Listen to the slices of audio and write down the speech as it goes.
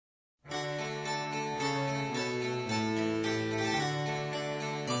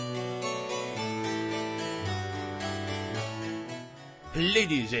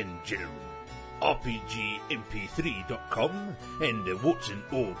Ladies and gentlemen, RPGMP3.com and Watson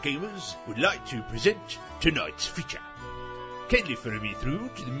All Gamers would like to present tonight's feature. Kindly follow me through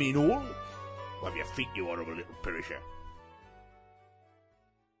to the main hall. Wipe your feet, you horrible little perisher.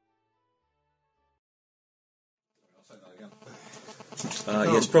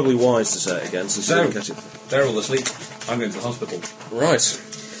 It's probably wise to say it again, so So, you catch it. they're all asleep. I'm going to the hospital. Right.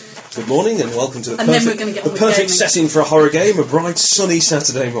 Good morning and welcome to the And then we're gonna get on with perfect gaming. setting for a horror game, a bright, sunny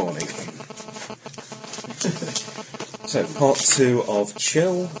Saturday morning. So, part 2 of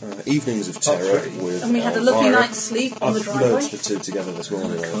Chill, Evenings of Terror. With And we had a lovely Elvira. night's sleep on the I've driveway. merged the two together this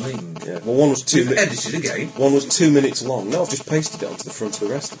morning. Cunning. Yeah. Well, one was 2 We've minutes. edited again. One was 2 minutes long. No, I've just pasted it onto the front of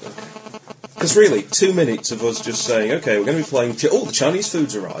the rest of it. Because really, 2 minutes of us just saying, okay, we're going to be playing... Oh, the Chinese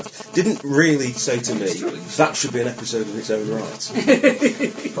food's arrived. Didn't really say to me, that should be an episode in its own right.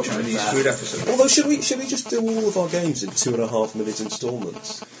 Chinese food episode. Although, should we just do all of our games in 2.5-minute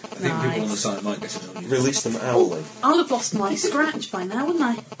instalments? I think people on the site might get it on you. Release them hourly, I'll have lost my scratch by now, wouldn't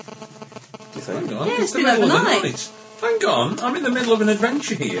I? do you think? Hang on, Yeah, it's the been middle of the overnight. night. Hang on, I'm in the middle of an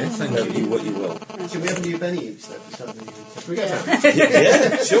adventure here, thank No, you. what you will. Should we have a new Benny use though? Should we get Yeah. that?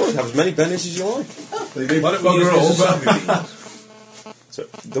 Yeah, sure, have as many bennies as you like. Why don't we use Bugger all, this as wasabi So,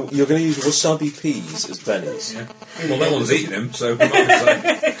 you're going to use wasabi peas as bennies. beans? Well, no one's eating them, so we might as well.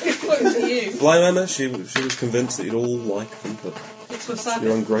 According to you, Blame Emma, she was convinced that you'd all like them, but it's wasabi.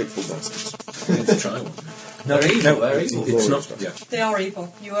 you're ungrateful bastards. We need to try one. They're evil, they're evil. It's not. Yeah. They are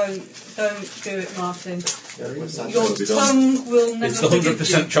evil. You don't do it, Martin. They're evil. Your tongue will never It's the forgive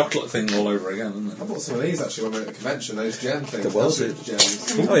 100% chocolate thing all over again, isn't I it? bought some of these actually when we were at the convention, those gem things. The Welsh Eldritch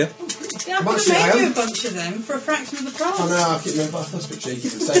gems. Oh, yeah. Yeah, I Much could have made you higher. a bunch of them for a fraction of the price. I know, I keep remembering, I thought it was a bit cheeky.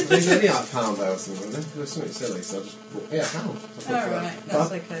 These are only like £1 or something, wasn't it? It was something silly, so I just bought, £1. Alright,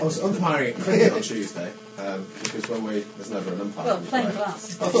 that's okay. I was umpiring at cricket on Tuesday, because when there's never an umpire. Well, when you plain play.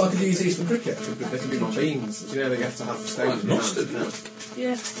 glass. I thought I could use these for cricket. They can be my beans. Do you know they have to have stages? Like mustard.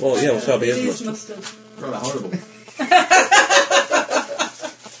 Yeah. Well, yeah, wasabi It is is mustard. mustard. Oh, they're horrible.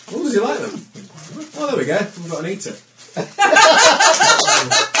 Oh, does he like them? Oh, there we go. We've got an eater.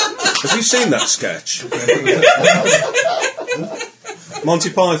 Have you seen that sketch? Monty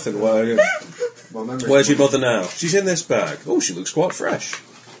Python, My memory. where's your mother now? She's in this bag. Oh, she looks quite fresh.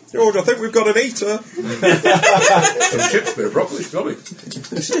 George, I think we've got an eater. Some chips, bit of broccoli, probably.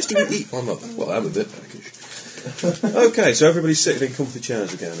 Suggesting we eat my mother. Well, I'm a bit peckish. Okay, so everybody's sitting in comfy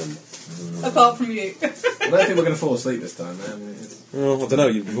chairs again. And, Apart from you. I don't think we're going to fall asleep this time, man. well, I don't know,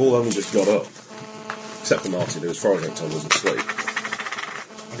 you've all only just got up. Except for Martin, who as far as I can tell wasn't asleep.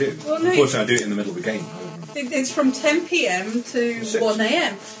 I do. Well, no, Unfortunately, I do it in the middle of a game. it's from 10 p.m. to 1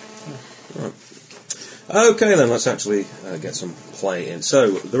 a.m. Okay, then, let's actually get some play in.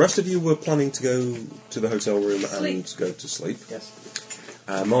 So, the rest of you were planning to go to the hotel room and go to sleep. Yes.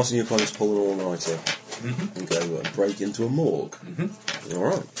 Martin, you're planning to pull an all-nighter and go and break into a morgue. All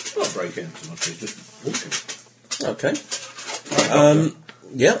right. Not break in so much, it's just walking. Okay.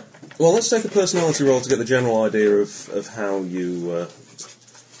 Yeah. Well, let's take a personality roll to get the general idea of how you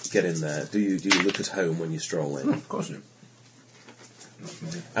get in there. Do you look at home when you stroll in? Of course not.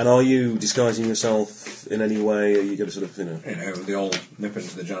 And are you disguising yourself in any way? Are you going to sort of, You know, the old nip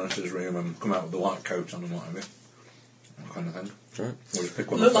into the janitor's room and come out with the white coat on and what have you. That kind of thing. Right. Or just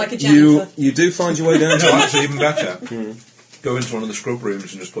pick one Look up. like a janitor. You do find your way down No, to... actually, even better. Go into one of the scrub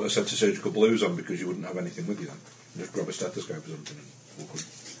rooms and just put a set of surgical blues on because you wouldn't have anything with you then. Just grab a stethoscope or something and walk on.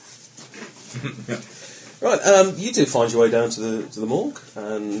 Right, you do find your way down to the morgue,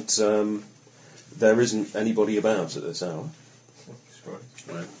 and there isn't anybody about at this hour.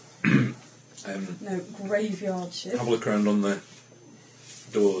 Right. No, graveyard shift. Have a look around on the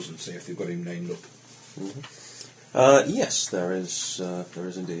doors and see if they've got him named up. Yes, there is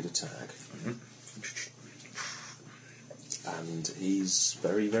indeed a tag. And he's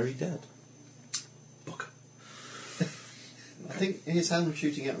very, very dead. Look. I think his hand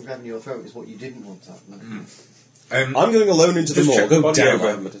shooting out and grabbing your throat is what you didn't want to happen. I'm going alone into the Just check morgue. the Oh, body damn, I over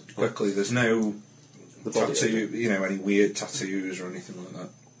haven't- quickly. There's no The body tattoo, over. you know, any weird tattoos or anything like that.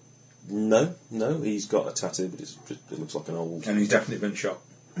 No, he's got a tattoo, but it looks like an old... And he's definitely been shot.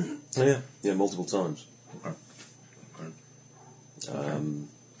 Yeah, multiple times. Okay.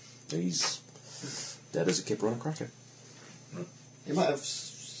 He's dead as a kipper on a cracker. He might have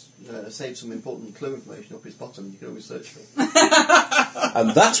saved some important clue information up his bottom. You can always search for it. And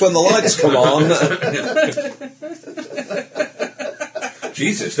that's when the lights come on.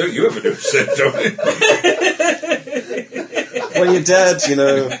 Jesus, don't you ever do a search on it? When you're dead, you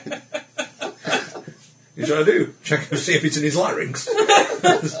know... You trying to do? Check and see if it's in his larynx.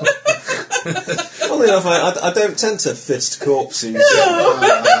 Well, funnily enough, I don't tend to fist corpses.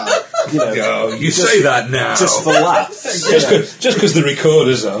 You know, Oh, you say that now. just for laughs. Just because the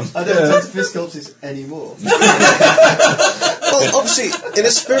recorder's on. I don't tend to fist corpses anymore. Well, obviously, in a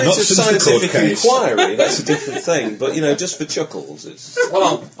spirit Not of since the court scientific case. inquiry, that's a different thing. But you know, just for chuckles, it's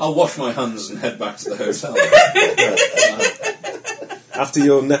Well, I'll wash my hands and head back to the hotel. after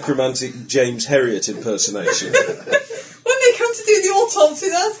your necromantic James Herriot impersonation. When they come to do the autopsy,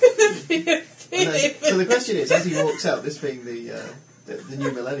 that's going to be a So the question is, as he walks out, this being the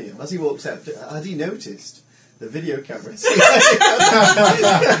new millennium, as he walks out, has he noticed the video cameras?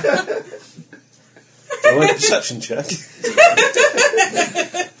 I'll make a perception check.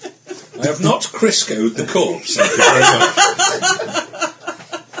 I have not Crisco'd the corpse. Thank you very much.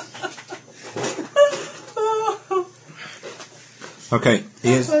 Okay,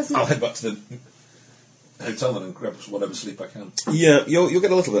 I'll head back to the hotel then and grab whatever sleep I can. Yeah, you'll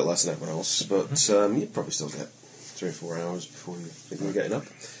get a little bit less than everyone else, but you'll probably still get 3 or 4 hours before you think you're getting up.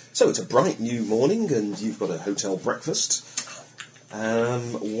 So it's a bright new morning, and you've got a hotel breakfast.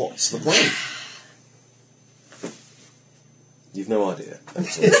 What's the plan? You've no idea.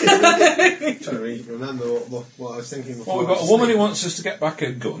 Trying to remember what I was thinking before. Well, we've got a woman who wants us to get back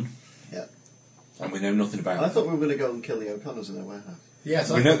a gun, Yeah. and we know nothing about I it. thought we were going to go and kill the O'Connors in their warehouse.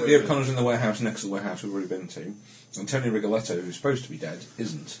 Yes, We know that the O'Connors in the warehouse next to the warehouse we've already been to, and Tony Rigoletto, who's supposed to be dead,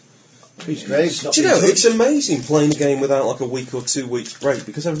 isn't. He's great. Do you know, it's amazing playing a game without like a week or 2 weeks break,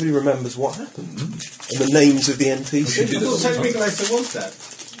 because everybody remembers what happened and the names of the I NPCs. thought Tony Rigoletto was dead.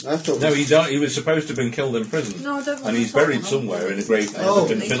 I thought No, he died. He was supposed to have been killed in prison, No, I don't and he's know. buried somewhere in a grave that Oh.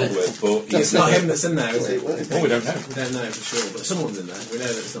 hasn't been filled with. But It's he's not never- him that's in there, is it? Oh, we don't know. We don't know for sure, but someone's in there. We know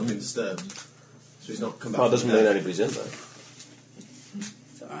that it's not been disturbed. So he's not come back. That doesn't from mean there. anybody's in there.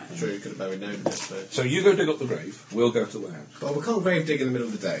 It's alright. I'm sure he could have buried known this, but... So you go dig up the grave. We'll go to the warehouse. Well, we can't grave dig in the middle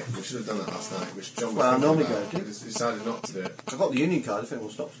of the day. We should have done that last night, which John was Well, I thinking normally about. go dig. We decided not to do it. I've got the Union card if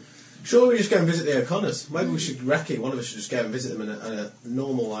anyone stops me. Sure, we just go and visit the O'Connors. Maybe we should recce. One of us should just go and visit them in a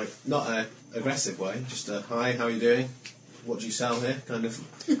normal, like, not a aggressive way. Just a hi, how are you doing? What do you sell here? Kind of.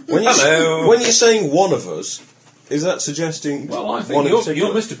 When you're, Hello. when you're saying one of us, is that suggesting Well, I one think in you're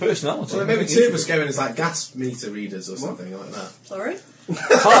particular? Mr. Personality. So maybe two of us go in as like gas meter readers or something like that. Sorry?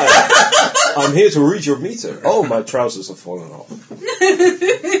 Hi, I'm here to read your meter. Oh, my trousers have fallen off.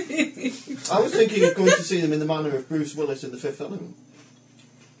 I was thinking of going to see them in the manner of Bruce Willis in The Fifth Element.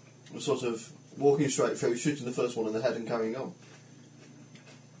 Sort of walking straight through, shooting the first one in the head and carrying on.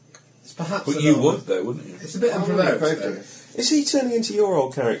 It's perhaps. But a you little- would, though, wouldn't you? It's a bit I'm unprovoked. really though. afraid Is he turning into your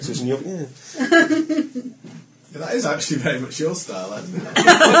old characters and your... Yeah. That is actually very much your style, isn't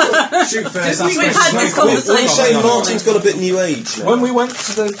it? Shoot first, We've had this When you conversation. say Martin's got a bit new age now. When we went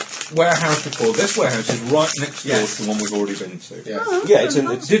to the warehouse before, this warehouse is right next door Yes. to the one we've already been to. Yeah. Yeah, it's in,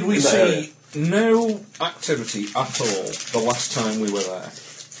 it's Did we in that area. see no activity at all the last time we were there?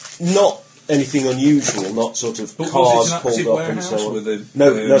 Not anything unusual, not sort of But was cars it an pulled active up and warehouse so on. with a,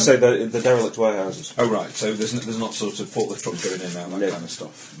 No, say the derelict warehouses. Oh right, so there's not sort of forklift trucks going in and out, that No. kind of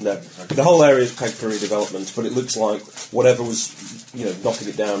stuff. No, the whole area is pegged for redevelopment, but it looks like whatever was, knocking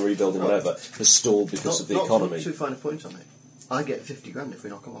it down, rebuilding, whatever, has stalled because of the economy. Not to find a point on it. I get 50 grand if we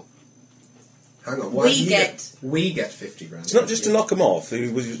knock them off. Hang on. Why We do you get- We get 50 grand. It's not just to knock them off. He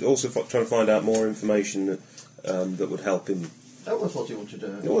was also trying to find out more information that would help him. That was what he wanted to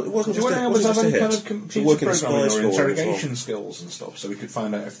do. It wasn't Do just you a, want to wasn't just a have any kind hit. of To computer work in a programming spy's or for him as well. interrogation skills and stuff, so we could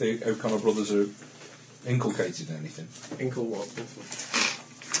find out if the O'Connor brothers are inculcated in anything? Inkle what?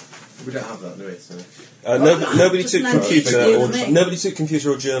 We don't have that, do we? So. Nobody Just took an computer, antique or thing. nobody took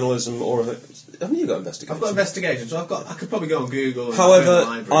computer or journalism, or haven't you got investigation? I've got investigation, so I could probably go on Google. And However, go in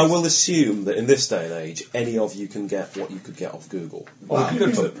libraries. I will assume that in this day and age, any of you can get what you could get off Google. Well, we could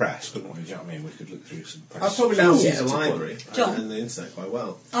go to the press, couldn't we? Do you know what I mean? We could look through some press. I'd probably know how to Yeah, use a it's a point. library John. and the internet quite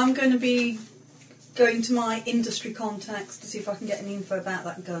well. I'm going to be going to my industry contacts to see if I can get any info about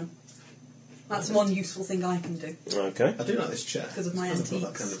that gun. That's one useful thing I can do. Okay. I do like this chair. Because of my It's got that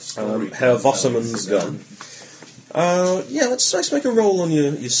antiques. kind of story Herr to it. Vosserman's gun. Yeah, let's make a roll on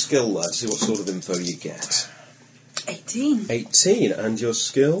your skill there to see what sort of info you get. 18. 18, and your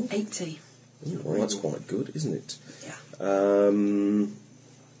skill? 80. Ooh, well, that's quite good, isn't it? Yeah.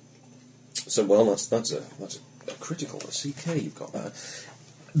 So, well, that's a critical. A CK, you've got that.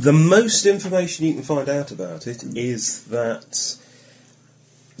 The most information you can find out about it is that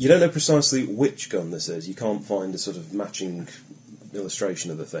you don't know precisely which gun this is. You can't find a sort of matching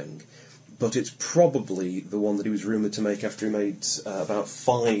illustration of the thing. But it's probably the one that he was rumoured to make after he made about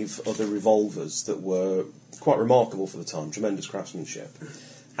 5 other revolvers that were quite remarkable for the time, tremendous craftsmanship.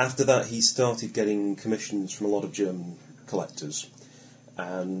 After that, he started getting commissions from a lot of German collectors.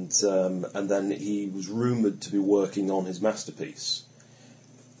 and then he was rumoured to be working on his masterpiece.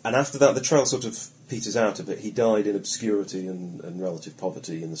 And after that, the trail sort of peters out a bit. He died in obscurity and relative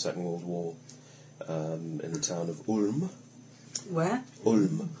poverty in the Second World War in the town of Ulm. Where?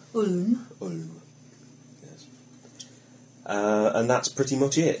 Ulm. Ulm. Yes. And that's pretty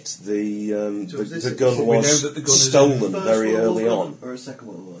much it. The So gun we know was that the gun is stolen First very World early War on. or a Second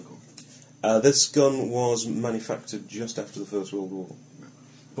World War gun? This gun was manufactured just after the First World War.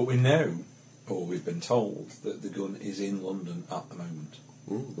 But we know, or we've been told, that the gun is in London at the moment.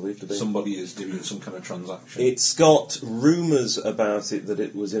 Believed to be. Somebody is doing some kind of transaction. It's got rumours about it that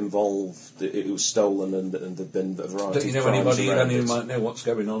it was involved, it was stolen, and there've been a variety Don't you of know crimes anybody around who it. might know what's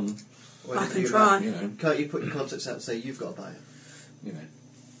going on? Well, I if can you- try. You know, Can't you put your contacts out and say you've got to buy it? you know.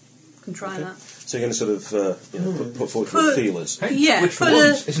 Can try that. So you're going to sort of put forward your feelers. Hey, Yeah, which for put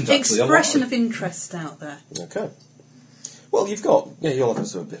once an isn't actually a expression lie. of interest out there. Okay. Well, you'll have a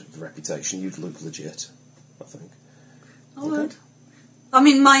sort of bit of a reputation. You'd look legit, I think. I would. I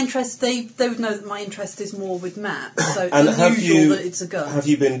mean, my interest, they would know that my interest is more with maps, so it's And have unusual you that it's a gun. have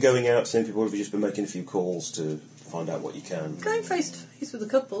you been going out seeing people, or have you just been making a few calls to find out what you can? Going face to face with a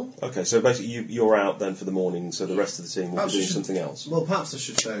couple. Okay, so basically you're out then for the morning, so the rest of the team will Perhaps be you doing should- something else. Well, perhaps I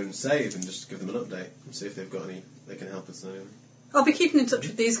should phone Save and just give them an update and see if they've got any. They can help us. I'll be keeping in touch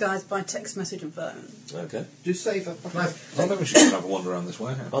with these guys by text message and phone. Okay. Just save up. I think we should have a wander around this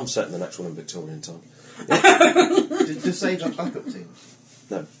warehouse. I'm setting the next one in Victorian time. Just save up backup teams.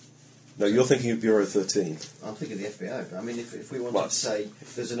 No, you're thinking of Bureau 13. I'm thinking the FBI, but I mean, if we wanted Right. to say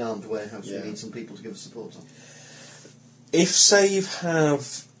there's an armed warehouse, Yeah. we need some people to give us support on. If Save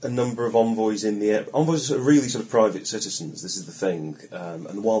have a number of envoys in the air, envoys are really sort of private citizens, this is the thing,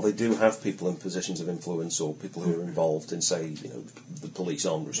 and while they do have people in positions of influence or people who are involved in, say, the police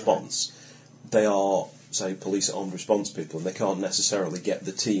armed response, they are, say, police armed response people, and they can't necessarily get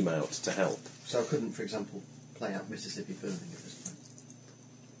the team out to help. So I couldn't, for example, play out Mississippi Burning at this point.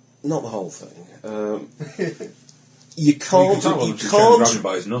 Not the whole thing. You You can't, tell you him to grab him can't,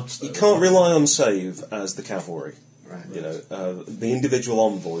 by his nuts, though. you can't rely on Save as the cavalry. Right. The individual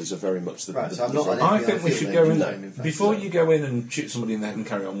envoys are very much the. Right, the so I'm not front. an I FBI think we field should go in agent, in fact, before so- you go in and shoot somebody in the head and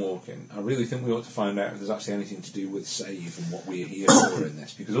carry on walking. I really think we ought to find out if there's actually anything to do with Save and what we're here for in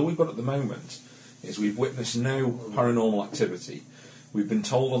this, because all we've got at the moment is we've witnessed no paranormal activity. We've been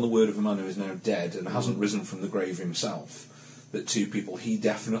told on the word of a man who is now dead and hasn't risen from the grave himself that two people he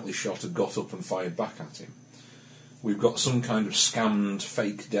definitely shot had got up and fired back at him. We've got some kind of scammed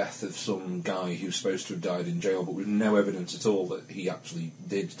fake death of some guy who's supposed to have died in jail, but we've no evidence at all that he actually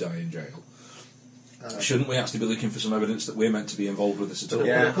did die in jail. Shouldn't we actually be looking for some evidence that we're meant to be involved with this at all?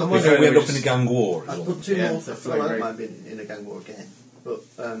 Yeah, Before I'm we wondering end if up we in a gang war. I'd Is put all. two Yeah, more things. definitely Well, I agree. might have been in a gang war again, but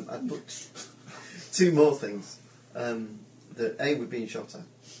I'd put two more things. That A, we're being shot at.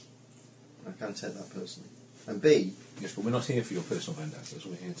 I can't take that personally. And B, Yes, but we're not here for your personal vendettas.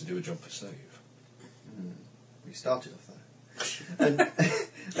 We're here to do a job for Save. we started off there.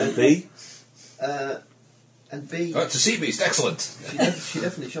 And B, And B, To Sea Beast, excellent. she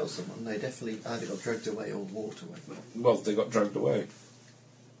definitely shot someone. They definitely either got dragged away or walked away. Well, they got dragged away.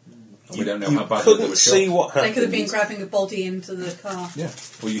 And we don't know you how badly they couldn't were see shot. what happened. They could have been grabbing a body into the car. Yeah.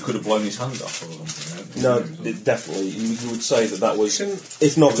 Well, you could have blown his hand off or something. No, definitely. You would say that was,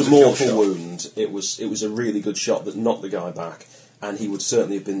 if not It was a a kill mortal shot. wound, it was a really good shot that knocked the guy back, and he would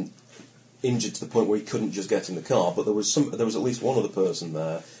certainly have been injured to the point where he couldn't just get in the car. But there was at least one other person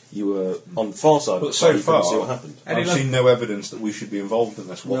there. You were on the far side of But the so car, you couldn't far, see what happened. I've seen no evidence that we should be involved in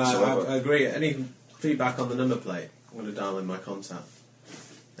this No, whatsoever. I agree. Any feedback on the number plate? I'm going to dial in my contact.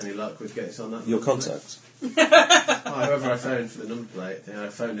 Any luck with getting on that? Your number plate? contact. Oh, whoever I phoned for the number plate, I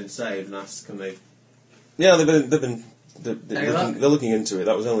phoned in Save and asked, can they... Yeah, they're Any luck? looking into it.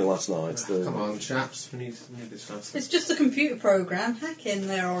 That was only last night. Come on, chaps, we need this fast. It's just a computer program. Hack in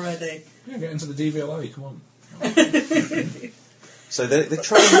there already. Yeah, get into the DVLA, come on. So they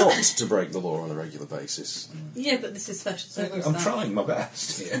try not to break the law on a regular basis. Yeah, but this is special I'm circumstance. trying my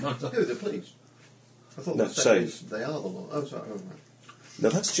best here. Who, the police? I thought No, the Save. Save. They are the law. Oh, sorry. Oh, right. No,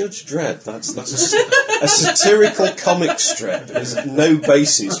 that's Judge Dredd. That's a satirical comic strip. There's no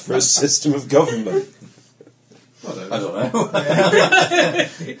basis for a system of government. I don't know.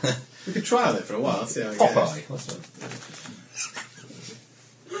 We could trial it for a while, see how it goes. Popeye. What's that?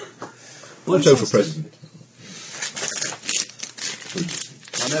 Pluto for president.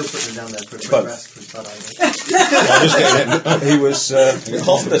 I know putting them down there for a quick Both. rest was a bad idea. I'm just getting it. He was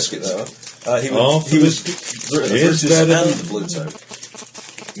half a biscuit though. He Half a was Here's Brutus better and than- Pluto.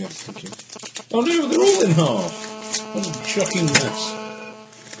 Yes, thank you. Oh no, they're all in half. What a shocking mess.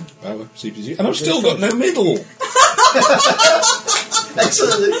 Power, CPC. And I've still got no middle.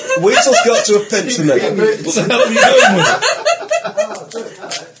 Excellent. Weasel's got to have pinched the middle. What the hell are you going with?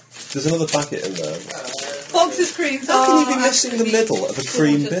 There's another packet in there. Fox's creams How can you be are missing the absolutely middle of a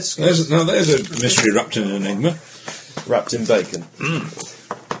cream gorgeous. biscuit? There's a mystery wrapped in an enigma. Wrapped in bacon.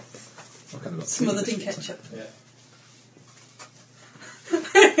 Smothered in ketchup.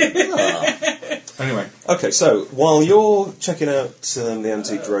 Anyway, Okay, so while you're checking out the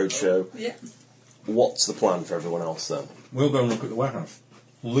Antique Roadshow, Yeah. what's the plan for everyone else then? we'll go and look at the warehouse.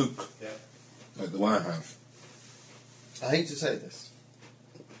 Luke at the warehouse. I hate to say this.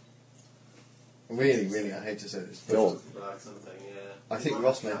 Really, really, I hate to say this. but Go on. I think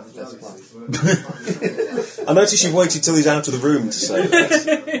Ross may have the best plan. I notice you've waited till he's out of the room to say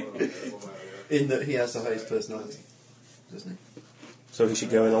that. In that he has the highest personality, doesn't he? So he should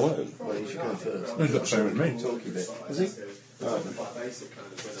go in alone. Well, he should go first. He's got the same as me. Talky bit. Is he?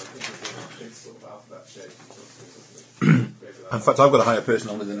 In fact, I've got a higher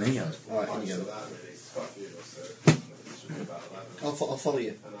personality than he has. Alright, on you go. I'll follow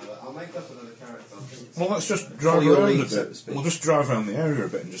you. Well, let's just drive Follow your around lead, a so to bit. speak. We'll just drive around the area a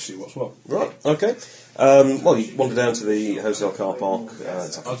bit and just see what's what. Right, okay. Well, you wander down to the hotel car park.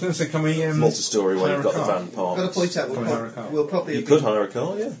 It's I was going to say, can we... multi-storey where you've got the van I've got to parked. point out, Can we hire a car? we'll probably... You could hire a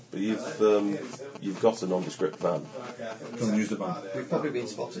car, yeah, but you've got a nondescript van. Can we use the van? We've probably been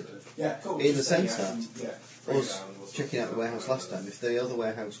spotted. In the sense that us checking out the warehouse last time, if the other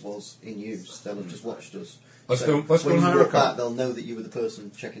warehouse was in use, they'll have just watched us. Let's So go when and you hire a walk car. back, they'll know that you were the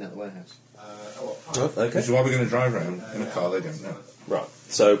person checking out the warehouse. Oh, okay. So why are we going to drive around in a car? They don't know. Right,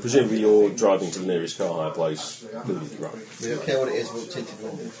 so presumably you're driving to the nearest car hire place. Right. We don't care what it is, we'll tinted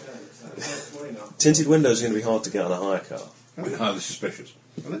windows. Tinted windows are going to be hard to get on a hire car. Highly suspicious.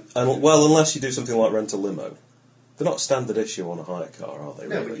 And, well, unless you do something like rent a limo. They're not standard issue on a hire car, are they,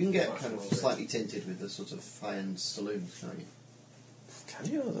 No, but really? you can get kind of slightly tinted with the sort of high-end saloons, can't you? Can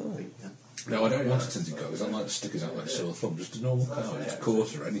you? I don't know. Yeah. No, I don't want a tinted car because I like stickers out like sore thumb. Just a normal car, just a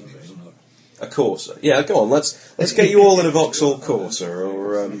Corsa or anything, doesn't it? A Corsa. Yeah, go on, let's get you all in a Vauxhall Corsa,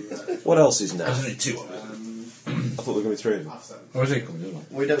 or what else is now? There's only two of them. I thought there were going to be three of them. Oh, is he coming? Isn't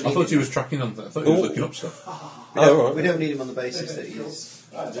he? We don't I need thought he him. was tracking on. I thought he was looking up stuff. Oh, all We right. don't need him on the basis that he's...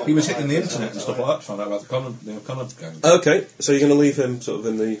 He was hitting the internet and stuff like that to find out about the O'Connor gang. Okay, so you're going to leave him sort of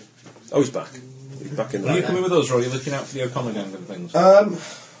in the... Oh, he's back. He's back in Are you there. coming with us, or are you looking out for the O'Connor gang and things?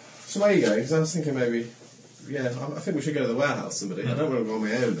 So where are you going? Because I was thinking maybe... Yeah, I think we should go to the warehouse, somebody. I don't want to go on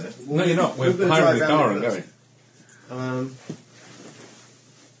my own there. No, you're not. We're We're gonna hiring drive the car round and with going.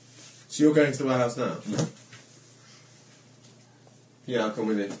 So you're going to the warehouse now? Yeah, I'll come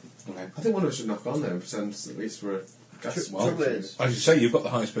with you. Okay. I think one of us should knock on there and pretend at least we're a gas. Well, trouble is, As you say, you've got the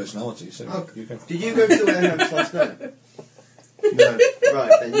highest personality, so Oh. you go. did you go to the warehouse last night? No.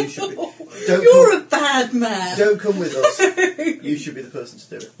 Right, then you should be... Don't You're come, a bad man. don't come with us. You should be the person to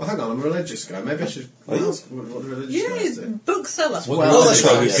do it. Well, hang on, I'm a religious guy. Maybe I should ask what the religious guys Yeah, do. bookseller. Well, Oh, that's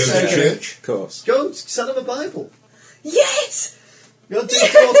right. Go to Yeah. church. Of course. Go and sell them a Bible. Yes! You're doing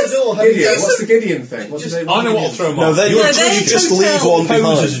door to door. have you Gideon, got what's some- the Gideon thing? What do Just- they I know what'll Gideon? throw them No, off. then You're you No, they just can leave tell. one posed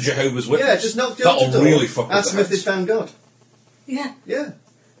behind. as a Jehovah's Witness. Yeah, just knock door to That'll door. really fuck with Ask the them if they heads. found God. Yeah. Yeah.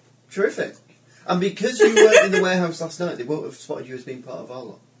 Terrific. And because you weren't in the warehouse last night, they won't have spotted you as being part of our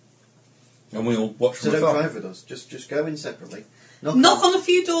lot. And we'll watch So from don't afar. drive with us. Just go in separately. Knock on a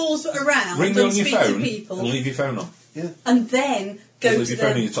few doors around Ring me and on your speak phone to and people. leave your phone on. And then go Just leave to your phone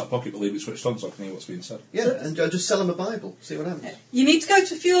in them. your top pocket, but leave it switched on so I can hear what's being said. Yeah, and just sell them a Bible. See what happens. You need to go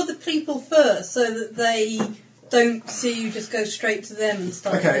to a few other people first so that they don't see you just go straight to them and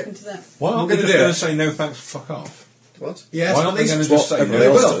start Okay. talking to them. Why aren't We're they gonna just do going it. to say no thanks, fuck off? What? Yes, Why at aren't they least going to what just say no everybody they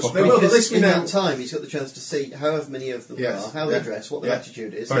else thanks, does. fuck They off? will. At Because least we in know. that time, he's got the chance to see however many of them Yes. are, how they Yeah. dress, what their Yeah.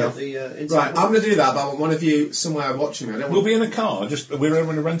 attitude is, Fair how enough. the Right, I'm going to do that, but I want one of you somewhere watching me. I don't We'll want... be in a car, just we're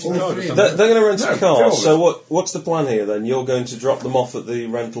over in a rented All car. three just of They're going to rent No, a car, go so with what's the plan here then? You're going to drop them off at the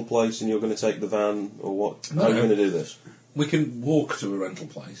rental place and you're going to take the van, or what? How are you No. going to do this? We can walk to a rental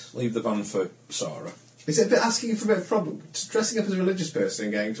place, leave the van for Sarah. Is it a bit asking for a bit of problem? Dressing up as a religious person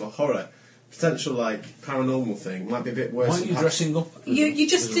and going to a horror, potential, like, paranormal thing might be a bit worse. Why are than you perhaps- dressing up? You're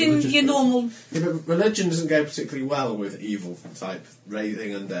just as a in religious your person? normal. Yeah, but religion doesn't go particularly well with evil type raising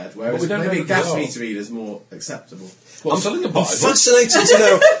undead, whereas we don't maybe know a gas that they are. meter reader is more acceptable. Well, selling a I'm Bible. fascinated to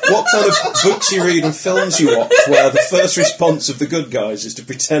know what kind of books you read and films you watch where the first response of the good guys is to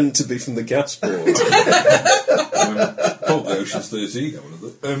pretend to be from the gas board. Probably Ocean's 13, one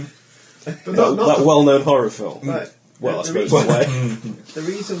of them. But not that well-known horror film. Right. Well, I The suppose reason- in a way. The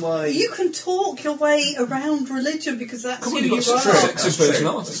reason why... You can talk your way around religion because that's Come who on, you've you got such a are. sexy That's true.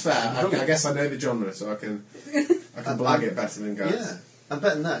 personality. That's fair. I guess I know the genre, so I can blag it better than guys. Yeah. And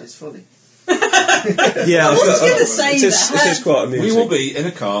better than that, it's funny. Yeah, I was going to say it is quite amusing. We will be in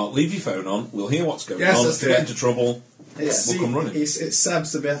a car, leave your phone on, we'll hear what's going Yes, on, let's do get it. into trouble, we'll come running. It's Sab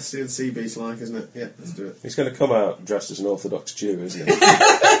Sebastian Sea Beast like, isn't it? Yeah, let's do it. He's going to come out dressed as an Orthodox Jew, isn't he?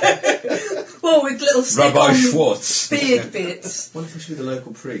 Well, with little Rabbi stick-on Schwartz. beard bits. What if we should be the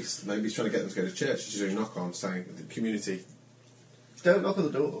local priest? Maybe he's trying to get them to go to church. He's doing a knock on saying the community. Don't knock on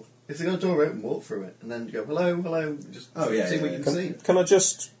the door. If they've got a door open, walk through it, and then go, hello, hello, just see what you can see. Can I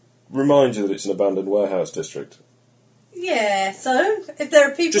just remind you that it's an abandoned warehouse district? Yeah, so if there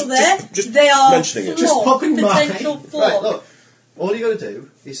are people Just they are mentioning it. Just popping by. potential flaw. Right, look, all you got to do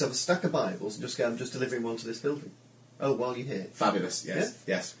is have a stack of Bibles and just go, I'm just delivering one to this building. Oh, while you're here. Fabulous, yes.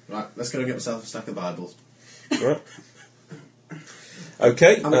 Yes. Right, let's go and get myself a stack of Bibles. Right.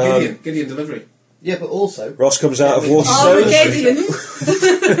 Okay. I'm a Gideon delivery. Yeah, but also, Ross comes out of water. Armageddon.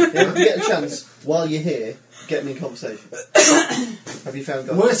 if you get a chance, while you're here, get me in conversation. Have you found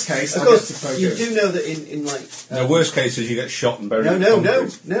God? Worst case, Of I get to course, poke you it. do know that in like... The worst case is you get shot and buried in No,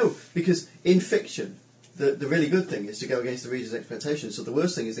 concrete. because in fiction, the really good thing is to go against the reader's expectations, so the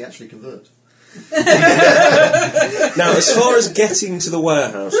worst thing is they actually convert. Now, as far as getting to the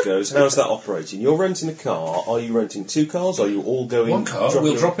warehouse goes, how's that operating? You're renting a car. Are you renting two cars? Are you all going... One car,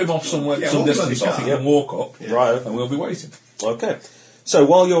 we'll drop him off somewhere, Yeah, some one distance bloody off, he car. can walk up, Right. and we'll be waiting. Okay. So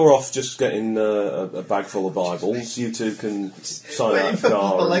while you're off just getting a bag full of Bibles, you two can sign Waiting out for the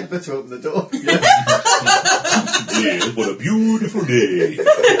Papa car. and- Legba to open the door. Yes, what a beautiful day.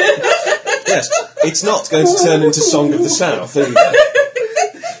 Yes, it's not going to turn into Song of the South, either.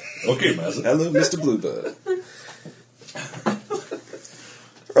 Okay, Master. Hello, Mr. Bluebird.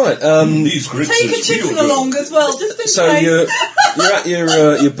 Right, These grits Take a is chicken real good. along as well, just in so case. you're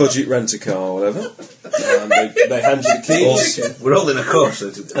at your budget rent-a-car or whatever. They hand you the keys. We're all in a car, so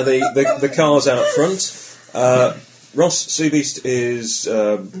to And the car's out front. Ross Seabeast is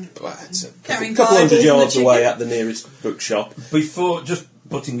it's a Carrying couple Bibles hundred and yards the away chicken. at the nearest bookshop. Before, just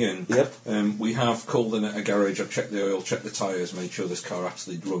butting in, Yep. we have called in at a garage, I've checked the oil, checked the tyres, made sure this car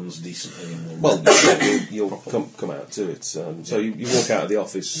actually runs decently. And Well, you'll come out to it. So you walk out of the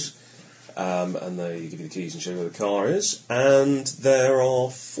office, and they give you the keys and show you where the car is. And there are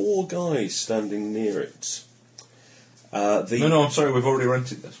 4 guys standing near it. No, I'm sorry, we've already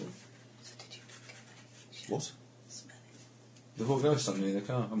rented this one. What? The 4 guys standing in the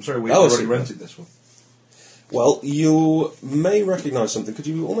car. I'm sorry, we've Oh, I already see. rented this one. Well, you may recognise something. Could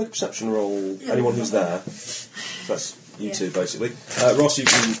you all make a perception roll? Anyone who's there. That's you two, basically. Ross,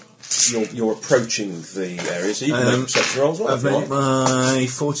 you're approaching the area, so you can make a perception roll as well. I've if you made like. my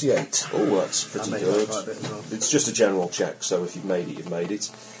 48. Oh, that's pretty I made good. quite a bit as well. It's just a general check, so if you've made it, you've made it.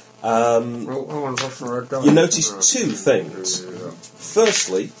 You You notice 2 things.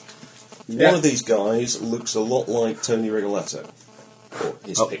 Firstly, one of these guys looks a lot like Tony Rigoletto, or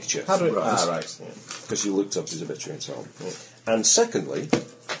his picture, How do we... Right. right. because you looked up his obituary and so on. And secondly,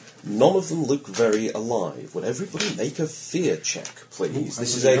 none of them look very alive. Would everybody make a fear check, please?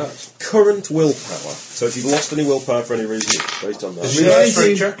 This is a current willpower, so if you've lost any willpower for any reason, it's based on that.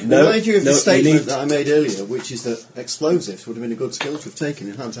 Remind you of the you statement need- that I made earlier, which is that explosives would have been a good skill to have taken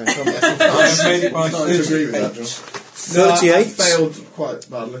in hand-to-hand combat. I've made it by I don't agree with that, John. 38. I failed quite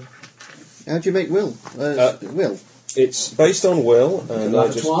badly. How do you make will? Will? It's based on will, and I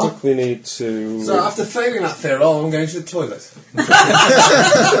just Laboratoire. quickly need to... So after failing that fair roll, I'm going to the toilet.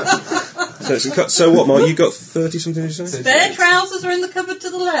 So what, Mark? You got 30-something, did you say? Their trousers are in the cupboard to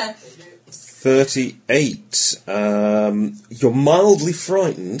the left. 38. You're mildly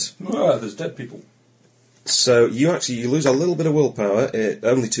frightened, Ah, there's dead people. so you lose a little bit of willpower.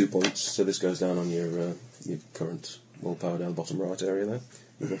 Only 2 points, so this goes down on your current willpower down the bottom right area there.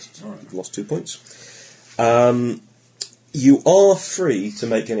 You've lost 2 points. You are free to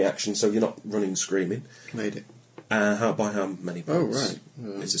make any action, so you're not running screaming. Made it. By how many Oh, points? right.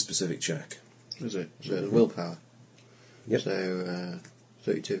 It's a specific check. Is it? So willpower. Yep. So,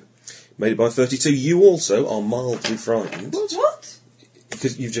 32. Made it by 32. You also are mildly frightened. What?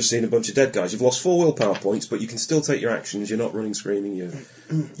 Because you've just seen a bunch of dead guys. You've lost 4 willpower points, but you can still take your actions. You're not running screaming.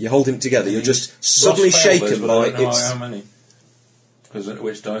 You're holding it together. You're just suddenly Ross failed shaken this, but by I don't know its... how many. Because I don't know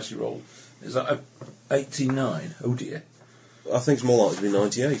which dice you rolled. Is that a 89? Oh dear. I think it's more likely to be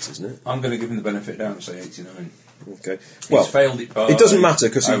 98, isn't it? I'm going to give him the benefit down and say 89. Okay. He's Well, failed it by... it doesn't matter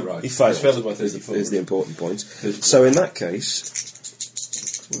because Oh, right. he failed. He's failed it by is 34. the important point. 34. So in that case...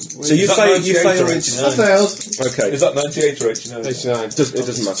 So you Is that failed... You 98 or failed... 89? I failed. Okay. Is that 98 or 89? 89. It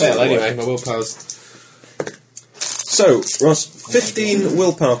doesn't matter. Fail anyway, my willpower's... So, Ross, 15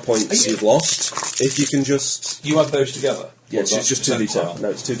 willpower points you've lost. If you can just... You add those together? Yes, it's just 2d10. No,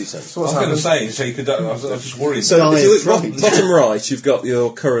 it's 2d10. I was going to say, so you could. I was just worried. So, if you look Right. bottom right, you've got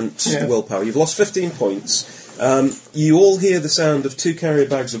your current willpower. You've lost 15 points. You all hear the sound of 2 carrier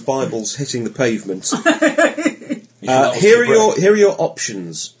bags of Bibles hitting the pavement. Here are your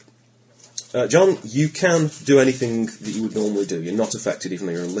options. John, you can do anything that you would normally do. You're not affected, even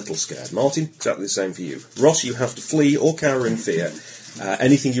though you're a little scared. Martin, exactly the same for you. Ross, you have to flee or cower in fear.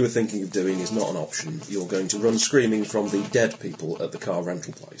 Anything you were thinking of doing is not an option. You're going to run screaming from the dead people at the car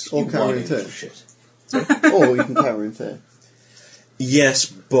rental place. Or cower in fear. Shit. Or you can cower in fear. Yes,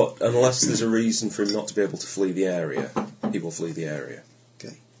 but unless there's a reason for him not to be able to flee the area, he will flee the area.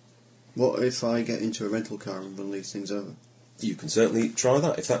 Okay. What if I get into a rental car and run these things over? You can certainly try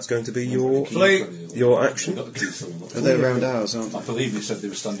that if that's going to be your action. Got the keys somewhere. Are they around ours, aren't they? I believe you said they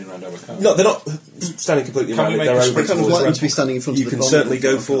were standing around our car. No, they're not standing completely Can around we it. make They're a over sprint? I kind of towards like them the to be standing in front You of the can bonnet certainly of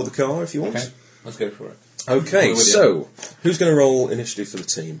go for the car if you want. Okay, let's go for it. Okay, We're with so who's going to roll initiative for the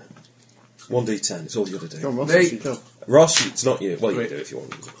team? 1d10. It's all you got to do. Go on, Ross, They- it's your job. Ross, it's not you. Well, you can do it if you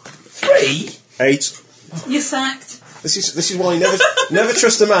want. 3? 8. You're sacked. This is why you never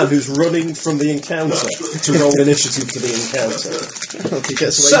trust a man who's running from the encounter to roll initiative for the encounter. He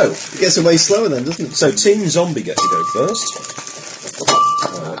gets away slower then, doesn't he? So Team Zombie gets to go first.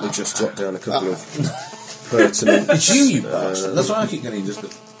 Let me just jot down a couple of pertinent. It's you bastard. That's why I keep getting just the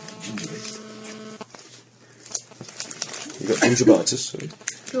ginger bit. You've got gingivitis.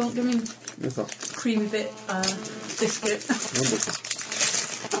 Do you want give me a creamy bit biscuit?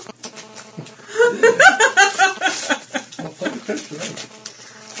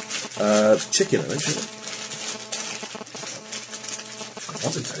 Chicken, I think.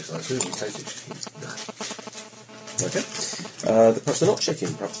 That would taste like it. Tasty chicken. Okay. Perhaps they're not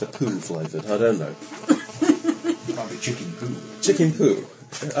chicken. Perhaps they're poo flavoured. I don't know. Might be chicken poo. Chicken poo.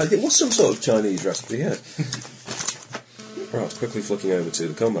 It was some sort of Chinese recipe, yeah. Right, quickly flicking over to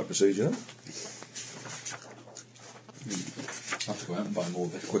the combat procedure. I'll have to go out and buy more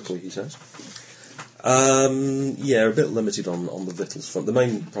bit. Quickly, he says. Yeah, a bit limited on the victuals front. The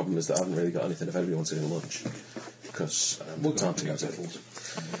main problem is that I haven't really got anything if anybody wants any lunch. Because We'll time go to and get get victuals.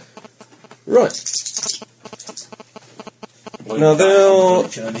 victuals. Right. Now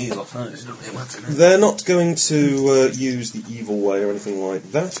Chinese last night. It's not really matter. they're not going to use the evil way or anything like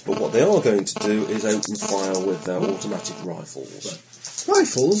that, but what they are going to do is open fire with their automatic rifles.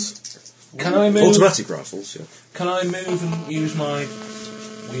 Rifles? Can I move? Automatic rifles, yeah. Can I move and use my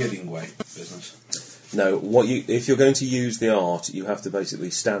weirding way business? No, if you're going to use the art, you have to basically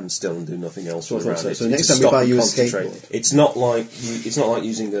stand still and do nothing else So around so. it. So to next time we stop buy and you a concentrate. skateboard. It's not like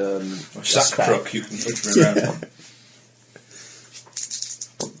using a Sack spade. truck you can push me around on.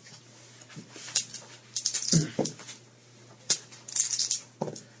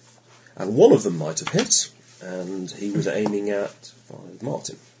 And one of them might have hit, and he was aiming at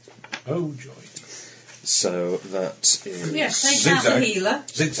Martin. Oh joy. So that is Yeah, take out the Zigzag. healer.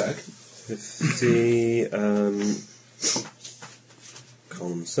 Zigzag. 50.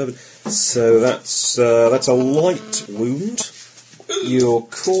 Column 7. So that's a light wound. You're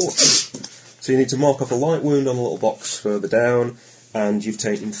caught. So you need to mark off a light wound on a little box further down, and you've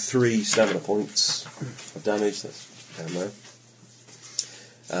taken 3 stamina points of damage. That's down there.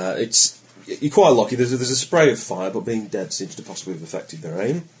 You're quite lucky. There's a spray of fire, but being dead seems to possibly have affected their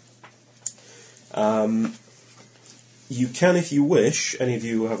aim. You can, if you wish, any of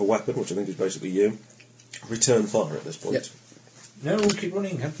you who have a weapon, which I think is basically you, return fire at this point. Yep. No, we'll keep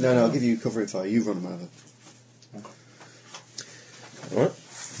running. No, I'll give you cover fire. You run them over. Alright.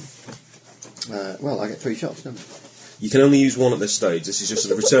 Well, I get 3 shots, don't I? You can only use one at this stage. This is just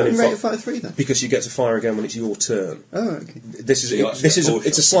sort of returning Rate of fire. fire 3 then? Because you get to fire again when it's your turn. Oh, okay.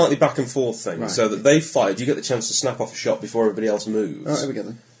 It's a slightly back and forth thing, Right. so that they've fired, you get the chance to snap off a shot before everybody else moves. Alright, here we go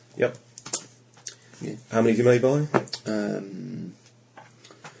then. Yep. Yeah. How many have you made by?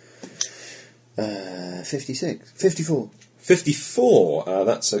 56. 54. 54.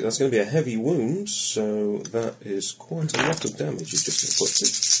 That's going to be a heavy wound, so that is quite a lot of damage you've just inflicted.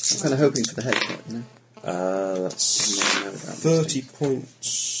 I'm kind of hoping for the headshot, you know? That's I know about 30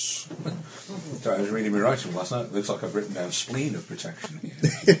 points. Sorry, I was reading my writing last night. It looks like I've written down spleen of protection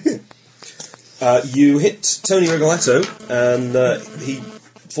here. You hit Tony Rigoletto, and he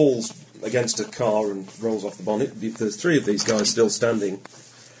falls against a car and rolls off the bonnet. There's 3 of these guys still standing.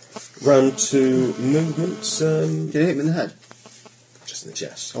 Round to movement, Did you hit him in the head? just in the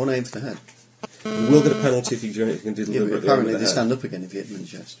chest. I want to aim for the head. You will get a penalty if you can do Yeah, but deliberately apparently over they the stand head. up again if you hit them in the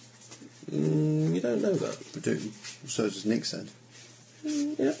chest. You don't know that. I do. So does Nick said.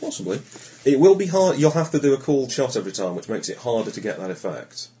 Yeah, possibly. It will be hard. You'll have to do a called shot every time, which makes it harder to get that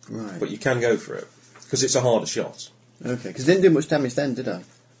effect. Right. But you can go for it because it's a harder shot. Okay, because didn't do much damage then, did I?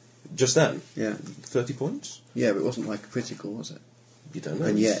 Just then, Yeah. 30 points. Yeah, but it wasn't like a critical, was it? You don't know.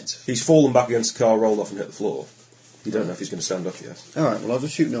 And yet. He's fallen back against the car, rolled off, and hit the floor. You don't know if he's going to stand up yet. All right. Well, I'll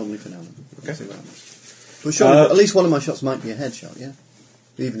just shoot normally for now. Then. Okay. See what happens. But sure, at least one of my shots might be a headshot. Yeah.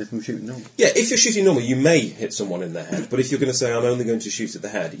 Even if I'm shooting normal. Yeah, if you're shooting normally, you may hit someone in the head. But if you're going to say, I'm only going to shoot at the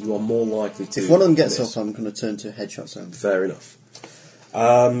head, you are more likely to. If one of them gets miss. up, I'm going to turn to headshots only. Fair enough.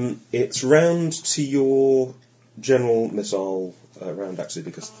 It's round to your general missile round, actually,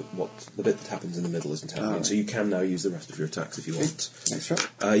 because the bit that happens in the middle isn't happening. right. So you can now use the rest of your attacks if you want. Next shot.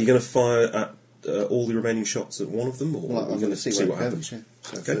 You're going to fire at all the remaining shots at one of them, or Well, you're I'm going to see what it happens? goes, yeah.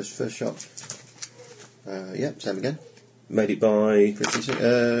 So Okay. first shot. Yep, same again. Made it by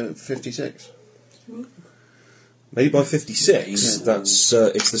 56. Made it by 56. Yeah. That's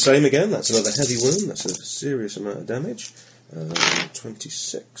it's the same again. That's another heavy wound. That's a serious amount of damage.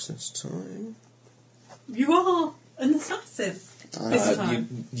 26 this time. You are an assassin. This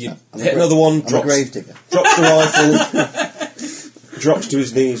time. You I'm hit a another one. I'm a Drops grave digger. drops the rifle. Drops to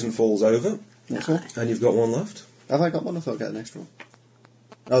his knees and falls over. Next one. And you've got one left. Have I got one? I thought I'd get an extra one.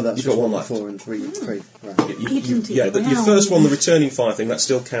 Oh, that's You've just got one one left. before and three. Right. Hidden to Yeah, the your ground. first one, the returning fire thing, that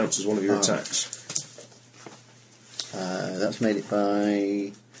still counts as one of your Oh. attacks. That's made it by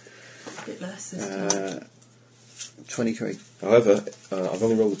A bit less this time. 23. However, I've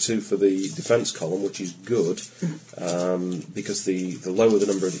only rolled a 2 for the defence column, which is good, because the lower the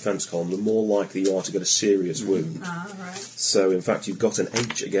number of defence column, the more likely you are to get a serious wound. Ah, right. So, in fact, you've got an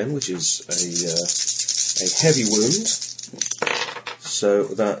H again, which is a heavy wound. So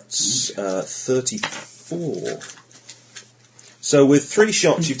that's 34. So with 3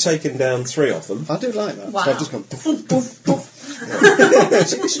 shots, you've taken down 3 of them. I do like that. Wow. So I've just gone. Poof, poof, poof.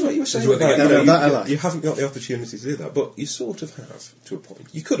 This is what you were saying what they about, get. No, you, that I like. you haven't got the opportunity to do that, but you sort of have, to a point.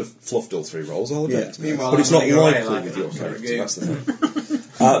 You could have fluffed all 3 rolls, I'll admit. Yeah. Meanwhile, But it's I'm not running away likely like with a your fucking character, goon. that's the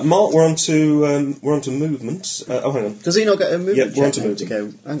thing. Mark, we're on to movement. Oh, hang on. Does he not get a movement Yeah, we're on check to now to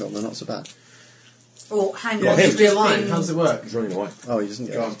movement. go, hang on, they're not so bad. Or hang Yeah, on. him. just be a line. Been- How does it work? He's running away. Oh, he doesn't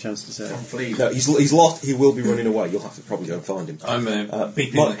get Go a on. chance to say it. Flee. No, he's lost. He will be running away. You'll have to probably go and find him. I'm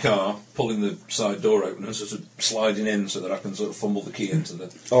beeping Mike- the car, pulling the side door open, and sort of sliding in so that I can sort of fumble the key into the.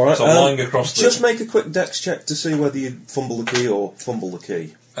 All right. So I'm lying across the. Just make a quick dex check to see whether you fumble the key or fumble the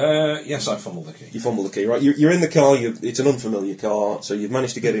key. Yes, I fumbled the key. You fumble the key, right? You're in the car. It's an unfamiliar car, so you've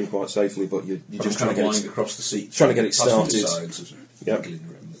managed to get in quite safely, but you're But just I'm trying to lying get it. across the seat. trying to get it Passenger started. side, sort of Yep. wiggling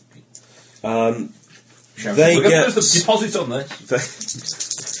around the key. Shouting, They "We're gonna get- lose the deposit on this.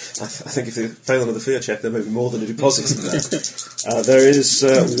 I think if they fail another fear check, there may be more than a deposit in there. There is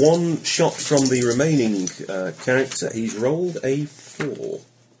 1 shot from the remaining character. He's rolled a 4.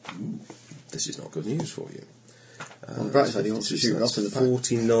 This is not good news for you. On the bright side, he wants to This shoot is- off in the that's back.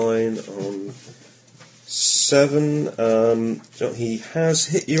 49 on 7. John, he has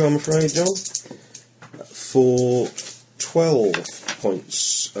hit you, I'm afraid, John, for 12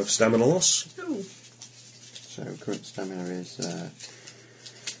 points of stamina loss. Ooh. So current stamina is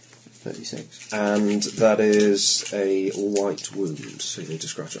 36. And that is a light wound, so you need to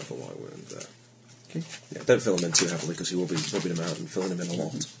scratch off a light wound there. Okay. Yeah, don't fill him in too heavily because he will be rubbing him out and filling him in a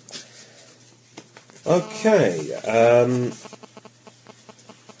lot. Okay.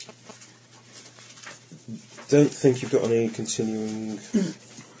 Don't think you've got any continuing.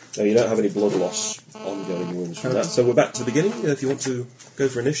 No, you don't have any blood loss ongoing wounds from that. So we're back to the beginning. If you want to go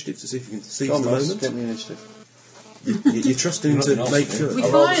for initiative to see if you can seize Go on, the boss, moment, get me initiative. you're trusting Nothing to else make to do. good. We I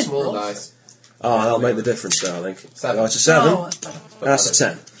rolled a fired small Ross. dice. Ah, that'll make the difference there, I think. 7. Oh, it's a 7. Oh, that's better. That's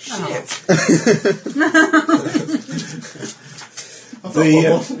a 10.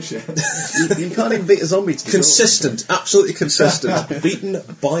 You can't even beat a zombie to the Consistent, absolutely consistent. Beaten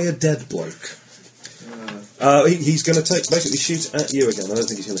by a dead bloke. He's going to basically shoot at you again. I don't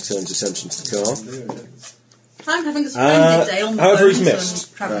think he's going to turn his attention to the car. I'm having a splendid day on the however, he's boat missed.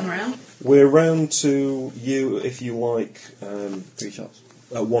 and travelling around. We're round to you, if you like, 3 shots.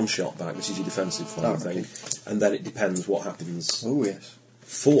 1 shot back, which is your defensive fire Oh, thing, and then it depends what happens. Oh, yes.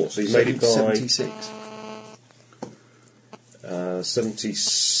 4, so he's made it by 76.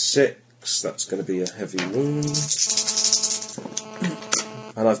 76. That's going to be a heavy wound.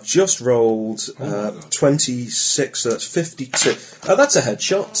 And I've just rolled 26, so that's 52. That's a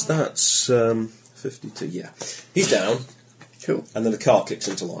headshot. That's 52. Yeah, he's down, Cool. and then the car kicks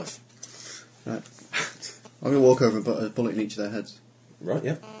into life. Right. I'm going to walk over and put a bullet in each of their heads. Right,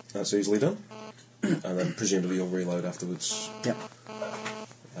 yeah, that's easily done. And then presumably you'll reload afterwards. Yep.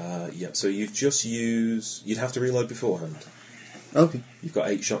 Yeah, so you've just used. You'd have to reload beforehand. Okay. You've got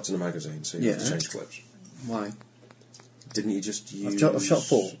 8 shots in a magazine, so you have to Yeah. change clips. Why? Didn't you just use... I've shot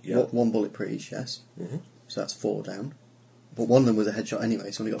 4. Yeah. One bullet per each, yes. Mhm. So that's 4 down. But one of them was a headshot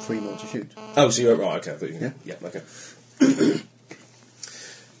anyway, so only got 3 more to shoot. Oh, so you're... Right, okay. I thought you... Yeah. okay.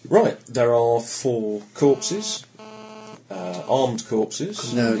 Right, there are 4 corpses. Armed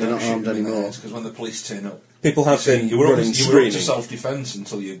corpses. No, they're not armed anymore. Because when the police turn up, People have been you were running up to screaming. self-defence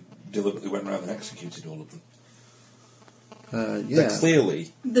until you deliberately went round and executed all of them. They're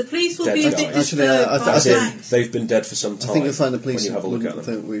clearly... The police will Dead be a guys. bit Actually, disturbed I by As the in, fact. they've been dead for some time. I think you'll find the police when you have a look at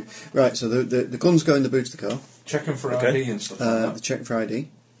wouldn't them. think Right, so the guns go in the boot of the car. Checking for Okay. ID and stuff like The that. check for ID.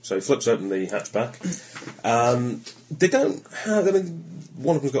 So he flips open the hatchback. They don't have... I mean,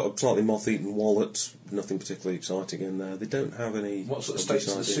 one of them's got a slightly moth-eaten wallet. Nothing particularly exciting in there. They don't have any... What sort of states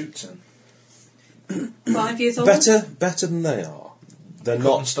are the suits in? 5 years old. Better than they are. They're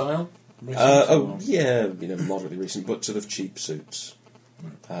Cotton not... style? Yeah, moderately recent, but sort of cheap suits.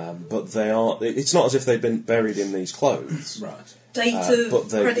 But they are... It's not as if they've been buried in these clothes. Right. Date But of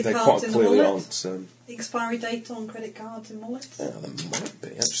they credit quite cards in the clearly wallet. aren't... Expiry date on credit cards in wallets. there might be.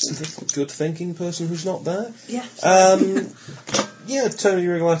 Actually, a good thinking person who's not there. Yeah. Yeah, Tony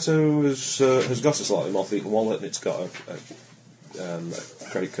Rigoletto has got a slightly moth-eaten wallet, and it's got a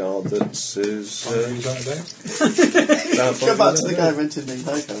credit card that is... Go back to the guy renting the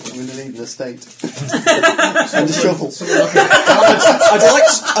Lego with an even estate. And a shovel. I'd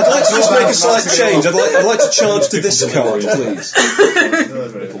like to just make a slight change. I'd like to charge to this card, please.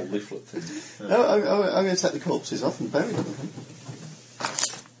 Little leaflet thing. No, I'm going to take the corpses off and bury them.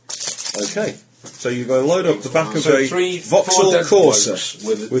 Okay. So you're going to load up the back of So a 4 Vauxhall dead Corsa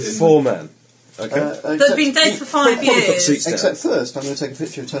blokes with 4 men. Okay. They've been dead for 5 Put the years. seats down. Except first, I'm going to take a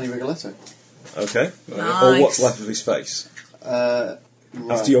picture of Tony Rigoletto. Okay. Nice. Or what's left of his face Right.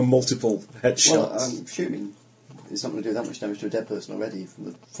 after your multiple headshots. Well, I'm assuming it's not going to do that much damage to a dead person already from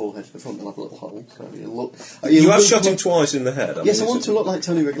the forehead to the front. They'll have a little hole. So you'll look. You have shot him twice in the head. Yes, I want to look like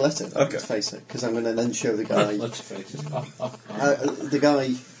Tony Rigoletto. Okay. Let's face it, because I'm going to then show the guy, Let's face it. the guy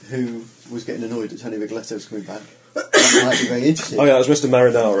who was getting annoyed that Tony Rigoletto was coming back. That might be very interesting. Oh yeah, that was Mr.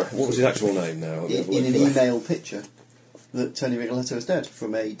 Marinara. What was his actual name now? In an email picture that Tony Rigoletto is dead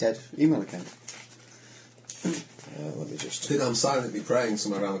from a dead email account. Let me just... I think I'm silently praying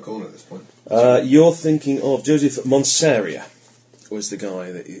somewhere around the corner at this point. You're thinking of Joseph Monseria, was the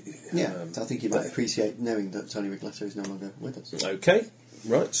guy that... Yeah, I think you might appreciate knowing that Tony Rigoletto is no longer with us. Okay,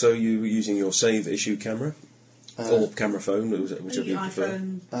 right, so you were using your save issue camera, or camera phone, whichever you prefer.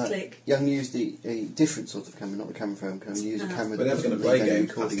 iPhone click. Yeah, I'm going to use a different sort of camera, not the camera phone camera. I'm going to use a camera We're that never doesn't gonna play leave any games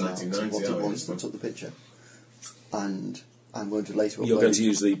recording past out of what 1990, it are we, was that this took the picture. And I'm going to later You're upload, going to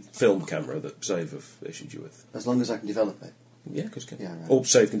use the film camera that Save have issued you with. as long as I can develop it. Yeah, because can. Yeah, right. Or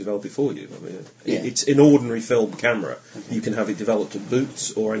Save can develop it for you. I mean, Yeah. it's an ordinary film camera. You can have it developed at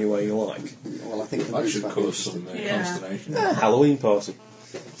Boots or any way you like. Well, I think That should cause some Yeah. consternation. Halloween party.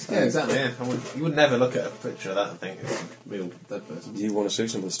 Yeah, exactly. Yeah, you would never look at a picture of that and think it's a real dead person. You want to see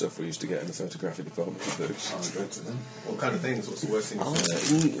some of the stuff we used to get in the photographic department at Boots? I dread to them. What kind of things? What's the worst thing?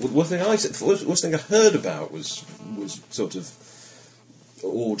 One thing I heard about was sort of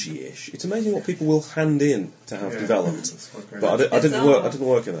orgy-ish. It's amazing what people will hand in to have developed. But I didn't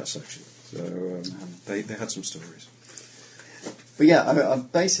work in that section, so they had some stories. But yeah, I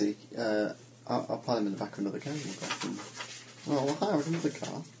basically, I'll pile them in the back of another car. We'll hire another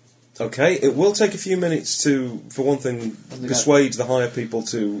car. Okay, it will take a few minutes to, for one thing, persuade the hire people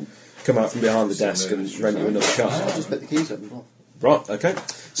to come out from behind the desk and rent you another car. I'll just put the keys up and off. Right, okay.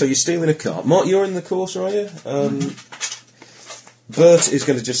 So you're stealing a car. Mark, you're in the course, are you? Bert is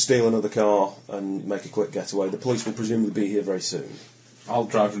going to just steal another car and make a quick getaway. The police will presumably be here very soon. I'll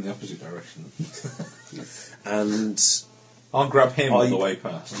drive in the opposite direction. And I'll grab him on the way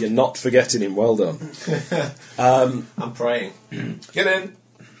past. you're not forgetting him. Well done. I'm praying. Get in!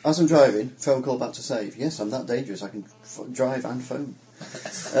 As I'm driving, phone call back to Save. Yes, I'm that dangerous. I can drive and phone.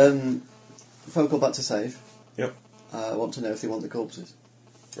 Phone call back to Save. Yep. I want to know if they want the corpses.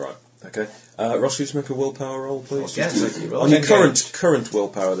 Right. Okay. Ross, could you just make a willpower roll, please? Yes. Just to make- on your current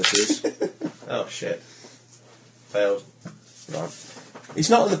willpower, this is. Oh shit. Failed. Right. He's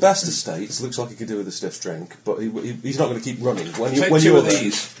not in the best of states. Looks like he could do with a stiff drink, but he's not going to keep running. When Take when two you're of there-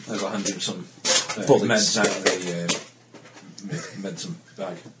 these. I've got 100 some Bullets. meds out of the medicine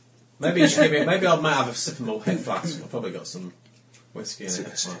bag. Maybe you should give me. Maybe I might have a sip of my head flask. I've probably got some whiskey in it.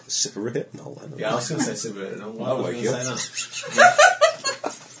 as well. Sip of hypnol then. Yeah, I was going to say sip of it. Why I'll was I wake going you to say that?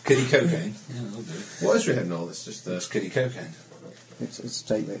 Kiddie cocaine. Yeah, I'll do it. What is rehypnol? It's just It's kiddie cocaine. It's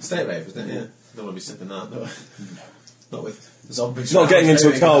state rate. state vape, isn't it? Yeah. Don't want to be sipping that. No. Not with zombies. Not getting into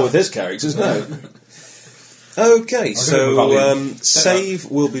a car with his characters, no. Okay, I'll so give him a value.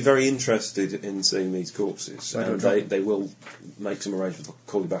 Save will be very interested in seeing these corpses, Where do I and drop they will make some arrangements. I'll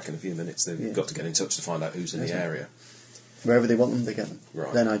call you back in a few minutes. They've got to get in touch to find out who's in the area. Wherever they want them, they get them.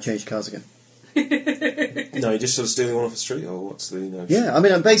 Right. Then I change cars again. No, you're just sort of stealing one off the street, or what's the notion? Yeah, I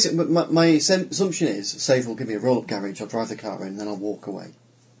mean, my assumption is Save will give me a roll-up garage, I'll drive the car in, then I'll walk away.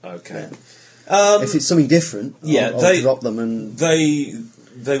 Okay. If it's something different, yeah, I'll drop them and...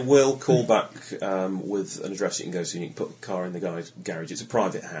 They will call back with an address you can go to, and you can put the car in the garage. It's a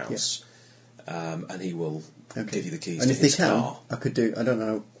private house, and he will give you the keys and to if they his can, car. I could do, I don't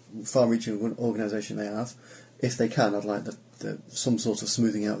know how far-reaching organisation they have. If they can, I'd like some sort of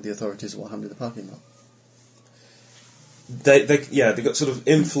smoothing out of the authorities of what happened in the parking lot. They've got sort of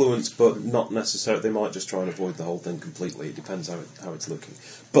influence, but not necessarily. They might just try and avoid the whole thing completely. It depends how it's looking.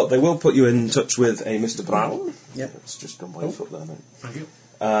 But they will put you in touch with a Mr. Brown. Yep. It's just gone by your foot there, mate. Thank you.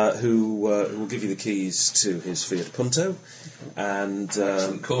 Who will give you the keys to his Fiat Punto, and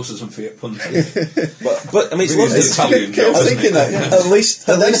Courses and Fiat Punto. but I mean, it's Really, London. it's Italian I job, was isn't thinking it? that, at least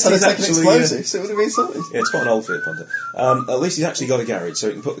At least had a he's second actually, explosive, so it would have been something. Yeah, it's quite an old Fiat Punto. At least he's actually got a garage, so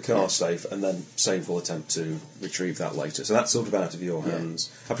he can put the car safe, and then Save will attempt to retrieve that later. So that's sort of out of your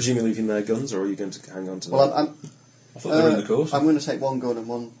hands. I presume you're leaving their guns, or are you going to hang on to them? Well, I thought they were in the course. I'm going to take one gun and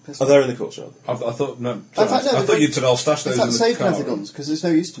one pistol. Oh, they're in the course, right? I thought no. In fact, no, I thought you'd said I'll stash In those fact, in the Save car. has the guns, because there's no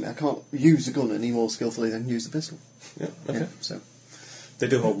use to me. I can't use the gun any more skillfully than use the pistol. Yeah, okay. Yeah, so. They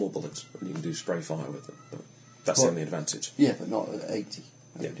do hold more bullets, and you can do spray fire with them. But that's the only advantage. Yeah, but not at 80.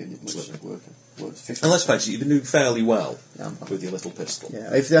 Yeah, I'm doing it much absolutely. work. Work 50. And let's face it, you've been doing fairly well Yeah, I'm fine. with your little pistol.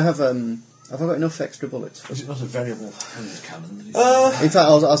 Yeah, if they have I got enough extra bullets? Is it not a variable hand cannon? In fact,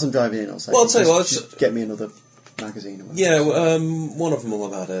 as I'm driving in, I'll say, Well, I'll tell you what, just get me another magazine or whatever. Yeah, one of them will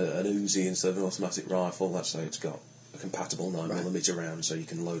have had an Uzi instead of an automatic rifle. Let's say it's got a compatible 9mm round, so you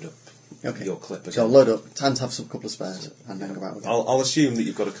can load up your clip again. So I'll load up, and have some couple of spares, and then go out with it. I'll assume that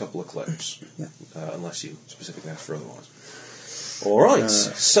you've got a couple of clips, Yeah. Unless you specifically ask for otherwise. All right.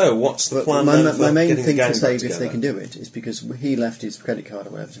 So what's the But plan? my then for main getting the thing gang for back Save, if together? they can do it, is because he left his credit card or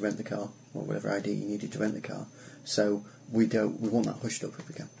whatever to rent the car, or whatever ID he needed to rent the car. So we want that hushed up if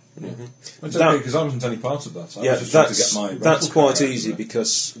we can. It's okay, because I wasn't any part of that. I Yeah, was just trying to get that's my rental quite car out easy of it.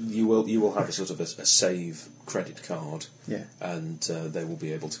 because you will have a sort of a Save credit card, Yeah. and they will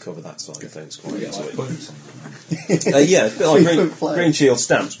be able to cover that side of things quite Yeah, like easily. points. Yeah, a bit like 3-foot flag. green shield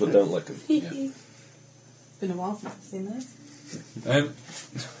stamps, but don't lick them. Been a while since I've seen those.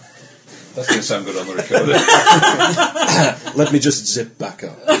 That's going to sound good on the recorder. Let me just zip back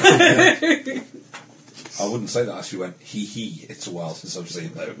up. I wouldn't say that as you went, hee, it's a while since I've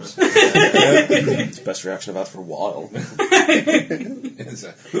seen those. It's the best reaction I've had for a while. It's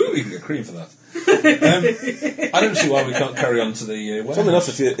ooh, you can get cream for that. I don't see why we can't carry on to the Funnily enough,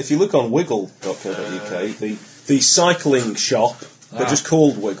 if you look on wiggle.co.uk, the cycling shop, they're just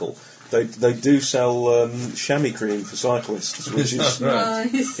called Wiggle. They do sell chamois cream for cyclists, which is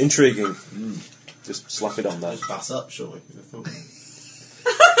Nice. intriguing. Just slap it on there. Bass up, surely. You'd have thought.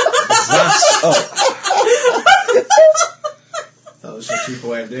 That's up. That was a cheaper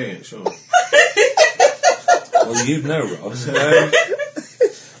way of doing it, sure. Well, you'd know, Rob.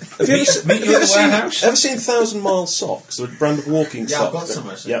 Have you Meet you at the warehouse? ever seen 1,000 Mile Socks, a brand of walking Yeah, socks? I've got some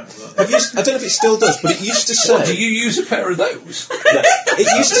actually. Yeah. I don't know if it still does, but it used to say. What, do you use a pair of those? No,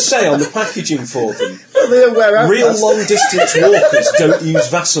 it used to say on the packaging for them, They'll wear out real fast. long distance walkers don't use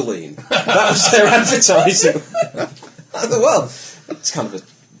Vaseline. That was their advertising. I thought, well, it's kind of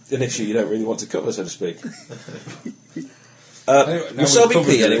an issue you don't really want to cover, so to speak. Anyway, now Wasabi we've covered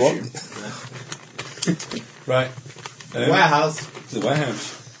P, the anyone? issue. Right. Warehouse. To the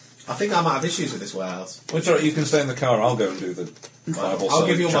warehouse. I think I might have issues with this warehouse. Well, it's all right, you can stay in the car, I'll go and do the Bible. I'll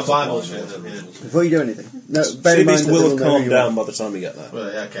give you all my Bible. Bible shit then, yeah. Before you do anything. No, bear in mind Seabeast that will they'll have know who calmed you down are. by the time we get there.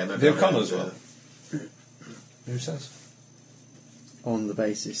 Well, yeah, okay. Maybe The I'll O'Connor go as well. with, Who says? On the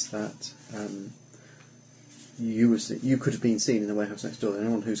basis that you could have been seen in the warehouse next door.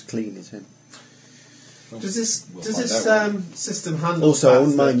 Anyone who's clean is him. Does this We'll does find this out. system handle? Also, I the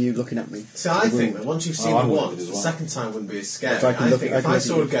wouldn't fact mind that- you looking at me. See, I think that once you've seen I'm it worried once, as the well. second time wouldn't be as scary. So I can I look- think I if can I look at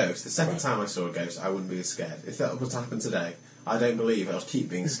saw a you. ghost, the second time I saw a ghost, I wouldn't be as scared. If that was to happen today, I don't believe I'll keep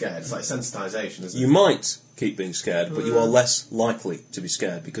being scared. It's like sensitisation, isn't You it? might keep being scared, but you are less likely to be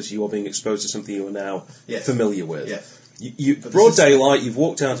scared because you are being exposed to something you are now Yes. familiar with. Yes. Broad this is- daylight, you've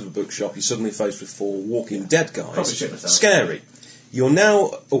walked out of a bookshop, you're suddenly faced with 4 Walking Dead guys. Probably shit myself. Scary. You're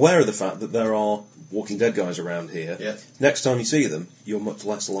now aware of the fact that there are Walking Dead guys around here. Yeah. Next time you see them, you're much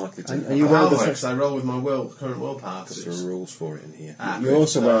less likely to. And you How aware of the because fact, I roll with my current willpower. Because there are rules for it in here. you're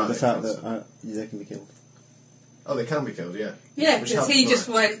also aware of the Right, fact that's- that they can be killed. Oh, they can be killed, yeah. Yeah, Which because helps, he right. just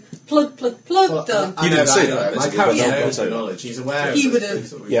went plug, Well, done. I You know didn't see anyway. that, My basically, character but knows I'll the tell you. knowledge. He's aware He of would the have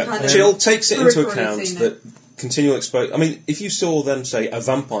things that we Yeah, kind of Chill takes it into peripherally account seen that continual exposure. I mean, if you saw then, say, a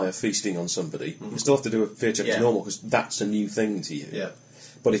vampire feasting on somebody, you still have to do a fear check Yeah. to normal because that's a new thing to you. Yeah.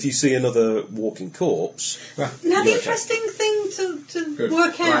 But if you see another walking corpse, Now, You're the okay. interesting thing to Good.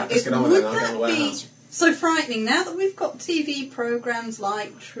 work Right, out let's is get on with would it. I'll get in the that be warehouse. so frightening now that we've got TV programmes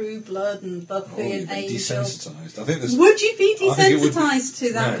like True Blood and Oh, Buffy you'd and be Angel? desensitised. I think there's. Would you be I think it would be- desensitised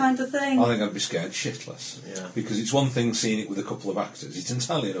to that No. kind of thing? I think I'd be scared shitless. Yeah. Because it's one thing seeing it with a couple of actors, it's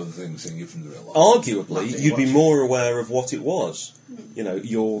entirely another thing seeing it from the real life. arguably, Nothing you'd be watching. more aware of what it was. You know,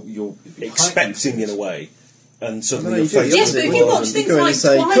 you're expecting in a way, and suddenly your you do. face. Yes, is but if blood you watch and- things go in and like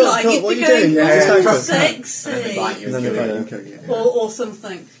say, "Cut, Twilight, cut, you'd what be are you doing? going, Yeah, oh, yeah, cut." sexy, And they bite you And then kill they you. bite you and kill you. or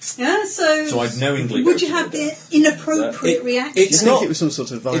something. Yeah, So I'd knowingly would go you to have the the death. inappropriate It- reaction? it's I think not- it was some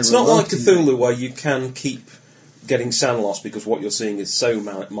sort of viral It's not like writing. Cthulhu where you can keep getting sound loss because what you're seeing is so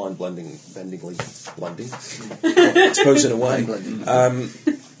mind-bendingly blending, I suppose in a way,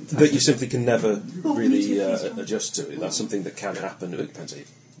 that you simply can never really adjust to it. That's something that can happen. It depends how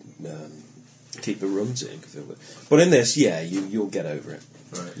you keep a run to in Cthulhu. But in this, yeah, you'll get over it.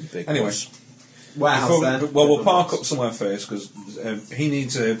 Right. You big Anyway. boss. Warehouse Before- then. well, we'll park up somewhere first because he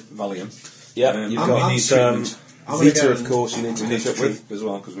needs a Valium. Yeah, you've I got need treatment. I'm gonna Vita, go of and- course, you need to We need pick to up with. treat as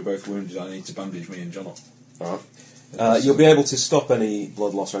well because we're both wounded. I need to bandage me and John up. All right. You'll be able to stop any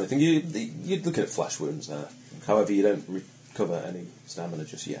blood loss or anything. You're looking at flesh wounds there. However, you don't recover any stamina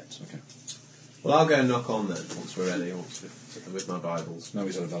just yet. Okay. Well, I'll go and knock on then once we're ready, with my Bibles. No,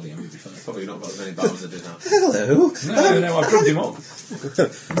 he's had a Valium. He'll be fine. Probably not got as many Bibles as I did have. Hello. No, I've drugged him up.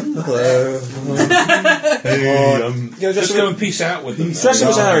 Hello. Just go and peace out with them. Dress him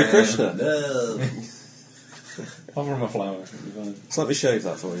as a Hare Krishna. Offer him a flower. It'll be fine. Let's let me shave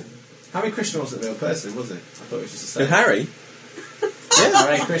that for you. Harry Krishna wasn't a real person, was he? I thought it was just a And saying. Harry?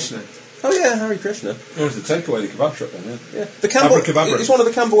 Harry Krishna. Oh yeah, Harry Krishna. Or is the takeaway the kebab shop then, yeah? Yeah, the Campbell. Abracadabra. It's one of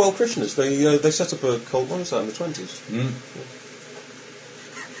the Camberwell Krishnas. They set up a cult. What was that in the 20s?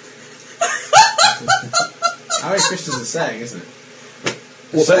 Harry Krishna's a saying, isn't it?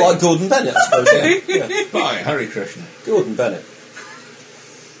 What, a bit like Gordon Bennett, I suppose. Yeah. Bye, Harry Krishna. Gordon Bennett.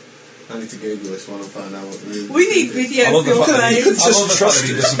 I need to Google this one and find out what the real. We need video I love the for fact that he, claims. I love the fact that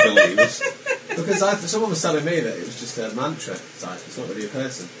he doesn't believe us. Because someone was telling me that it was just a mantra type. It's not really a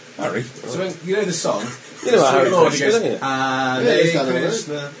person. Harry. So when, you know the song. You know about Harry Lord, he Krishna, goes, don't you? Hare it's kind of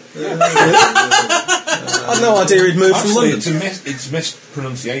Krishna. I had no idea he'd moved from Actually, London. it's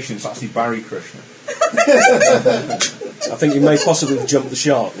mispronunciation. It's actually Barry Krishna. I think you may possibly have jumped the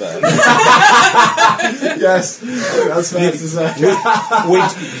shark there. Yes, that's fair to say. We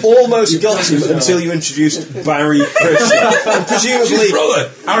almost got him until you introduced Barry Krishna. And presumably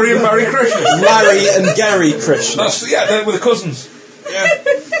Brother, Harry and Barry Krishna. Larry and Gary Krishna. That's they're with the cousins. Yeah,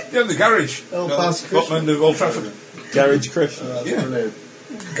 yeah, the garage. Oh, No, Baz the Botman of Old Trafford. Garage Krishna. That's Yeah. brilliant.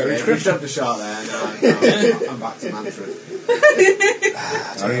 Garage We Krishna. jumped the shark there. Now I'm back to mantra.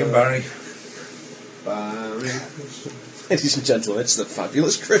 Harry and Barry. Barry. Ladies and gentlemen, it's the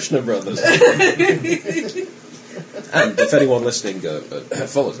fabulous Krishna brothers. And if anyone listening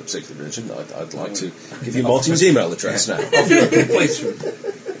follows a particular religion, I'd like to give you Martin's email address now. Offer a complete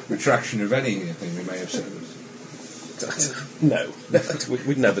retraction of anything we may have said. No,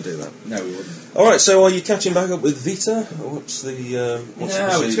 we'd never do that. No, we wouldn't. All right, so are you catching back up with Vita? What's the what's the No,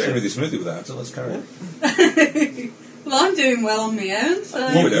 it's procedure? going really smoothly without, so let's carry on. Well, I'm doing well on my own, so...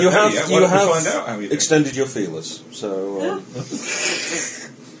 Well, we don't You know have yet. Why don't we have find out how you do? extended your feelers. So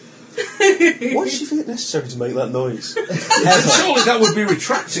why did you feel it necessary to make that noise? Surely that would be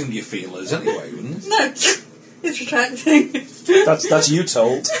retracting your feelers anyway, wouldn't it? No, it's retracting. That's you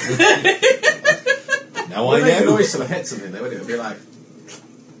told. Now Well, I make a know. noise till I hit something, though, wouldn't it? It would be like.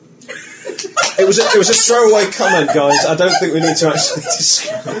 It was a throwaway comment, guys. I don't think we need to actually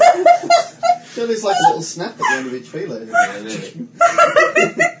describe. Surely it's like a little snap at the end of each feeler. Yeah, nearly.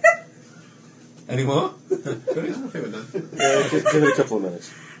 Any more? I think we're done. Yeah, give it a couple of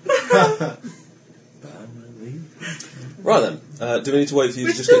minutes. Right then, do we need to wait for you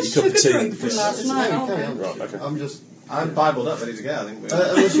to just get your cup of tea? Drink from Because- last No, night, carry aren't on. Right, okay. I'm just. I'm Bibled up, ready to go. I think we're.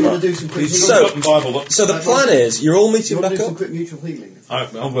 Unless you want to do some quick. He's So- up and Bible up. So the plan is, you're all you meeting want to back do some up. quick mutual healing.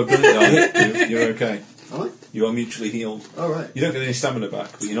 Oh, we're brilliant, are you? You're okay. All right. You are mutually healed. All right. You don't get any stamina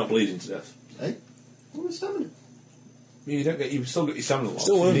back, but you're not bleeding to death. Hey, what was stamina? You don't get. You've still got your stamina lost.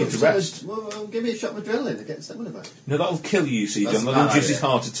 Still You wounded. need to rest. Well, give me a shot of adrenaline to get stamina back. No, that'll kill you. See, That's John. a That'll bad induce his idea.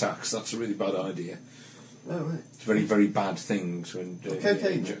 heart attacks. That's a really bad idea. Oh right. It's a very, very bad thing to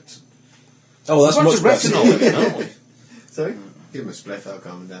Cocaine. inject. Oh, that's We've got much better. retinol in it, aren't we? Sorry. Give him a spliff, I'll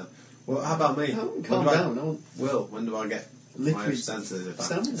calm him down. Well, how about me? Oh, When calm do I- down. I want Will, when do I get my liquid senses back?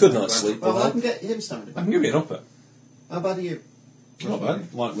 stamina. Good night's sleep. Well, will I help. can get him stamina. I can give you an upper. How bad are you? Not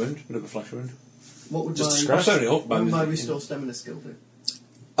bad. Light wound, bit of a flash wound. What would Just a my, scratch. I'm sorry, up, what would my man. restore stamina skill do?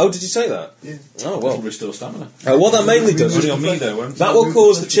 Oh, did you say that? Yeah. Oh, Well, well. restore stamina. What that mainly does Only is on me though, won't it? that will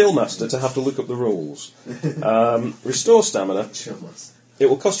cause the chill master to have to look up the rules. Restore stamina. Chill, master. It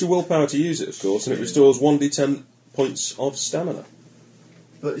will cost you willpower to use it, of course, and it restores 1d10 points of stamina.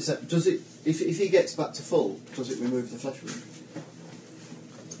 But is that, does it? If he gets back to full, does it remove the flesh wound?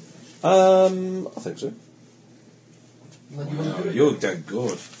 I think so. Then you want to do it. You're dead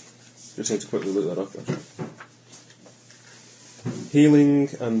good. Just need to quickly look that up. Actually. Healing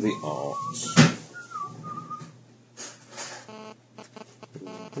and the arts.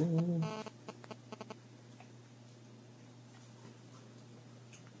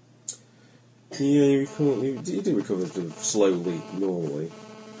 Yeah, you do recover sort of slowly, normally.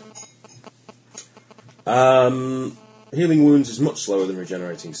 Healing wounds is much slower than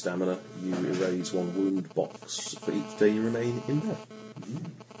regenerating stamina. You erase one wound box for each day you remain in bed.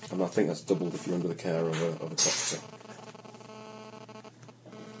 And I think that's doubled if you're under the care of a doctor.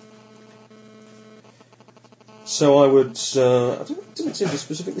 So I would, I didn't seem to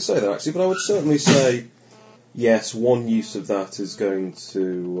specifically say that actually, but I would certainly say, yes, one use of that is going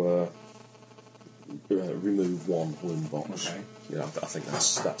to remove one wound box. Okay. Yeah, I think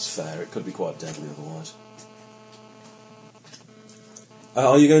that's fair. It could be quite deadly otherwise.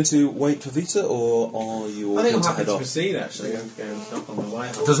 Are you going to wait for Vita, or are you all I think going I'm to happy head to off? proceed, actually. I'm going to knock on the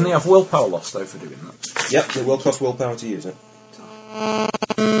way. Doesn't he have willpower loss though for doing that? Yep, it will cost willpower to use it.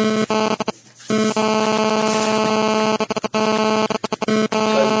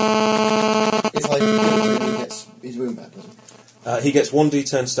 If I he gets his wound back, doesn't he? He gets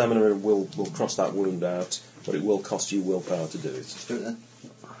 1d10 stamina and will cross that wound out, but it will cost you willpower to do it. Let's do it then.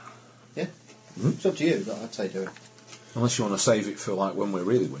 Yeah? It's up to you, but I'd say do it. Unless you want to save it for like when we're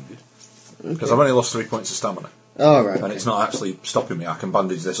really wounded. Because I've only lost 3 points of stamina. Oh, right. And it's not actually stopping me. I can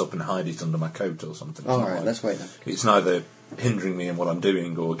bandage this up and hide it under my coat or something. It's All not right, like- let's wait then. It's neither hindering me in what I'm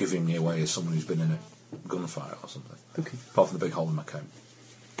doing or giving me away as someone who's been in a gunfight or something. Okay. Apart from the big hole in my coat.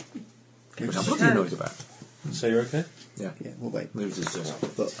 Which I'm bloody annoyed about. So you're okay? Yeah. Yeah, we'll wait. Move this to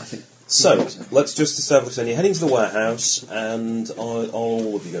But I think. So, let's just establish then, you're heading to the warehouse, and are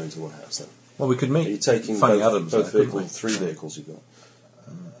all of you going to the warehouse then? Well, we could Are meet you taking Fanny both, Adams both there, vehicles, couldn't 3 vehicles you've got?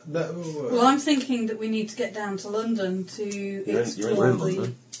 Well, I'm thinking that we need to get down to London to You're in explore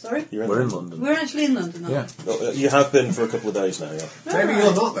London. Sorry? You're We're in London. We're actually in London, Yeah. aren't Oh, you have been for a couple of days now, yeah. Maybe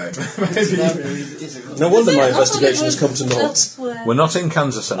you're not, though. Maybe. No we? wonder my I thought it investigation has come to was naught. elsewhere. We're not in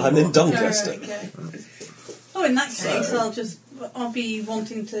Kansas anymore. I'm in Oh, Doncaster. right, okay. Oh, in that case, I'll be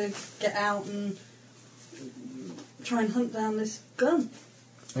wanting to get out and try and hunt down this gun.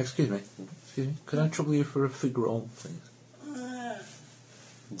 Excuse me. Could I trouble you for a fig roll, please?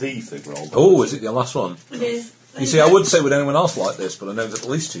 The fig roll. Oh, is it the last one? It is. You see, I would say would anyone else like this, but I know that at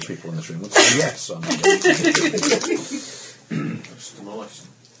least 2 people in this room would say yes. So I'm not going to. Just demolished.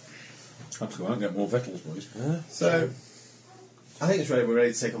 Have to go out and get more Vettels, boys. So, I think it's ready. We're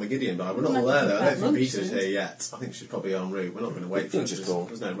ready to take on the Gideon, but we're not all there though. I don't think Vita's here yet. I think she's probably en route. We're not going to wait for her. Just call.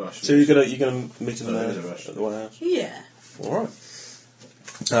 There's no rush. So you're gonna meet him No, there there's a rush. at the warehouse? Yeah. Alright.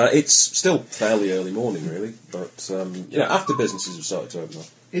 It's still fairly early morning, really, but after businesses have started to open up.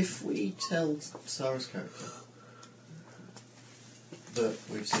 If we tell Sarah's character that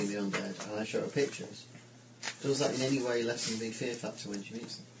we've seen the undead and I show her pictures, does that in any way lessen the fear factor when she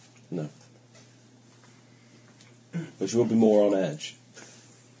meets them? No. But she will be more on edge.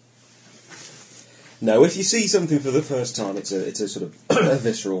 No, if you see something for the first time, it's a sort of a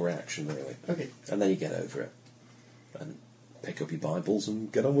visceral reaction, really. Okay. And then you get over it. And pick up your Bibles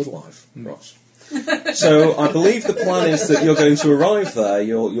and get on with life, Ross. So I believe the plan is that you're going to arrive there,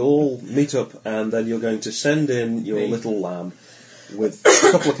 you'll all meet up, and then you're going to send in your little lamb with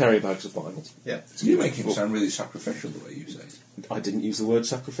a couple of carry bags of Bibles. Yeah. You make him sound really sacrificial the way you say it. I didn't use the word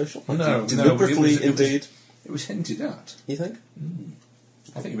sacrificial. I No, did no, deliberately, it was- indeed. It was hinted at. You think?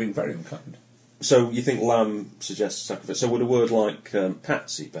 I think you're being very unkind. So you think lamb suggests sacrifice? So would a word like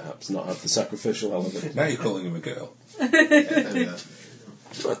patsy perhaps not have the sacrificial element? Now you're calling him a girl.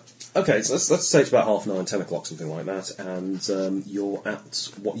 Okay, so let's say it's about 9:30, 10 o'clock, something like that, and you're at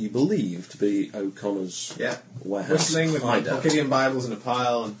what you believe to be O'Connor's Yeah. warehouse Whistling with my hideout. Gideon Bibles in a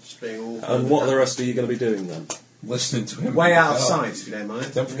pile and just being all. And what the rest are you going to be doing then? Listening to him. Way out of Oh. sight, if you don't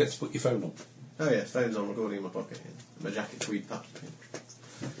mind. Don't forget to put your phone on. Oh yeah, phone's on, recording in my pocket. Yeah. My jacket tweed patch.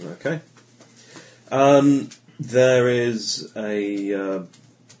 Okay. There is a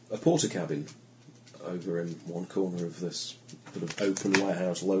porter cabin over in one corner of this sort of open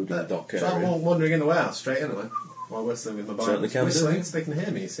warehouse loading dock So I'm area. wandering in the warehouse straight in while whistling with my Bible. Certainly can do. Whistling so they can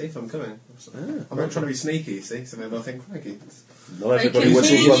hear me, you see, if I'm coming. I'm not trying to be sneaky, you see, so maybe I'll think, crikey. Not They everybody can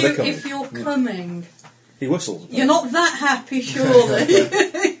whistles hear when they're you coming. if you're coming. He whistles. You're not that happy, surely.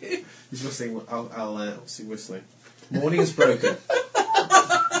 He's whistling, I'll obviously whistling. Morning is broken.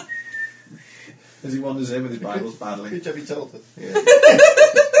 As he wanders in with his Bibles badly. Good job you told us. Yeah.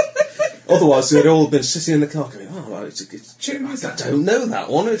 Otherwise, they'd all been sitting in the car going, "Oh, well, it's Tune is I that? don't know that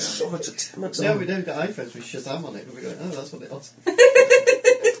one. It's a No, we don't got iPhones with Shazam on it. We're going, oh, that's what it was.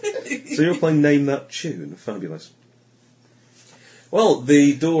 So you're playing Name That Tune. Fabulous. Well,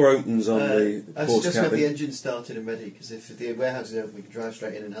 the door opens on the I port suggest we have the cabin. engine started and ready, because if the warehouse is open, we can drive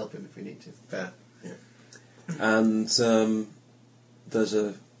straight in and help him if we need to. Fair. And there's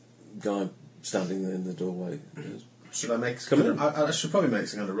a guy standing in the doorway. Should I make... Come in. I should probably make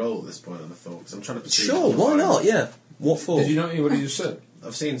some kind of roll at this point, I thought, because I'm trying to perceive... Sure, why not? Yeah. What for? Did you not hear what he just said?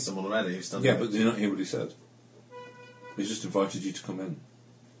 I've seen someone already who's done Yeah, that. but did you not hear what he said? He's just invited you to come in.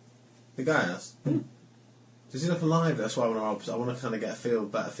 The guy asked. Does he look alive? That's why I want to roll. 'Cause I want to kind of get a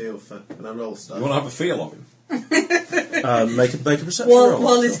better feel for when I roll stuff. You want to have a feel of him? Make a perception while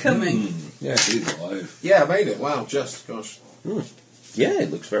roll. he's coming. Yeah, he's alive. Yeah, I made it. Wow, gosh. Yeah,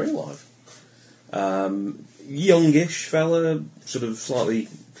 it looks very alive. Youngish fella, sort of slightly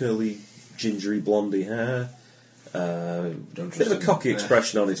curly, gingery, blondie hair. Bit of a cocky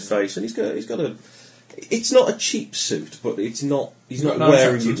expression on his face, and he's got a. It's not a cheap suit, but it's not. He's not got an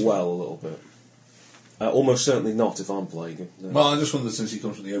wearing accent. it well a little bit. Almost certainly not if I'm playing him. No. Well, I just wondered since he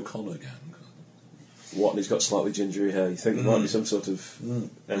comes from the O'Connor gang. What? And he's got slightly gingery hair. You think there might be some sort of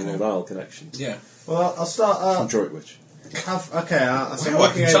Emerald Isle connection? Yeah. Well, I'll start. From Droitwich. So Wow, I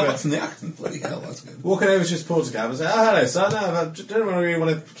walking can tell over. that from the accent. Bloody hell, that's good. Walking over to his porter cab and say, "Oh, hello, sir. No, I don't really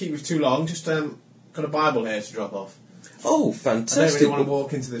want to keep you for too long. Just got a Bible here to drop off. Oh, I don't fantastic! really want to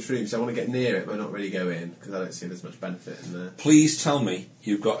walk into this room, so I want to get near it, but not really go in because I don't see there's much benefit in there." Please tell me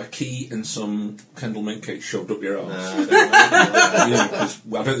you've got a key and some Kendall mint cake shoved up your arse. I don't know. You know, 'cause I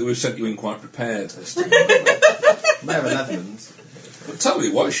don't think we've sent you in quite prepared this time. May have a Leatherman's. But tell me,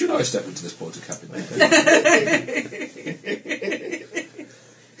 why should I step into this porter cabin?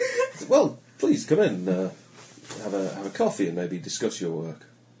 Well, please come in. Have a coffee and maybe discuss your work.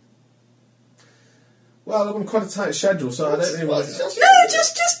 Well, I'm on quite a tight schedule, so I don't really want to... No,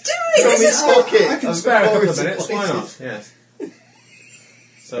 just do it. From This his is pocket. I can I'm spare a couple of very minutes, why not? disappointed. Yes.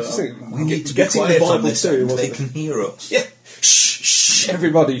 So, I just think We need to be getting quiet the on Bible this. too. They wasn't can hear us. Yeah. Shh,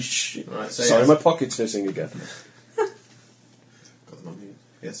 everybody. Shh. Right, so Sorry, yes. my pocket's hissing again. Got them on mute.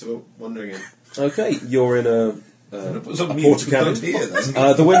 Yeah, so we're wandering in. Okay, you're in a Put some a music porter cabin. down here,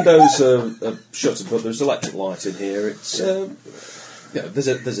 then. The windows are shuttered, but there's electric light in here. It's there's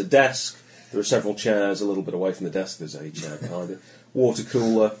a desk. There are several chairs. A little bit away from the desk, there's a chair behind it. Water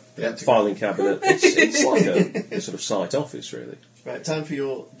cooler, Yeah. filing cabinet. It's like a sort of site office, really. Right, time for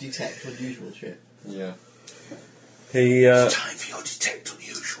your detect unusual shit. Yeah. He Time for your detect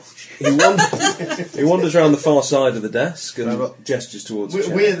unusual shit. he wanders around the far side of the desk and Right. gestures towards the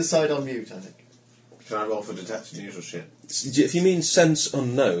chair. We're the side on mute, I think. Can I roll for detect unusual shit? If you mean sense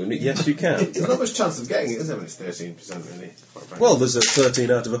unknown, yes, you can. There's not much chance of getting it, is there, when it's 13%, really? quite frankly. Well, there's a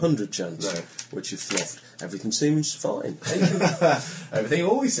 13 out of 100 chance, No. which you've fluffed. Everything seems fine. Everything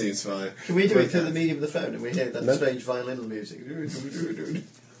always seems fine. Can we do it through the medium of the phone and we hear that No. strange violin music?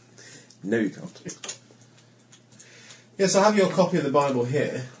 No, you can't. Yes, I have your copy of the Bible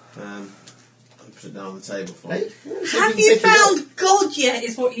here. I'll put it down on the table for you. Hey? Have you found God yet?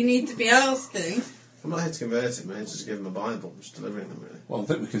 Is what you need to be asking. I'm not here to convert him, I'm here to just give him a Bible. I'm just delivering them, really. Well, I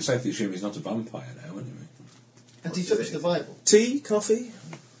think we can safely assume he's not a vampire now, anyway. Has he touched the Bible? Tea, coffee?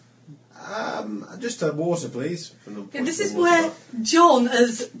 Just a water, please. From the Yeah, this from is the water where bar. John,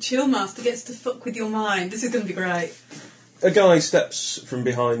 as Chillmaster, gets to fuck with your mind. This is going to be great. A guy steps from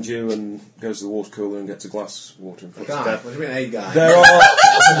behind you and goes to the water cooler and gets a glass of water and A puts it guy. down. What do you mean, a guy?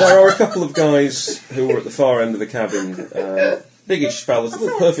 There are a couple of guys who are at the far end of the cabin, biggish fellas,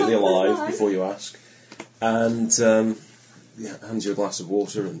 look perfectly alive before you ask, and hands you a glass of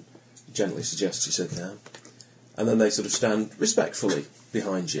water and gently suggests you sit down, and then they sort of stand respectfully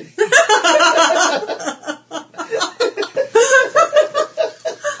behind you.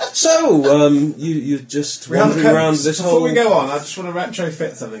 So, you're just wandering around this Before whole... we go on, I just want to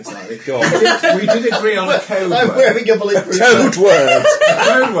retrofit something slightly. Go on. We did agree on a code I'm word. wearing a bulletproof Code word!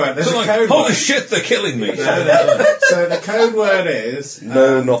 Code word. There's a code Holy word. shit, they're killing me! So the code word is...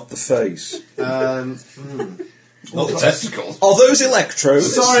 No, not the face. Not the testicles. Are those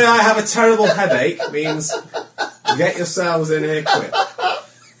electrodes? Sorry, I have a terrible headache means get yourselves in here quick.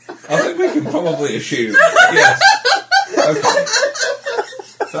 I think we can probably assume. Yes. Okay.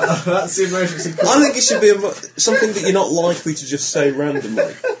 That's the emergency call. I think it should be something that you're not likely to just say randomly.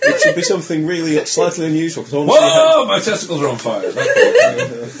 It should be something really slightly unusual. Cause Whoa! My testicles are on fire.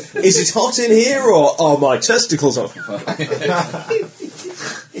 is it hot in here, or are my testicles on fire?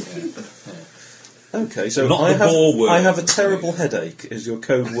 Okay, so Not the ball word. I have a terrible headache is your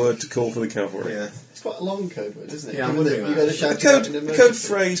code word to call for the cavalry. Yeah. It's quite a long code word, isn't it? Yeah, I'm Given that wondering you've got to that. shout A it out code, in an code emergency.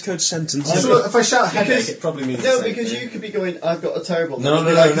 phrase, code sentence. So if I shout headache, it probably means the No, same because thing. you could be going, I've got a terrible... No, You'd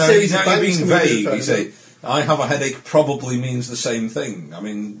be like a no. series Now of you're bangs being coming through vague. the You phone. say, I have a headache probably means the same thing. I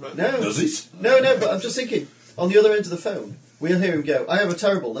mean, No. does it? No, but I'm just thinking, on the other end of the phone, we'll hear him go, I have a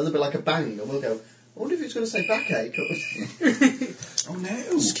terrible, then there'll be like a bang, and we'll go, I wonder if he's going to say backache. Oh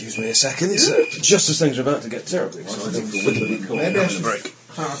no. Excuse me a second. Just as things are about to get terribly exciting. Maybe I should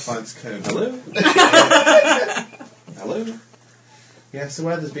clarify this code. Hello? Hello? Yes, the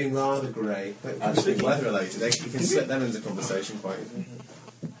weather's been rather grey. But it's been weather related. You can slip them into conversation quite easily.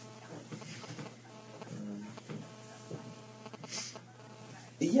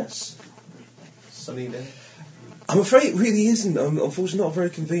 Yes. Sunny day. I'm afraid it really isn't. Unfortunately, not a very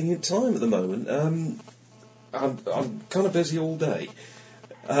convenient time at the moment. I'm kind of busy all day.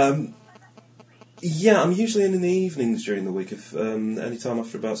 Yeah, I'm usually in the evenings during the week, if any time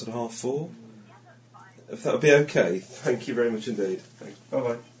after about sort of 4:30. If that would be okay. Thank you very much indeed. Thanks. Bye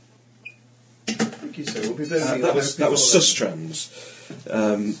bye. Thank you, sir. We'll be very That was Sustrans.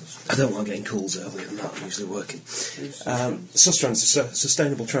 I don't like getting calls earlier than that. I'm usually working. Sustrans is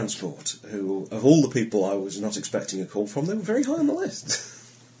Sustainable Transport, who, of all the people I was not expecting a call from, they were very high on the list.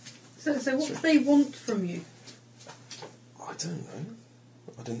 So what do they want from you? I don't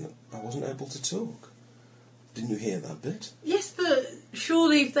know. I wasn't able to talk. Didn't you hear that bit? Yes, but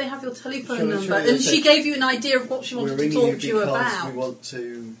surely if they have your telephone Surely, number, surely and they she said, gave you an idea of what she We're wanted to ringing talk you to you because about. we want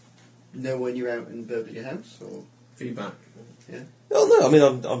to know when you're out and burp at your house, or... Feedback. Yeah. Oh no, I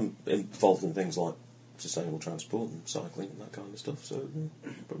mean I'm involved in things like sustainable transport and cycling and that kind of stuff. So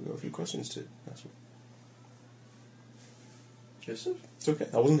probably got a few questions to ask. Yes, sir. It's okay.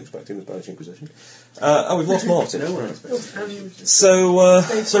 I wasn't expecting the Spanish Inquisition. We've lost Martin. No one expects.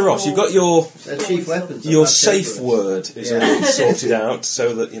 So Ross, you've got your Their chief weapons. your are bad safe temperance. word is all sorted out,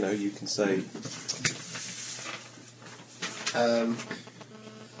 so that you can say.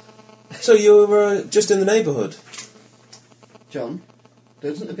 So you're just in the neighbourhood. John,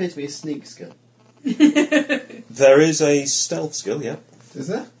 there doesn't appear to be a sneak skill. There is a stealth skill, yeah. Is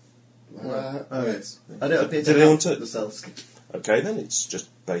there? Oh, yes. I don't appear to Did anyone have take- the stealth skill. Okay, then it's just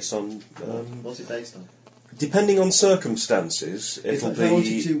based on. What's it based on? Depending on circumstances, If it'll I wanted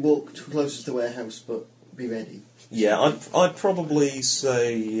be. to walk closest to the warehouse but be ready. Yeah, I'd probably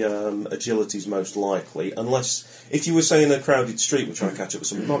say agility's most likely, unless if you were say in a crowded street, we're trying to catch up with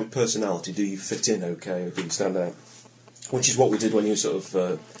somebody. It might be personality. Do you fit in okay, or do you stand out? Which is what we did when you sort of.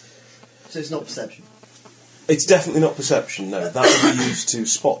 So it's not perception. It's definitely not perception. No, that would be used to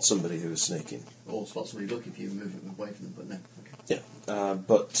spot somebody who was sneaking. Or spot somebody looking for you and move away from them, but no. Okay. Yeah,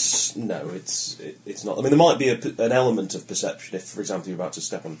 but no, it's not. I mean, there might be an element of perception if, for example, you're about to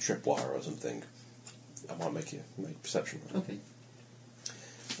step on a tripwire or something. That might make perception. Okay.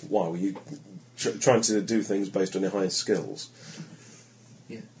 Why were you trying to do things based on your highest skills?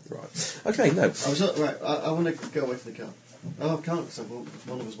 Yeah. Right. Okay. No. I was not, right. I want to go away from the car. Oh, I can't because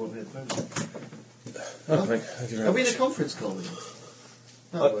one of us won't hear the phone. Oh, thank you very Are we in much. a conference call with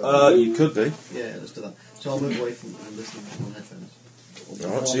you? You could be. Yeah, let's do that. So I'll move away from listening on headphones. Or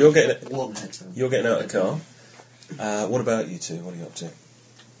All right, so one- you're getting it- one headphone. You're getting out of the car. What about you two? What are you up to?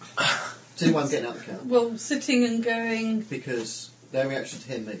 See why I'm getting out of the car? Well, sitting and going. Because their reaction to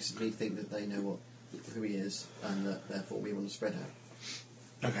him makes me think that they know who he is, and that therefore we want to spread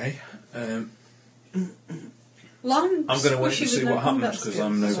out. Okay. Well, I'm going to wait squishy and see with no what combat happens because skills,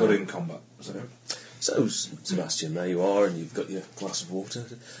 I'm no so- good in combat. So, Sebastian, there you are, and you've got your glass of water.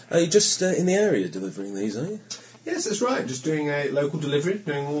 Are you just in the area delivering these, are you? Yes, that's right. Just doing a local delivery,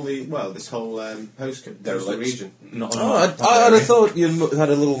 doing all the this whole coastal region. Not Oh, I'd have thought you had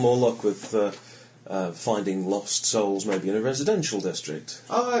a little more luck with finding lost souls, maybe in a residential district.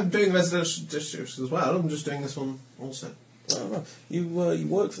 Oh, I'm doing residential districts as well. I'm just doing this one also. Oh, right. You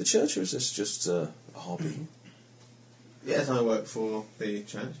work for the church, or is this just a hobby? Yes, I work for the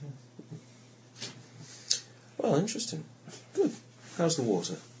church. Well, interesting. Good. How's the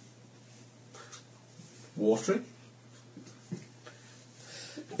water? Watering.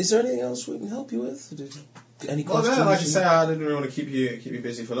 Is there anything else we can help you with? Any Well, questions? no, like I say, I didn't really want to keep you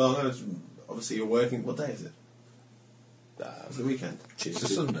busy for long. Obviously, you're working. What day is it? It's the weekend. Tuesday.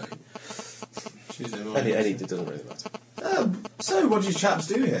 It's a Sunday. Tuesday morning. Any, it doesn't really matter. So, what do you chaps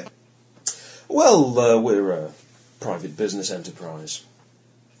do here? Well, we're a private business enterprise.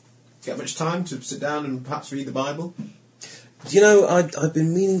 Get much time to sit down and perhaps read the Bible? You know, I've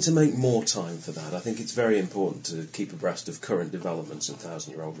been meaning to make more time for that. I think it's very important to keep abreast of current developments in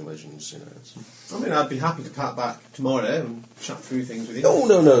thousand-year-old religions, you know. I mean, I'd be happy to pat back tomorrow and chat through things with you. Oh,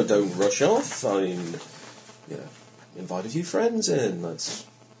 no, don't rush off. I mean, you know, invite a few friends in. Let's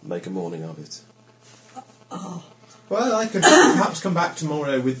make a morning of it. Well, I could perhaps come back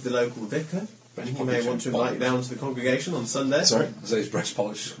tomorrow with the local vicar. You may want to invite you down to the congregation on Sunday. Sorry? Say his breast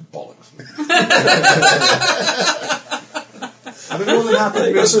polish is bollocks. I'd be more than happy to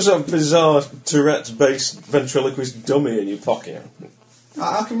You've got some sort of bizarre Tourette's-based ventriloquist dummy in your pocket.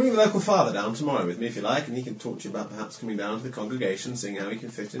 I can bring the local father down tomorrow with me if you like, and he can talk to you about perhaps coming down to the congregation, seeing how he can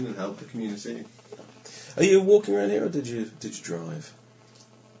fit in and help the community. Are you walking around here, or did you drive?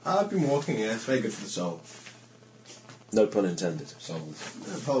 I've been walking, yeah, it's very good for the soul. No pun intended.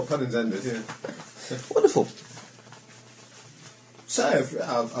 Pun intended, yeah. Wonderful. So,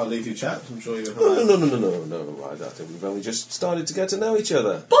 I'll leave you chat, I'm sure you'll have No. I think we've only just started to get to know each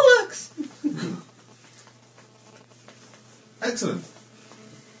other. Bollocks! Excellent.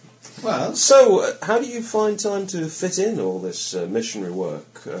 Well, So, how do you find time to fit in all this missionary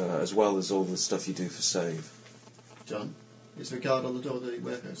work, as well as all the stuff you do for Save? John, is there a guard on the door of the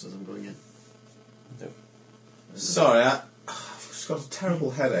warehouse as I'm going in? No. sorry, I've just got a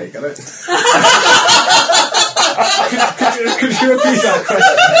terrible headache. I don't... could you repeat that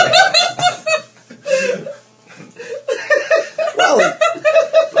question? Well,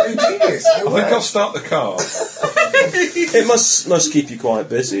 Genius. I think I'll start the car. it must keep you quite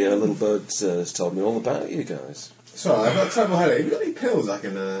busy. A little bird has told me all about you guys. Sorry, I've got a terrible headache. Have you got any pills I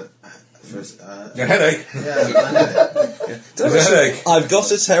can... Your headache. Yeah, my headache. Don't Your headache. I've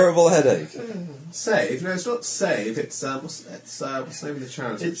got a terrible headache. Save? No, it's not Save. It's what's the name of the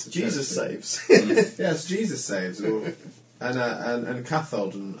charity? It's Jesus Saves. Yeah, it's Jesus Saves, or, and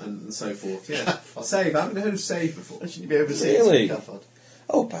cathode and so forth. Yeah, Save. I haven't heard of Save before. I shouldn't be overseas. Really? Cathod.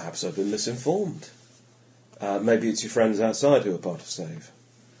 Oh, perhaps I've been misinformed. Maybe it's your friends outside who are part of Save.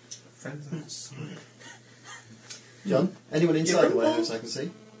 Friends outside. John, anyone inside Yeah. the warehouse I can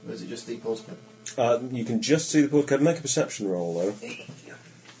see? Or is it just the porter cabin? You can just see the portcode. Make a perception roll, though.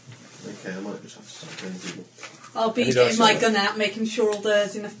 Okay, I might just have to start going Google. I'll be He getting does my that. gun out, making sure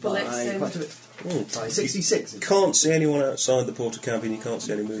there's enough bullets By in. quite a bit. Mm. By 66. Can't see anyone outside the porter cabin. You can't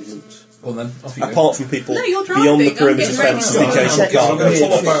see any movement. Well then, off you go. Apart from people No, you're beyond the driving. I'm perimeter getting ready fence to in go. case of Check cargo. it.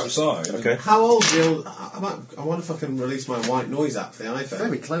 Pull up outside. Okay. How old's the old... I wonder if I can release my white noise app for the iPhone.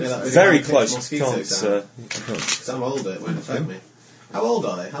 Very close. that really Very high-pitched close. mosquito Can't. sound. You can't. 'Cause I'm older, it won't affect me. How old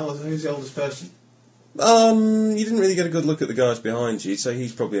are they? Who's the oldest person? You didn't really get a good look at the guys behind you. You'd say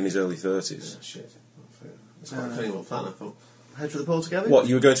he's probably in his early 30s. Shit. It's quite a funny little plan, I thought. Head for the porter cabin? What,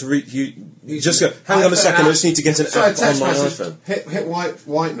 you were going to read... You just go, hang on a second, I just need to get an Sorry, app on text my message. iPhone. Hit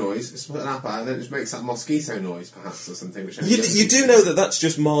white noise, just put an app out, and then it just makes that mosquito noise, perhaps, or something. Which You do know that that's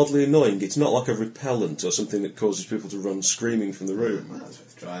just mildly annoying. It's not like a repellent or something that causes people to run screaming from the room. Well, that's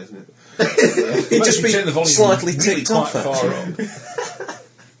worth try, isn't it? It'd just You turn the be volume slightly really ticked quite off, far actually. up.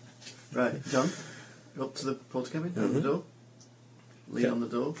 Right, John, go up to the porter cabin, open the door, lean on the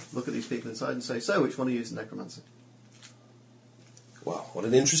door, look at these people inside and say, so, which one of you is a necromancer? Wow, what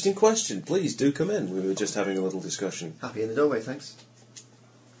an interesting question. Please do come in. We were just having a little discussion. Happy in the doorway, thanks.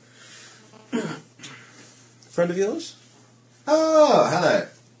 Friend of yours? Oh, hello.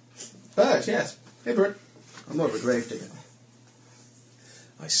 Bert, yes. Hey, Bert. I'm more of a grave digger.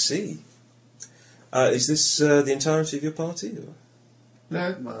 I see. Is this the entirety of your party? Or?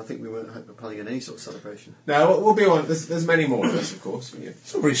 No, Well, I think we weren't planning on any sort of celebration. no, we'll be on. There's many more of us, of course. Yeah.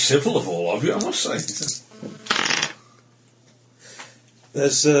 It's not very civil of all of you, I must say.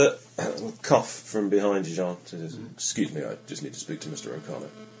 There's a cough from behind you, John. Says, excuse me, I just need to speak to Mr. O'Connor.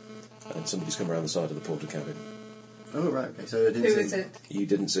 And somebody's come around the side of the porter cabin. Oh, right, okay, so I didn't Who see is them. it? You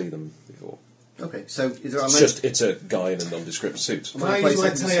didn't see them before. Okay, so is there It's a guy in a nondescript suit. Can I use my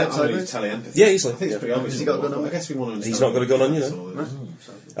teleempathy? Yeah, easily. I think it's pretty Yeah. obvious. Has he got a gun on? I guess we want to understand. He's not got a gun on you, That's no? all it Right. is.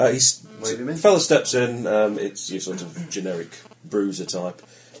 So, He's Wave him in. fella steps in. It's your sort of generic bruiser type.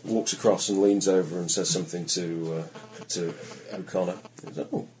 Walks across and leans over and says something to O'Connor. He goes,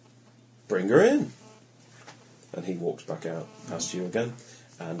 "Oh, bring her in." And he walks back out past you again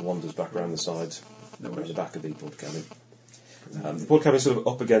and wanders back around the side, around the back of the port cabin. The port cabin is sort of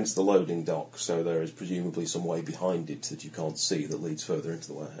up against the loading dock, so there is presumably some way behind it that you can't see that leads further into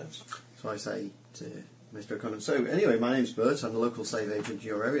the warehouse. So I say to Mr. O'Connor, so anyway, my name's Bert, I'm the local save agent in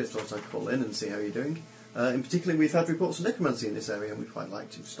your area, thought I'd call in and see how you're doing. In particular, we've had reports of necromancy in this area and we'd quite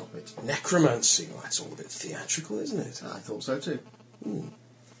like to stop it. Necromancy, well, that's all a bit theatrical, isn't it? I thought so too.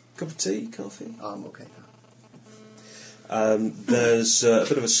 Cup of tea, coffee? I'm okay. There's a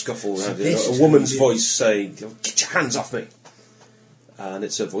bit of a scuffle around here. A woman's voice saying, "Get your hands off me!" And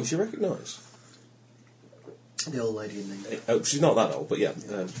it's a voice you recognise. The old lady in the... Oh, she's not that old, but yeah,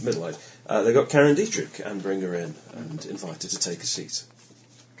 middle-aged. They got Karen Dietrich and bring her in and invite her to take a seat.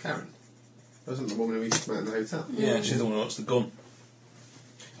 Karen? Wasn't the woman who we met in the hotel? Yeah, she's the one who wants the gun.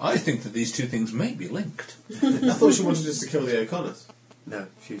 I think that these two things may be linked. I thought she wanted us to kill the O'Connors. No,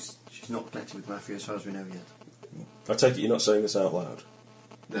 she's not connected with Mafia as far as we know yet. I take it you're not saying this out loud.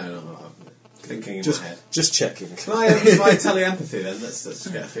 No, I'm thinking in Just, my head. just checking. Can I use my teleempathy then? Let's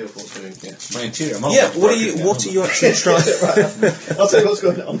get a feel for what's doing. Yeah, my interior. Yeah, what are you actually trying? I'll tell you what's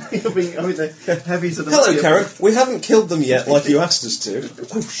going on. You're being heavy to the... Hello, Karen. We haven't killed them yet, like you asked us to.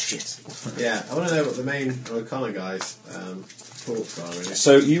 Oh shit! Yeah, I want to know what the main O'Connor guy's thoughts are, really.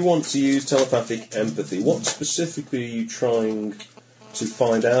 So you want to use telepathic empathy. What specifically are you trying to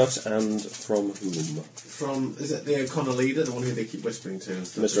find out, and from whom? From, is it the O'Connor leader, the one who they keep whispering to? And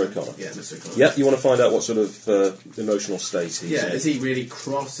stuff? Mr. O'Connor. Yeah, Mr. O'Connor. Yeah, you want to find out what sort of emotional state he's Yeah, in. is he really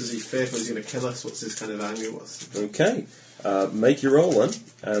cross? Is he fearful he's going to kill us? What's his kind of anger? Okay. Make your roll then,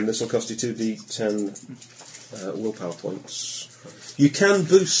 and this will cost you 2d10 willpower points. You can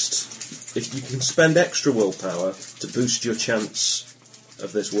boost, if you can spend extra willpower to boost your chance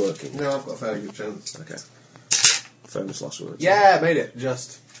of this working. No, I've got a fairly good chance. Okay. Famous last words. Yeah, made it.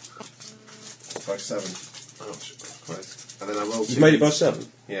 Just. By 7. Ouch. Close. And then I rolled 2. You've made it by 7?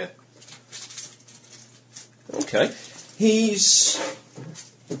 Yeah. Okay. He's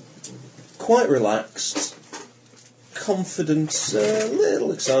quite relaxed, confident, a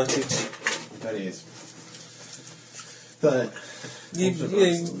little excited. That he is. But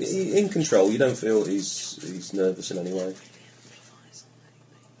In control. You don't feel he's nervous in any way.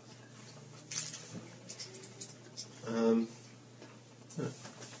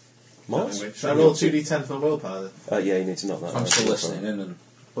 Mark? should I roll 2d10 for my willpower then? Yeah, you need to knock that. I'm out. still listening in and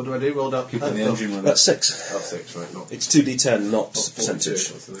What do I do? Rolled up. keeping the engine running. That's 6. Oh, 6, right. Not. It's 2d10, not 42,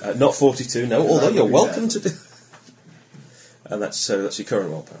 percentage. wasn't it? Not 42, no. Although that you're would be welcome better. to do. And that's your current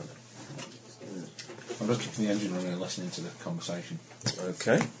willpower. I'm just keeping the engine running and listening to the conversation.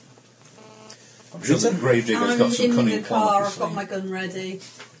 Okay. I'm sure the gravedigger's I'm got some in cunning the car, plan up I've his got sleeve. my gun ready.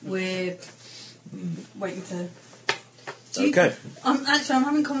 We're waiting to... Do you- Okay. I'm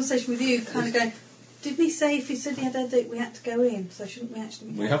having a conversation with you, kind of going, did we say if he said he had a headache we had to go in? So shouldn't we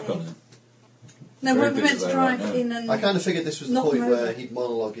actually be We have gone in. No, weren't we Very meant to busy drive there right now. in and... I kind of figured this was the Knock point him where over. he'd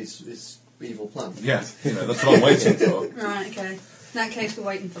monologue his evil plan. Yeah, that's what I'm waiting for. Right, okay. In that case, we're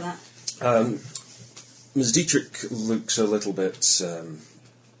waiting for that. Ms. Dietrich looks a little bit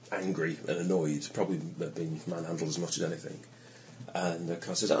angry and annoyed, probably being manhandled as much as anything. And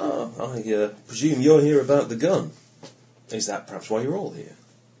Carl says, I presume you're here about the gun. Is that perhaps why you're all here?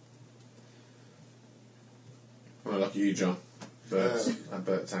 Well, lucky you, John. Bert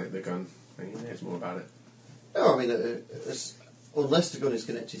take the gun. He knows more about it. No, I mean, unless the gun is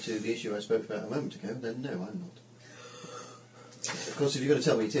connected to the issue I spoke about a moment ago, then no, I'm not. Of course, if you're going to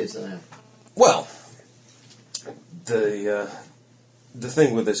tell me it is, then I am. Well, the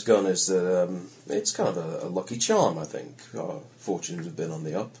thing with this gun is that it's kind of a lucky charm, I think. Our fortunes have been on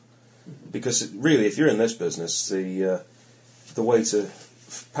the up. Because really, if you're in this business, the way to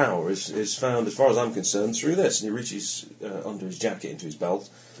power is found, as far as I'm concerned, through this. And he reaches under his jacket into his belt,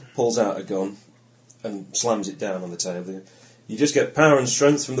 pulls out a gun, and slams it down on the table. You just get power and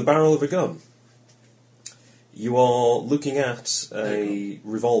strength from the barrel of a gun. You are looking at a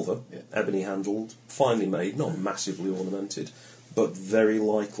revolver, ebony handled, finely made, not massively ornamented, but very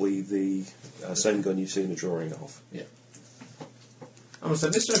likely the same gun you've seen a drawing of. Yeah. I must say,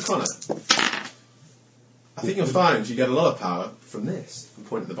 Mr. O'Connor, I think you'll find you get a lot of power from this. And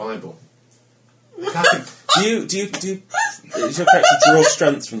point at the Bible. Do you is it correct to draw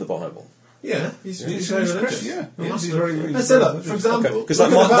strength from the Bible? Yeah, he's very religious. Yeah, He's he's very very religious. Let's say, look, for example, Because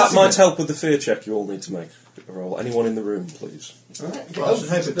look that at the might basket. help with the fear check you all need to make a roll. Anyone in the room, please? Right. Well, I should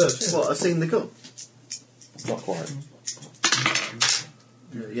hope it does. What, I've seen the gun? Not quite.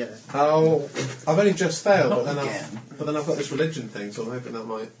 Yeah. I've only just failed, but then I've got this religion thing, so I'm hoping that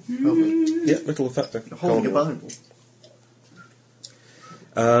might help me. Yeah, little effect. Holding a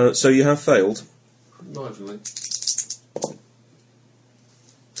Bible. So you have failed. Marginally.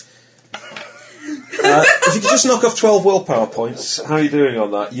 If you could just knock off 12 willpower points, how are you doing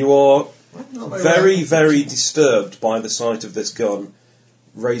on that? You are very, very disturbed by the sight of this gun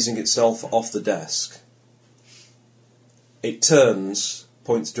raising itself off the desk. It turns,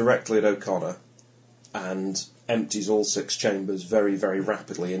 points directly at O'Connor, and empties all 6 chambers very, very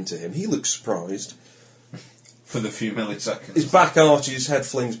rapidly into him. He looks surprised. for the few milliseconds. His back arches, his head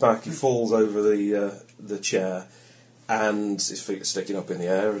flings back, he falls over the chair, and his feet are sticking up in the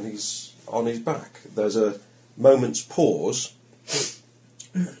air, and he's on his back. There's a moment's pause.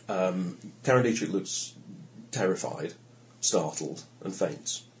 Karen Dietrich looks terrified, startled, and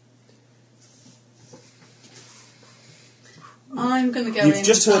faints. I'm going to go You've in.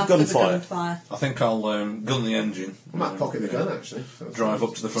 just heard after the gunfire. I think I'll gun the engine. I might pocket the gun, actually. Drive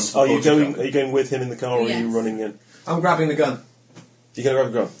up to the front of the Are you portico. going with him in the car, or are you Yes. running in? I'm grabbing the gun. You're going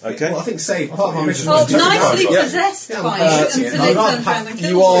to grab a gun, okay? Well, I think save part of my mission. Well, was to take the nicely gun. Yeah. possessed Yeah, by I'm you passing it. until I'm it not turns around and pa- kills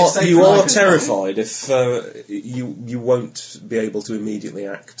You you. are Safe you for are life. terrified if you won't be able to immediately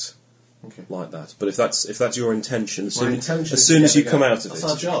act Okay. like that. But if that's your intention, as My soon intention as, is soon to as get you the come gun. out of That's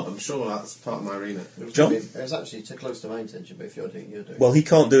our it, job. I'm sure that's part of my arena. John. It was actually too close to my intention, but if you're doing it, you're doing it. well, he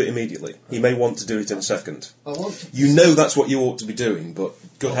can't do it immediately. He may want to do it in a second. I want to. You know that's what you ought to be doing, but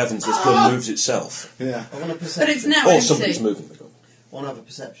good heavens, this gun moves itself. Yeah. I want a perception. But it's now Or empty. something's moving the gun. I want to have a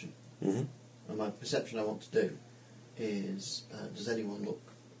perception. Mhm. And my perception I want to do is, does anyone look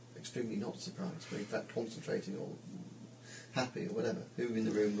extremely not surprised, but in fact concentrating or happy or whatever? Who in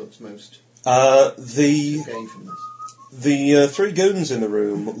the room looks most The gained from this? three goons in the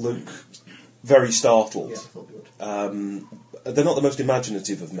room look very startled. Yeah, I thought they would. They're not the most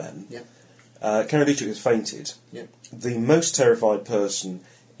imaginative of men. Yeah. Karen Dietrich has fainted. Yeah. The most terrified person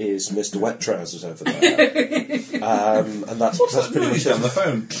is Mr. Wet Trousers over there. And that's pretty much on the it.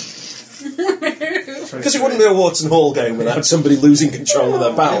 phone. Because it wouldn't be a Wharton Hall game without somebody losing control of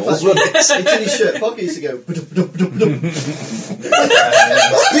their bowels, would it? It's in his shirt pockets to go.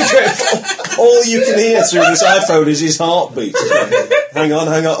 All you can hear through this iPhone is his heartbeat. Hang on.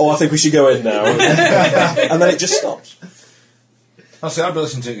 Oh, I think we should go in now. And then it just stops. Actually, I'd be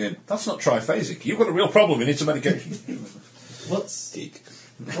listening to it again. That's not triphasic. You've got a real problem. You need some medication. What's the?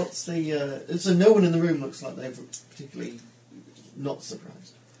 So no one in the room looks like they're particularly not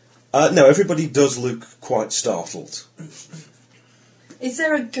surprised. No, everybody does look quite startled. Is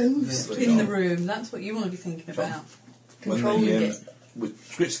there a ghost in the room? That's what you want to be thinking about. Controlling it. We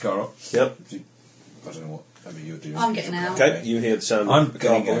switch the car up. Yep. I don't know what you're doing. I'm getting out. Okay, you hear the sound I'm of the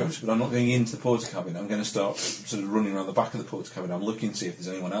going car out, but I'm not going into the porter cabin. I'm going to start sort of running around the back of the porter cabin. I'm looking to see if there's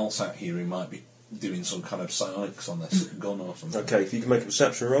anyone else out here who might be doing some kind of psionics on this gun or something. Okay, if you can make a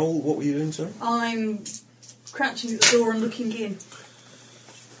perception roll, what were you doing, sir? I'm crouching at the door and looking in.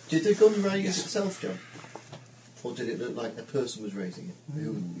 Did the gun raise itself, John? Or did it look like a person was raising it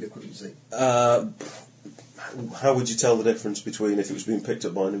who you couldn't see? How would you tell the difference between if it was being picked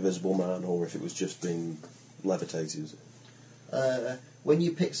up by an invisible man or if it was just being levitated? When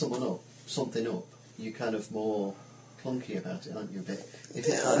you pick something up, you're kind of more clunky about it, aren't you, a bit? If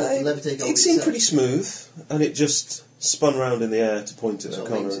it levitated It seemed pretty smooth, and it just spun round in the air to point at so a it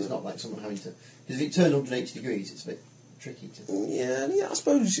corner. means it's not like someone having to... Because if it turned 180 degrees, it's a bit tricky to... Yeah, I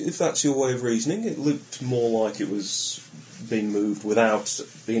suppose if that's your way of reasoning, it looked more like it was being moved without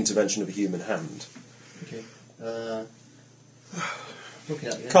the intervention of a human hand. Okay. Look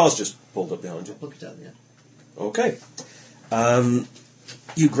it out, yeah. Car's just pulled up behind you. Look it out, yeah. Okay.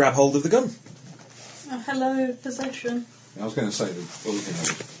 You grab hold of the gun. Oh, hello, possession. I was going to say the other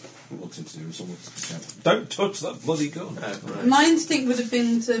thing I wanted to do was someone to shout, "Don't touch that bloody gun!" My instinct would have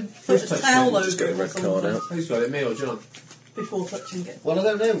been to put Who's a touched towel it? over Just get a it or red card something out. Who's got it, me or John? before touching it. Well, I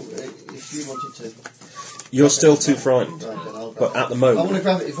don't know if you wanted to... You're still too frightened. Right, then I'll But grab at the it. I want to moment...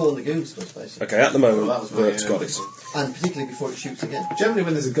 grab it before the goons does, basically. Okay, at the moment, Well, that was my, Bert's got it. And particularly before it shoots again. Generally,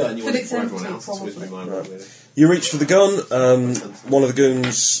 when there's a gun, you But want it it's before everyone empty, else. That's always been my Right. rule, really. You reach for the gun. One of the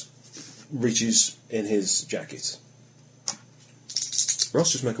goons reaches in his jacket.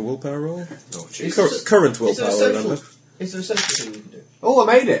 Ross, just make a willpower roll. Oh, Is Current there a willpower, social- remember? Is there a social thing you can do? Oh, I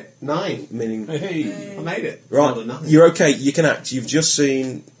made it! 9. Meaning... Hey, I made it. Right, More than nothing. you're okay, you can act. You've just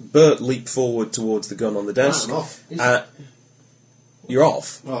seen Bert leap forward towards the gun on the desk. I'm off. You're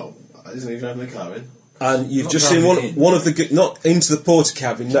off. Well, isn't he driving the car in? And you've Not just seen driving in. one of the... Not into the porter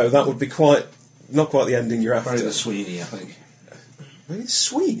cabin, no, that would be not quite the ending you're after. very the Sweeney, I think. Maybe it's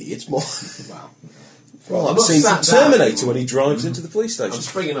Sweeney, it's more... Wow. Well, I'm I've not seen sat Terminator down. when he drives into the police station. I'm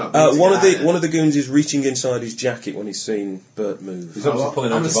springing up. One of the goons is reaching inside his jacket when he's seen Bert move. He's obviously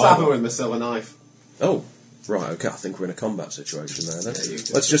pulling out I'm a a stabber Bible. with my silver knife. Oh, right. Okay, I think we're in a combat situation there. Then Yeah, you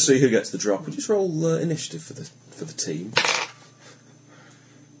do. let's just see who gets the drop. We'll just roll initiative for the team.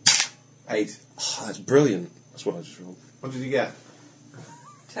 8. Oh, that's brilliant. That's what I just rolled. What did you get?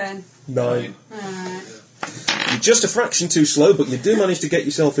 10. 9. Alright. You're just a fraction too slow, but you do manage to get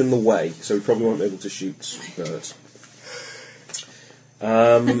yourself in the way, so you probably won't be able to shoot Bert.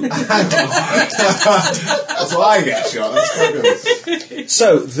 That's why I get shot. That's quite good.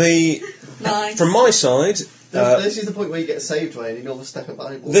 So Nine. from my side, This is the point where you get saved, Wayne, and you'll have a stack of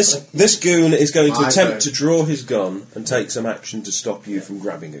Bibles. This goon is going to I attempt don't. to draw his gun and take some action to stop you from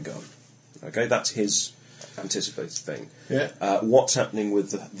grabbing a gun. Okay, that's his anticipated thing. Yeah. What's happening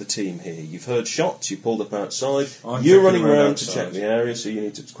with the team here? You've heard shots, you pulled up outside, I'm you're checking running around around to outside. check the area, so you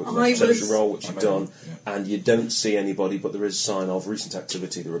need to quickly I make a perception was- roll, which I you've made done, one, and you don't see anybody, but there is a sign of recent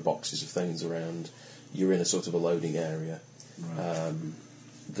activity. There are boxes of things around. You're in a sort of a loading area.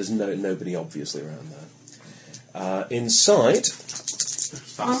 There's nobody obviously around there. Inside,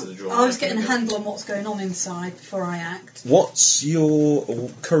 Faster to draw. I was getting a handle on what's going on inside before I act. what's your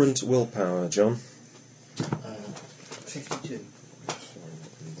current willpower, John? 52.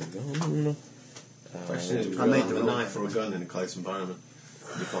 Question is, would I you made rather the have a roll. knife or a gun in a close environment?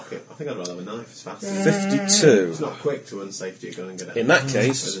 In your pocket. I think I'd rather have a knife. It's faster. 52. It's not quick to unsafety a gun and get out. In that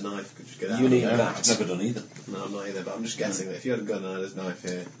case, with a knife, could just get out. you of need there. that. I've never done either. No, I'm not either. But I'm just guessing that if you had a gun and I had a knife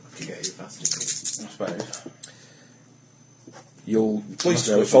here, I could get you faster. I suppose. You'll please Must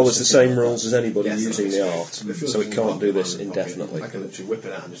know go it follows for the something same like rules as anybody Yes, using that's the right. art, If it feels so it in can't my do this pocket, indefinitely. I can literally whip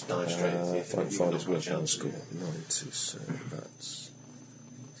it out and just dive straight into If I can you. find You've his not got a willpower chance, score. yeah. 90, so that's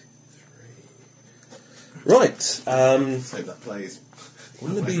 3. Right. Save that plays.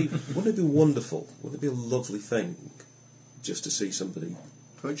 Wouldn't it be wonderful? Wouldn't it be a lovely thing just to see somebody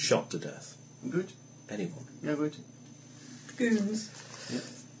Good. shot to death? Good. Anyone? Yeah, good. Goons.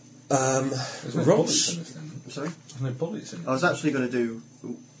 There's no bullets Ross. in this thing. I'm sorry? There's no bullets in it. I was actually going to do.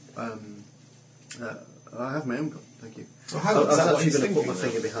 I have my own gun, thank you. Well, I how, was is that what actually he's going to put my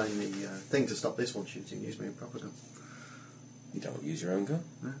thinking, finger behind the thing to stop this one shooting. Use my proper gun. You don't use your own gun?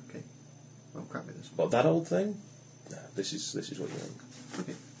 No? Okay. Well, crap with this one. What, that old thing? No, this is what you own.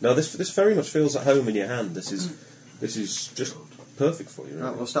 Okay. No, this very much feels at home in your hand. This is just perfect for you. Really.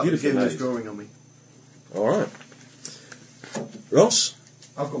 Right, we'll start with Beautifully Goons made. drawing on me. All right, Ross.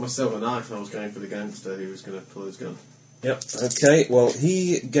 I've got my silver knife and I was going for the gangster who was going to pull his gun. Yep. Okay. Well,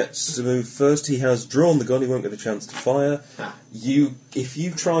 he gets to move first. He has drawn the gun. He won't get a chance to fire. Ah. If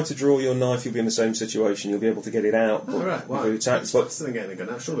you try to draw your knife, you'll be in the same situation. You'll be able to get it out. Oh, right, Wow. why? Attack, It's but faster than getting a gun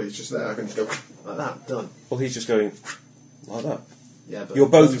out. Surely it's just there. I can just go like that, done. well, he's just going like that. Yeah, but You're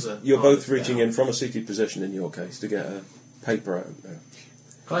guns both are both harder reaching to in from a seated position in your case to get a paper out.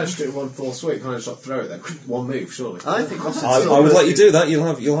 Can I just do it one full sweep? Can I just like, throw it then? One move, surely. I think Ross I would let you do that.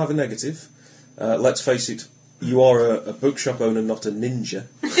 You'll have a negative. Let's face it. You are a bookshop owner, not a ninja.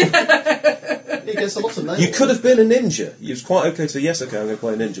 He gets a lot of nails. You could have been a ninja. You was quite okay to say, yes, okay, I'm going to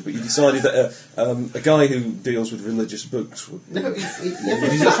play a ninja, but you decided that a guy who deals with religious books would... No,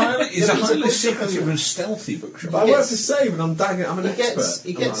 He's a highly bookshop secretive owner. and stealthy bookshop. But I He work gets- for Save and I'm dagging. I'm an he expert. gets-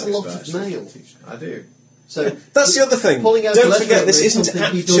 he I'm gets not a an lot expert, of actually. mail. I do. So That's the other thing. Pulling out a Don't letter forget, opener this is isn't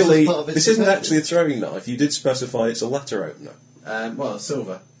something he does as actually... part of his This isn't profession. actually a throwing knife. You did specify it's a letter opener. Well,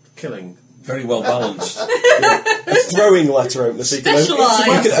 silver. Killing. Very well balanced. A throwing letter opener, so you can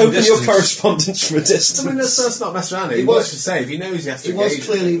Specialised. open your Distance. correspondence from a I mean, distance. that's not mess around. He He was- works for Save. He knows he has to It was engage in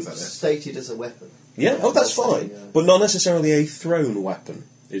clearly things like this. stated as a weapon. Yeah, oh, that's fine. Yeah. But not necessarily a thrown weapon.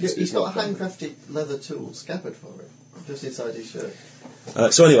 He's got a handcrafted leather tool scabbard for it, just inside his shirt.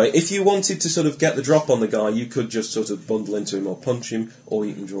 So anyway, if you wanted to sort of get the drop on the guy, you could just sort of bundle into him or punch him, or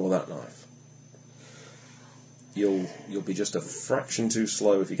you can draw that knife. You'll be just a fraction too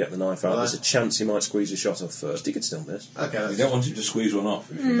slow if you get the knife out. Right. There's a chance he might squeeze a shot off first. He could still miss. Okay, You don't want him to squeeze one off.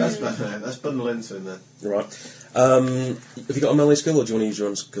 let's bundle into him then. Right. Have you got a melee skill, or do you want to use your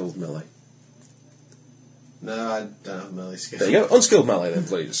unskilled melee? No, I don't have melee skill. There you go. Unskilled melee then,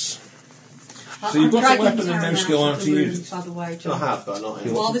 please. So you've got a weapon and no skill on to use it. By the way, I John. have, but not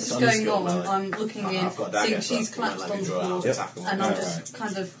in. While this is going unskilled on, melee. I'm looking in, I've got a dagger, seeing she's but it won't collapsed let on me the draw floor, out and attack them. and I'm Right, just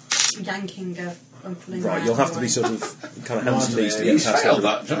kind of yanking her and pulling her Right, out you'll have of to the be way. sort of kind of hands and knees to He's get past failed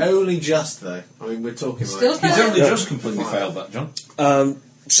that. that, John. Only just though. I mean, we're talking Still like. He's only Yeah. just completely failed that, John.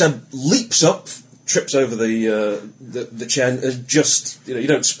 Seb leaps up, trips over the chair, and just you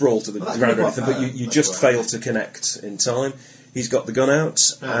don't sprawl to the Well, that ground or could be anything, but quite you bad. just That's fail right. to connect in time. He's got the gun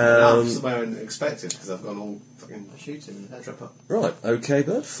out. I'm somewhere unexpected because I've gone all fucking Shoot him in the head. trip up. Right, okay,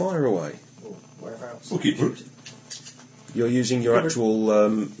 Bert, fire away. Or whereabouts. Bookkeeper. You're using your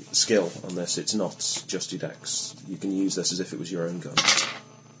actual skill on this. It's not just your dex. You can use this as if it was your own gun.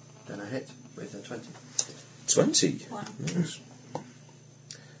 Then I hit with a 20. 20. Wow. Nice.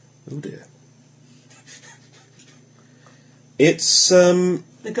 Oh dear. It's The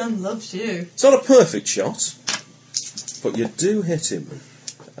gun loves you. It's not a perfect shot, but you do hit him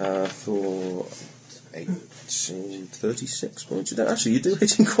for 36 points. Actually, you do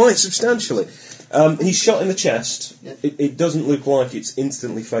hit him quite substantially. He's shot in the chest. Yeah. It doesn't look like it's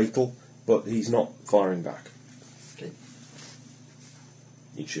instantly fatal, but he's not firing back. Okay,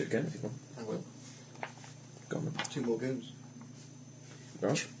 You can shoot again if you want. I will. Go on then. 2 more goons.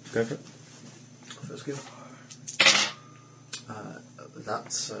 Right, go for it. First goon.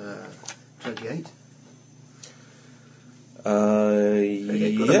 That's 28.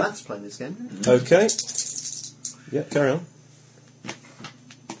 Very good at Yeah. maths playing this game. Okay. Yeah, carry on.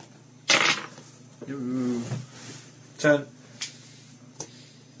 10.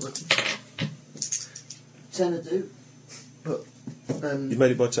 10 I do. But, You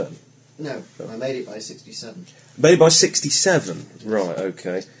made it by 10. no, I made it by 67. Made by 67. Right,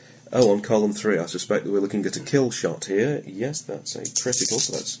 okay. Oh, on column 3, I suspect that we're looking at a kill shot here. Yes, that's a critical,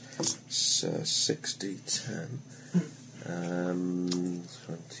 so that's 60, 10. 20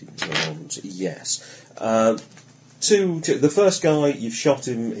 rounds, yes. The first guy, you've shot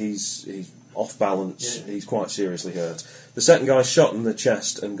him, he's off balance, Yeah. he's quite seriously hurt. The second guy shot in the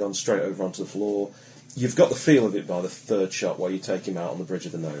chest and gone straight over onto the floor. You've got the feel of it by the third shot where you take him out on the bridge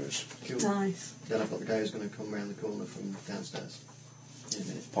of the nose. Cool. Nice. Then I've got the guy who's going to come round the corner from downstairs. In a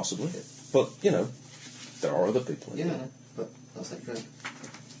minute. Possibly. Yeah. But, you know, there are other people in Yeah, I there. know, but that's that great.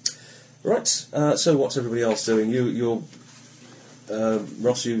 Right, so what's everybody else doing? You're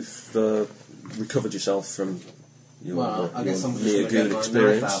Ross, you've recovered yourself from your, Well, I guess I'm your just near going to good get my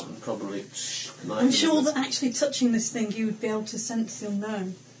experience. knife out and probably... I'm sure that actually touching this thing, you would be able to sense the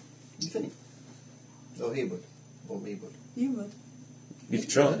unknown. You think? Oh, he would. Or me would. You would. You can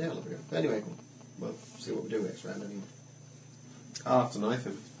try. Yeah, I'll have a go. Anyway, well, see what we do next round anyway. I'll have to knife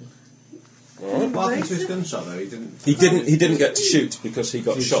him. All right. What happened to his gunshot though? He didn't... He didn't get to shoot because he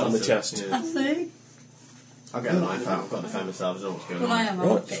got he shot in the him, chest. yeah. I see. I'll get a knife out. I've got to defend myself. I don't know what's going Well, on. I am. Right,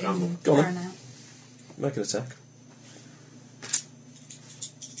 I'll get scramble. him Go on. thrown out. Make an attack.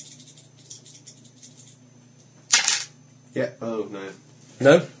 Yeah. Oh, no.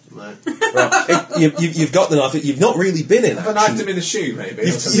 No? No. Right. You've got the knife. You've not really been in Have I knifed action. him in the shoe, maybe? or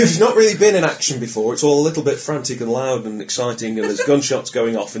You've something? not really been in action before. It's all a little bit frantic and loud and exciting, and there's gunshots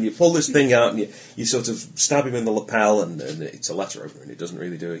going off, and you pull this thing out and you sort of stab him in the lapel, and it's a letter opener, and it doesn't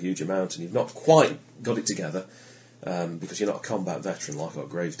really do a huge amount, and you've not quite got it together because you're not a combat veteran like our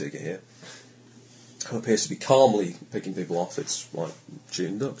Gravedigger here, who appears to be calmly picking people off. It's like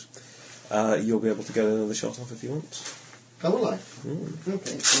shooting ducks. You'll be able to get another shot off if you want. Oh, will I?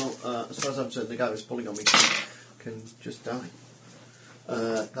 Okay, well, as far as I'm concerned, the guy who's pulling on me can just die.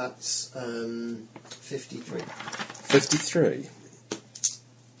 That's 53. 53.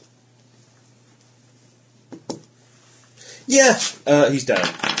 Yeah, he's down.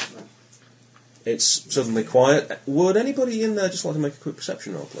 It's suddenly quiet. Would anybody in there just like to make a quick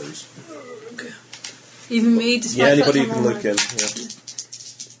perception roll, please? Even me, despite Yeah, anybody the who fact can I'm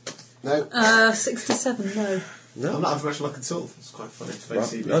look in. Yeah. No. 67, no. No? I'm not having much luck at all. It's quite funny to face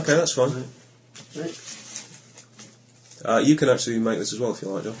Right. CB. Okay, that's fine. Right. You can actually make this as well if you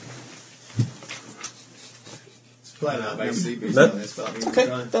like, John. It's playing out basically. No? This, but I mean, Okay,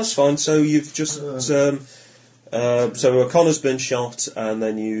 try. that's fine. So you've just... so O'Connor's been shot, and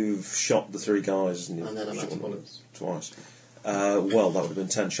then you've shot the 3 guys, and you've And then I'm shot out of one bullets. twice. Well, that would have been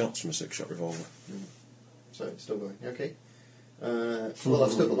 10 shots from a 6-shot revolver. So it's still going. Okay. Well,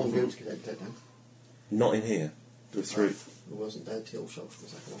 I've still got 1 goon to take down. Not in here. There were 3. It wasn't dead till shot for the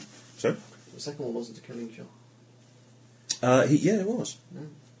second one. Sorry? The second one wasn't a killing shot. Yeah, it was. No.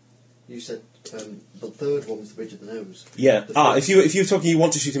 You said the third one was the bridge of the nose. Yeah. The If first- you're talking you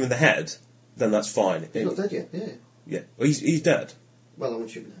want to shoot him in the head, then that's fine. He's not dead yet, yeah. Yeah. Well, he's dead. Well, I want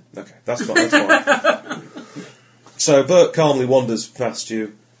to shoot him now. Okay, that's fine. That's fine. So Bert calmly wanders past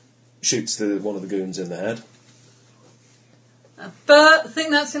you, shoots one of the goons in the head. But I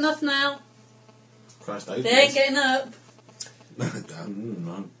think that's enough now. Christ, They ain't getting up. I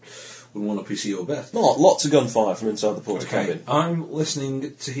wouldn't want to PC your bet. Lots of gunfire from inside the porter Okay, cabin. I'm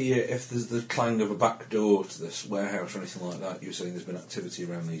listening to hear if there's the clang of a back door to this warehouse or anything like that. You're saying there's been activity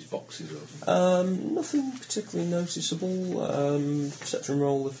around these boxes or something? Nothing particularly noticeable. Perception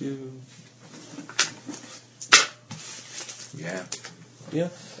roll if you... Yeah. Yeah.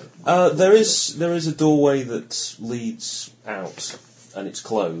 There is a doorway that leads out, and it's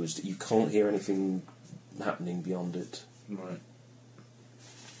closed. You can't hear anything happening beyond it. Right.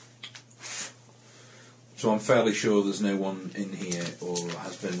 So I'm fairly sure there's no one in here or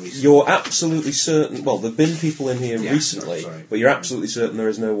has been recently. You're absolutely certain... Well, there have been people in here Yeah, recently, sorry. but you're absolutely certain there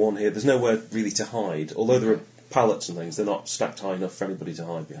is no one here. There's nowhere really to hide. Although there are pallets and things, they're not stacked high enough for anybody to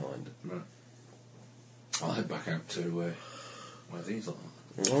hide behind. Right. I'll head back out to where these are.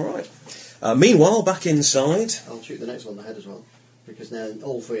 All right. Meanwhile, back inside... I'll shoot the next one in the head as well. Because now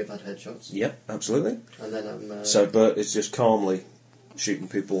all 3 have had headshots. Yep, absolutely. And then I'm... So Bert is just calmly shooting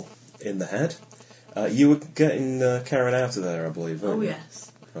people in the head. You were getting Karen out of there, I believe, weren't Oh, you?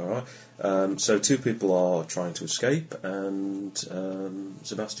 yes. All right. So 2 people are trying to escape, and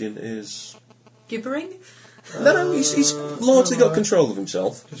Sebastian is. Gibbering? No, he's largely got control of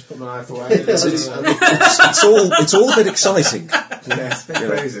himself. Just put my knife away. It's all a bit exciting. Yeah, it's a bit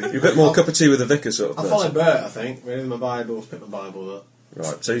crazy. You're a bit more cup of tea with a vicar sort of I'll person. follow Bert, I think. Reading my Bibles, pick my Bible up.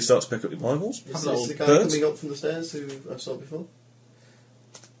 Right, so he starts to pick up your Bibles. Is this the guy Bert? coming up from the stairs who I saw before?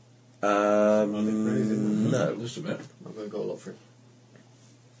 No. Just a bit. I'm going to go a lot for him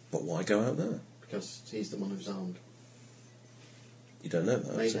But why go out there? because he's the one who's armed. You don't know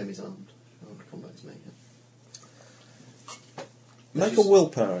that. Mayhem is armed. I want to come back to Mayhem. Make a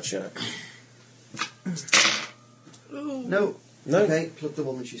willpower check. No. No. Okay, plug the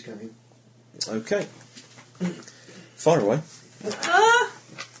one that she's carrying. Okay. Fire away.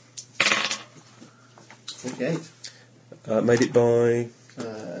 48. Made it by.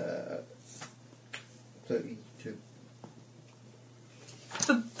 32.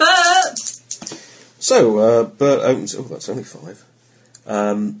 For Bert! So, Bert opens. Oh, that's only 5.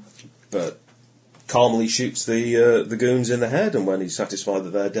 Bert calmly shoots the goons in the head, and when he's satisfied that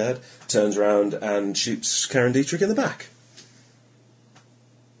they're dead, turns around and shoots Karen Dietrich in the back.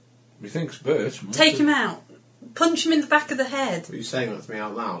 Methinks Bert might Take have- him out. Punch him in the back of the head. Are you saying that to me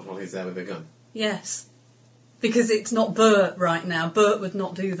out loud while he's there with a gun? Yes. Because it's not Bert right now. Bert would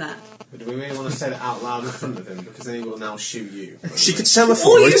not do that. But do we really want to say that out loud in front of him? Because then he will now shoot you. She could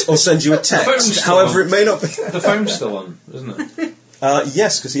semaphore it or send you a text. phone's However, still it may not be. The phone's still on, isn't it?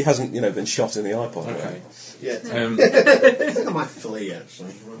 Yes, because he hasn't, been shot in the iPod. Okay. Yeah. I think I might flee,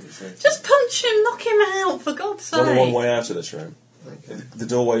 actually. What would you say? Just punch him, knock him out, for God's There's only one sake. way out of this room. Okay. The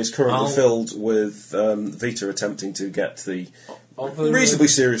doorway is currently I'll- filled with Vita attempting to get the Are there, reasonably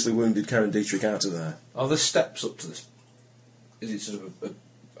seriously wounded Karen Dietrich out of there. Are there steps up to this? Is it sort of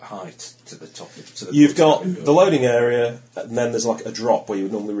a height to the top? To the You've got window? the loading area, and then there's like a drop where you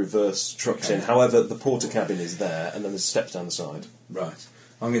would normally reverse trucks in. However, the porter cabin is there, and then there's steps down the side. Right.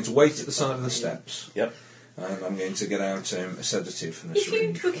 I'm going to wait at the side of the steps, Yep. and I'm going to get out a sedative and a If you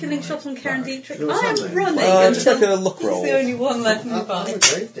syringe do a from killing my shot on Karen bag. Dietrich, What's I am happening? running Just until make a look he's roll. the only one left in the I'm a body.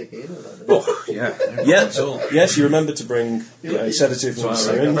 grave digger, you know that. Oh, yeah. Yeah. That's all. Yes, you remember to bring a sedative So and a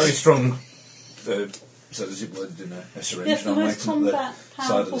I reckon a very syringe. strong sedative blood in a syringe, Yes, the and I'm most waiting at combat, the side of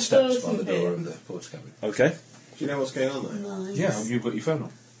powerful the steps by the person door here. of the porter cabin. Okay. Do you know what's going on there? Nice. Yeah, you've got your phone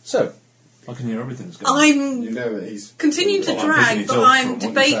on. So, I can hear everything that's going on. I'm You know that he's... continuing to Well, I'm drag, picking it but up I'm from what you're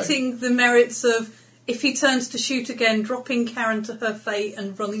debating the merits of if he turns to shoot again, dropping Karen to her fate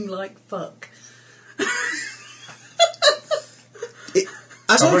and running like fuck.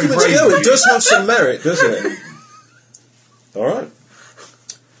 as How very arguments brave go, of it you. does have some merit, doesn't it? All right.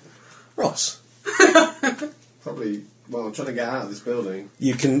 Ross. Probably... Well, I'm trying to get out of this building.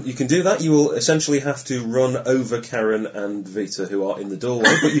 You can do that. You will essentially have to run over Karen and Vita, who are in the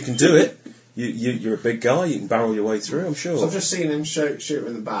doorway, but you can do it. You're a big guy. You can barrel your way through. I'm sure. So I've just seen him shoot him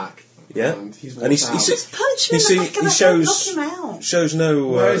in the back. Yeah. And he's And he's- walked out. he's- Just punch him You in see, the back of he the head, shows knock him out. shows no.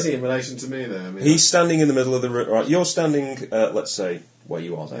 Where is he in relation to me, though? I mean, He's standing in the middle of the room. Right, you're standing. Let's say where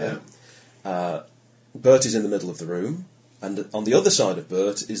you are there. Bert is in the middle of the room, and on the other side of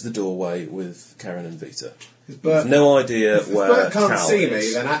Bert is the doorway with Karen and Vita. Bert, No idea if where Bert can't Cal see is.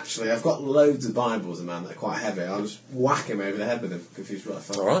 me, then actually I've got loads of Bibles, man, that are quite heavy. I'll just whack him over the head with them if he's right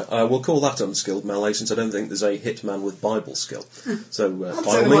far. All right, we'll call that unskilled melee, since I don't think there's a hitman with Bible skill. So by all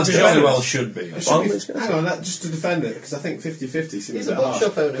saying means, it go might ahead. be well should be. It By all should be- means, go hang on, just to defend it, because I think 50-50 seems He's a a bit harsh.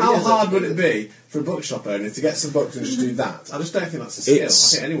 bookshop owner, How he has hard that would to it do. be for a bookshop owner to get some books and just do that? I just don't think that's a skill.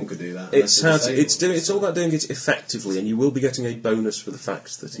 It's- I think anyone could do that. It's unless how they're to, it's disabled. it's all about doing it effectively, and you will be getting a bonus for the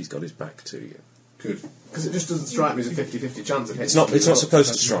fact that he's got his back to you. Good. Because it just doesn't strike me as a 50-50 chance of hitting It's not somebody.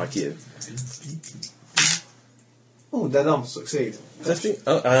 supposed to strike you. Oh, dead on, succeed. 50,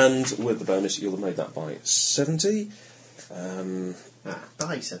 and with the bonus, you'll have made that by 70.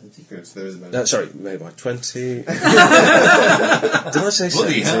 By 70. Good, so there is a bonus. Sorry, made by 20. Did I say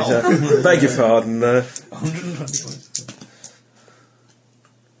Bloody 70? hell. Beg your pardon. 120 points.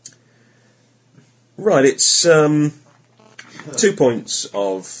 Right, it's 2 points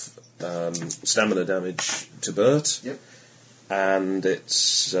of stamina damage to Bert. Yep. And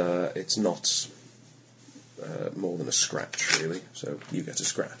it's not more than a scratch, really. So you get a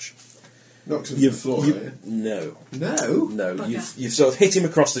scratch. Knocks him to the floor, don't you? No. No? You've sort of hit him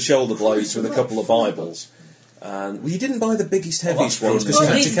across the shoulder blades with a couple of Bibles. And you didn't buy the biggest, heaviest that's ones because you What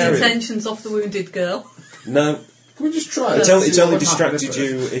had to needs the carry them. attentions off the wounded girl? No, Can we just try it? it's only See what would distracted happen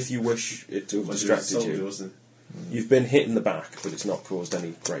you if you wish it to have if- distracted Soldier, you. wasn't You've been hit in the back, but it's not caused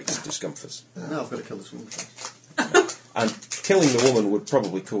any great discomfort. Now I've got to kill this woman first. And killing the woman would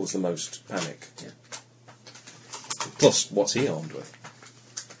probably cause the most panic. Yeah. Plus, what's he armed with?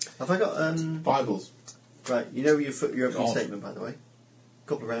 Have I got Bibles. right? You know your opening God. statement, by the way.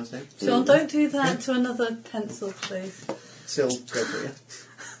 Couple of rounds now. John, don't do that to another pencil, please. Still go for it.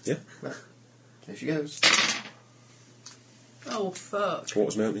 Yeah. Right. There she goes. Oh, fuck. What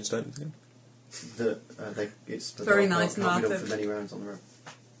was my opening statement again? It's the Very dark nice, arc can't be done Martin. for many rounds on the road.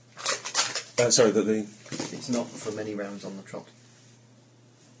 Sorry, that the. It's not for many rounds on the trot.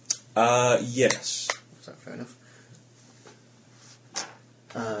 Yes. Is that fair enough?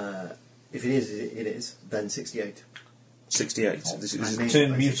 If it is, then 68. 68. This is. And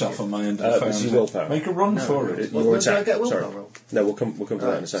Turn mute off on my end of the This is phone. willpower. Make a run for it. Your Well, attack. do I get a willpower Sorry. roll? No, we'll come to that in a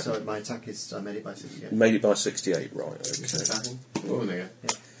Right, second. so my attack is I made it by 68. Made it by 68, right? Okay. Woman again.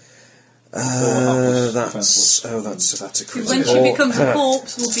 That's a critical. When she becomes a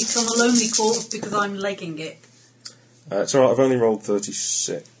corpse, will become a lonely corpse because I'm legging it. It's alright. I've only rolled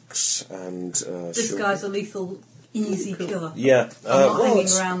 36, and This sure. guy's a lethal, easy killer. Yeah. I'm not well, hanging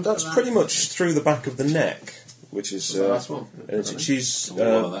it's- around for that's that. pretty much through the back of the neck, which is the last one. She's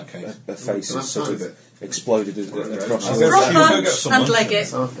Well, in that case. her face Can I is sort find of it? exploded across I'll the go Drop for- punch get some and lunch. leg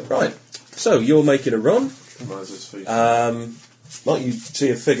it. Right. So you're making a run. Rises feet. Like you see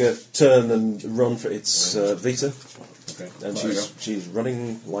a figure turn and run for its Vita, Okay. and There you go. she's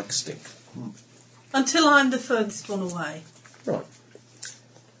running like stink. Until I'm the furthest one away. Right.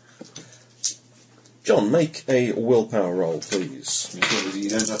 John, make a willpower roll, please. You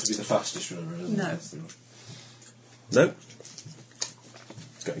don't have to be the fastest runner, isn't No. it? No.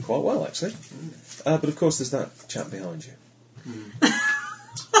 It's going quite well, actually. But of course, there's that chap behind you.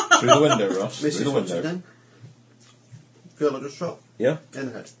 Through the window, Ross. Through Mrs. the What's window. your name? Feel like just shot Yeah. in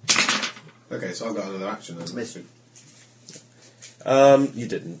the head. Okay, so I've got another action then. Miss. You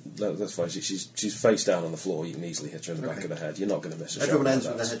didn't. No, that's fine. She's face down on the floor. You can easily hit her in the back Okay. of the head. You're not going to miss a Everyone shot ends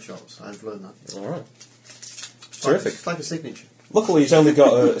like with that. their headshots. I've learned that. All right. It's Terrific. like a signature. Luckily, he's only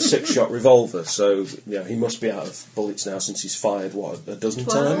got a 6-shot revolver, so he must be out of bullets now since he's fired a dozen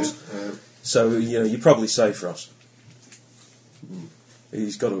 12. times. So you're probably safe for us.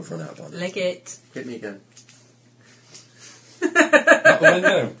 He's got to have run out by now. Leg it. Hit me again. Out the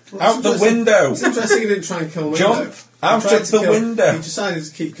window. Out the window. It's interesting he didn't try and kill me. John, though. out He tried of to the kill- window. He decided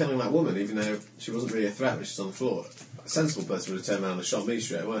to keep killing that woman, even though she wasn't really a threat when she's on the floor. A sensible person would have turned around and shot me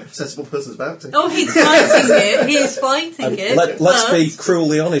straight away. Sensible person's about to. Oh, he's fighting it. He is fighting And it. let's but be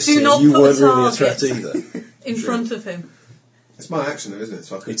cruelly honest do here. not You put weren't a really a target. threat either. in front of him. It's my action, though, isn't it?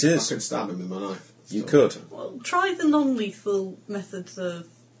 So I could, It is. I could stab him with my knife. You So- could. Well, try the non-lethal methods of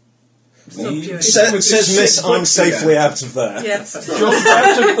subduing. Says Miss, I'm safely out of there. Yes. Jump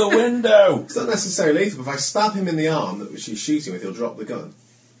out of the window. It's not necessarily lethal, but if I stab him in the arm that she's shooting with, he'll drop the gun.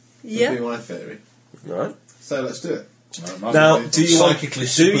 Would Yeah. be my theory. Right. So let's do it. Now, do you want Psychically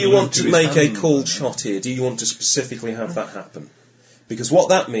to superglued make his a hand. cold shot here? Do you want to specifically have that happen? Because what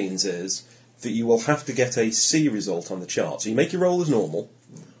that means is that you will have to get a C result on the chart. So you make your roll as normal,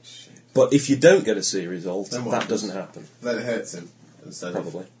 but if you don't get a C result, Then what that happens? doesn't happen. Then it hurts him instead of...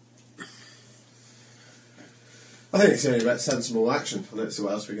 Probably. I think it's the only sensible action. I don't see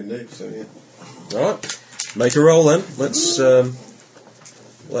what else we can do, so yeah. Alright. Make a roll then. Let's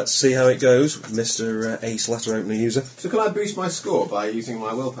see how it goes, Mr. Ace Letter Opener user. So can I boost my score by using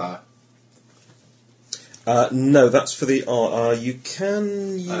my willpower? No, that's for the you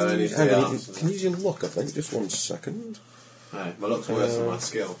can use. only for hang the on, arms, you can use your luck, I think. Just 1 second. No, my luck's worse than my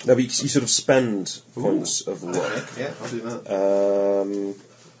skill. No, but you sort of spend points of luck. Yeah, I'll do that.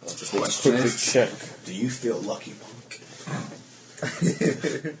 I'll just need to quickly check. Do you feel lucky, punk?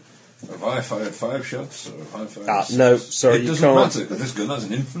 Have I fired 5 shots or have I fired No, 6? sorry, it you doesn't can't. matter because this gun has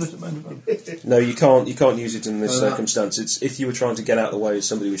an infinite amount of ammo. No, you can't use it in this No. circumstance. It's if you were trying to get out of the way as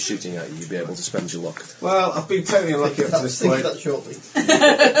somebody was shooting at you, you'd be able to spend your luck. Well, I've been totally unlucky up to I'll this think point. that shortly.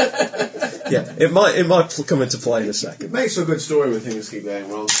 Yeah, it might come into play in a It second. makes for a good story when things keep going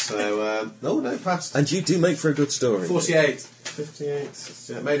wrong. So, no, passed. And you do make for a good story. 48. 58.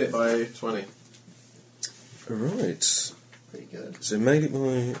 Yeah, made it by 20. Right. Pretty good. So made it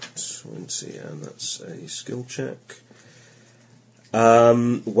by 20, and that's a skill check.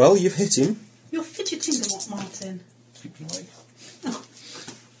 Well, you've hit him. You're fidgeting a lot, Martin. Keep you awake.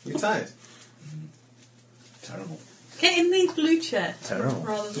 You tired? Terrible. Get in the blue chair. Terrible.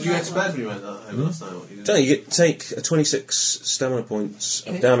 Rather than Did you get that to one. bed when you went home last night? What you did? So you take 26 stamina points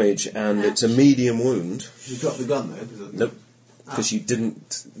of damage, and it's a medium wound. Did you drop the gun though? 'Cause it- Nope, because you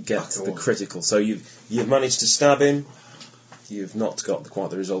didn't get Fuck the all. critical. So you've managed to stab him. You've not got quite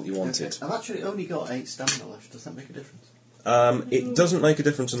the result you wanted. I've actually only got 8 stamina left. Does that make a difference? It doesn't make a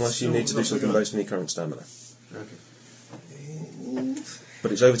difference unless you Still need to do not something good. based on your current stamina. Okay.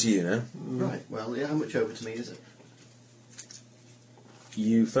 But it's over to you now. Right. Well, yeah, how much over to me is it?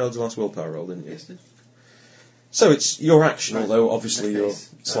 You failed your last willpower roll, didn't you? Yes, did. So it's your action, Right. although obviously In that you're case,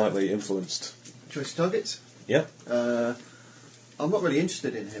 slightly influenced. Choice target. Yeah. I'm not really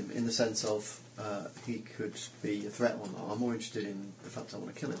interested in him in the sense of he could be a threat or not. I'm more interested in the fact I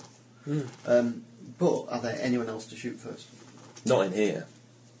want to kill him. But are there anyone else to shoot first? Not in here.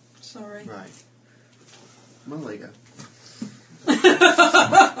 Sorry. Right. Well, there you go.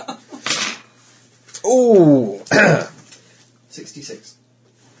 Ooh! 66.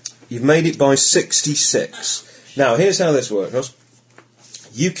 You've made it by 66. Now, here's how this works, Ross.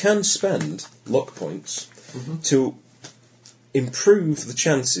 You can spend luck points to improve the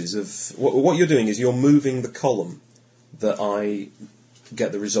chances of... What you're doing is you're moving the column that I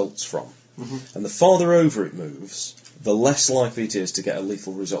get the results from. And the farther over it moves, the less likely it is to get a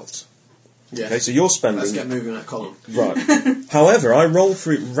lethal result. Yeah. Okay, so you're spending... Let's get moving that column. Right. However, I roll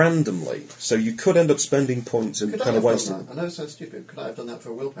for it randomly, so you could end up spending points and Could I kind have of done wasting... that? I know it sounds stupid. Could I have done that for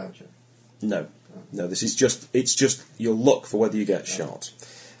a willpower check? No. No, this is just... It's just your luck for whether you get shot.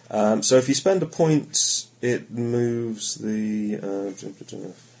 So if you spend a point, it moves the...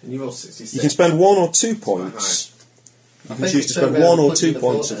 And you roll 66. you can spend 1 or 2 points. You can choose to spend 1 or 2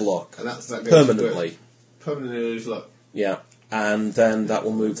 points of luck. And that's that Permanently. Permanently lose luck. Yeah. And then that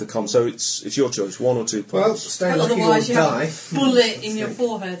will move the com. So it's your choice, 1 or 2 Well, points. stay lucky or Otherwise, you die. have a bullet in your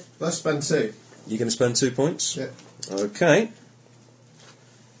forehead. Let's spend 2. You're going to spend 2 points? Yeah. Okay.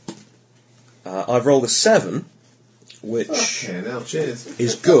 I've rolled a 7, which Okay, now cheers.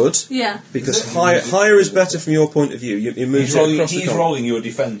 is good, Yeah. because higher is better from your point of view. It moves it across the He's column. rolling your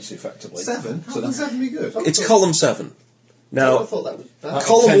defence, effectively. 7? How can 7 be good? It's column 7. I Now, thought that was bad.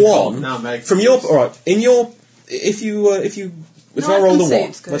 column 10 1, Now, Meg. from your... Alright, in your... If No, I I rolled can a see 1,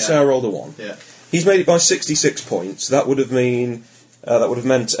 it's good. let's say I rolled a 1. Yeah. He's made it by 66 points. That would have meant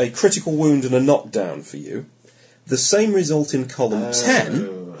a critical wound and a knockdown for you. The same result in column 10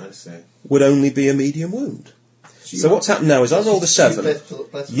 Oh, I see. would only be a medium wound. So what's happened now is I rolled a 7.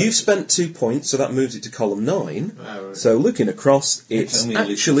 You've spent 2 points, so that moves it to column 9. Oh, right. So looking across, it's only a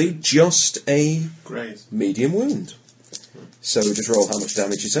little. actually just a Great. medium wound. So just roll how much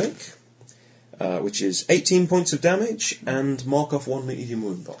damage you take, which is 18 points of damage, and mark off 1 medium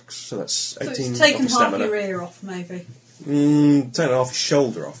wound box. So that's So 18 it's taken off half stamina. your ear off, maybe. Take half your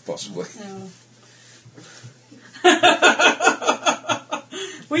shoulder off, possibly. Oh.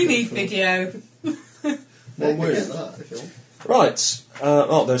 We need video. One wound. that, if you want. Right.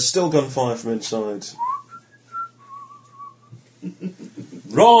 There's still gunfire from inside.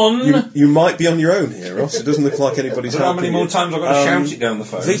 Ron! You might be on your own here, Ross. It doesn't look like anybody's I don't know how helping many more you. times I've got to shout it down the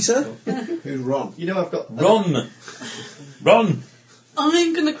phone. Vita? Who's Ron? You know, I've got. Run! Run!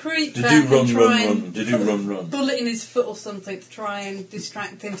 I'm going to creep Do back do and run, try run, and run. Do do run, run. bullet in his foot or something to try and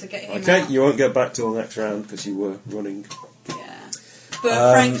distract him to get him Okay, out. you won't get back till the next round because you were running. Yeah.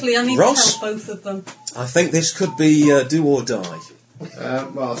 But frankly, I need Ross? to help both of them. I think this could be do or die.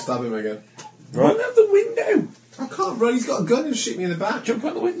 Well, I'll stab him again. Right. Run out the window! I can't run. He's got a gun and shoot me in the back. Jump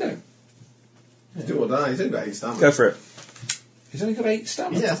out the window. Do or die. He's only got 8 stamina. Go for it. He's only got 8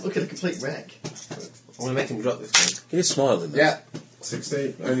 stamina. Yeah, look at a complete wreck. I want to make him drop this thing. He's smiling. Yeah.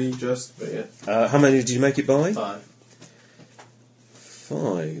 16. Only just, but yeah. How many did you make it by? 5.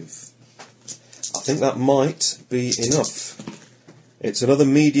 5. I think that might be enough. It's another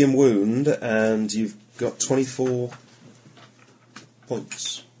medium wound, and you've got 24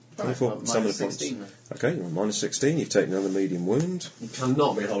 points. 24 Right, stamina minus points. 16 then. Okay, you're on minus 16. You've taken another medium wound. He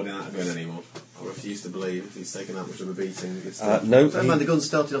cannot be holding out a gun anymore. I refuse to believe if he's taken that much of a beating. It's No, Bear in mind, the gun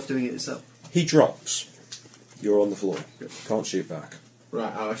started off doing it itself. he drops. You're on the floor. Can't shoot back.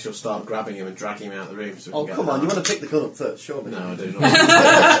 Right, I shall start grabbing him and dragging him out of the room. So we Oh, can come get on, him you out. want to pick the gun up first, surely. No, I do not.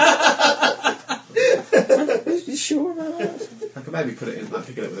 Are you sure about that? I could maybe put it in, like,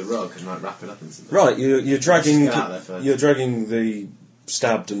 pick it up with a rug and like wrap it up and something. Right, you're dragging. Get out there first. You're dragging the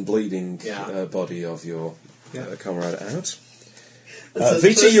stabbed and bleeding Yeah. body of your comrade out. So the Vita,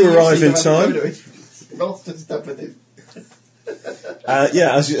 first you thing arrive see in around time. the corner is Ross just stabbed with it.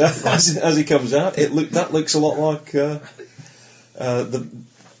 Yeah, as he comes out, that looks a lot like the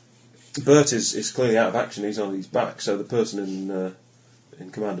Bert is clearly out of action. He's on his back, so the person in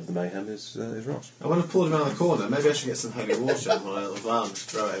command of the mayhem is Ross. I want to pull him around the corner. Maybe I should get some holy water on my little van and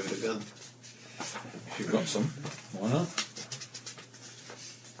throw it over the gun. If you've got some, why not?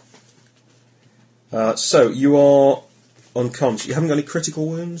 So you are unconscious. You haven't got any critical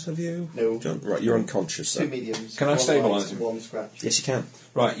wounds, have you? No. John? Right, you're unconscious. 2 Then. mediums. Can I 1 stabilise light, him? 1 scratch. Yes, you can.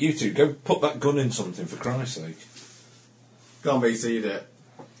 Right, you two, go put that gun in something, for Christ's sake. Go on, BC, you do it.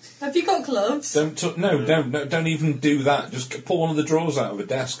 Have you got gloves? Don't even do that. Just pull one of the drawers out of a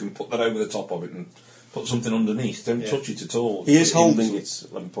desk and put that over the top of it and put something underneath. Don't touch it at all. He is Put it holding in- it,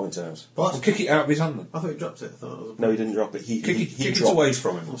 let me point out. What? Well, kick it out of his hand then. I thought he dropped it. I thought it was No, he didn't drop it. He Kick it dropped away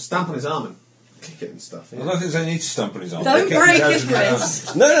from him. Or stamp on his arm and kick it and stuff. I Yeah. don't think there's any need to stamp on his arm. Don't Kick it break out his of hand.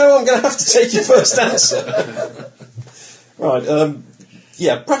 wrist. No, I'm going to have to take your first answer. Right,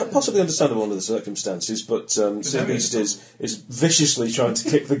 yeah, possibly understandable under the circumstances, but Sea Beast is viciously trying to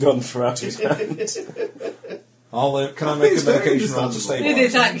kick the gun from out his hand. Can I make a it's very medication roll to understandable. stabilise? It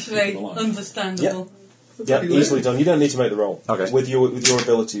is him? actually Alive. understandable. Yeah, easily done. You don't need to make the roll. Okay. With your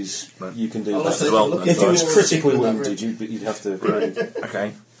abilities, you can do I'll that. also as well. look If he was for critically people that wounded, you'd have to.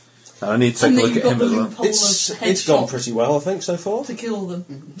 Okay. And I need to take And a then look you've at got him the as well. loophole It's of it's gone headshot pretty well, I think, so far. to kill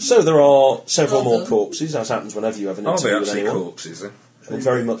them. So there are several Well more done. corpses, as happens whenever you have an Are they interview with actually anyone. corpses then?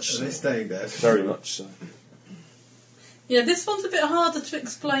 Very much Are so. they staying dead? Very much so. Yeah, this one's a bit harder to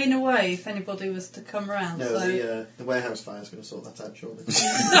explain away if anybody was to come round. No, so the warehouse fire's going to sort that out, surely.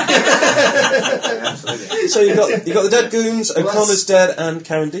 Absolutely. So you've got the dead goons, O'Connor's dead, and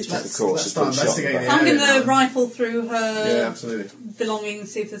Karen Dietrich, of Let's course, has been start shot. investigating I'm going Yeah, to rifle through her Yeah, absolutely.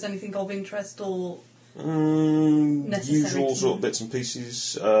 belongings, see if there's anything of interest or. Necessary Usual to sort know. of bits and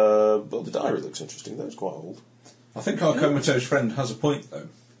pieces. Well, the diary looks interesting, though. It's quite old. I think our comatose friend has a point, though.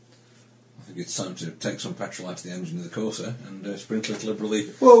 I think it's time to take some petrol out of the engine of the Corsair and sprinkle it liberally.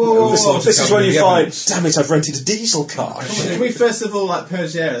 This is when you find, evidence. damn it, I've rented a diesel car. Can we first of all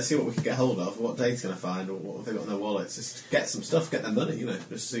purge the area, see what we can get hold of, what data's going to find, or what have they got in their wallets? Just get some stuff, get their money,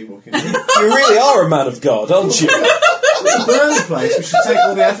 just see what we can do. You really are a man of God, aren't you? To burn the place, we should take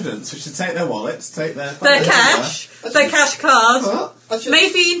all the evidence. We should take their wallets, take their Cash, their cash cards, What?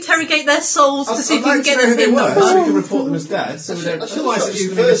 maybe interrogate their souls to see if you can get know who their they PIN were, number. so we can report them as dead. So we don't. I should Otherwise, have it's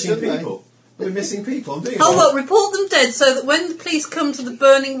shot going to be you first, missing shouldn't I? people. We're missing people. I'm doing Oh, it. well, report them dead so that when the police come to the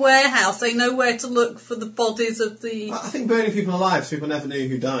burning warehouse, they know where to look for the bodies of the. I think burning people alive so people never knew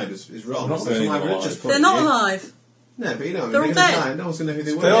who died is wrong. Not That's burning from my them religious alive. point They're of not view. alive. No, but you know, They're all gonna dead. die. No one's going to know who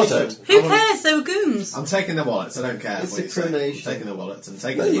they were. They are So dead. Who cares? They were goons. I'm taking their wallets. I don't care. It's what you say. incrimination. I'm taking their wallets. I'm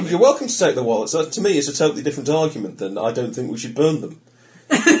taking No, their money. you're welcome to take the wallets. That, to me, is a totally different argument than I don't think we should burn them.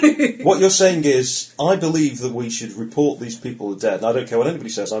 What you're saying is, I believe that we should report these people as dead, and I don't care what anybody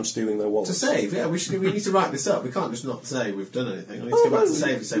says, I'm stealing their To wallets. save, yeah, we need to write this up. We can't just not say we've done anything. I need to go back to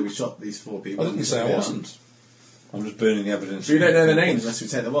save and say we shot these 4 people. I didn't say I wasn't. I'm just burning the evidence. So we don't know their names unless we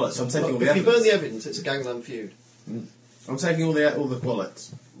take the wallets. So I'm taking all the If you burn evidence. the evidence, it's a gangland feud. I'm taking all the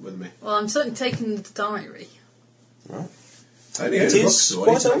wallets with me. Well, I'm certainly taking the diary. Only It a is bookstore,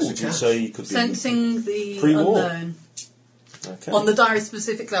 quite it's actually old, you cash. say you could be... Sensing the Pre-war. unknown. Okay. On the diary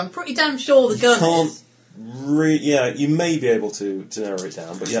specifically. I'm pretty damn sure the gun can't is. yeah, you may be able to narrow it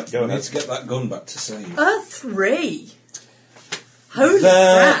down, but yeah, go We need ahead. to get that gun back to save. A 3. Holy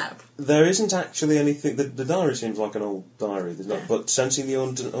There- crap. There isn't actually anything. The diary seems like an old diary, there's not, but sensing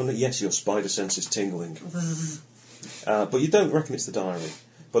the yes, your spider sense is tingling. But you don't reckon it's the diary.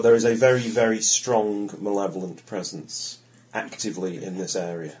 But there is a very, very strong malevolent presence actively in this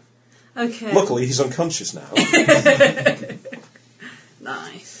area. Okay. Luckily, he's unconscious now.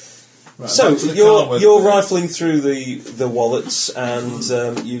 Nice. Right, So back to the car you're where you're the- rifling through the wallets,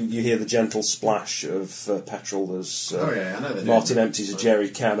 and you hear the gentle splash of petrol as Oh yeah, I know they do. Martin empties a jerry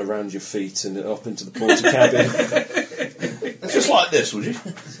can around your feet and up into the porter cabin. Just like this, would you?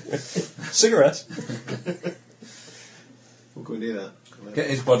 Cigarette. What can we do that? Get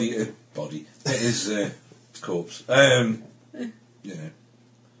his body. Get his corpse.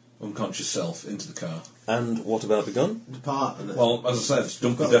 Unconscious self into the car. And what about the gun? Depart. And Well, as I said,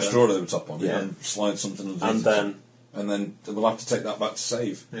 dump the Got that. destroyer over the top on it Yeah. and slide something underneath. And it. then And then we'll have to take that back to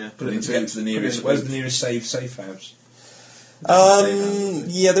save. Yeah, Put it in to get to the nearest. Where's the nearest safe house?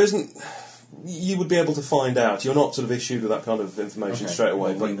 yeah, there isn't. You would be able to find out. You're not sort of issued with that kind of information Okay. straight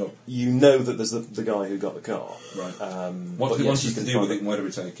away, Well, ring but up. you know that there's the guy who got the car. Right. But What do we yes, want you us to can do find with it and where do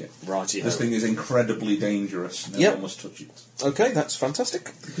we take it? Right, yeah. This thing is incredibly dangerous. No Yep. one must touch it. Okay, that's fantastic.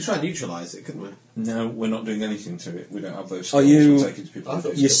 We could try and neutralise it, couldn't we? No, we're not doing anything to it. We don't have those Are skills. you- We'll take it to people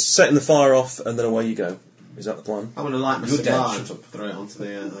who do. You're setting the fire off, and then away you go. Is that the plan? I'm going to light my You're cigar dead, and shut up. throw it onto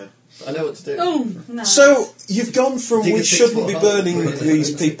the I know what to do. Oh, no. So you've gone from Dig a we 6 shouldn't foot be hole. burning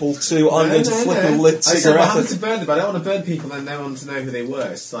these people to I'm going to flip a lit I said, well, cigarette. I'm to burn them, but I don't want to burn people and no one to know who they were.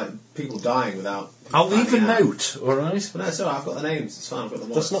 It's like people dying without. I'll leave a finding out. note, alright? But no, it's alright, I've got the names, it's fine, I've got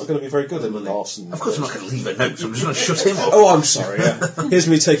the That's not going to be very good in the arson. Of course I'm not going to leave a note, I'm just going to shut him up. Oh, I'm sorry. Yeah. Here's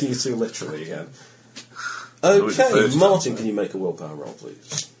me taking it too literally again. was the Okay, first Martin, time. can you make a willpower roll,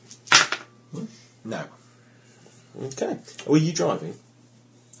 please? No. Okay. Were you driving?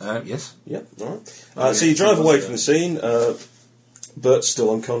 Yes. Yep, alright. So you drive away from the scene. Bert's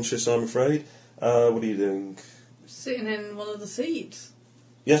still unconscious, I'm afraid. What are you doing? Sitting in one of the seats.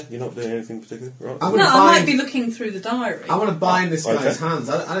 Yeah, you're not doing anything particular, right? I'm No, gonna I bind- might be looking through the diary. I want to bind this guy's Okay. hands.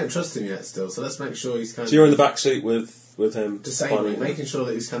 I don't trust him yet still, so let's make sure he's kind So you're in the back seat with him. disabling, binding him. making sure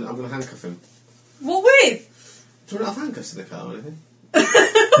that he's kind of... I'm going to handcuff him. What with? Do you want to have handcuffs in the car or anything?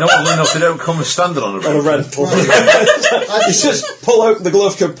 No, enough, they don't come with standing on a On a rental. You just pull out the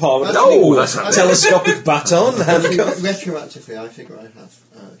glove compartment. No, that's not telescopic baton. Handcuff. Retroactively, I figure I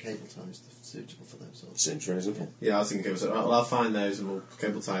have cable ties suitable for those sorts. Seems reasonable. Yeah, I was thinking, right, well, I'll find those and we'll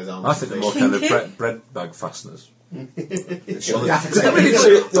cable ties on. I think they're more kind of bread bag fasteners. Well, I mean,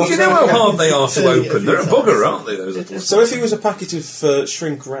 do you know how hard they are to open? They're a bugger, aren't they? Those little So if he was a packet of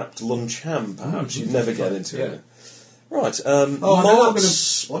shrink-wrapped lunch ham, perhaps you'd never get into Yeah. it. Right. Oh, I know I'm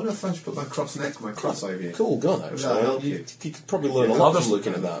Mark's going to... Wonder if I should put my cross over you. cool gun. That'll Actually, help you, you. you could probably learn a Well, lot I'll from just-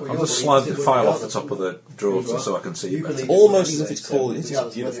 looking at that. I'll just slide the file off the top of the drawer so I can see you better. Almost as if it's called. It's a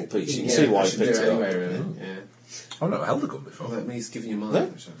beautiful piece. You can see why I he should picked do it anyway, up. really. Yeah. I've never held a gun before. Well, let me give you mine. No?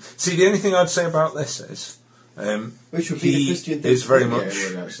 actually. See, the only thing I'd say about this is, Which would be the he Christian thing is very to do. Yeah, much. it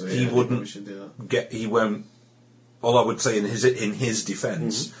would actually. He yeah, wouldn't we should do that. He won't. All I would say in his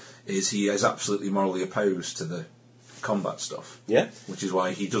defence is he is absolutely morally opposed to the combat stuff, Yeah. which is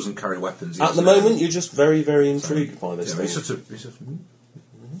why he doesn't carry weapons. He At the doesn't- moment, you're just very, very intrigued by this Yeah, thing. he's sort of. The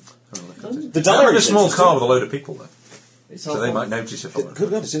I'm diary in a small car with a load of people there, It's so they might notice if I Good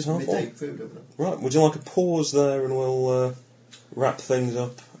God, it is half midday one. food over there. Right, would you like a pause there and we'll wrap things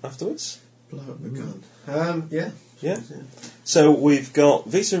up afterwards? Blow up the gun. Yeah. Yeah. So we've got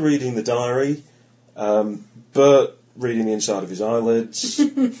Vita reading the diary, Bert reading the inside of his eyelids.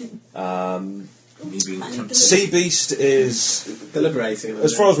 Me being tempted. Sea Beast is, Deliberating.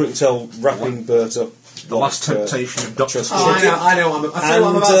 as far as we can tell, wrapping Bert up. The last like, temptation of Doctor. just- Oh, I know what I'm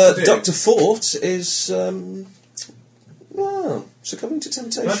And about to do. Dr. Fort is succumbing to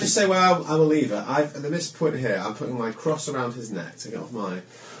temptation. Can I just say where I'm a lever? At this point here, I'm putting my cross around his neck to get off mine,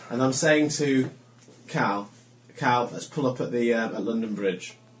 and I'm saying to Cal, let's pull up at the at London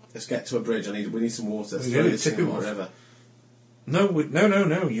Bridge. Let's get to a bridge. We need some water. Let's Yeah, throw this tip thing him in the off. river.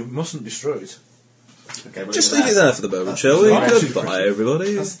 No, you mustn't destroy it. Okay, we'll Just leave leave it there for the moment, shall we? Goodbye,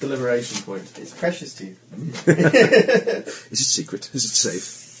 everybody. That's the deliberation point. It's precious to you. Is it secret? Is it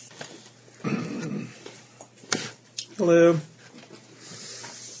safe? Hello.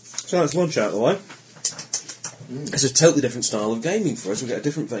 So that's lunch out of the way. It's a totally different style of gaming for us. We get a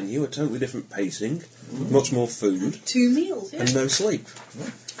different venue, a totally different pacing, much more food, 2 meals, yeah. and no sleep.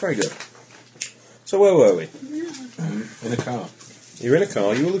 Very good. So where were we? In a car. You're in a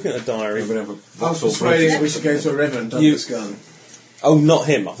car. You were looking at a diary. I was persuading that we should go to a river and dump You- this gun. Oh, not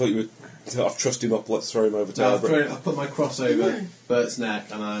him. I thought you were. I've trussed him up. Let's throw him over to No, Albert. I've put my cross over Bert's neck,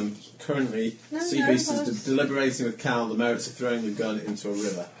 and I'm currently Sea Beast is deliberating with Cal the merits of throwing the gun into a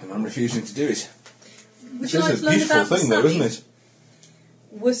river. And I'm refusing to do it. Would you This like is to a learn beautiful about thing, though, isn't wasabi? it?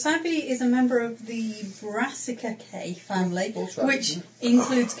 Wasabi is a member of the Brassicaceae family, which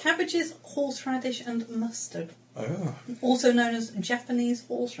includes cabbages, horseradish, and mustard. Oh. Also known as Japanese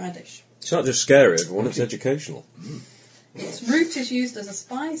horseradish. It's not just scary, everyone. It's educational. Its root is used as a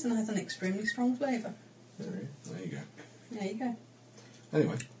spice and has an extremely strong flavour. There you go. There you go.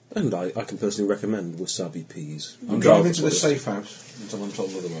 Anyway, And I can personally recommend wasabi peas. I'm driving to the safe house until I'm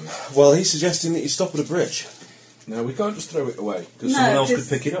told otherwise. Well, he's suggesting that you stop at a bridge. No, we can't just throw it away because No, someone else could 'cause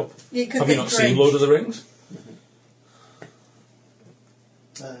pick it up. It could Have you get not seen drenched. Lord of the Rings?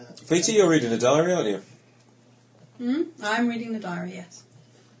 Vita, you're reading a diary, aren't you? I'm reading the diary, yes.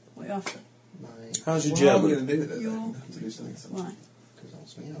 What are you after? How's your What are we German? going to do with it? Your- then? To do something. Right.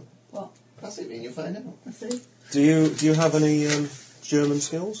 What? That's it, and you'll find out. I see. Do you have any German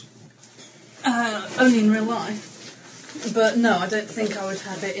skills? Only in real life. But no, I don't think I would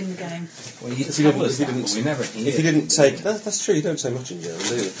have it in the game. Well, you If you tell us didn't- that, but we never hear. If you didn't take... That's true, you don't say much in German,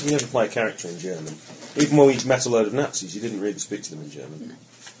 do you? You never play a character in German. Even when we met a load of Nazis, you didn't really speak to them in German.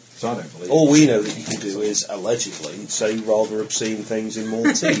 So I don't believe All we know that you can do is, allegedly, say rather obscene things in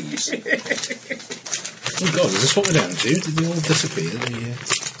Maltese. Oh God, is this what we're down to? Did they all disappear?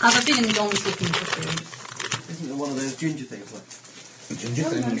 I've been gone looking for food. Isn't there one of those ginger things left? ginger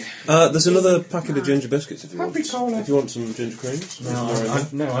thing. There's another packet of ginger biscuits if you want. Happy corner. If you want some ginger creams. No,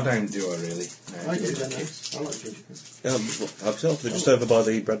 I don't do I really. No. I do, don't I? I like ginger crisps. Have yourself. They're just over by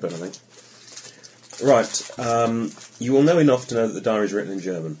the bread bin, I think. Right. You will know enough to know that the diary is written in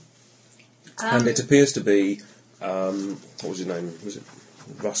German. And it appears to be... what was his name? Was it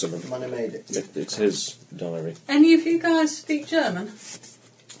Wasserman? Man, I made it. It's his diary. Any of you guys speak German?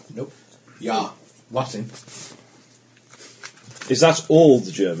 Nope. Yeah. Latin. Is that all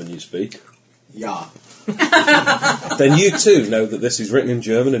the German you speak? Yeah. Then you too know that this is written in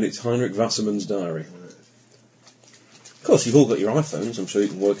German and it's Heinrich Wasserman's diary. Of course, you've all got your iPhones. I'm sure you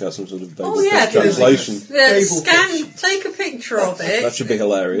can work out some sort of Oh, yeah, translation. Scan, take a picture of it. That should be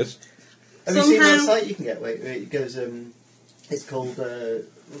hilarious. Have you seen that Somehow- site you can get where it goes, it's called,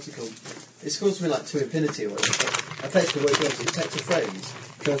 what's it called? It's called something like To Infinity or whatever. Effectively what it does, it takes a phrase,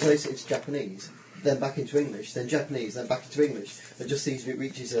 translates it into Japanese, then back into English, then Japanese, then back into English, and just sees if it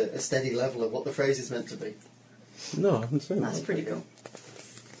reaches a steady level of what the phrase is meant to be. No, I haven't seen That's that. pretty cool.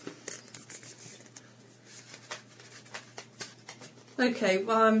 Okay,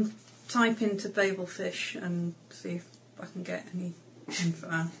 well, type into Babelfish and see if I can get any info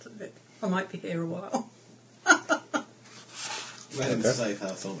out of it. I might be here a while. We're in the safe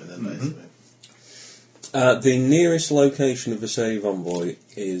house, aren't we, then, basically? The nearest location of the Save Envoy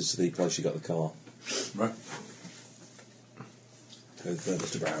is the place you got the car. Right. With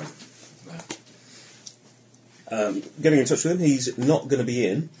Mr. Brown. Getting in touch with him, he's not going to be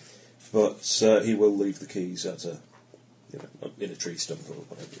in, but he will leave the keys at in a tree stump or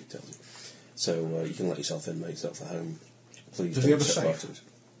whatever he tells you. So you can let yourself in, make yourself at home. Please Does don't he have a set safe?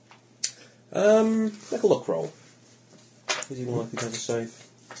 fire to it. Make a luck roll. Would you like to have a safe?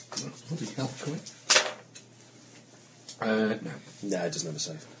 Bloody hell, can we? No. No, it doesn't have a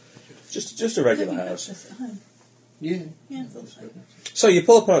safe. Just a regular house. Access at home. Yeah. Yeah. So you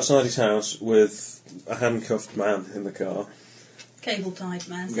pull up outside his house with a handcuffed man in the car. Cable tied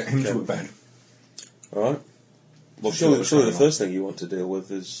man. Get him to a bed. All right. Well, surely the first thing you want to deal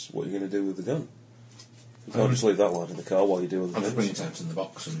with is what you're going to do with the gun. You can't just leave that lying in the car while you deal with the I'll just bring guns. it out in the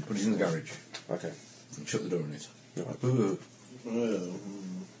box and put it in the garage Okay. and shut the door on it. All right. Ooh.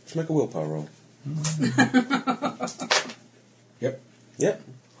 Just make a willpower roll. Yep. Yep.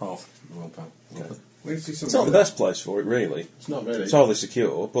 Half the willpower. Okay. We need to do It's something not the with best place for it, really. it. It's not really. It's hardly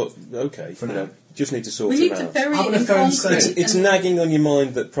secure, but okay. For you now. know, just need to sort We it need to out. bury I'm it gonna in phone concrete. Steve. It's nagging on your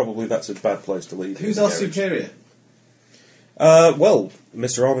mind that probably that's a bad place to leave. Who's in the our garage. superior? Well,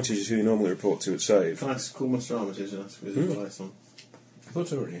 Mr. Armitage is who you normally report to at Save. Can I just call Mr. Armitage and ask for his advice on? I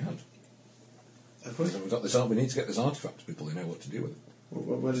thought I already had. Have we? We've got this we need to get this artefact to people who know what to do with it.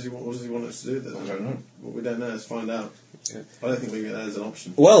 What does he want us to do with it? I don't know. What we don't know is find out. Yeah. I don't think we get that as an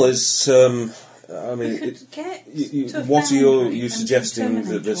option. Well, it's. I We mean, could get to what are Foundry you and suggesting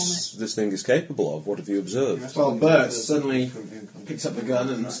Terminator that this thing is capable of? What have you observed? Well, Bert suddenly picked up the gun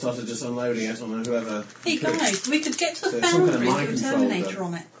and started just unloading it on whoever. Hey guys, we could get to So the it's some kind of Foundry mind with a control Terminator gun.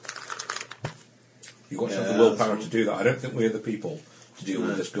 on it. You've got to have Yeah, the willpower that's to do that. I don't think we're the people to deal No.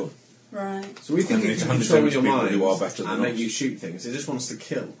 with this gun. Right. So we think And he it's can 100 control your people mind who are better than and make us. you shoot things. He just wants to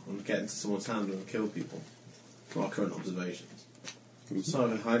kill and get into someone's hand and kill people. From our current observations. It's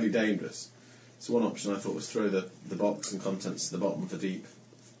not highly dangerous. So one option I thought was throw the box and contents to the bottom of a deep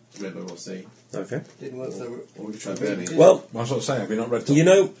river or sea. Okay. Didn't work for Or we could try burning it. Well, I was sort of saying, have you not read you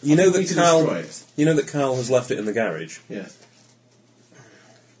know We that need to destroy Cal, it. you know that Cal has left it in the garage. Yes.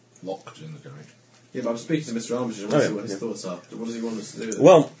 Locked in the garage. Yeah, but I'm speaking to Mr. Armitage and Oh, I want to yeah, see what his yeah. thoughts are. What does he want us to do with it?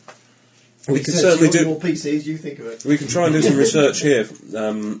 Well, we can certainly do. More PCs, you think of it. We can try and do some research here.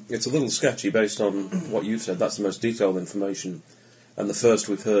 It's a little sketchy based on what you've said. That's the most detailed information, and the first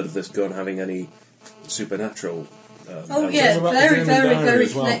we've heard of this gun having any supernatural. Oh element. yeah, What about the very, German very, diary very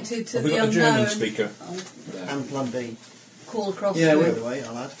as well? connected to Have we the got a German unknown. speaker? And Plan B. Call across. Yeah, the- By the way,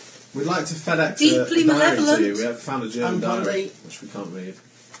 I'll add. We'd like to FedEx Deeply a diary to malevolent. you. We have found a German And Plan diary, B. which we can't read.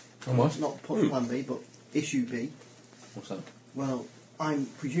 And what? Not Plan B, but Issue B. What's that? Well, I'm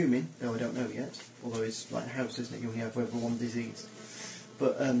presuming, no, I don't know yet, although it's like a house, isn't it? You only have over one disease.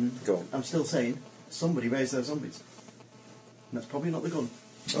 But Go on. I'm still saying, somebody raised those zombies. And that's probably not the gun.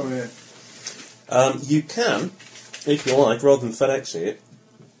 Oh, yeah. You can, if you like, rather than FedExing it.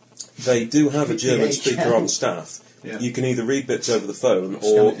 They do have a German DHL. speaker on staff. Yeah. You can either read bits over the phone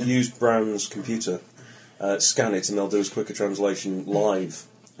Scan or it in. use Brown's computer, scan it, and they'll do as quick a translation live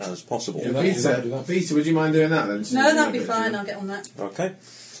as possible. Yeah, that- do that. Peter, would you mind doing that then? No, that'd be fine. I'll get on that. Okay.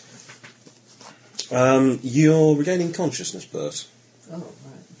 You're regaining consciousness, Bert. Oh,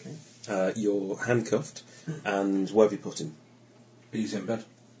 right, okay. You're handcuffed, and where have you put him? He's in bed.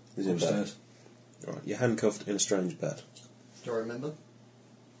 He's in bed. Upstairs. All right, you're handcuffed in a strange bed. Do I remember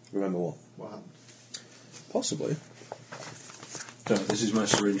Remember what? what happened? Possibly. So this is my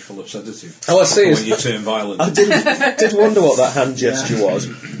syringe full of sedative. Oh, I see. When you turn violent. I did wonder what that hand gesture was.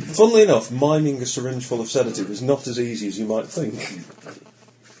 Funnily enough, miming a syringe full of sedative is not as easy as you might think.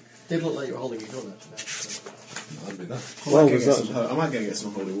 Did look like you were holding your gun, actually. That'd be that. Well, was that- I might go and get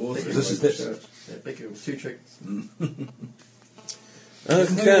some holy water. This is this. Yeah, big one, 2 triggers.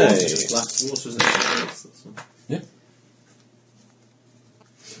 Okay. Black water, isn't it? Yeah.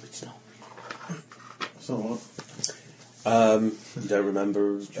 So what? You don't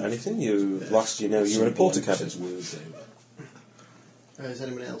remember anything? You were in a porter cabin. Is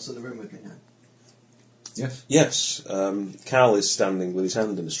anyone else in the room with me now? Yes. Yes, Cal is standing with his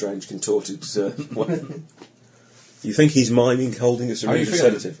hand in a strange contorted way. You think he's miming holding a How are you syringe of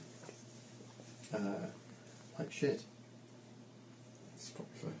feeling? sedative? Like shit. It's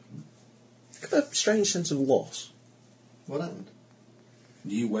probably fair. Got a strange sense of loss. What happened?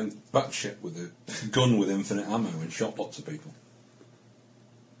 You went batshit with a gun with infinite ammo and shot lots of people.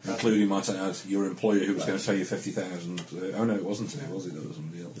 Including, might I add, your employer who was going to pay you 50,000. Oh no, it wasn't him, was it? That was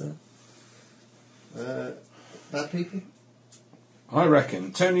somebody else. No. Bad people? I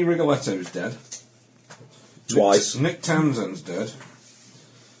reckon Tony Rigoletto's dead. Twice. Nick Townsend's dead.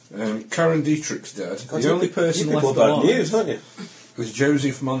 Karen Dietrich's dead. The only person you left people have bad alive news, aren't you? was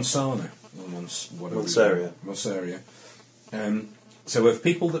Joseph Monsana. Or Monsaria. Monsaria. So of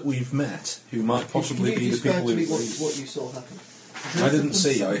people that we've met who might possibly Can be you the people describe to me who... what you saw happen? I didn't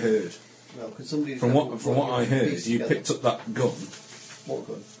see, I heard. Well, could somebody From what I heard, pieced you together? picked up that gun, What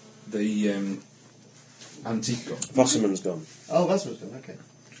gun? the antique gun, Wasserman's gone. Oh, Vasman's gun, okay.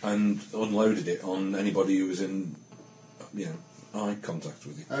 and unloaded it on anybody who was in, eye contact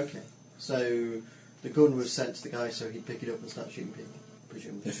with you. Okay. So the gun was sent to the guy so he'd pick it up and start shooting people,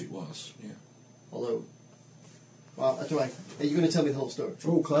 presumably. If it was, yeah. Although, well, are you going to tell me the whole story?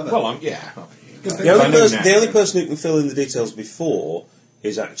 Oh, clever. Well, yeah. The only person who can fill in the details before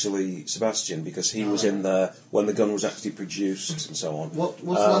is actually Sebastian, because he was in there when the gun was actually produced and so on. What's the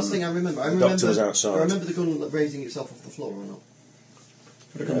last thing I remember? the doctor was outside. I remember the gun raising itself off the floor or not.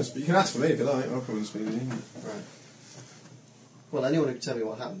 You can ask for me if you like. I'll come and speak to you. Right. Well, anyone who can tell me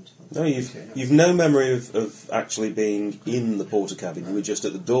what happened. No, Okay, you've no memory of actually being in the porter cabin. You were just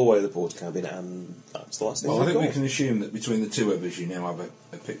at the doorway of the porter cabin, and that's the last thing Well, I you think we recall. can assume that between the two of us, you now have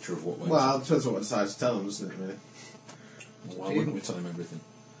a picture of what went on. Well, it depends what I decide to tell him, doesn't it, really? Why wouldn't we tell him everything?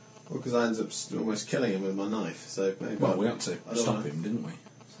 Well, because I ended up almost killing him with my knife, so maybe... Well, we had to I don't stop know. him, didn't we?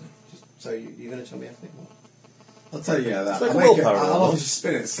 So you're going to tell me everything? I'll tell you that. It's like I'll, a make it, willpower I'll roll. obviously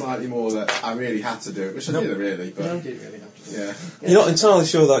spin it slightly more that I really had to do it, which I did really, but... You did really have to. Yeah. You're not entirely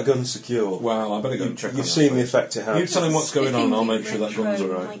sure that gun's secure. Well, I better go and check on You've that seen the first. effect it You has. tell him what's going on and I'll make sure that gun's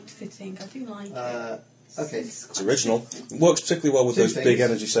alright. Light fitting. I do like it. Okay. It's original. It works particularly well with Two those things. big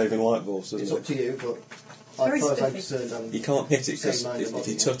energy-saving light bulbs, It's doesn't up it? to you, but Very as far as I'm spiffy. concerned, You can't hit it, because Same line if as you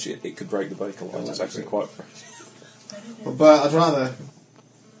Bobby. touch it, it could break the baker line. It's actually quite... But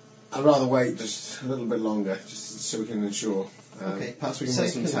I'd rather wait just a little bit longer, just so we can ensure. Okay. Perhaps we can run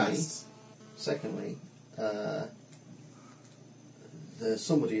some Secondly- tests. Secondly,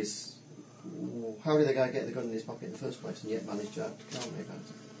 somebody is. How did the guy get the gun in his pocket in the first place and yet manage to tell me about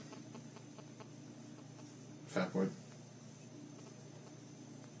it? Fair point.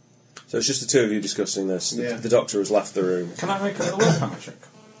 So it's just the two of you discussing this. Yeah. The doctor has left the room. Can I make a little willpower check?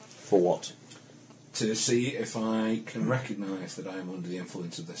 For what? To see if I can recognise that I am under the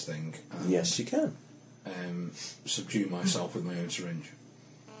influence of this thing and Yes, you can. subdue myself with my own syringe.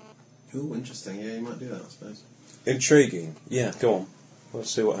 Ooh, interesting. Yeah, you might do that, I suppose. Intriguing. Yeah, go on. Let's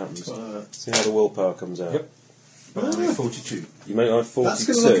see what happens. See how the willpower comes out. Yep. By 42. You make like 42. That's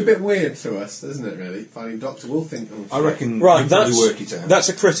going to look a bit weird to us, isn't it, really? Finding Doctor will think... Oh, I reckon Right, you probably that's, work it out. that's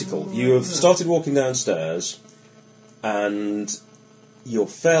a critical. You have started walking downstairs, and you're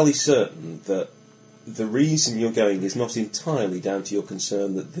fairly certain that the reason you're going is not entirely down to your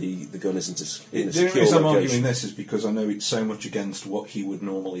concern that the gun isn't in a The only secure reason I'm arguing location. this is because I know it's so much against what he would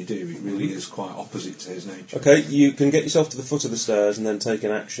normally do. It really is quite opposite to his nature. Okay, you can get yourself to the foot of the stairs and then take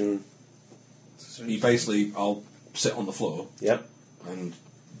an action. I'll sit on the floor Yep. and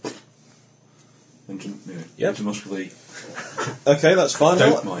Yep. muscularly Okay, that's fine.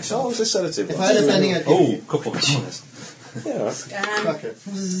 Dope Oh, myself. Oh, it's a sedative. If I had a penny, I'd give Oh, you couple of dollars. Yeah, right. cracker.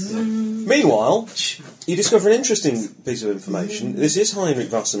 Meanwhile, you discover an interesting piece of information. This is Heinrich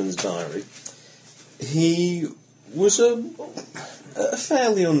Wassermann's diary. He was a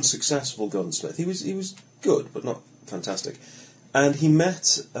fairly unsuccessful gunsmith. He was good, but not fantastic. And he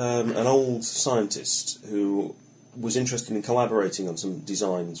met an old scientist who was interested in collaborating on some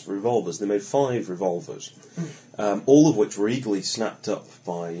designs for revolvers. They made 5 revolvers, all of which were eagerly snapped up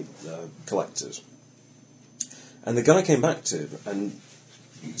by collectors. And the guy came back to him and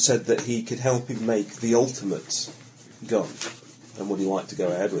said that he could help him make the ultimate gun, and would he like to go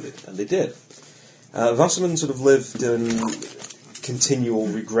ahead with it? And they did. Wassermann sort of lived in continual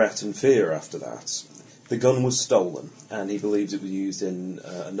regret and fear after that. The gun was stolen, and he believes it was used in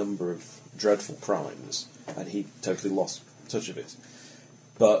a number of dreadful crimes, and he totally lost touch of it.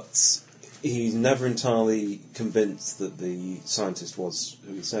 But he's never entirely convinced that the scientist was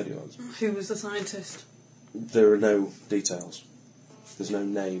who he said he was. Who was the scientist? There are no details. There's no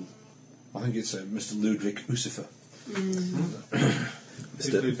name. I think it's Mr. Ludwig Usifer.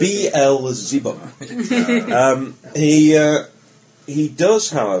 Mr. Beelzebub. He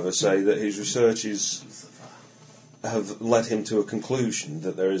does, however, say that his researches have led him to a conclusion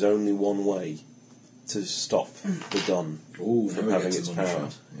that there is only one way to stop the gun from having its power.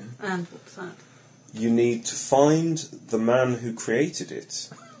 And what's that? You need to find the man who created it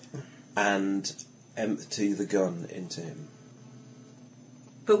and empty the gun into him.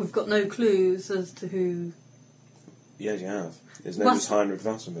 But we've got no clues as to who. Yes, you have. His name is Heinrich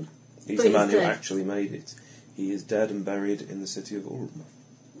Wassermann. He's But the he's man who dead. actually made it. He is dead and buried in the city of Ulm.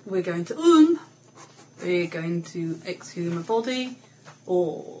 We're going to We're going to exhume a body,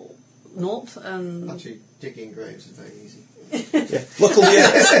 or not, and Actually, digging graves is very easy. Luckily,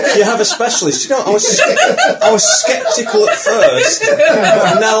 you have a specialist. You know, I was sceptical at first,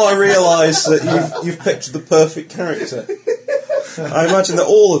 but now I realise that you've picked the perfect character. I imagine that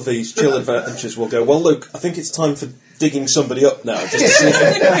all of these chill adventures will go, well, Luke, I think it's time for digging somebody up now. Just to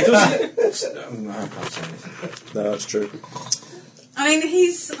see. No, I can't say anything. No, that's true. I mean,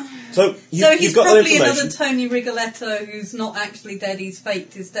 he's So he's you've got that probably information. another Tony Rigoletto who's not actually dead. He's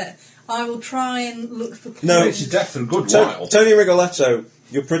faked his death. I will try and look for clues. No, It's death for a good To- while. Tony Rigoletto,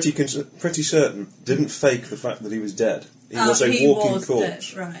 you're pretty certain, didn't fake the fact that he was dead. He was a he walking was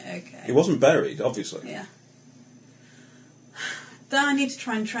corpse. dead. Right, okay. He wasn't buried, obviously. Yeah. Then I need to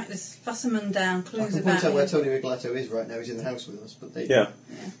try and track this Wassermann down. I Clues can about point out where him. Tony Rigoletto is right now. He's in the house with us, but they. Yeah.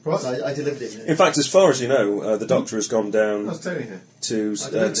 I delivered him. In fact, as far as you know, the doctor has gone down How's Tony here? to I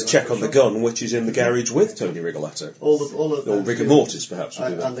delivered him, check I'm on the sure. gun, which is in the garage with Tony Rigoletto. all of Or them rigor fuels, mortis, perhaps. Would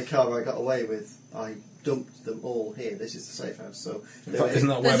be and that. the car I got away with, I dumped them all here. This is the safe house, so In fact, isn't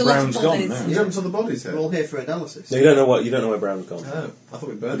that where There's a lot of Brown's gone bodies. now? You jumped on the bodies they're here? all here for analysis. No, you don't know where Brown's gone. Oh, I thought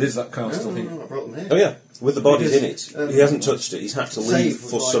we burned But is that car No, still no, here? no, I brought them here. Oh yeah, with the bodies in Because, it. He hasn't touched it. He's had to leave Save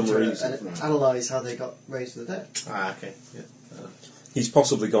for was some going to, reason. analyse how they got raised to the dead. Ah, okay. Yeah. He's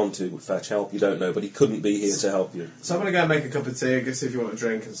possibly gone to fetch help. You don't know, but he couldn't be here to help you. So I'm going to go and make a cup of tea, go see if you want a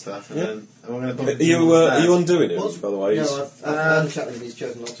drink and stuff, and Yeah. then I'm going to bump Are into you upstairs. undoing it? What's- By the way, No, He's- I've had a chat with him. He's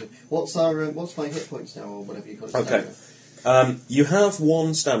chosen not to. What's my hit points now, or whatever you call it? Okay. You have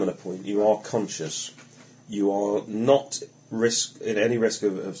one stamina point. You are conscious. You are not in any risk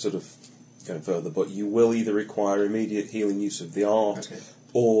of sort of going further, but you will either require immediate healing use of the art Okay.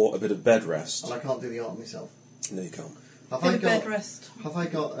 or a bit of bed rest. And I can't do the art myself. No, you can't. Have Bit I of got? bed rest. Have I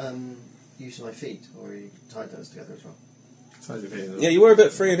got use of my feet, or are you tied those together as well? Tied your feet up. Yeah, you were a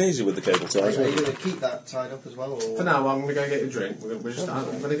bit free and easy with the cable ties. Are you weren't you? going to keep that tied up as well? Or? For now, I'm going to go get a drink. I'm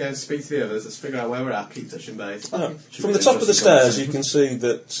going to go and speak to the others. Let's figure out where we're at. Keep touching base. Ah, Should from be the top of the interesting stairs, you conversation. can see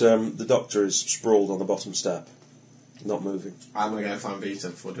that the doctor is sprawled on the bottom step, not moving. I'm going to go and find Vita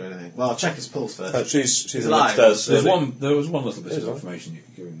before doing anything. Well, I'll check his pulse first. She's He's in the alive. upstairs. There was one little bit Is of there? information you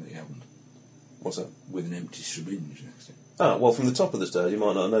could give him that you haven't, What's that? with an empty syringe next to it. Ah, well, from the top of the stairs, you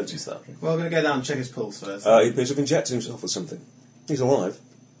might not have noticed that. Well, I'm going to go down and check his pulse first. He appears to have injected himself with something. He's alive.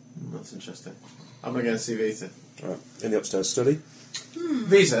 That's interesting. I'm going to go and see Vita. Right, in the upstairs study.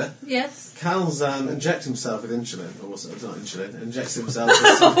 Vita, Yes. Cal's injects himself with insulin, or was it not insulin? Injects himself with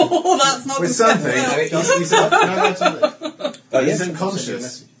something. Oh, that's not with good. something. and he's Yes. he's Send you a unconscious.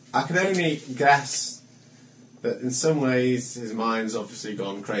 message. I can only guess that in some ways his mind's obviously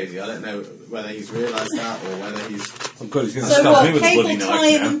gone crazy. I don't know whether he's realised that or whether he's Oh God, he's going to So stab me what? with a bloody Cable knife tie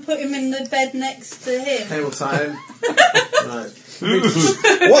him now. and put him in the bed next to him. cable time. Right.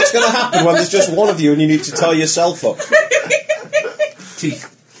 What's going to happen when there's just one of you and you need to tie yourself up?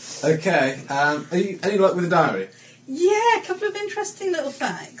 Teeth. Okay. Any luck with the diary? Yeah, a couple of interesting little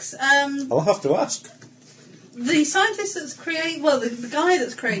facts. I'll have to ask. The scientist that's the guy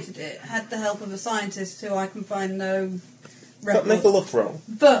that's created it had the help of a scientist who I can find no That make a record. look wrong.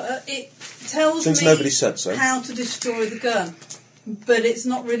 But it tells Since me nobody said so. how to destroy the gun. But it's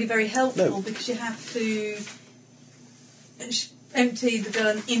not really very helpful No. because you have to empty the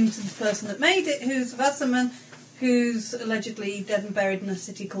gun into the person that made it, who's Wassermann, who's allegedly dead and buried in a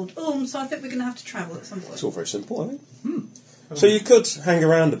city called Ulm. So I think we're going to have to travel at some point. It's all very simple, I think. So you could hang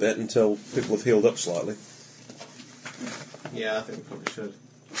around a bit until people have healed up slightly. Yeah, I think we probably should.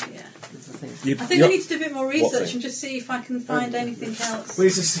 Yeah. You, I think I need to do a bit more research thing? and just see if I can find anything else. We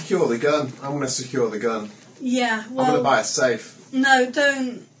need to secure the gun. I'm going to secure the gun. Yeah, I'm going to well, buy a safe. no,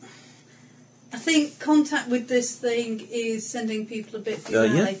 don't. I think contact with this thing is sending people a bit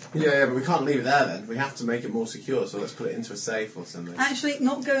finale. Yeah, but we can't leave it there then. We have to make it more secure, so let's put it into a safe or something. Actually,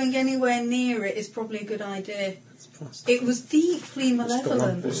 not going anywhere near it is probably a good idea. It was deeply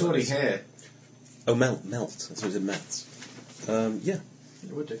malevolent. It's already here. Oh, melt. That's what it melts. Yeah,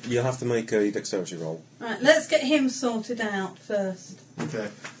 It would do. you'll have to make a dexterity roll. Right, let's get him sorted out first. Okay.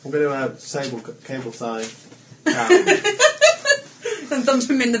 I'm going to cable tie. and dump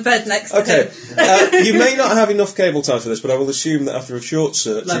him in the bed next to Okay, him. you may not have enough cable ties for this, but I will assume that after a short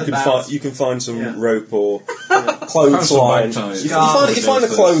search, Leather you bands. can find some Yeah. rope or clothesline. Found some You bow ties. find a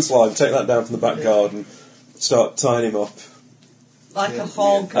clothesline, take that down from the back garden, start tying him up. Like a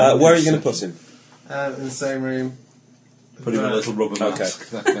hog. Where are you going to put him? In the same room. Put him in a little rubber Okay. mask.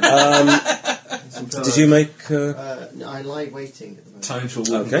 That kind of Some pillows. Did you make... I lie waiting at the moment. time to a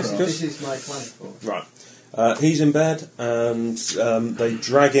wooden Okay, cross. good. This is my plan for it. Right. He's in bed, and they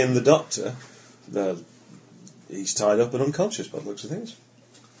drag in the doctor. He's tied up and unconscious by the looks of things.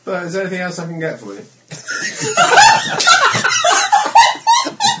 But is there anything else I can get for you?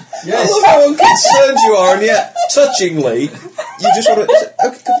 I love how unconcerned you are, and yet, touchingly, you just want to... A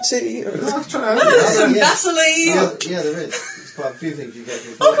cup of tea? I'm trying to Oh, there's some Yeah. Vaseline. Yeah, there is. There's quite a few things you get.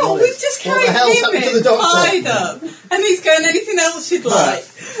 Oh God, we've just What the carried hell's him happened to in, the doctor? tied up, and he's going, anything else you'd like?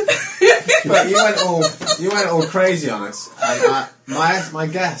 But you went all crazy on us. And my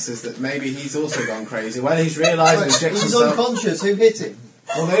guess is that maybe he's also gone crazy. Whether he's realised and injected He's himself. unconscious. Who hit him?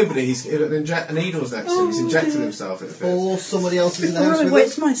 Well, nobody. He's a needle's next to him. He's injected himself. It appears. Or somebody else is in the Before house I with wet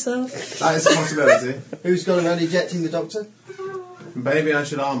us? myself. That is a possibility. Who's gone around ejecting the doctor? Maybe I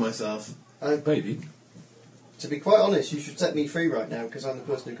should arm myself. Baby. To be quite honest, you should set me free right now because I'm the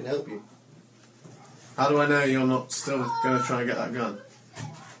person who can help you. How do I know you're not still going to try and get that gun?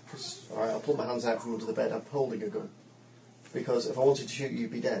 Alright, I'll pull my hands out from under the bed. I'm holding a gun. Because if I wanted to shoot you,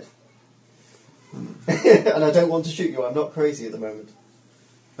 you'd be dead. And I don't want to shoot you. I'm not crazy at the moment.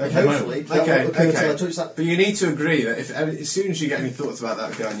 And hopefully, that won't occur until I touch that. But you need to agree that if as soon as you get any thoughts about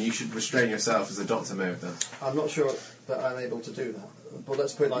that gun, you should restrain yourself as the doctor may have done. I'm not sure that I'm able to do that. But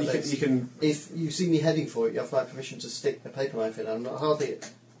let's put it like this. You can. If you see me heading for it, you have my permission to stick a paper knife in. I'm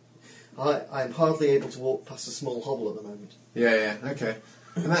hardly able to walk past a small hobble at the moment. Yeah, okay.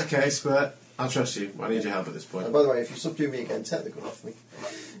 In that case, but I'll trust you. I need your help at this point. And by the way, if you subdue me again, take the gun off me.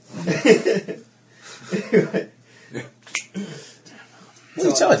 Well,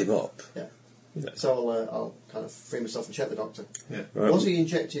 you tied him up. Yeah. So I'll kind of free myself and check the doctor. Yeah. Right. Was he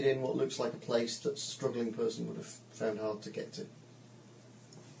injected in what looks like a place that a struggling person would have found hard to get to?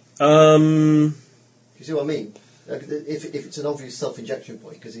 Do you see what I mean? Like, if it's an obvious self-injection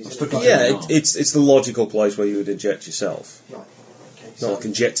point, because he's in a Yeah, it's the logical place where you would inject yourself. Right. Okay. Not like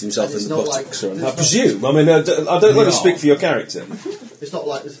inject himself and in it's the not buttocks. like- I it's not- presume. I mean, I don't let us speak for your character. It's not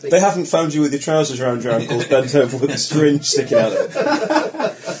like this big. They haven't found you with your trousers around your ankles, bent over with a syringe sticking out of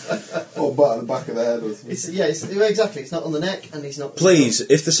it. Or butt at the back of the head. Or something. Exactly. It's not on the neck, and he's not. Please,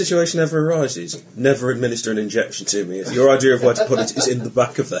 if the situation ever arises, never administer an injection to me. If your idea of where to put it is in the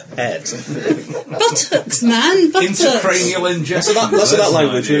back of the head. Buttocks, man, buttocks. Intracranial injection. That's that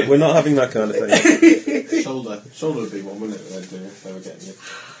language. an idea. We're not having that kind of thing. Shoulder would be one, wouldn't it? They'd do if they were getting you.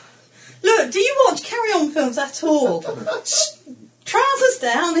 Look, do you watch Carry-On films at all? Trousers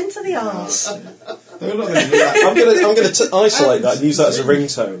down into the arse. They're not going to do that. I'm going to isolate that and use that as a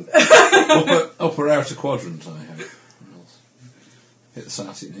ringtone. upper outer quadrant, I have. Hit the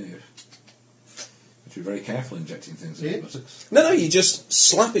sciatic nerve. Have to be very careful injecting things in the buttocks. No, you just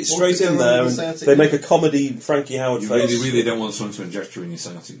slap it straight What's in going there, on and with the sciatic they nerve? make a comedy Frankie Howard You face. really don't want someone to inject you in your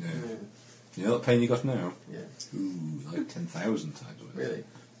sciatic nerve. You know that pain you got now? Yeah. Ooh, like 10,000 times. Really?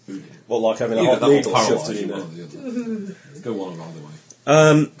 Ooh. Well, like having a Either hot that will needle shoved paralyse in you, your one neck. or the other. Go one or either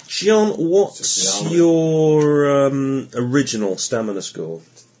way. John, what's your original stamina score?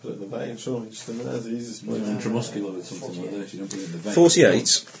 Put it in the vein, sure. Just a minute, that's the easiest way. Intramuscular with something like this. You don't put it in the vein. 48.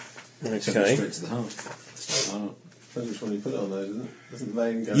 Send it Okay. straight to the heart. Depends which one you put it on though, doesn't it? Doesn't the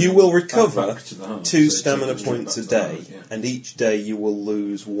vein go... You will recover Back to the heart. 2 So stamina it's points a back to the day, heart, yeah. and each day you will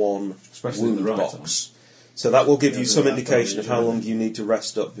lose 1 Especially in wound the right box. So that will give Yeah, you the some right indication arm of how usually. long you need to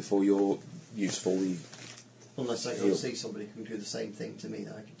rest up before you're usefully... Unless I go Heal. see somebody who can do the same thing to me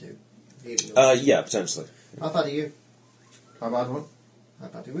that I could do. Healing. Yeah, potentially. How bad are you? How bad one? How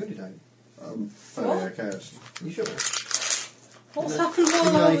badly wounded are you? Fairly okay, actually. You sure? What's happened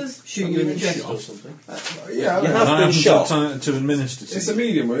Didn't while I I was... shoot you in the chest shot. or something? Yeah, You And have I been haven't shot. got time to administer to It's you. a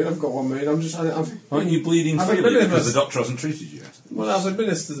medium wound. I've got one wound. I'm just... Aren't you bleeding I've freely been because admit- the doctor hasn't treated you yet? Well, I was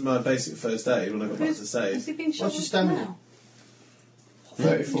administered my basic first aid when I got back to Has save. he been shot What's your stamina? now?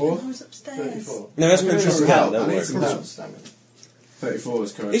 34. I was upstairs. 34. No, it hasn't been I need shot some yet, help. don't I need worry. some help. Stamina. 34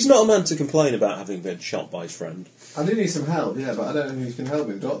 is correct. He's not a man to complain about having been shot by his friend. I do need some help, yeah, but I don't know who can help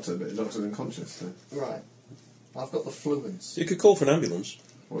me. The doctor, but the doctor's unconscious. So. Right. I've got the fluence. You could call for an ambulance.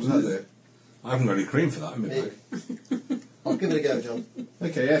 What does that do? I haven't got any cream for that in my bag. I'll give it a go, John.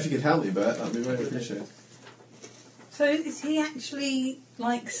 Okay, yeah, if you could help me, Bert, that'd be very appreciated. So is he actually,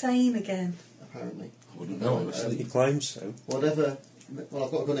 like, sane again? Apparently. I wouldn't know, honestly. He claims so. Whatever Well,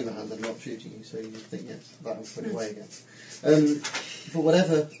 I've got a gun in my hand and I'm not shooting you, so you think yes, that will put it away again. But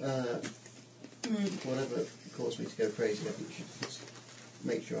whatever caused me to go crazy, I think you should just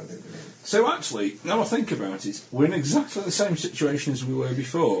make sure I don't do it. So actually, now I think about it, we're in exactly the same situation as we were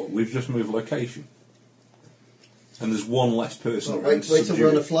before. We've just moved location. And there's one less person Well, around to wait till subdue we're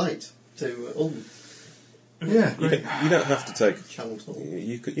on a it. flight to Ulm. Yeah, You great. don't have to take. Channel Tunnel.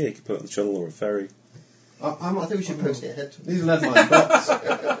 You could put it on the channel or a ferry. I'm I think we should post it ahead to Need a lead line box.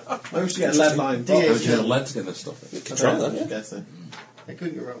 Maybe we should get a lead line DHL. box. How's your lead going to stop it? You could try that, I yeah. guess so. I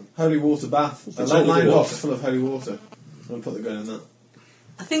couldn't go wrong. Holy water bath. A It's lead all line good. box full of holy water. I'm going to put the gun in that.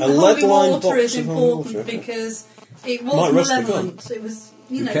 I think A the lead holy line water box is of holy important water, okay. because it Might was rust the gun. malevolent. It was,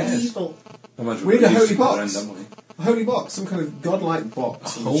 Who cares? evil. Imagine We need a used holy to the other box. end, haven't we? A holy box, some kind of godlike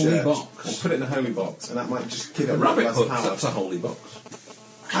box. A in the holy church. box. We'll put it in a holy box, and that might just give it A a rabbit less hutch, power. that's a holy box.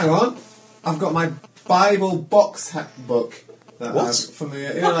 Hang on, I've got my Bible box book. That What? I've- from the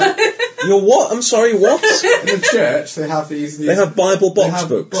you know, like, You're what? I'm sorry, what? in the church they have these. They have Bible they box have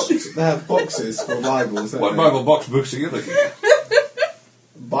books. They have boxes for Bibles. don't What they? Bible box books are you looking at?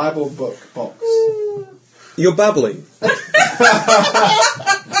 Bible book box. You're babbling.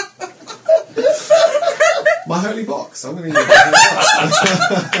 My holy box. I'm going to use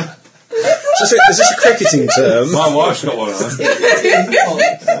it. Is this a cricketing term? My wife's got one of them.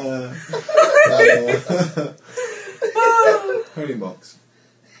 Holy box.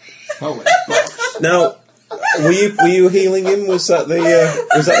 Holy box. Now, were you healing him? Was that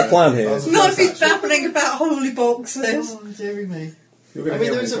the plan here? Not if he's babbling about holy boxes. Oh, dearie me. You're I going mean,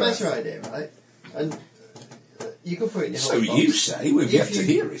 to there was a better idea, right? And you could put it in your So whole box. you say, we've yet to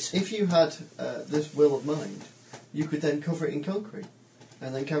hear it. If you had this will of mind, you could then cover it in concrete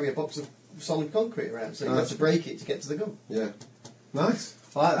and then carry a box of solid concrete around, so you have to break it to get to the gun. Yeah. Nice.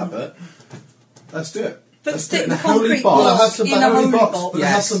 I like that bit. Let's do it. But Let's stick do it in the a holy concrete box. Well, I have block some in bad a holy holy box, box. but I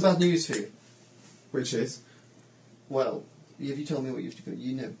have Yes. some bad news for you. Which is? Well, if you tell me what you have to do,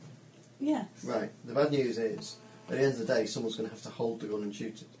 you know. Yeah. Right. The bad news is, at the end of the day, someone's going to have to hold the gun and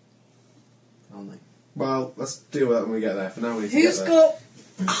shoot it. Aren't they? Well, let's deal with that when we get there. For now, we need to Who's get there.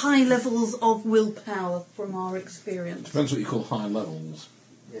 got high levels of willpower from our experience? Depends what you call high levels.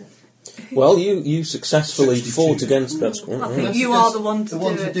 Yeah. Well, you successfully 62. fought against that squad. I right? think you are the one to The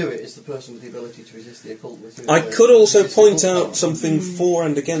one do to it. do it is the person with the ability to resist the occult. I could also point out something for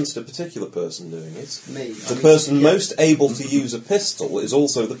and against a particular person doing it. Me. The person most able to use a pistol is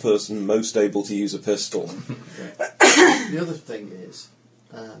also the person most able to use a pistol. The other thing is,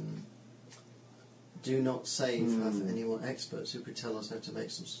 do not have anyone experts who could tell us how to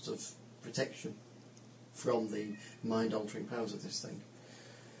make some sort of protection from the mind-altering powers of this thing,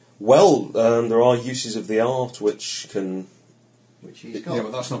 Well, there are uses of the art which can. which he's got. Yeah,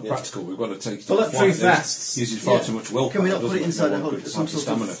 but that's not practical. We've got to take it to Bulletproof flight. vests. Uses far Yeah. too much willpower. Can we not put doesn't it inside No a one hole? could Some have the sort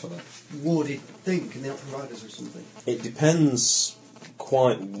stamina of for that. warded thing? Can they not provide us with something? It depends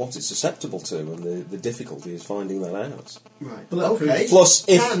quite what it's susceptible to, and the difficulty is finding that out. Right. Bulletproof. Okay. Plus,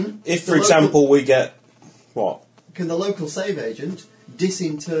 if the for local- example we get what? Can the local save agent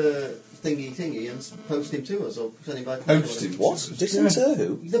disinter thingy and post him to us, or send him by post? Post him. What? Disinter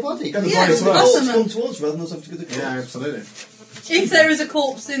who? The body. Get the Yeah, body it's to us. awesome. Corpse come to us rather than us have to go to the Yeah, corpse. absolutely. If there is a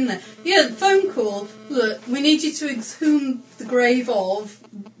corpse in there. Yeah, phone call. Look, we need you to exhume the grave of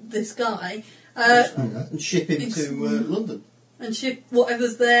this guy And ship him It's- to London. and ship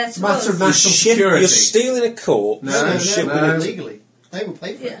whatever's there It's to a matter of us. national You're security. stealing a corpse No, and no, shipping no. it. Legally. They will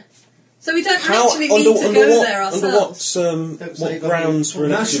pay for Yeah. it. So we don't How actually need to go there under ourselves. Don't say what grounds for an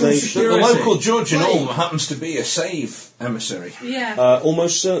National exhumation? The security. local judge in Right. Ulm happens to be a save emissary. Yeah.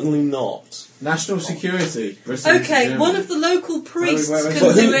 Almost certainly not. National security. Britain, Okay, Germany. one of the local priests wait. can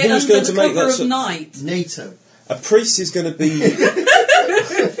But do who- it who's under going the to make cover that of so- night. NATO. A priest is going to be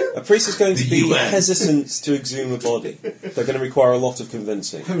The UN. hesitant to exhume a body. They're going to require a lot of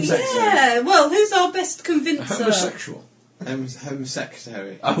convincing. Homosexual. Yeah, well, who's our best convincer? Homosexual.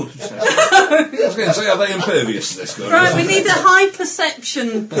 Homosecretary. Oh, I was going to say, are they impervious to this? Right, we need a high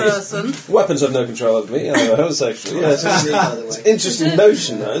perception person. Weapons have no control over me. I'm homosexual. Yes, By the it's an way. interesting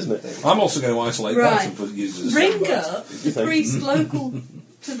notion, that, isn't it? I'm also going to isolate that Right. and put it used as a Ring soundbite. up the priest local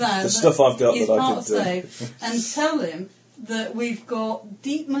to that. The stuff I've got is that I part could do. save, and tell him that we've got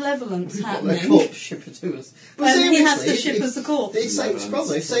deep malevolence We've got a happening. corpse shipper to us. But And he has to seriously, ship if- us the corpse. It's safe,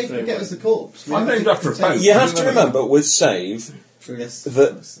 probably. If Safe can get us the corpse. we I'm have named to after a protect- pope. You have to remember with Save Yes.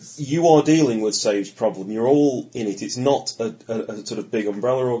 that you are dealing with Save's problem. You're all in it. It's not a sort of big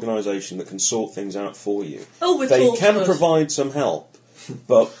umbrella organisation that can sort things out for you. Oh, we're They can torturers. provide some help,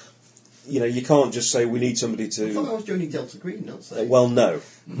 but you can't just say we need somebody I thought I to. was joining Delta Green, not Safe. Well, no,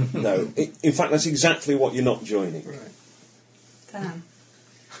 no. In fact, that's exactly what you're not joining. Right. Damn.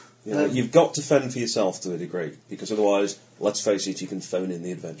 You know, you've got to fend for yourself to a degree, because otherwise, let's face it, you can phone in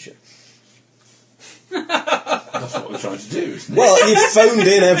the adventure. That's what we're trying to do, isn't it? Well, you've phoned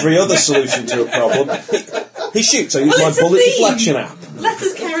in every other solution to a problem. He shoots, I use my it's a bullet theme. deflection app. Let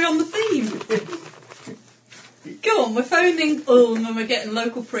us carry on the theme. Go on, we're phoning Ulm and we're getting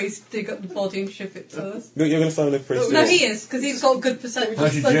local priests to dig up the body and ship it to us. You're going to phone a priest? No, he is, because he's got good, How's your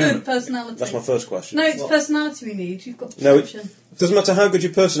good German? personality. That's my first question. No, it's personality we need. You've got No, perception. it doesn't matter how good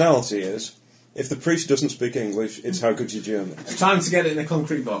your personality is. If the priest doesn't speak English, it's how good your German. Time to get it in a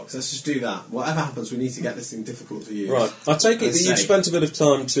concrete box. Let's just do that. Whatever happens, we need to get this thing difficult to use. Right. I take it that Let's you've say. spent a bit of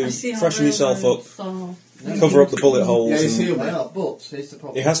time to I see how freshen yourself up, railroads are. cover up the bullet holes. Yeah, he's and healed They me. are, but here's the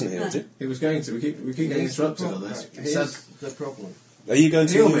problem. he hasn't healed you. He was going to. We keep getting Here's the interrupted on problem, this. right, He said, Here's the problem. Are you going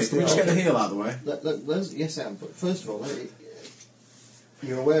to heal me. use Can we just get the heal out of the way? Yes, I am. But first of all,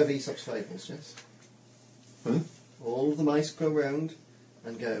 you're aware of Aesop's fables, yes? Hmm? All of the mice go round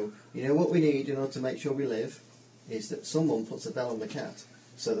and go, you know what we need in order to make sure we live is that someone puts a bell on the cat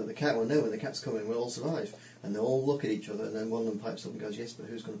so that the cat will know when the cat's coming, we'll all survive. And they'll all look at each other and then one of them pipes up and goes, yes, but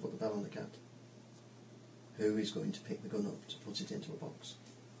who's going to put the bell on the cat? Who is going to pick the gun up to put it into a box?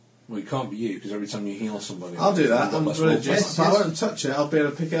 Well, it can't be you, because every time you heal somebody... I'll do that. I'm That's religious. Yes, If I yes. won't touch it, I'll be able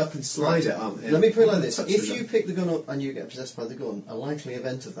to pick it up and slide it on. Let me put it like this. Touch If the you gun. pick the gun up and you get possessed by the gun, a likely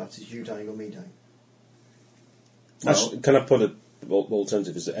event of that is you dying or me dying. Actually, can I put an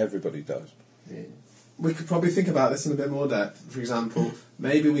alternative? Is that everybody does? Yeah. We could probably think about this in a bit more depth. For example,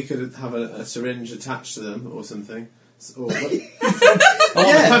 maybe we could have a syringe attached to them or something. Or, Oh,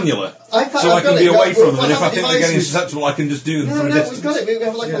 Yeah. the cannula. I I can be away from them, and if I think they're getting devices. susceptible, I can just do them No, from a no, distance. we've got it. We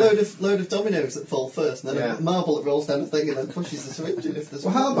have like Yeah. a load of dominoes that fall first, and then Yeah. a marble that rolls down the thing and then pushes the syringe in if there's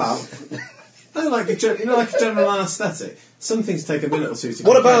well, how about like a general anaesthetic? Some things take a minute or two to.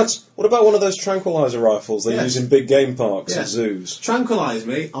 What kick in. about one of those tranquilizer rifles they Yes. use in big game parks and Yes. zoos? Tranquilise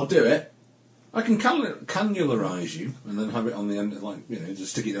me. I'll do it. I can cannularise you, and then have it on the end, like,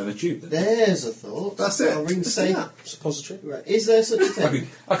 just stick it down a tube. Then. There's a thought. That's it. I'll ring Just say. do that. Suppository? Right, is there such a thing?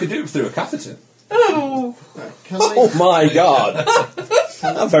 I could do it through a catheter. Oh, Right, can I? Oh my god!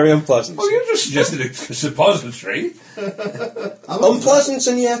 How very unpleasant. Well, you just suggested a suppository. Unpleasant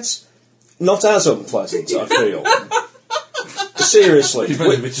and yet not as unpleasant, I feel. Seriously.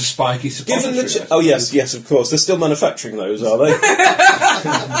 Depends if it's a spiky Given the suppository. oh yes, of course. They're still manufacturing those, are they?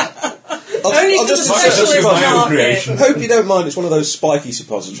 only I'll for the just specialist it's my own market. creation. hope you don't mind. It's one of those spiky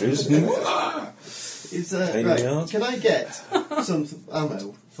suppositories. Is Pain in the arse. can I get some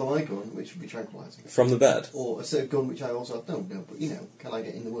ammo for my gun, which would be tranquilising, From the bed? or a certain gun which I also have? No, but can I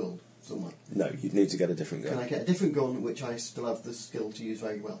get in the world somewhere? No, you'd need to get a different Can I gun. get a different gun which I still have the skill to use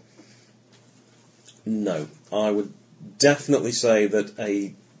very well? No, I would definitely say that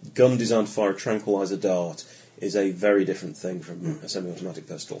a gun designed to fire a tranquilizer dart is a very different thing from a semi-automatic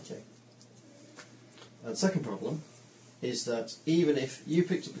pistol. Okay. And the second problem is that even if you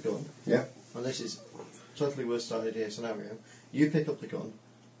picked up the gun, Yeah. and this is totally worst idea scenario, you pick up the gun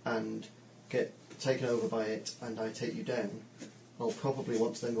and get taken over by it, and I take you down, I'll probably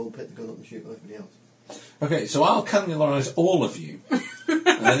want to then go and pick the gun up and shoot everybody else. Okay, so I'll cannularise all of you, and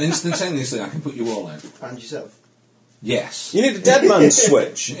then instantaneously I can put you all out. And yourself. Yes. You need a dead man's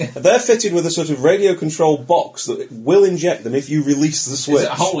switch. They're fitted with a sort of radio-controlled box that will inject them if you release the Is switch. it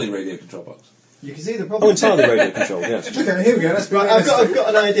a wholly radio control box? You can see the Oh, problem. entirely radio-controlled, yes. Okay, here we go. Let's be Right, I've got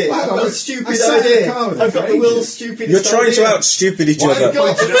an idea. Well, I've got I a stupid sat in the idea. car with it I've for got the world's ages. stupidest You're trying idea. to out-stupid each I've other.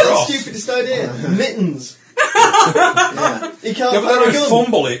 got Pointed the it world's off. stupidest idea. Mittens. Yeah. He can't Yeah, but fire then a I gun.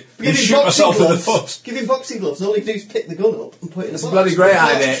 fumble it Give and him shoot boxing myself in the gloves. foot. Give him boxing gloves. And all he can do is pick the gun up and put it in It's a a box. bloody great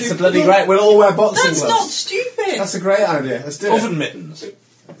Can't idea. It's shoot a bloody the gun. great. We'll all wear boxing That's not gloves. stupid. That's a great idea. Let's do it. Oven mittens.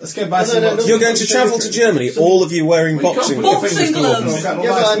 Let's go buy No, some no, boxing You're going to travel to Germany, all of you wearing Well, you boxing can't put your gloves. fingers Boxing through oven gloves. mittens.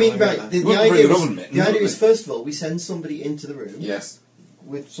 Yeah, but I mean, right, Right. the You wouldn't idea bring an is, oven mitt in, the idea would is, you? first of all, we send somebody into the room Yes.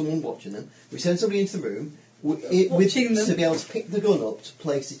 with someone watching them. We send somebody into the room Watching them. to be able to pick the gun up to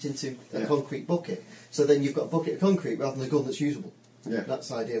place it into a Yeah. concrete bucket. So then you've got a bucket of concrete rather than a gun that's usable. Yeah.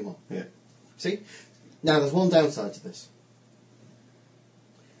 That's idea one. Yeah. See? Now, there's one downside to this.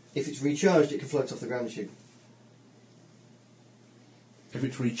 If it's recharged, it can float off the ground and shoot. If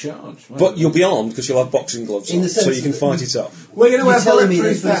it's recharged. well, But you'll be armed because you'll have boxing gloves In on, the so sense you can that fight it off. We're going to You're wear telling me the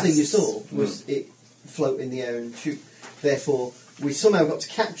bulletproof first thing you vests. saw was it float in the air and shoot. Therefore, we somehow got to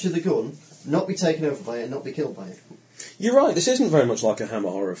capture the gun, not be taken over by it, and not be killed by it. You're right, this isn't very much like a Hammer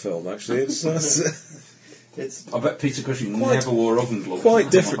horror film, actually. It's It's I bet Peter Cushing Quite- never wore oven gloves. quite in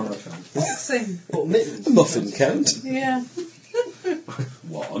a different. horror film. Boxing. but mittens. a muffin count. Yeah.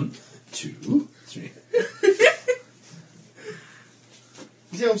 1, 2, 3.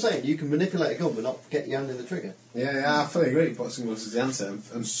 You see what I'm saying? You can manipulate a gun but not get your hand in the trigger. Yeah, I fully agree. Boxing gloves is the answer. And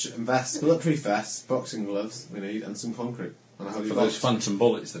vests, bulletproof vests, boxing gloves we need, and some concrete. And a holy For box. those phantom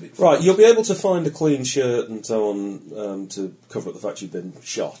bullets that it Right, you'll be able to find a clean shirt and so on to cover up the fact you've been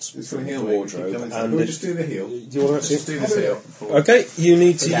shot It's from for the the heel, mate. wardrobe. Can And we if- just do the heel? do you want to Just actually? do this heel. Okay, you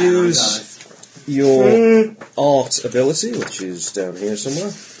need to Yeah, use your art ability, which is down here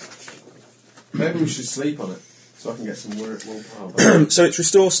somewhere. Maybe we should sleep on it, so I can get some willpower. So it's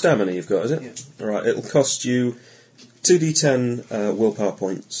restore stamina you've got, is it? Yeah. Alright, it'll cost you 2d10 willpower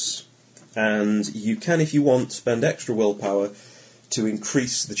points, and you can, if you want, spend extra willpower to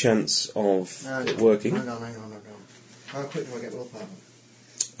increase the chance of it working. Hang on. How quick do I get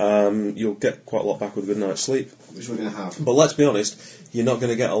willpower? You'll get quite a lot back with a good night's sleep. Which we're going to have. But let's be honest, you're not going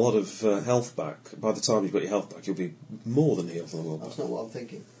to get a lot of health back. By the time you've got your health back, you'll be more than healed on the willpower. That's not what I'm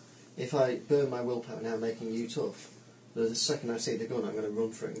thinking. If I burn my willpower now making you tough, the second I see the gun I'm going to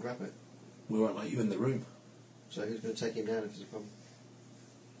run for it and grab it. We won't let you in the room. So who's going to take him down if there's a problem?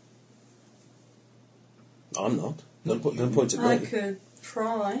 I'm not. Don't point at I me. could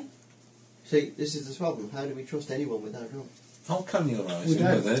try. See, this is the problem. How do we trust anyone with that gun? I'll come your eyes We in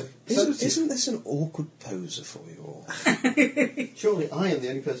don't. with it. Isn't this an awkward poser for you all? Surely I am the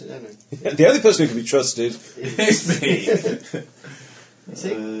only person down there. The only person who can be trusted. It's me. See,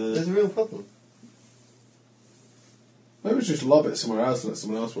 there's a real problem. Maybe we should just lob it somewhere else and let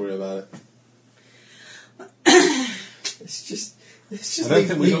someone else worry about it. It's just I don't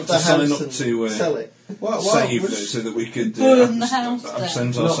think we leave got the to sign house up and to sell it. save those so that we could Burn the house down.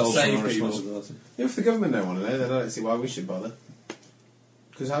 absent Not ourselves save from our people. responsibility. Yeah, if the government don't want to know, then I don't see why we should bother.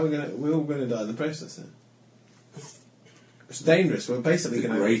 Because how are we going to... We're all going to die in the process then. It's dangerous. We're basically The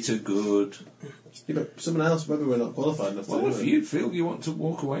going to... greater good. Yeah, but someone else, maybe we're not qualified enough to Well, do if it. you feel you want to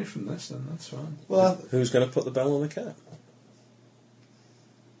walk away from this, then that's fine. Well, Who's going to put the bell on the cat?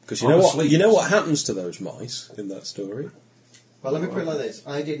 Because you I'm know what? asleep. You know what happens to those mice in that story? Well, let me put it like this.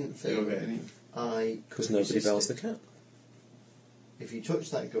 I didn't they don't feel get any... I Because could nobody resist bells it. the cat. If you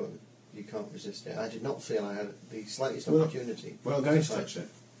touch that gun, you can't resist it. I did not feel I had the slightest Well, opportunity. We're not going to touch it.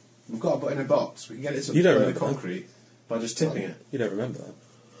 We've got to put it in a box. We can get it You don't in the remember that. concrete by just tipping it. You don't remember that.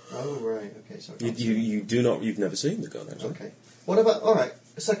 Oh, right. Okay, so I You, can't you, see it. you do not. You've never seen the gun, actually. Okay. What about... Alright,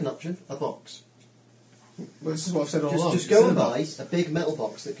 a second option, a box. Well, this is what I've said all along. Just It's go in and a buy box. a big metal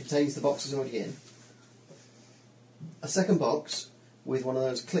box that contains the boxes already in. A second box with one of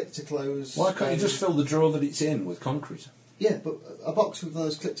those click-to-close... Why can't you just fill the drawer that it's in with concrete? Yeah, but a box with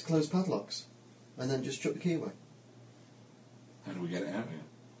those click-to-close padlocks. And then just chuck the key away. How do we get it out here?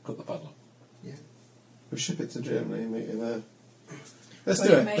 Cut the padlock. Yeah. We ship it to Germany and make it there. Let's Well,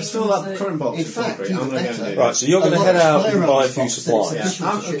 do you it. may Let's fill that use current box In with fact, concrete. I'm even going to go better. and do Right, that. so you're going to A head large out and firearms buy a few box that supplies. is Yeah,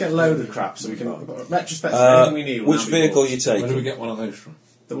 I'm going to get a load of crap so we can... Retrospect anything we need. Which will now be vehicle bought. are you Where do we taking? get one of those from?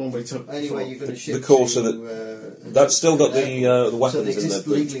 The one we took. Anyway, for- you're going to ship The Corsa to, That's still got the so weapons they in their exist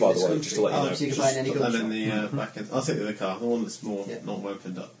boots, legally by in the this way, just to country. let you Oh, know. so you can buy in any Put gun them shop. in the back end. I'll take the other car, the one that's more Yeah. not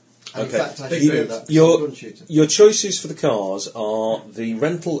opened up. And Okay. in fact, I Big should do boot. that. Your- Gun shooter. Your choices for the cars are the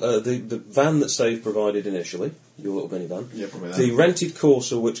rental, the van that Stave provided initially, your little minivan, Yeah, probably that. the rented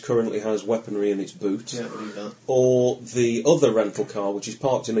Corsa which currently has weaponry in its boot, Yeah, we'll leave that. or the other rental car which is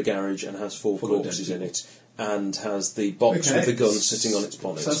parked in the garage and has four Full of corpses dead in it and has the box Okay. with the gun sitting on its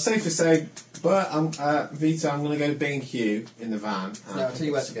bonnet. So it's safe to say, but Vito, I'm going to go to B&Q in the van. Now, I'll tell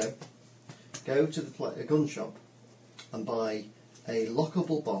you where to go. Go to a gun shop and buy a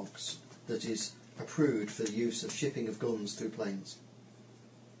lockable box that is approved for the use of shipping of guns through planes.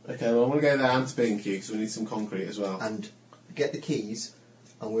 Okay, well, I'm going to go there and to B&Q because we need some concrete as well. And get the keys,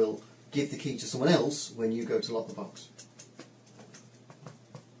 and we'll give the key to someone else when you go to lock the box.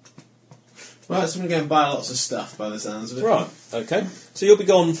 Right, so we're going to buy lots of stuff by the sounds of it. Right, okay. So you'll be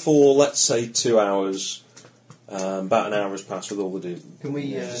gone for, let's say, 2 hours. About an hour has passed with all the Can we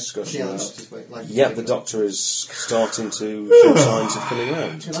see how the discussions. doctor's work? Like, Yeah, the doctor is starting to show signs of coming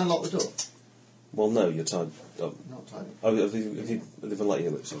round. Can I lock the door? Well, no, you're tied up. Not tied up. Oh, have they let you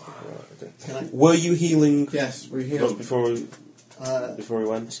loose? Right, okay. Can I? Were you healing Yes, we're just healed. before we Uh,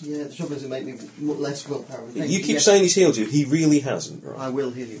 went? yeah, the trouble is it make me less willpower. You keep saying he's healed you. He really hasn't, right? I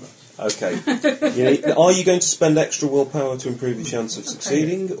will heal you. Okay. Are you going to spend extra willpower to improve your chance of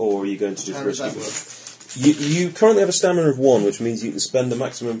succeeding, or are you going to just How does risk that it? work? You currently have a stamina of 1, which means you can spend a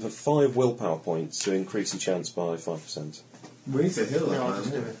maximum of 5 willpower points to increase your chance by 5%. We need to heal that No, I'll man.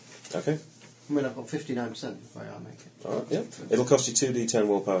 just do it. Okay. I mean, I've got 59% if I make it. Alright, yeah. It'll cost you 2d10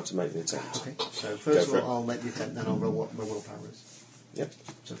 willpower to make the attempt. Okay, so first for of all, I'll make the attempt, then I'll roll what my willpower is. Yep.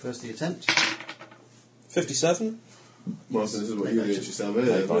 So first the attempt. 57. Well, this is what you did yourself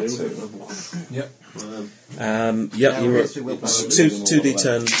earlier. By wasn't two. it? Yep. Yeah, you were let's do willpower.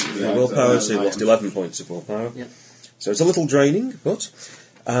 2d10 Yeah, willpower, so you yeah. lost 11 points of willpower. Yeah. So it's a little draining, but...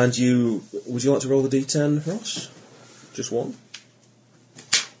 And you... Would you like to roll the d10, Ross? Just one?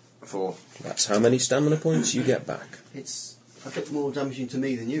 4. That's how many stamina points you get back. It's a bit more damaging to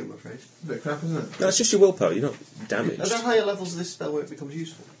me than you, I'm afraid. A bit crap, isn't it? No, it's just your willpower, you're not damaged. Are there higher levels of this spell where it becomes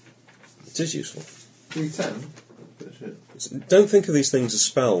useful? It is useful. 310. But shit. Don't think of these things as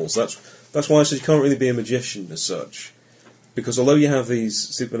spells. That's why I said you can't really be a magician as such. Because although you have these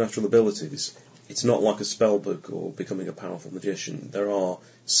supernatural abilities, it's not like a spell book or becoming a powerful magician. There are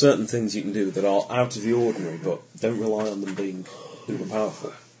certain things you can do that are out of the ordinary, but don't rely on them being uber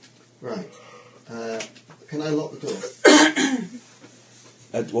powerful. Right. Can I lock the door?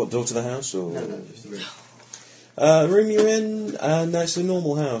 What, door to the house? Or No, just the room. room you're in? No, it's a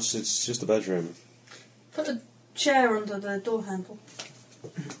normal house. It's just a bedroom. Put a chair under the door handle.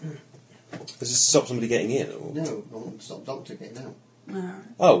 Does this stop somebody getting in? Or? No, I want to stop Doctor getting out. Alright.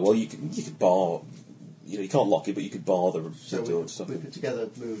 Oh, well, you could bar... You can't lock it, but you could bar the So door we, to stop we it. could together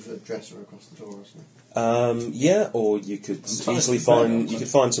move a dresser across the door or something. Yeah, or you could easily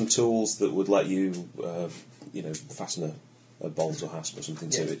find some tools that would let you, fasten a bolt or hasp or something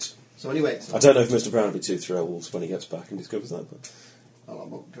to Yeah. it. So anyway, I don't know if Mr. Brown would be too thrilled when he gets back and discovers that. But I'm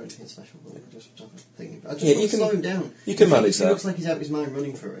not doing anything special, but I just have a thing. I just Yeah, want you to can- slow him down. you can manage He that. looks like he's out of his mind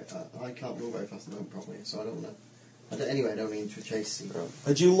running for it. I can't run very fast at the moment, probably, so I don't know. Anyway, I don't need to chase scene.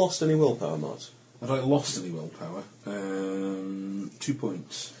 had you lost any willpower, Mart? Have I lost any willpower? 2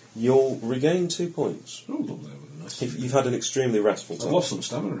 points. You'll regain 2 points. Oh, lovely. That would be nice. You've had an extremely restful I've time. lost some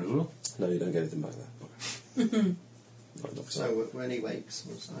stamina as well. No, you don't get anything back there. Right, not So when he wakes,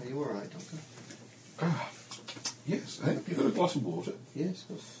 are you alright, Doctor? Yes. You got a glass of water? Yes, of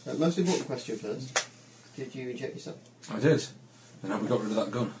course. Most important question first. Did you inject yourself? I did. And have we got rid of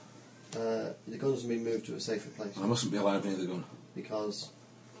that gun? The gun's been moved to a safer place I mustn't be allowed near the gun. because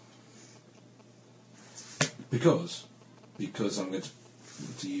Because I'm going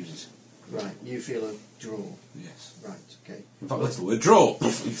to use it. right, you feel a draw. Yes. Right, okay. In fact, let's withdraw. You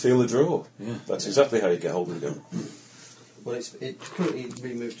feel a draw. Yeah. That's exactly how you get hold of the gun. Well, it's currently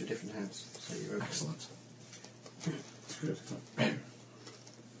been moved to a different house, so you're okay. Excellent.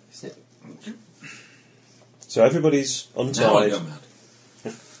 Snip. So everybody's Now I untied. go mad.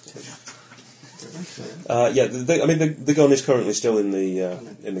 The gun is currently still in the I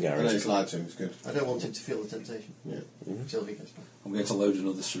know garage. he's lied to him, it's good. I don't want him to feel the temptation Yeah. until he gets back. I'm going to load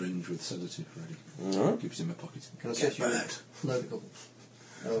another syringe with sedative ready. Alright. Keep it in my pocket. Can I Get suggest you bad. load a couple?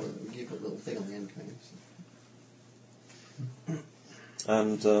 Oh, you put a little thing on the end, can you?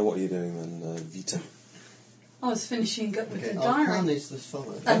 And what are you doing then, Vita? I was finishing up with Okay, the our plan diary is as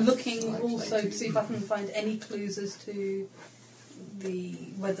follows. and looking I'll also explain to see if I can find any clues as to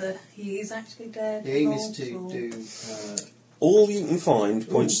whether he is actually dead. The aim or is not, to or- do. All you can find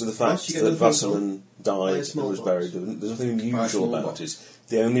points to the fact Once you get that the phone Vasselman Buy died a and small was box. buried. There's nothing Buy a unusual small about box. it.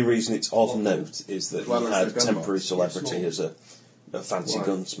 The only reason it's of What? note is that Well, he as had the gun temporary box. celebrity Yeah, as a fancy Why?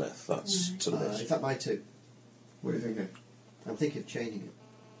 gunsmith. That's sort of In it. fact, my two. What are you thinking? I'm thinking of chaining it.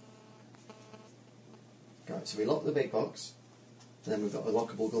 Right, so we lock the big box, and then we've got a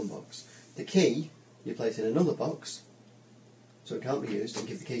lockable gun box. The key you place in another box, so it can't be used, and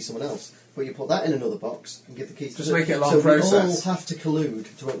give the key to someone else. But you put that in another box and give the key to Just the- make it a long so process. we all have to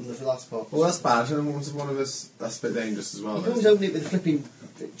collude to open the last box. Well, that's bad. And one of us, that's a bit dangerous as well. You then. can always open it with a flipping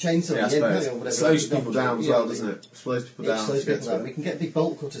chainsaw Yeah, I at the end, can't you, suppose. or whatever. It slows Not people down as yeah, well, doesn't it? Slows people It down. slows to get people to down. it. We can get big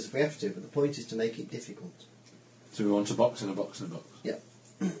bolt cutters if we have to, but the point is to make it difficult. So we want a box and a box and a box. Yeah.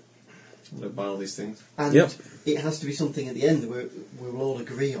 Don't buy all these things. And Yep. it has to be something at the end where we will all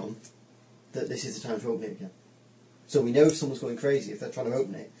agree on that this is the time to open it again. So we know if someone's going crazy, if they're trying to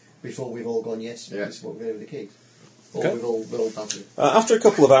open it, before we've all gone, yes, Yeah. this is what we're going to do with the key. Or Okay. we're all badly. After a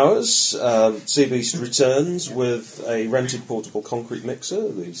couple of hours, Seabeast returns with a rented portable concrete mixer,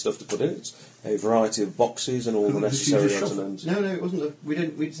 the stuff to put in it, a variety of boxes and all the Couldn't just necessary use a odds shovel? and ends. No, it wasn't.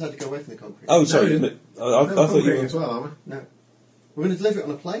 We decided to go away from the concrete. Oh, sorry. No, I We're thought you concrete were... as well, aren't we? No. We're going to deliver it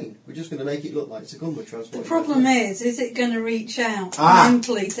on a plane. We're just going to make it look like it's a gun we're The transporting. problem is it going to reach out Ah,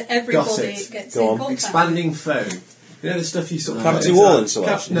 mentally to everybody got it it. gets Go in on. contact Expanding foam. You know the stuff you sort of Cavity put wall inside-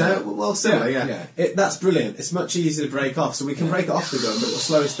 insulation. No, well, similar, Yeah, yeah. yeah. That's brilliant. It's much easier to break off, so we can break it off the gun, but it'll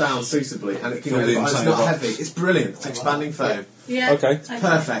slow us down suitably, and it can Fill the go. It's entire not box. heavy. It's brilliant. Expanding foam. Yeah. Okay.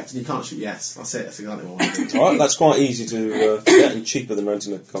 Perfect. You can't shoot. Yes, that's it. That's exactly what I want to do. All right, that's quite easy to get and cheaper than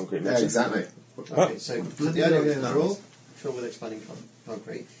renting a concrete Yeah, mixer. exactly. Okay, so the idea is Yeah, we're all filled with expanding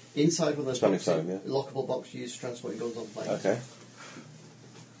concrete. Inside one of those Expanding boxes, foam, lockable box used for transporting guns on planes. Okay.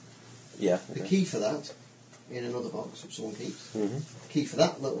 Yeah. The Okay. key for that in another box which someone keeps. Mm-hmm. Key for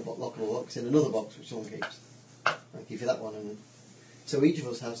that little lockable box in another box which someone keeps. And key for that one, and so each of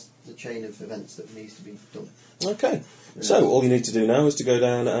us has the chain of events that needs to be done. Okay. So all you need to do now is to go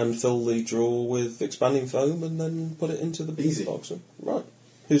down and fill the drawer with expanding foam and then put it into the Easy. box. Right.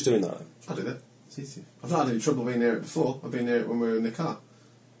 Who's doing that? I'll do that. It's easy. I've not had any trouble being near it before. I've been near it when we were in the car.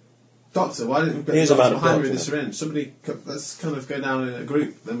 Doctor, why didn't we put Here's the a man doctor of behind God, me with the isn't it? syringe? Somebody, let's kind of go down in a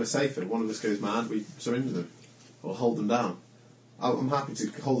group. Then we're safer. One of us goes mad, we syringe them or hold them down. I'm happy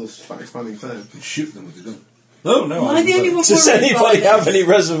to hold this expanding foam. You shoot them with a gun. No, no. Am I the only one Does worried anybody about have any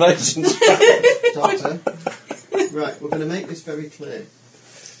reservations? Doctor, right, we're going to make this very clear.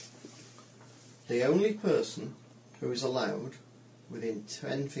 The only person who is allowed within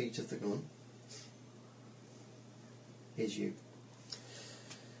 10 feet of the gun is you.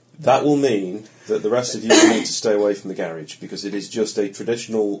 That will mean that the rest of you need to stay away from the garage because it is just a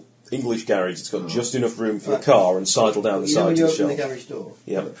traditional English garage. It's got just enough room for the car and sidle down the You know when side you to the open the shelf. garage door,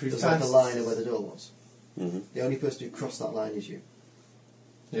 Yeah. there's like a line of where the door was. Mm-hmm. The only person who crossed that line is you.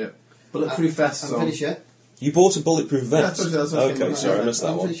 Yeah. Bulletproof vests I'm on. finished yet. You bought a bulletproof Yeah, I vest. told you that's what I was Okay, thinking. sorry, I missed that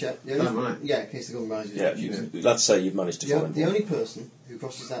I'm one. finished yet. The only, Oh, right. Yeah, in case the gun rises. Yeah, let's say you've managed to find The one. only person who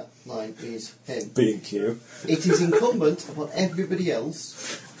crosses that line is him. B&Q. It is incumbent upon everybody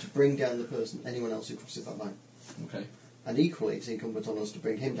else to bring down the person, anyone else who crosses that line. Okay. And equally, it's incumbent on us to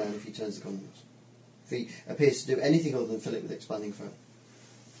bring him down if he turns the gun on us. If he appears to do anything other than fill it with expanding foam.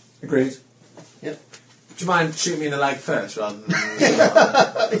 Agreed. Yep. Do you mind shooting me in the leg first rather than...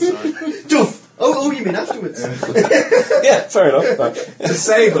 That's all right. Duff! Oh, you mean afterwards? Yeah, fair enough. But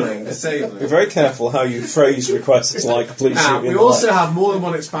Disabling. be very careful how you phrase requests like please Now, shoot me we in the also leg. have more than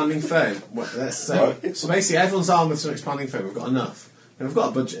one expanding foam. Well, let's say. Right. So basically, everyone's armed with some expanding foam. We've got enough. And we've got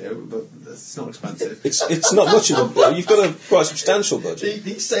a budget, but it's not expensive. It's not much of a... You've got a quite substantial budget.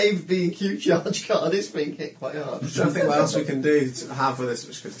 The save B&Q charge card is being hit quite hard. I'm trying to think what else we can do to have with this,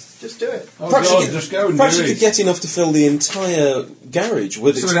 which could... Just do it. Oh, Perhaps God, you could- just go and Perhaps do you it. could get enough to fill the entire garage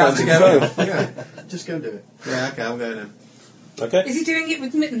with So we'd have to expanding go foam. in. Yeah. Just go and do it. Yeah, okay, I'm going in. Okay. Is he doing it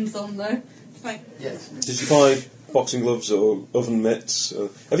with mittens on though? Like, Yes. Did you buy boxing gloves or oven mitts?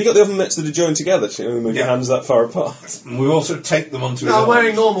 Have you got the oven mitts that are joined together so you don't move your Yeah. hands that far apart? And we also take them onto his No, I'm wearing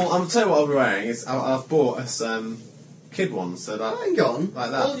arms. normal... I'll tell you what I'll be wearing. Is I've bought us kid ones, so that... Hang on.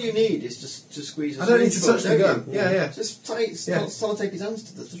 Like that. All you need is just to squeeze a I don't need to syringe touch the full, gun. don't Yeah, you? yeah. Just Yeah. sellotape his hands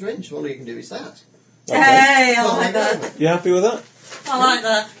to the syringe. All you can do is that. Okay. hey, I Can't like make that. that. You happy with that? I like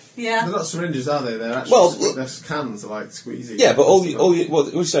that. Yeah. They're not syringes, are they? They're actually... Well, they're cans, are like squeezy. Yeah, but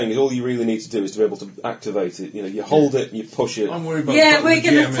what we're saying is all you really need to do is to be able to activate it. You know, you hold it, you push it. I'm worried about Yeah, the we're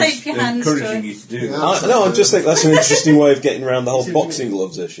gonna GM is tape your hands to encouraging it. you to do Yeah. that. No, I just think that's an interesting way of getting around the whole boxing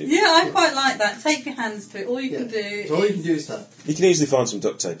gloves issue. Yeah, I quite like that. Tape your hands to it. All you can do So all you is... can do is that. You can easily find some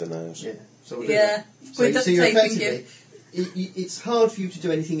duct tape in the house. Yeah. So we'll do Yeah. that. With duct you're tape and effectively, it's hard for you to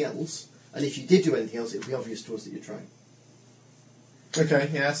do anything else, and if you did do anything else, it would be obvious to us that you're trying. Okay,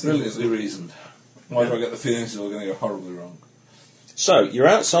 yeah. So Brilliantly reasoned. Why do I get the feeling this is all going to go horribly wrong? So you're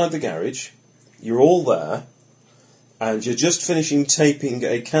outside the garage, you're all there, and you're just finishing taping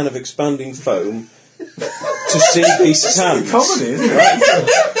a can of expanding foam to Sea Beast's hands. comedy, isn't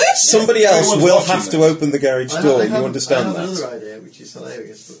it? Somebody else Everyone's will watching have to this. open the garage I door. have- You understand I have that? another idea, which is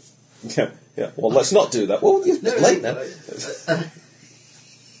hilarious. Yeah. Well, let's not do that. Well, it's But late now.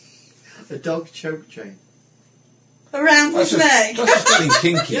 A dog choke chain. around That's his just, neck. that's just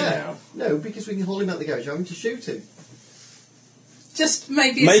getting kinky now. No, because we can hold him out the garage. I'm going to shoot him. Just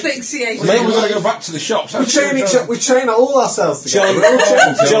maybe Make- asphyxiate. Well, then we've got to go back to the shops. We train all ourselves together. John, We're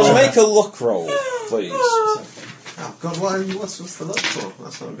all chains. John, make a luck roll, please. Oh God, what's the look for?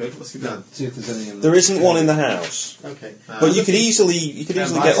 That's not good. What's he done? See if there's any in There isn't one in the house, Okay. but you could easily get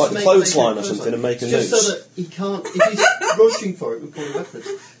like a clothesline or something and make a Just noose. so that he can't. If he's rushing for it, we'll pull him backwards.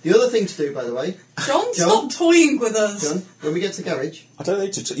 The other thing to do, by the way, John, stop toying with us. John, when we get to the garage, I don't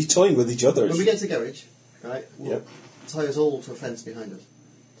need to. You're toying with each other. when we get to the garage, right, we'll Yep. tie us all to a fence behind us.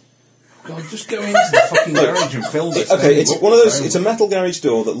 God, just go into the fucking garage and fill this. Okay, thing it's up one of with those. foam. It's a metal garage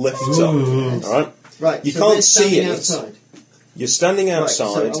door that lifts up. All right, Right, You so can't we're see standing it. outside. you're standing Right,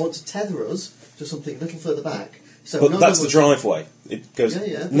 outside, so I want to tether us to something a little further back. So but none that's of the us- driveway. It goes Yeah,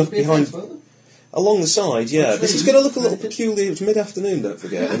 yeah. not Be a behind, fence, won't there? along the side. Yeah, this is tree. going to look a little peculiar. It's mid-afternoon, don't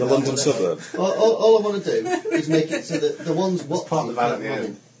forget, in a London Whatever. suburb. All I want to do is make it so that the ones watching Part of the van at the can't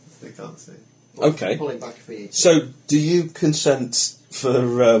end. They can't see. Okay. Pull it back for you. So, do you consent for?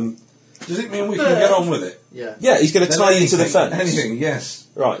 Does it mean we can get on with it? Yeah. Yeah, he's going to Then tie you to the anything- fence. Anything, yes.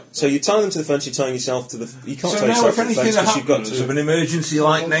 Right. So you tie them to the fence. You're tying yourself to the. You can't So tie now, yourself if to the anything fence because you've got happens of to. an emergency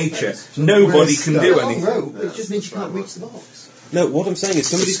like nature, nobody can do It's a long anything. rope, it just means you can't reach the box. No, what I'm saying is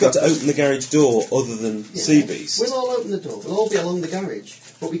somebody's got to open the garage door other than Seabeast. We'll all open the door. We'll all be along the garage,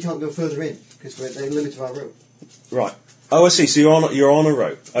 but we can't go further in because they're limited to our rope. Right. Oh, I see. So you're on a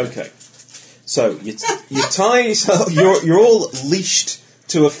rope. Okay. So you tie yourself. You're all leashed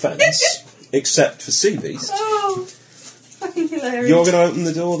to a fence, except for Seabeast. Oh, fucking hilarious. You're going to open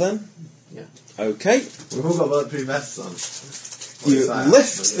the door then? Yeah. Okay. We've all got bulletproof vests on. You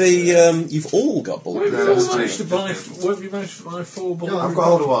lift the. You've all got bullet. Where have you managed to buy 4 bullets? I've got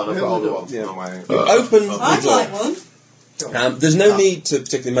hold of one. I've got hold of one. Yeah. On my own. You open I'd the door. like one. There's no need to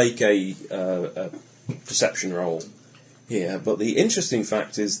particularly make a perception roll here, but the interesting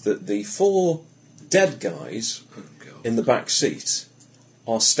fact is that the 4 dead guys in the back seat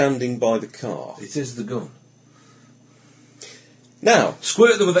are standing by the car. It is the gun. Now,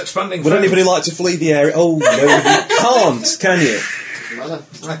 Squirt them with expanding would foam. anybody like to flee the area? Oh, no, you can't, can you?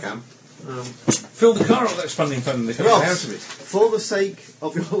 I can. Fill the car up with expanding foam and they can't get out of it. For the sake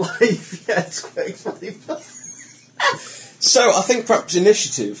of your life, yes, quick, So, I think perhaps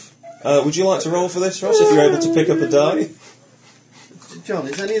initiative. Would you like to roll for this, Ross, if you're able to pick up a die? John,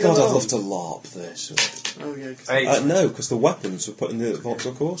 is any of them God, I'd armed? love to LARP this. Oh, yeah. 8. No, because the weapons were put in the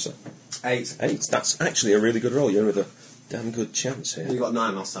Vauxhall Corsa. 8. 8. That's actually a really good roll. You're in with a damn good chance here. You got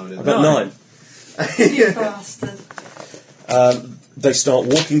 9 last time, didn't I've you? got 9. You bastard. They start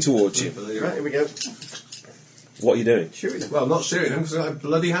walking towards you. Right, here we go. What are you doing? Shooting them. Well, I'm not shooting them because I've got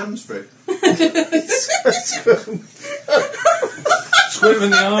bloody hands free. Squirt them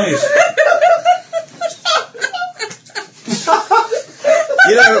in the eyes.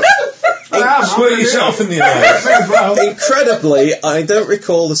 You know, Squirt yourself in the eyes. incredibly, I don't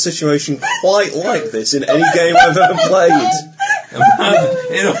recall the situation quite like this in any game I've ever played. A man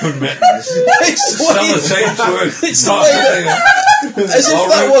in upper mittens. It's the way- Sellotape to a It's the way as if I'll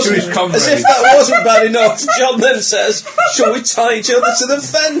that root to his wasn't comrade. as if that wasn't bad enough. John then says, "Shall we tie each other to the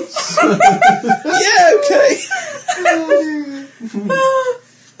fence?" Yeah, okay. And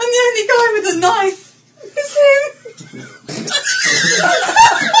the only guy with a knife is him.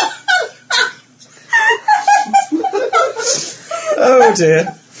 Oh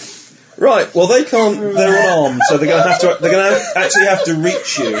dear. Right. Well, they can't. They're unarmed, so they're going to have to. They're going to actually have to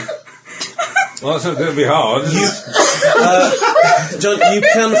reach you. Well, that's not going to be hard, is it? John, you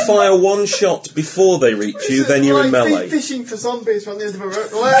can fire one shot before they reach you. Then you're in melee. Fishing for zombies from the end of a rope.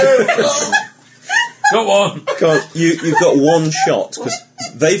 Hello! Got one. You've got one shot because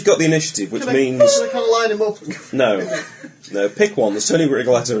they've got the initiative, which means I can't line them up. no. Pick one. There's only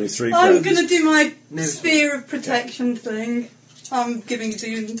only 3 I'm friends. going to do my sphere of protection thing. I'm giving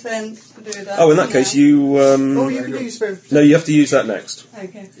you intent to do that. Oh, in that case, you. Oh, you can do your spirit. No, you have to use that next.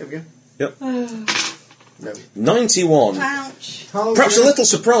 Okay. There we go. Yep. No. 91. Ouch. Perhaps a little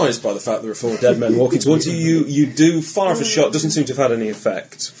surprised by the fact there are 4 dead men walking towards you. You do fire off a shot. Doesn't seem to have had any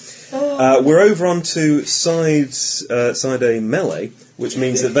effect. We're over onto side A melee, which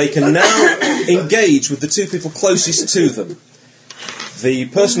means that they can now engage with the 2 people closest to them. The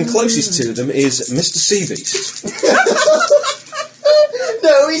person closest to them is Mr. Seabeast.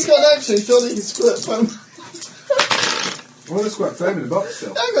 No, he's got action. Surely he can squirt foam. I want to squirt foam in the box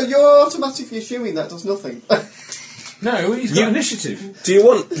still. Hang on, you're automatically assuming that does nothing. No, he's got initiative. Do you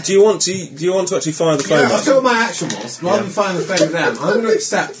want to actually fire the foam? Yeah, I at thought them? my action was, rather than firing the foam at them, I'm going to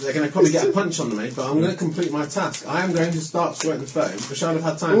accept that they're going to probably get a punch on me, but I'm going to complete my task. I am going to start squirting the foam, which I'd have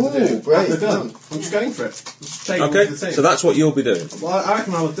had time to Ooh, do. great. After done. I'm just going for it. I'm just taking Okay, the thing. so that's what you'll be doing. Well, I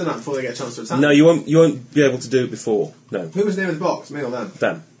reckon I'll have done that before they get a chance to attack. No, you won't be able to do it before. No, Who was near the box, me or them?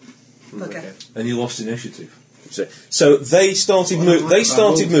 them. Okay. And you lost initiative. So they started moving.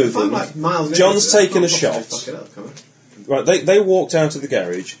 If I'm like miles in, John's I'll taken a probably shot. fuck it up, can't I? Right, they walked out of the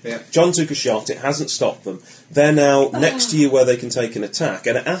garage. Yeah. John took a shot. It hasn't stopped them. They're now next to you where they can take an attack.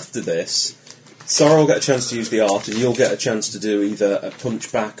 And after this, Sarah will get a chance to use the art, and you'll get a chance to do either a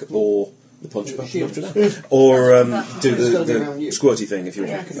punch back or the punch back, or do the squirty thing if you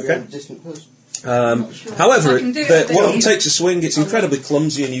want. Okay. Distant person. However, I can do it. one of them takes a swing. It's incredibly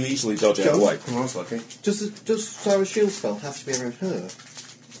clumsy, and you easily dodge out of the way. I was lucky. Does Sarah's shield spell have to be around her?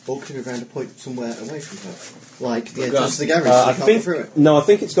 Or can it be around a point somewhere away from her? Like the edges of the garage, so I you can't go think through it? No, I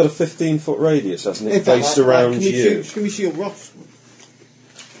think it's got a 15-foot radius, hasn't it? In fact, Based like, around can we you. Can we shield Ross?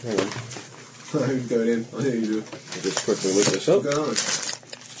 Hang on, Who's going in? I knew you do. I'll just quickly look this up.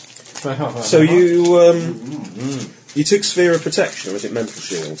 What's going on? So you took Sphere of Protection, or is it Mental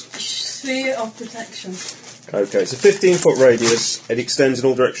Shield? Sphere of protection. Okay, it's a 15-foot radius. It extends in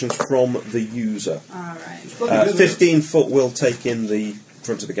all directions from the user. Alright. 15 foot will take in the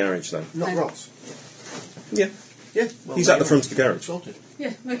front of the garage, then. Not Okay. Ross. Yeah, Yeah. Well, he's at the front of the garage. Sorted.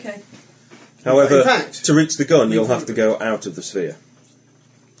 Yeah, okay. However, In fact- to reach the gun, you'll have to go out of the sphere.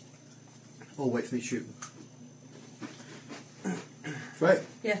 Or wait for me to shoot. Right.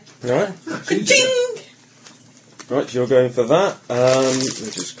 Yeah. Right. Ka-ching! Right, you're going for that. Let me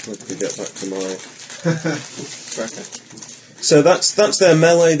just quickly get back to my... So that's their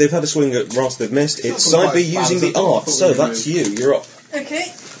melee. They've had a swing at Ross, they've missed. It's side B using the art. So that's you. You're up.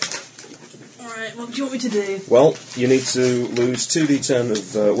 Okay. Alright, what do you want me to do? Well, you need to lose 2d10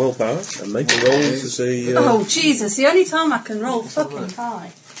 of willpower and make a roll to see... Oh, Jesus, the only time I can roll fucking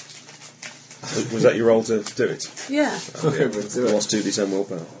high. Was that your roll to do it? Yeah. Okay, we'll do it. Lost 2d10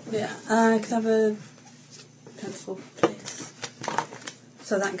 willpower. Yeah. Could I have a pencil, please?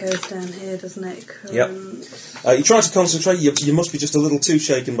 So that goes down here, doesn't it? Yep. You try to concentrate. You must be just a little too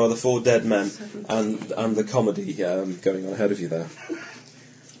shaken by the 4 dead men and the comedy going on ahead of you there.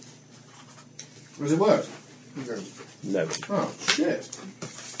 Does it work? No. Oh, shit.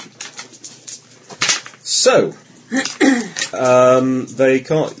 So, they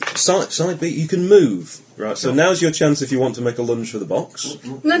can't... Side B, you can move. Right, so now's your chance if you want to make a lunge for the box.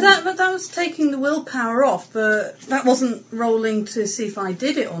 No, but that was taking the willpower off, but that wasn't rolling to see if I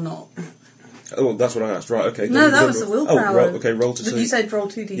did it or not. Oh, that's what I asked. Right, okay. No, go- that go- was the willpower. Oh, okay, roll to But see. you said roll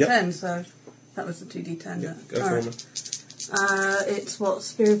 2d10, Yep. so that was the 2d10. Yeah, go All for right. it. It's what?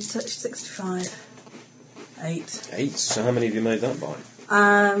 Spirit of Touch 65. 8. 8. So how many have you made that by?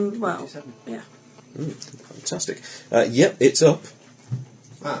 Well, yeah. Fantastic. Yep, it's up.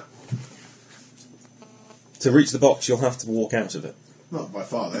 Ah, To reach the box, you'll have to walk out of it. not by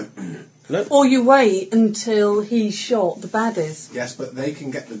far, though. No? Or you wait until he's shot the baddies. Yes, but they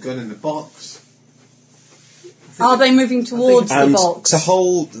can get the gun in the box. Are they moving towards the And box? to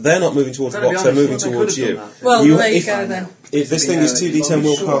hold, they're not moving towards the To be box, they're honest, moving they towards could have you. done that. Well, there you if, go then. If this thing is 2d10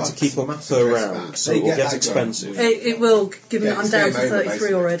 willpower to Sure, keep up massive per risk round, that. so They it will get get that gun. expensive. It will, given Yeah, that I'm it's down game to over, 33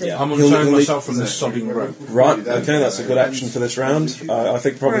 basically. already. Yeah. I'm He'll- untying he'll myself from this sodding rope. Right, okay, that's a good action for this round. I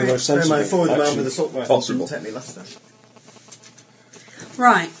think probably the most Bear in mind, sensible forward the man action with the assault rifle possible. didn't take me last time.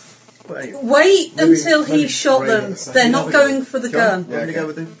 Right. But anyway, Wait Maybe- until maybe he's shot raise them. it a second. They're not going for the gun. You want me to okay. go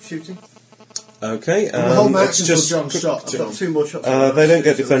with the shooting? Okay, The whole match it's until just... John's shot. I've got 2 more shots. They don't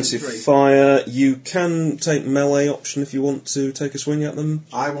get So defensive 3. fire. You can take melee option if you want to take a swing at them.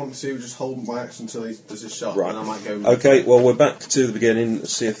 I want to just hold my action until he does his shot, Right. and I might go... Okay, well we're back to the beginning.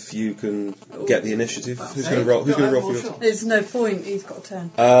 See if you can get the initiative. Who's going to roll? Who's going to roll for yours? There's no point, he's got a 10.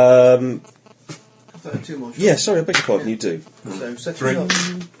 Um, I've got 2 more shots. yeah, sorry, I beg your pardon. You do. So, second 3.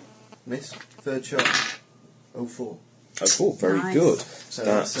 shot. Miss. Third shot. 04. Oh, cool, very Nice. good. So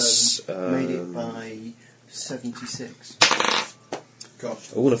That's made it by 76.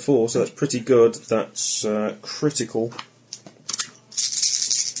 Gosh. all in a 4, so that's pretty good. That's critical.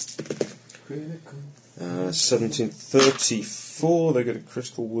 1734. They get a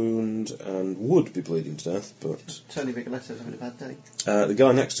critical wound and would be bleeding to death, but Tony Rigoletto's having a bad day. the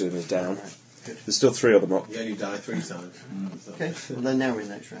guy next to him is down. Right, good. There's still 3 of them up. You only die 3 times. So- Okay, well then now we're in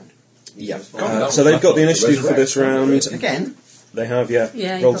the next round. Yeah. that was So they've got the like initiative for this round. Again? They have, yeah.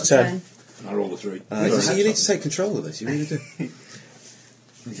 Yeah, Roll you've to got 10. I rolled a 3. So you need to take control of this. You really do.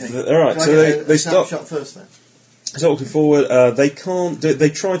 Okay. All right. Do I So get they a stop. snapshot first then? So looking forward, they can't. They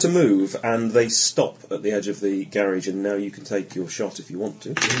try to move and they stop at the edge of the garage. And now you can take your shot if you want to.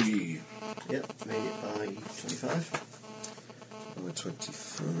 Yep, made it by 25.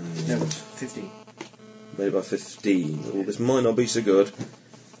 25. No, 15. Made it by 15. Oh, this might not be so good.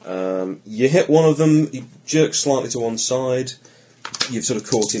 You hit one of them. You jerk slightly to one side. You've sort of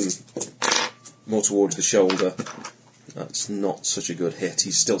caught him more towards the shoulder. That's not such a good hit.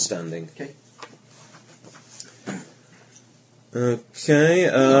 He's still standing. Okay. Okay,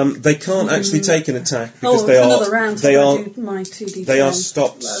 they can't actually take an attack because Oh, they it's are another round. they so are I do my 2d10. they are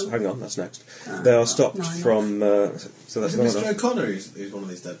stopped. Low. Hang on, that's next. They are stopped 9 from. So that's Is it not Mr. enough. O'Connor who's one of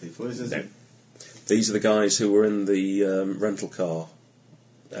these dead people? Is it? No. These are the guys who were in the rental car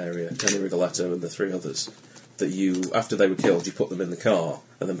area. Tony Rigoletto and the 3 others. That you, after they were killed, you put them in the car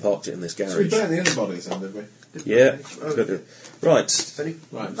and then parked it in this So we garage. burnt the other bodies then, did we? Yeah, Oh, good. Right. Ready?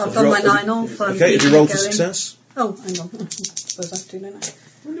 Right. I've So done my roll- 9 off. I'm Okay, if you keeping roll it for going. success. Oh, hang on. I suppose I have to, don't I?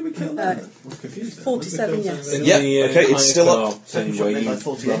 when did we kill them then? I'm confused then. 47, When did we kill yes. them? Yeah, okay, it's still up. Same Shot way made you by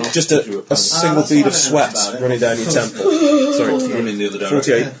 48. run off Just into a single that's bead of fine, sweat that's about it. running down your temple. Sorry, running the other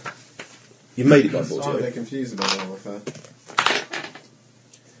direction. 48. You made it by So I'm a 48. bit confused about all of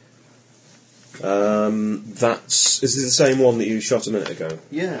that. Is this the same one that you shot a minute ago?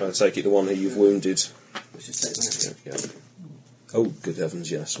 Yeah. I take it the one who you've wounded. Let's just take that. Yeah. Oh, good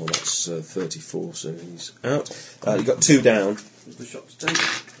heavens, yes. Well, that's 34, so he's out. You've got 2 down. The shot to take.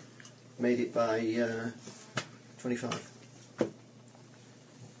 Made it by 25.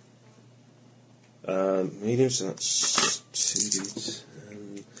 medium, so that's 2d10.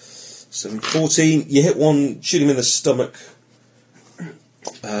 7, 14. You hit one, shoot him in the stomach.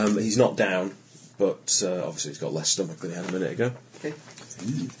 He's not down, but obviously he's got less stomach than he had a minute ago. Okay.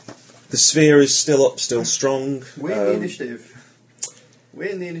 The sphere is still up, still strong. We're in the initiative. We're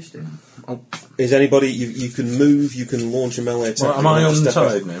in the initiative. Is anybody... You can move, you can launch a melee attack. Well, am I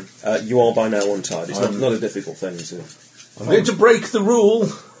untied now? You are by now untied. It's not a difficult thing to... I'm going to break the rule.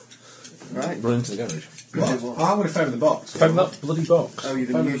 Right. Run into the garage. What? I'm going to favour the box. Found that bloody box. Oh, you've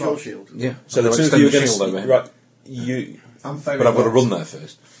Phone used the your box. shield. Yeah. So the I'll two of extend you are the going shield over to... here. Right. You... I'm favouring But I've got to the run box. there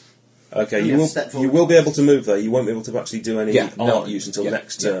first. Okay, You you have will. to step You forward. will be able to move there. You won't be able to actually do any Yeah, art no, use until yeah,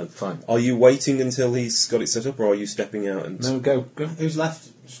 next yeah, turn. fine. Are you waiting until he's got it set up, or are you stepping out and? No, go. Who's left?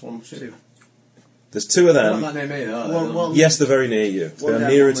 Just one, two. There's two of They're them. not that near me, are they? One- Yes, they're very near you. One They're down,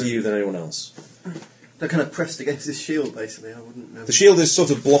 nearer one to move. you than anyone else. They're kind of pressed against this shield, basically. I wouldn't know. The shield is sort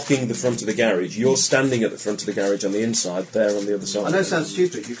of blocking the front of the garage. You're standing at the front of the garage on the inside. They're on the other side. I know it sounds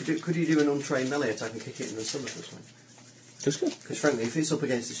stupid. Could you do an untrained melee attack and kick it in the stomach this way? That's good. Because frankly, if it's up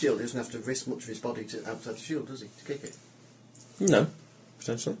against the shield, he doesn't have to risk much of his body to outside the shield, does he, to kick it? No,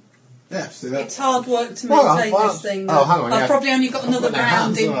 potentially. Yeah, see that. It's hard work to Well, maintain well, this thing. oh, hang on, I've yeah. probably only got another I've got no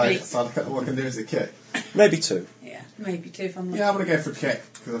round hands, in alright, me. so what I can do is a kick. Maybe two. Yeah, maybe two if I'm not. Yeah, I'm going to go for a kick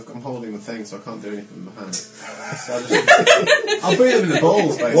because I'm holding the thing, so I can't do anything with my hand. So I'll beat them in the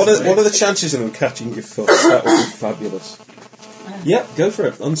balls, basically. What are the chances of them catching your foot? That would be fabulous. Yeah, go for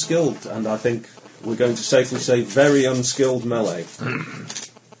it. Unskilled, and I think we're going to safely say very unskilled melee.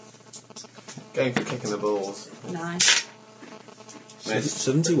 Going for kicking the balls. Nice.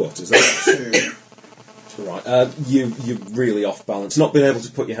 70 what is that? 2. Right. You're really off balance. Not being able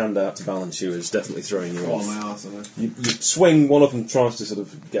to put your hand out to balance you is definitely throwing you Oh, off. my arse, isn't it? You swing, one of them tries to sort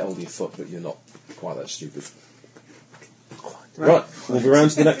of get hold of your foot, but you're not quite that stupid. Right, we'll be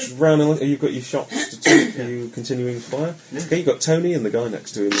round to the next round. You've got your shots to take. Are you continuing to fire? Okay, you've got Tony and the guy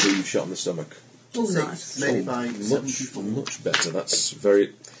next to him who you've shot in the stomach. Oh, Six, nice. maybe by Much, 74. much better. That's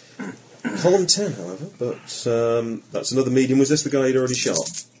very... Column 10, however, but that's another medium. Was this the guy you'd already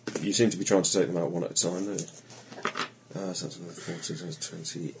shot? You seem to be trying to take them out one at a time, don't you? So that's another 14, so that's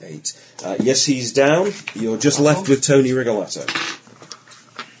 28. Yes, he's down. You're just left with Tony Rigoletto.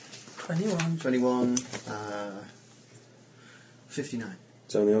 21. 21, 59.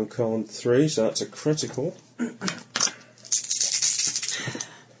 Tony on column 3, so that's a critical.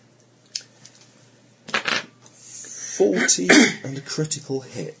 40 and a critical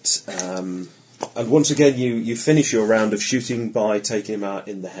hit. And once again, you finish your round of shooting by taking him out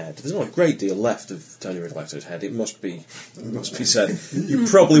in the head. There's not a great deal left of Tony Rigoletto's head, it must be said. You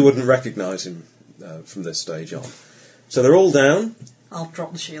probably wouldn't recognise him from this stage on. So they're all down. I'll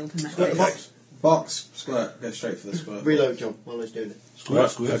drop the shield in that Squirt, case. box, squirt, go straight for the squirt. Reload, John, while I was doing it.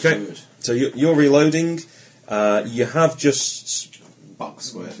 Squirt, squirt, Okay. squirt. So you're reloading. You have just Box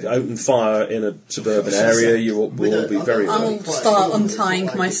squirt. opened fire in a suburban area. You will all be very... I will start untying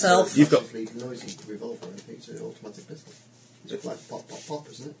myself. You've got- noisy revolver, I think it's an automatic pistol. It's like pop, pop, pop,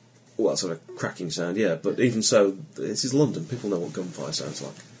 isn't it? Well, sort of cracking sound, yeah. But even so, this is London. People know what gunfire sounds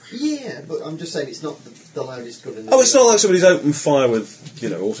like. Yeah, but I'm just saying it's not the loudest gun in the Oh, it's not like somebody's opened fire with,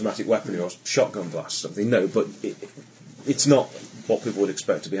 automatic weaponry or shotgun blast or something. No, but it's not what people would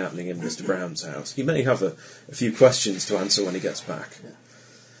expect to be happening in Mr. Brown's house. He may have a few questions to answer when he gets back.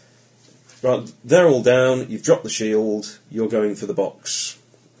 Yeah. Right, they're all down. You've dropped the shield. You're going for the box.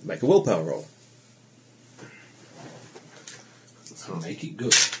 Make a willpower roll. I'll make it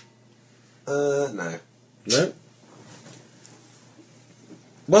good. No. No?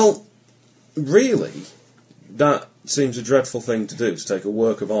 Well, really, that seems a dreadful thing to do, to take a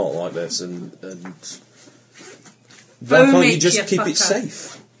work of art like this and why can't you just keep it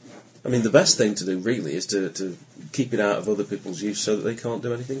safe? I mean, the best thing to do, really, is to keep it out of other people's use so that they can't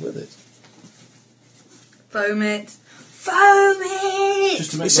do anything with it. Foam it. Foam it!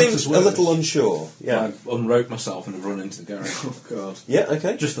 Just to He make seems matters a worse, little unsure. Yeah. I've unroped myself and have run into the garage. Oh, God. Yeah,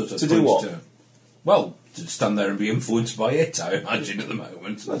 okay. Just thought I'd to do point what? to- Well, to stand there and be influenced by it, I imagine, at the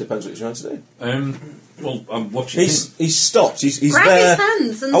moment. That depends what you're trying to do. Well, I'm watching He's stopped. He's Grab there. his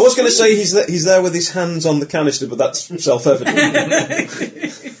hands and I was going to say squeeze. he's there with his hands on the canister, but that's self-evident. Grab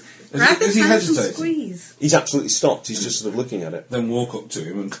is his he hands and hesitating? squeeze. He's absolutely stopped. He's just sort of looking at it. Then walk up to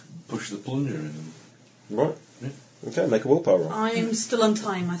him and push the plunger in him. Right. Yeah. Okay, make a willpower roll. I'm still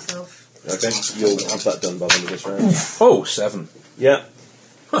untying myself. Okay, you'll have that done by the end of this round. Oh, 7. Yeah.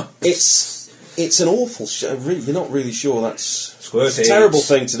 It's an awful show. You're not really sure that's Squirt a terrible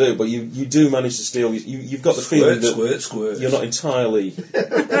thing to do, but you do manage to steal. You've got the feeling that squirt. you're not entirely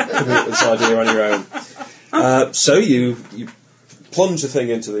coming up with this idea on your own. So you plunge the thing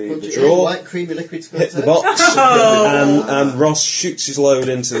into the Put it in drawer, white creamy liquid hit squirts the out. box, and Ross shoots his load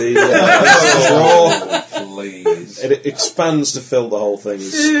into the drawer. Please. It expands to fill the whole thing.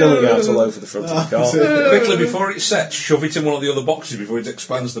 It's spilling out all over the front of the car. Quickly, before it's set, shove it in one of the other boxes before it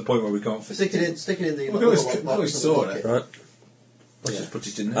expands to the point where we can't fit Stick it in the We can always- little we can always box store in the it. bucket. Right. Let's just put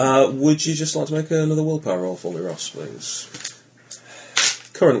it in there. Would you just like to make another willpower roll for me, Ross, please?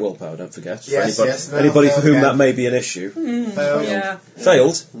 Current willpower, don't forget. For Yes, anybody, yes, no, anybody for failed whom again. that may be an issue. Failed. Yeah.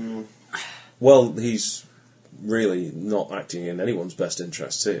 Failed? Well, he's really not acting in anyone's best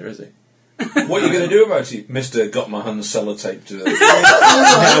interests here, is he? What are you going to do about it, Mr. Got My Hands Sellotape to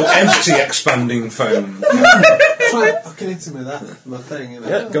now empty expanding foam? Try fucking into me with that. My thing, you know.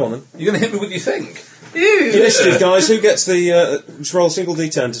 Yeah, go on then. You're going to hit me with your thing? Initiative, guys. Who gets the... just roll a single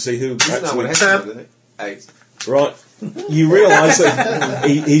d10 to see who Isn't that what actually... it is, isn't it? 8. Right. You realise that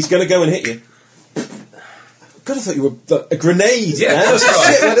he's going to go and hit you. God, I thought you were a grenade. Yeah, man. that's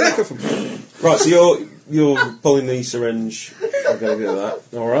right. Shit, where did that come from? Right, so you're pulling the syringe. I'm going to do that.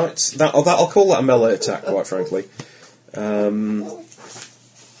 All right. I'll call that a melee attack, quite frankly.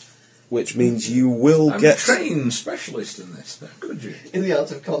 Which means you will I'm get... a trained specialist in this now, could you? In the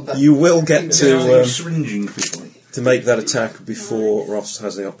art of combat. You will get I'm to syringing people. make that attack before Ross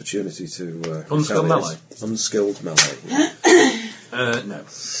has the opportunity to... Unskilled retaliate. melee? Unskilled melee. No.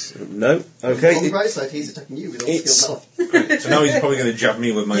 No? Okay. On the right side, he's attacking you with all It's- skill melee. So now he's probably going to jab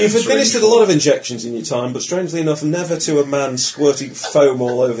me with my You've own administered a syringe. lot of injections in your time, but strangely enough, never to a man squirting foam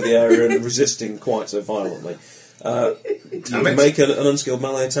all over the area and resisting quite so violently. Do you Damn it. make an unskilled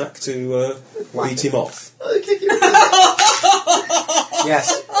melee attack to beat him off? Oh, kick him.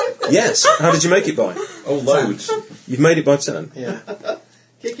 Yes. Yes. How did you make it by? Oh, loads. You've made it by 10. Yeah.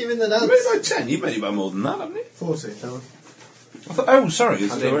 Kick him in the You made nuts. it by 10. You've made it by more than that, haven't you? 40, tell me. I thought, oh, sorry. I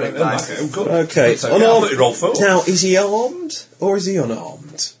didn't bring dice. Oh, good. Okay. That's okay. I thought you rolled 4. Now, is he armed or is he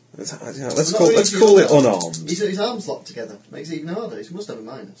unarmed? Let's Not call really it unarmed. His arms locked together. Makes it even harder. He must have a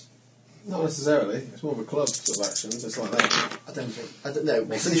minus. Not necessarily. It's more of a club sort of action, just like that. I don't know.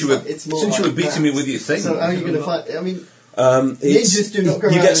 Well, It's since you were, it's more since you like were beating that. me with your thing. So how are you going to fight? I mean, It's, Ninjas do not go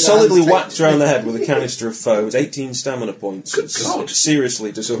you around get with solidly hands whacked taped. around the head with a canister of foes, 18 stamina points. Good It's God.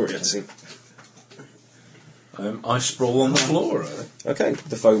 seriously disorienting. I sprawl on the floor. Okay,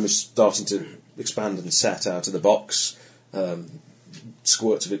 the foam is starting to expand and set out of the box.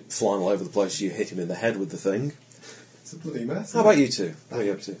 Squirts of it flying all over the place. You hit him in the head with the thing. It's a bloody mess. How about you two? What are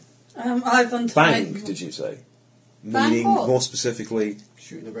you up to? I've untied. Bang, did you say? Bang Meaning, what? more specifically...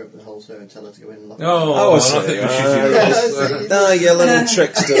 shooting the rope with the holster and tell her to go in and lock it. Oh, I I see. think we should Ah, you little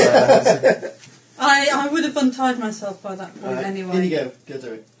trickster there. I would have untied myself by that point Right, anyway. Here you go. Go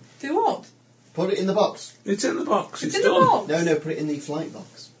do it. Do what? Put it in the box. It's in the box. It's It's in the done. box. No, put it in the flight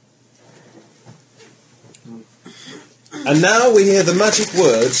box. And now we hear the magic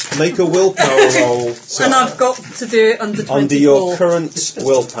words, make a willpower roll, And I've got to do it under 24. under your current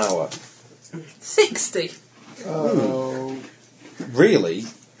willpower. 60. Oh. Really?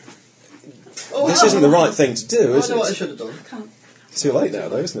 Oh, This isn't the right thing to do, I is know what I it? should have done. Too late now,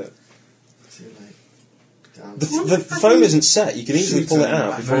 though, isn't it? Too late. Damn. The foam isn't set. You can easily pull it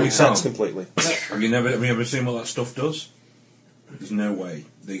out before Very it sets calm. completely. Have you never seen what that stuff does? There's no way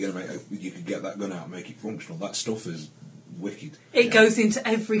that you're going to you could get that gun out and make it functional. That stuff is wicked. It goes into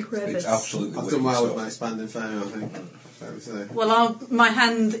every It's crevice. absolutely I've wicked done well with stuff. my expanding foam, I think. Fair to say. Well, my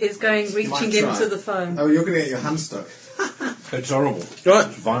hand is going Might reaching try. into the foam. Oh, you're going to get your hand stuck. It's horrible. Right.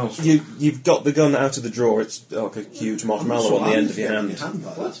 It's vile stuff. You've got the gun out of the drawer. It's like a huge marshmallow on the end of your hand.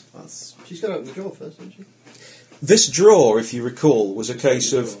 Like that. That's She's got to open the drawer first, hasn't she? This drawer, if you recall, was a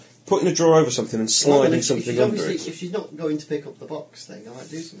case of putting a drawer over something and Well, sliding if something she's under obviously- it. If she's not going to pick up the box thing, I might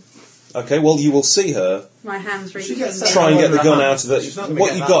do something. Okay, well, you will see her My hand's reaching. gets that- try and get the She's gun not out of the... gonna What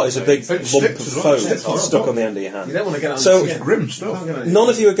get you've that got is a big It lump of sticks as well. foam It's that's horrible. stuck on the end of your You hand. don't want to get on So- the It's skin. grim stuff. Not gonna- None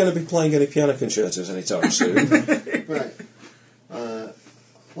of you are going to be playing any piano concertos anytime soon. Right.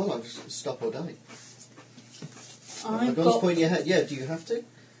 Well, I'll just stop or die. The I've gun's got. pointing your head. Yeah, do you have to?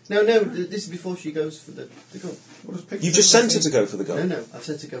 No, this is before she goes for the gun. What does picture You've just sent her to go for the No, gun. no, I've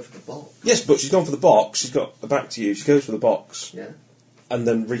said to go for the box. Yes, but she's gone for the box. She's got her back to you. She goes for the box Yeah. and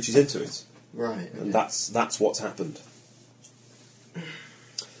then reaches into it. Right. Okay. And that's what's happened.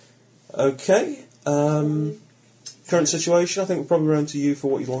 Okay. Current situation, I think we're probably around to you for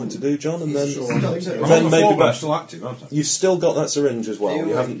what you'd like to do, John, and then Sure. I'm Then on the maybe floor, but I'm back- still active, aren't I? you've still got that syringe as well. Are you You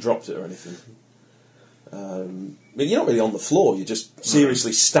awake? haven't dropped it or anything. But you're not really on the floor. You're just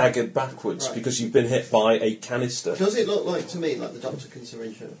seriously staggered backwards Right. because you've been hit by a canister. Does it look like to me like the doctor can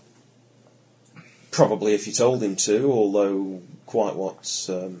syringe her? Probably if you told him to, although quite what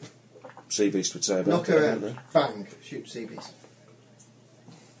Sea Beast would say about Knock it, her I don't know. out. Bang. Shoot Seabees.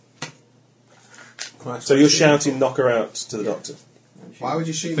 Quite So you're spicy. shouting, knock her out to the doctor. Why would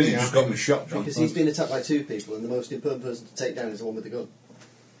you shoot I think me? you just got me shot, John. Because he's been attacked by two people, and the most important person to take down is the one with the gun.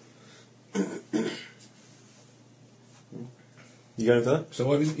 You going for that? So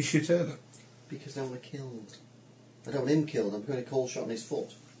why didn't you shoot her then? Because I want her killed. I don't want him killed, I'm going to call shot on his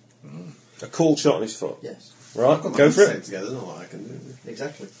foot. A cool shot on his foot. Yes, Right, I've got my go for hands it. together, not what I can do.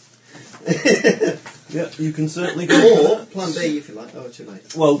 exactly. Yeah, you can certainly go. Or plan B if you like. Oh, too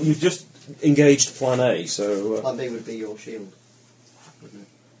late. Well, you've just engaged Plan A, so Plan B would be your shield. wouldn't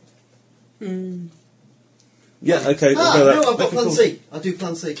it? yeah, okay. we'll Ah, go no, that. I've got Make a plan call. C. I'll do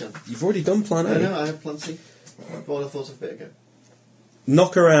plan C, Ken. You've already done Plan A. No, I have plan C. What I thought of a bit ago.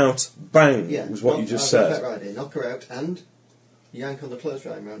 Knock her out, bang, Yeah, was what you just I've got said. that right in. Knock her out and yank on the clothes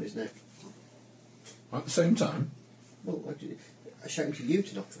right around his neck. At the same time? Well, actually, I shouting to you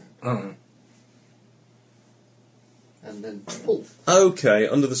to knock her out. Alright. And then pull. Okay,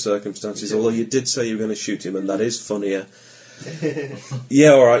 under the circumstances, although you did say you were going to shoot him, and that is funnier. Yeah,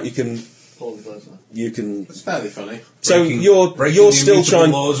 all right, you can. Pull the clothes line. You can. It's fairly funny. So Breaking you're the still immutable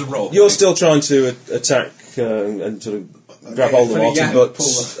trying. laws of role You're playing. still trying to attack and sort of grab hold of funny Martin, yank,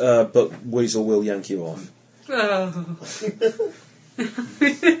 pull but Weasel will yank you off. Oh.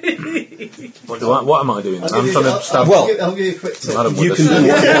 What am I doing? I'm trying to stab. Well, I'll give you a quick tip. Adam with You a can do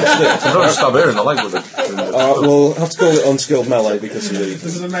stick. what you want to do. I'm trying to stab her in the leg with it. We'll have to call it unskilled melee because of There's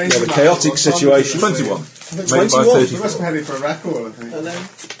the, an amazing the chaotic battle. situation. 21. I think Made by 21. we must be 34. heading for a record, I think. And then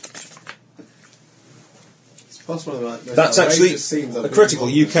It's possible like those That's actually outrageous scenes I've a been critical.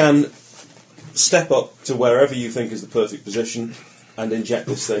 involved You in. can step up to wherever you think is the perfect position and inject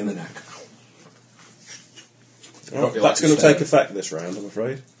this in the thing. neck. Right, that's going to take effect this round, I'm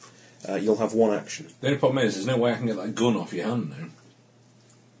afraid. You'll have one action. The only problem is, there's no way I can get that gun off your hand now.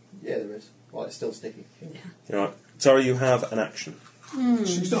 yeah, there is. Well, it's still sticky. Right, Tara, you have an action.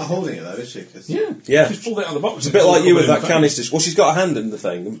 She's not holding it though, is she? 'Cause Yeah. She's pulled it out of the box. It's a bit like you with that canister. Well, she's got a hand in the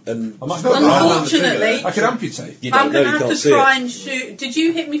thing, and I might go around the Unfortunately, trigger. I could amputate. you I'm don't know, going to you have can't to see try it. and shoot. Did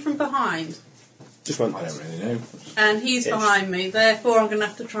you hit me from behind? Just went. I don't really know. And he's Ish. behind me, therefore I'm going to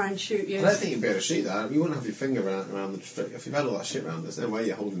have to try and shoot you. I don't think you'd be able to shoot that. You wouldn't have your finger around the trigger. If you've had all that shit around, there's no way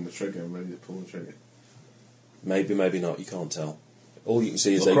you're holding the trigger and ready to pull the trigger. Maybe, maybe not. You can't tell. All you can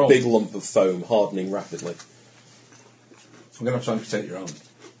see is Look a wrong. big lump of foam hardening rapidly. I'm going to have to amputate your arm.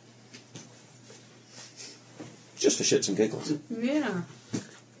 Just for shits and giggles. Yeah.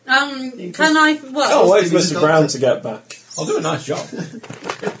 Can I? Well, Oh, wait for Mr. Mr. Brown to get back. I'll do a nice job.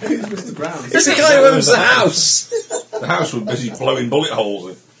 Who's Mr. Brown? It's the guy who owns the house. The house was busy blowing bullet holes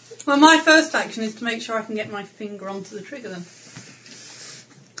in. well, my first action is to make sure I can get my finger onto the trigger. Then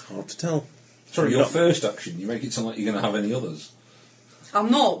Hard to tell. Sorry, You're your not- first action, you make it sound like you're going to have any others. I'm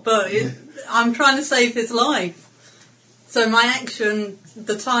not, but I'm trying to save his life. So my action,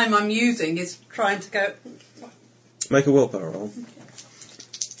 the time I'm using, is trying to go. Make a willpower roll.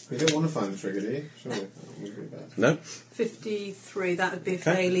 You don't want to find the trigger, do you? Surely. That would be bad. No. 53. That would be a Okay.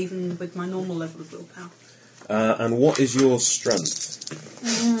 fail, even with my normal level of willpower. And what is your strength?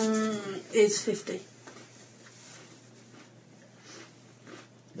 Is 50.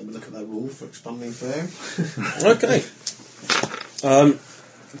 Let me look at that rule for expanding foam. Okay.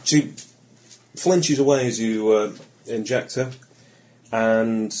 She flinches away as you inject her,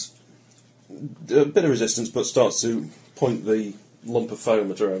 and a bit of resistance, but starts to point the lump of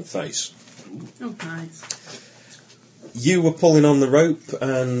foam at her own face. Oh, nice. You were pulling on the rope,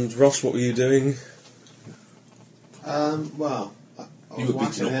 and Ross, what were you doing? Well, I You was were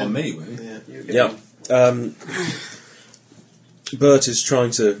beating whacking up on him. me, weren't you? Yeah. Yeah. Bert is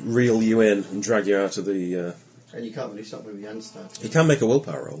trying to reel you in and drag you out of the. And you can't really stop moving your hands down. He can make a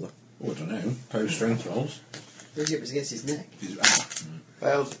willpower roll, though. Oh, I don't know. Post strength rolls. Yeah, but it's against his neck.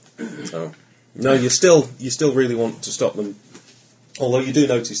 Failed. Oh. No, you still really want to stop them. Although you do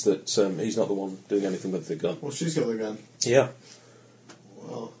notice that he's not the one doing anything with the gun. Well, she's got the gun. Yeah.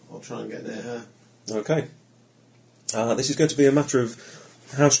 Well, I'll try and get near her. Okay. This is going to be a matter of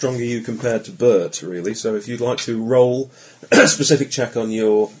how strong are you compared to Bert, really. So if you'd like to roll a specific check on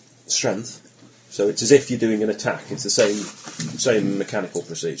your strength, so it's as if you're doing an attack. It's the same mechanical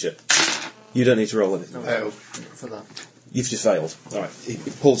procedure. You don't need to roll anything. Failed. For that. You've just failed. All right.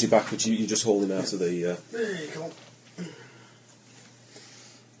 It pulls you back, but you just haul him out of the.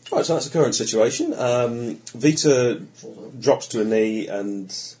 Right, so that's the current situation. Vita drops to a knee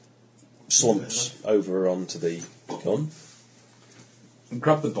and slumps over onto the gun.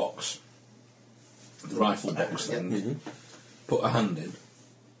 Grab the box. The rifle box thing. Put a hand in.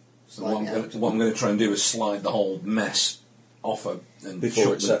 So what I'm going to try and do is slide the whole mess off her and Before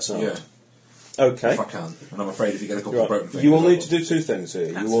shut it sets the, out. Yeah. Okay. if I can. And I'm afraid if you get a couple of broken Right. fingers... You will I need to do two things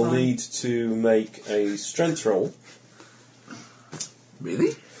here. That's you will fine. need to make a strength roll.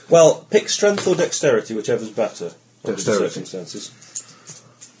 Really? Well, pick strength or dexterity, whichever's better. Under the Dexterity. circumstances.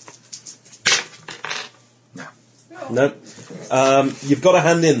 No. No. You've got a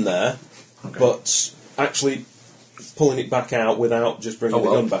hand in there, Okay. but actually pulling it back out without just bringing Oh,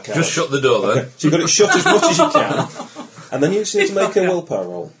 well, the gun back out. just shut the door then. Okay. So you've got it shut as much as you can, and then you just need to make a willpower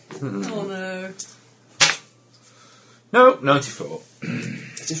roll. Oh no. No, 94.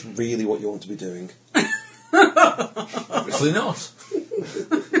 Is this really what you want to be doing? Obviously not.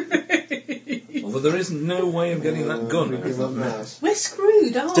 Although there is no way of getting that gun out of that mess. We're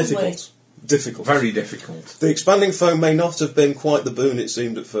screwed, aren't Difficult. Difficult. Very difficult. The expanding foam may not have been quite the boon it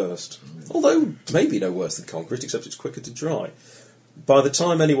seemed at first. Although, maybe no worse than concrete, except it's quicker to dry. By the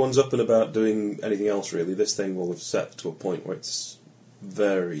time anyone's up and about doing anything else, really, this thing will have set to a point where it's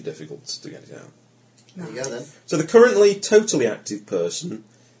very difficult to get it out. There you go then. So the currently totally active person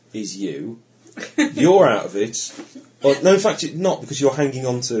is you. You're out of it. Well, no, in fact, it's not, because you're hanging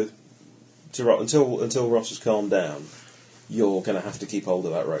on to Ross until Ross has calmed down. You're going to have to keep hold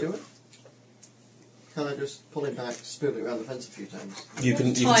of that rope. Do it. Can I just pull it back, spool it around the fence a few times? You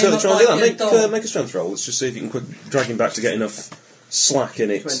can Tie certainly him try and up do like a that. dog. Make a strength roll. Let's just see if you can drag him back to get enough slack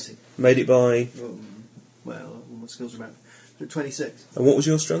in it. 20. Made it by... Well, my skills are about 26. And what was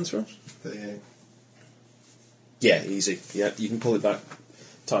your strength, Ross? 38. Yeah, easy. Yeah, you can pull it back.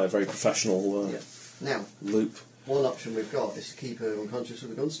 Tie a very professional Yeah. Now, loop. one option we've got is to keep her unconscious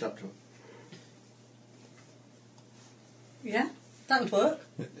with a gun strapped to her. Yeah, that would work.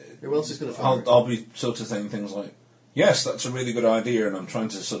 Who else is going to fire? I'll be sort of saying things like, yes, that's a really good idea, and I'm trying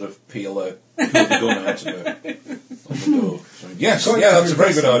to sort of peel the gun out of her on the door. So, yes, Quite yeah, that's a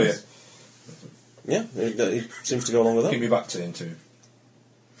very good impressive. idea. Yeah, he seems to go along with that. Keep me back to him too.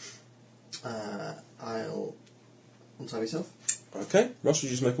 I'll untie myself. Okay, Ross, would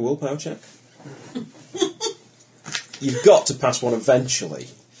you just make a willpower check? You've got to pass one eventually.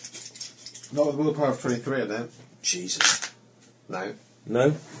 Not with willpower of 23, I don't. Jesus. No.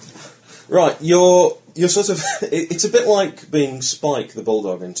 No? Right, you're sort of... It's a bit like being Spike the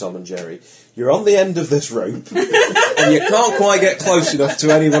Bulldog in Tom and Jerry. You're on the end of this rope, and you can't quite get close enough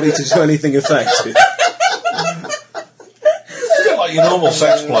to anybody to do anything effective. It's a bit like your normal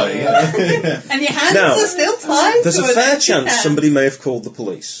sex play. And your hands Now, are still tied. There's to a an fair empty chance hand. somebody may have called the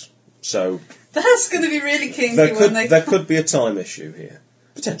police. So That's going to be really kinky there could be a time issue here.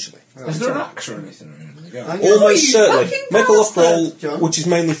 Potentially. Is there an axe or anything around the I'm garden? gonna- Almost you certainly. fucking Make a luck roll, bastard, John. which is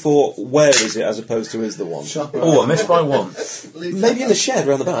mainly for where is it as opposed to is the one. Oh, I missed by one. Maybe in the shed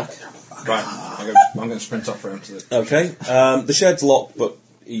around the back. Right, I'm going to sprint off round to the... Okay. The shed's locked, but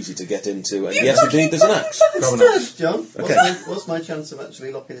easy to get into. And yes, indeed, there's an axe. Grab an axe. John, Okay. what's my chance of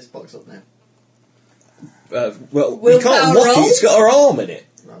actually locking this box up now? Well, you Willpower can't lock roll? it. It's got her arm in it.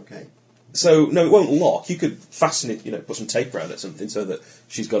 Okay. So, no, it won't lock. You could fasten it, put some tape around it or something so that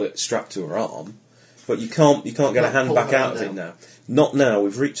she's got it strapped to her arm. But you can't get a Can't hand pull back her out of it down. now. Not now.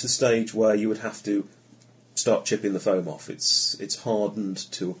 We've reached the stage where you would have to start chipping the foam off. It's hardened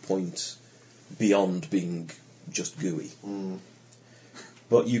to a point beyond being just gooey.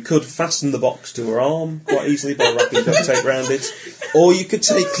 But you could fasten the box to her arm quite easily by wrapping duct tape around it. Or you could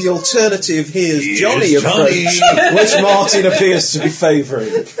take the alternative here's Johnny approach, which Martin appears to be favouring.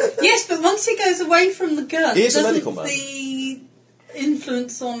 Yes, but once he goes away from the gun, He is a doesn't medical man. the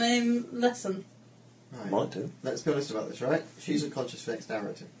influence on him lessen? Right. Might do. Let's be honest about this, right? She's unconscious for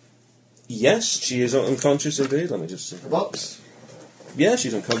dexterity. Yes, she is unconscious indeed. Let me just see. The box. Yeah, she's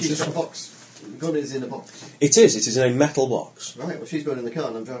She's unconscious. got a box. The gun is in a box. It is in a metal box. Right, well, she's going in the car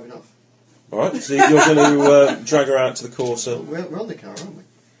and I'm driving off. Alright, so you're going to drag her out to the Corsa. We're on the car, aren't we?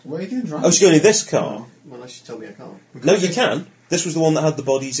 Where are you going to drive? Oh, she's going in this car? Well, unless you tell me I can't. No, you can. This was the one that had the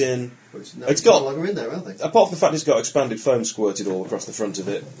bodies in. Which, no, It's no got- longer in there, aren't they? Apart from the fact it's got expanded foam squirted all across the front of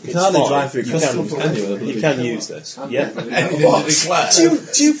it. You can hardly fine. drive through You customs, can, can you, with a you bloody can car? use this. Yeah. Anything to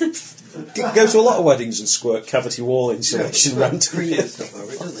declare. Do you go to a lot of weddings and squirt cavity wall insulation round to Cream and it? stuff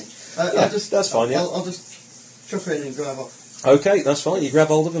over it, doesn't they? Yeah, that's fine, yeah. I'll just chuck her in and drive off. Okay, that's fine. You grab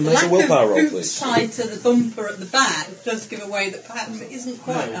hold of and make Lack a willpower of roll, hoops please. tied to the bumper at the back does give away that perhaps it isn't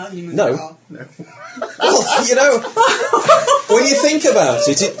quite a honeymoon No. car. Well, when you think about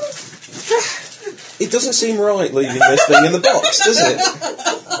it, it doesn't seem right leaving this thing in the box, does it?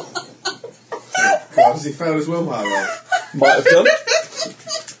 God, has he failed his willpower roll? Might have done.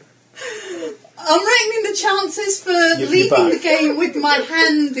 I'm reckoning the chances for You're leaving back. the game with my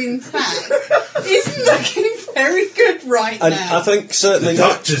hand intact isn't looking very good right And now. I think certainly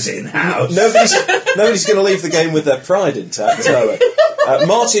Doctor's in house. nobody's going to leave the game with their pride intact, are they?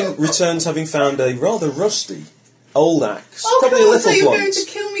 Martin returns having found a rather rusty old axe, Oh, probably come a on, little so you're going blunt. to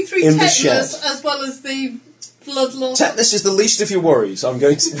kill me through in the tetanus shed. as well as the blood loss? Tetanus is the least of your worries. I'll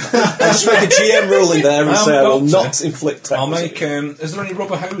just make a GM rule in there and say I will Doctor, not inflict tetanus. I'll make. Is there any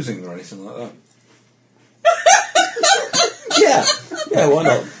rubber housing or anything like that? Yeah, why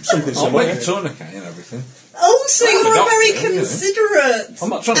not? Something I'll similar. make a tourniquet and everything. Oh, so I'm a you're doctor, very you know. considerate. I'm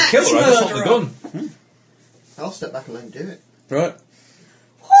not trying to kill her. I just want the gun. I'll step back and let him do it. Right.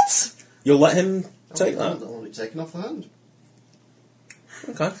 What? You'll let him take I that? don't want it taken off the hand.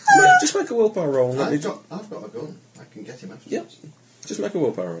 Okay. Just make a willpower roll. and let me I've got a gun. I can get him after. Yep. Just make a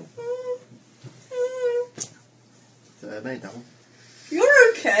willpower roll. I made that one.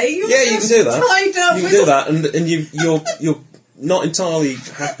 You're okay. You're Yeah, you can do that. tied up You can with do that, and you're not entirely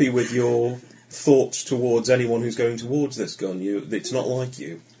happy with your thoughts towards anyone who's going towards this gun. It's not like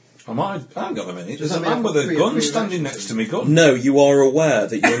you. I haven't got them in it. There's that a mean man I've with got a three gun reactions? standing next to me gun. No, you are aware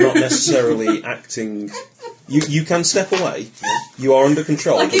that you're not necessarily acting. You can step away. You are under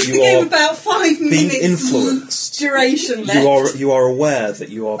control, I but give the you game are about 5 being minutes influenced. duration left. You are aware that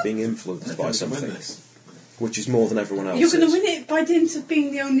you are being influenced by Win something, this. which is more than everyone else. You're going to is. win it by dint of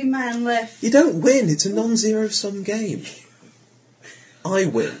being the only man left. You don't win. It's a non-zero sum game. I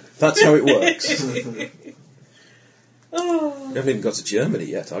win. That's how it works. Oh, I haven't even got to Germany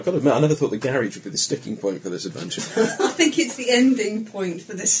yet. I've got to admit, I never thought the garage would be the sticking point for this adventure. I think it's the ending point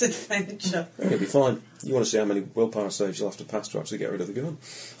for this adventure. It'll be fine. You want to see how many willpower saves you'll have to pass to actually get rid of the gun.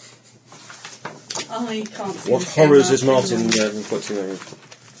 I can't see What the game horrors is out Martin anymore. inflicting on you?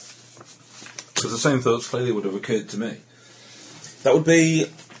 Because the same thoughts clearly would have occurred to me. That would be,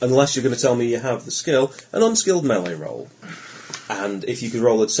 unless you're going to tell me you have the skill, an unskilled melee roll. And if you could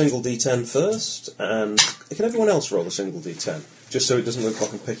roll a single d10 first, and can everyone else roll a single d10? Just so it doesn't look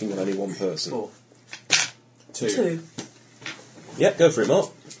like I'm picking on any one person. 4. 2. 2. Yep, go for it, Mark.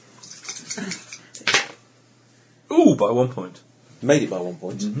 Ooh, by 1 point. Made it by 1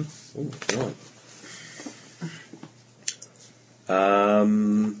 point. Ooh, right.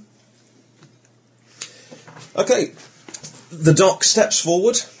 Okay. The doc steps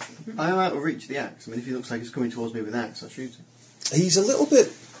forward. I am out of reach of the axe. I mean, if he looks like he's coming towards me with an axe, I'll shoot him. He's a little bit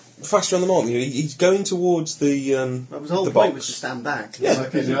faster on the mark than you. He's going towards the That was the whole the point, box. was to stand back. Yeah. So I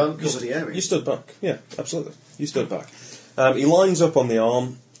could cover the area. You stood back. Yeah, absolutely. You stood back. He lines up on the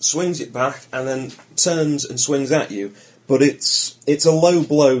arm, swings it back, and then turns and swings at you. But it's a low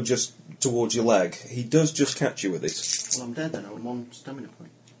blow just towards your leg. He does just catch you with it. Well, I'm dead then. I'm 1 stamina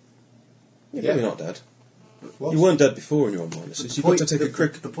point. You're Yeah. probably not dead. What? You weren't dead before in your minuses. You've got to take a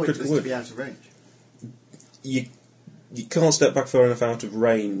the point critical was to wound. be out of range. You can't step back far enough out of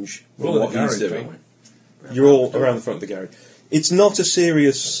range We're from all in what the he's garage, doing. aren't You're all around the front of the garage. It's not a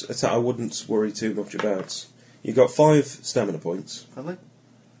serious attack. I wouldn't worry too much about. You've got 5 stamina points Have I?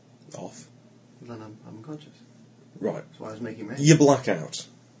 off. Well, then I'm unconscious. Right. That's why I was making range. You black out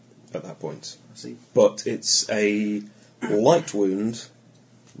at that point. I see. But it's a light wound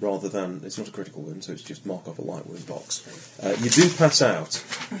rather than... It's not a critical wound, so it's just mark off a light wound box. You do pass out.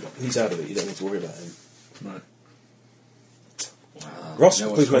 He's out of it. You don't need to worry about him. Right. Wow. Ross, You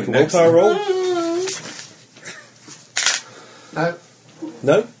know please what's make a coming next, willpower roll. No.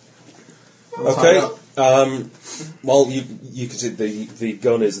 No? I'm Okay. tied up. Well, you can see the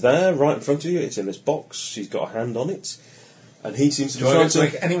gun is there, right in front of you. It's in this box. She's got a hand on it. And he seems to be Do I trying get to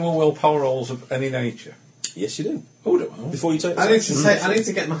make any more willpower rolls of any nature? Yes, you do. Oh, do I? Before you take I this need to action. say, I need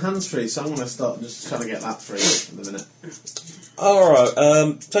to get my hands free, so I'm going to start just trying to get that free at the minute.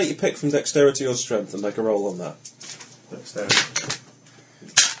 Alright, take your pick from dexterity or strength and make a roll on that. Dexterity.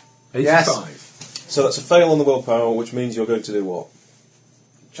 85. Yes. So that's a fail on the willpower, which means you're going to do what?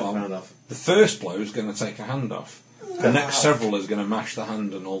 Chop round off. The first blow is going to take a hand off. The next several is going to mash the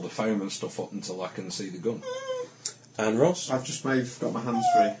hand and all the foam and stuff up until I can see the gun. And Ross? I've just got my hands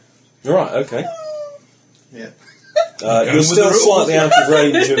free. Right, okay. Yeah. You're with still the rules. slightly out of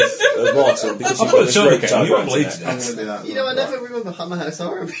range of Martin because you've I've got got this a rope tourniquet, tied you around won't your believe neck. I'm going to do that. You know, I never remember Hammer House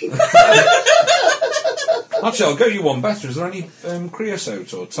Horror. Actually, I'll go you one better. Is there any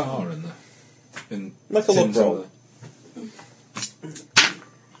creosote or tar in there? Make a look tins roll. over there?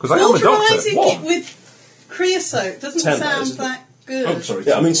 Because I am a doctor. Neutralising One. it with creosote doesn't 10 sound isn't it? that good. Oh, sorry.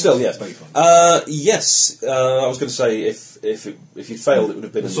 Yeah, I mean, still, yes. Beg your pardon. Yes, I was going to say if you failed, it would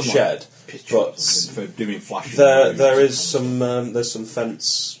have been in the Some, shed. Picture or But something for doing flashes. there is some there's some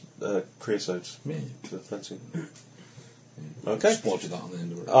fence creosote Yeah. for fencing. Okay. Splodge that on the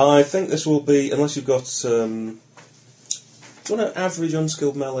end of it. I think this will be, unless you've got... Do you want to know average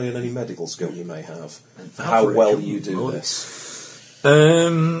unskilled melee and any medical skill you may have? How well you do this?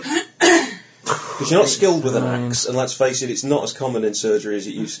 Because you're not skilled with an axe, and let's face it, it's not as common in surgery as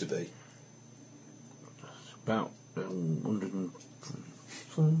it used to be. About 100.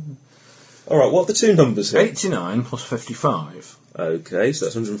 Alright, what are the two numbers here? 89 plus 55. Okay, so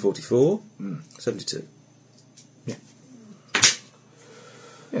that's 144. 72.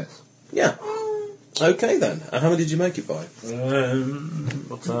 Yes. Yeah. Okay then. And how many did you make it by?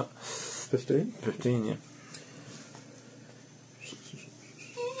 What's that? 15? 15, yeah.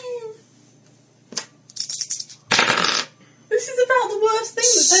 This is about the worst thing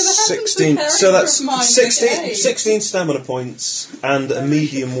that's ever happened 16. to a character So that's of mine. 16 stamina points and a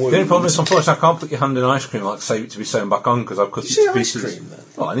medium wound. The only problem is, unfortunately, I can't put your hand in ice cream like save it to be sewn back on because I've cut Did it you to say ice pieces. cream then?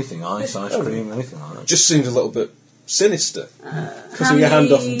 Well, anything, ice cream, anything like that. Just seems a little bit sinister. Cutting How your hand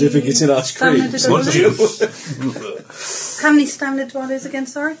many off and dipping it in ice cream. stamina did I What do lose? you? How many stamina do I lose again,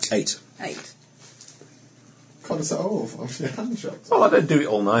 sorry? 8. 8. God, it's off your hand shot. Well, I don't do it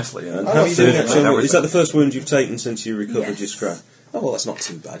all nicely. And I how are you doing it actually? everything. Is that the first wound you've taken since you recovered Yes. your scrap? Oh, well, that's not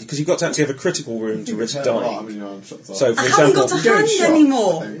too bad, because you've got to actually have a critical wound to risk dying. Your hand shot's off. So, for I haven't example, got a Go in hand shock,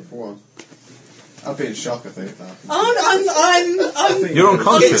 anymore. I think, for one. I'd be in shock, I think. That. I'm You're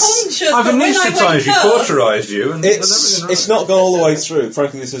unconscious. unconscious, I've but when I anaesthetised you, wake up- cauterised you, and it's not gone all the way through.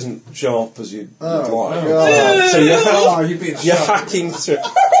 Frankly, this isn't sharp as you'd like. God. So you're, Oh, you'd be in you're shock. hacking through.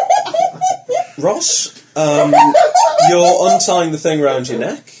 Ross, you're untying the thing around your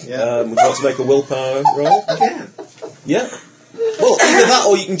neck. Yeah. Would you like to make a willpower roll? Again. Yeah. Well, either that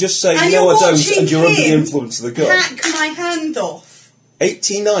or you can just say, And no, you're I don't, watching and you're under the him influence of the gun. hack my hand off.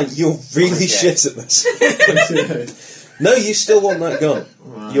 89, you're really shit at this. No, you still want that gun.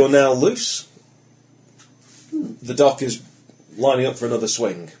 Right. You're now loose. The doc is lining up for another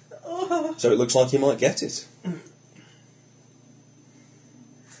swing. So it looks like he might get it.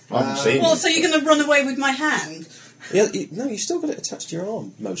 I haven't seen Well, it. so you're going to run away with my hand Yeah, no, you still got it attached to your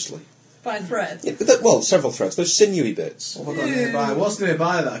arm, mostly. by a thread? Yeah, but well, several threads. Those sinewy bits. What have I got nearby? What's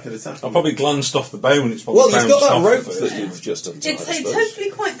nearby that I could attack? I probably glanced off the bone. It's probably Well, you've got bounced that off rope of it. that you've just untied, It's I suppose.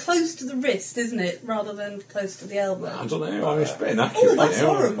 hopefully quite close to the wrist, isn't it, rather than close to the elbow? I don't know. I mean, it's a bit inaccurate. Oh, that's you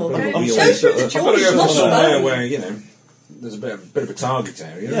know. horrible. I'm Go really- through the I've got to joint, go not for the somewhere bone. where, you know, there's a bit of a target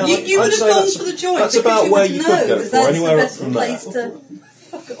area. Yeah, You I'd would have say gone that's- for the joint that's because about you where would you know could go that for, that's anywhere the up best from place there. to...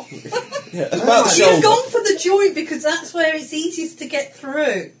 Yeah, it's about the You've shoulder. gone for the joint because that's where it's easiest to get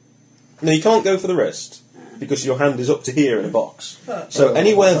through. No, you can't go for the wrist because your hand is up to here in a box. Fuck. So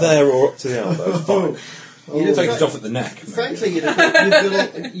anywhere there or up to the elbow is fine. Oh, You'd Take have, it off at the neck. maybe. frankly,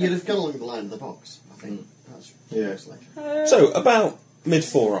 you'd have gone along the line of the box. I think that's mostly. So about mid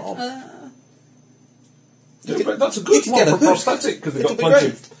forearm. Yeah, but that's a you good could one get a for hook. prosthetic because they've It'll got be plenty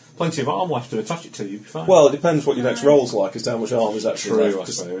great. plenty of arm left to attach it to. You'll be fine. Well, it depends what your next roll's like as to how much arm is actually true, left. I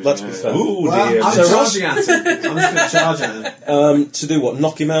 'cause suppose. let's yeah. be fair. Ooh, Well, dear. I'm So Ross- charging at him. I'm just going to charge at him. To do what?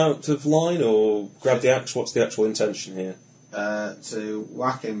 Knock him out of line or grab the axe? What's the actual intention here? To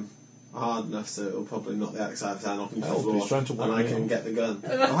whack him hard enough so it'll probably knock the axe out of his hand off into the Oh, floor, he's trying to and whack I me can off. get the gun.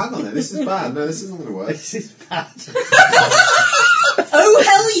 Oh, hang on then, this is bad. No, this isn't going to work. This is bad. Oh,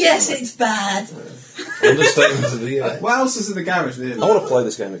 hell yes, it's bad. Understatement of the year. What else is in the garage near I me? want to play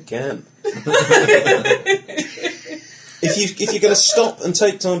this game again. If you're going to stop and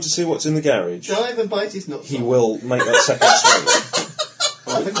take time to see what's in the garage, Dive and bite his nuts he off. will make that second swing.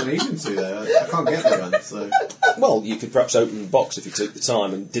 Well, I think I need him to though. I can't get the gun, so Well, you could perhaps open the box if you took the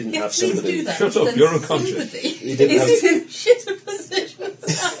time and didn't Yeah, have please somebody. do that. Shut up, Then you're unconscious. Somebody You didn't have- is in shit a position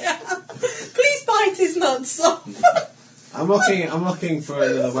as I am. Please bite his nuts off. I'm looking for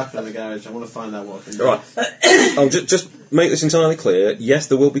another weapon in the garage. I want to find out what I can do. Right. I'll just make this entirely clear. Yes,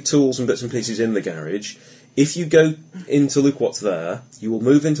 there will be tools and bits and pieces in the garage. If you go in to look what's there, you will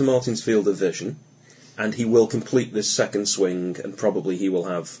move into Martin's field of vision, and he will complete this second swing, and probably he will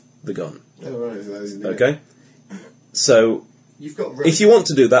have the gun. Oh, right, so that isn't it. Okay? So, You've got rope. if you want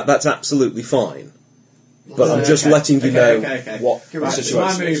to do that, that's absolutely fine. But I'm just letting you know what the Right, so my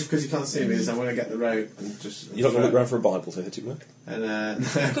situation move, is. because you can't see me, is I'm going to get the rope and just... You're not going to look around for a Bible to hit it with? And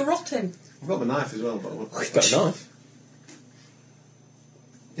Garrot him. I've got my knife as well, but You've got a knife.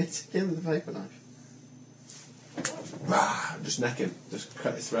 It's again the paper knife. just neck him. Just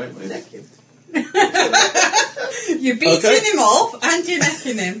cut his throat, mate. Neck him. You're beating Okay. him off and you're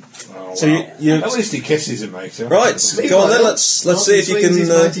necking him. Oh, So wow. you At least he kisses him, mate. right, go on then. Let's see if you Swings can. his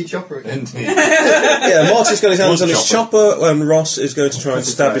mighty chopper again. Indeed. Yeah, Martin's got his hands Wood on his chopper, and Ross is going to try and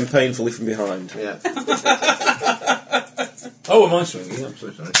stab him Right. painfully from behind. Yeah. Oh, am I swinging? I'm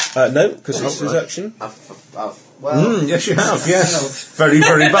so sorry. No, because it's his action. Well, Yes, you have. Yes, very,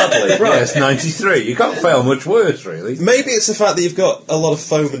 very badly. Yes, 93. You can't fail much worse, really. Maybe it's the fact that you've got a lot of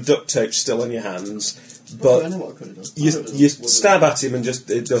foam and duct tape still in your hands, Well, I but know what I could have done. you stab at him and just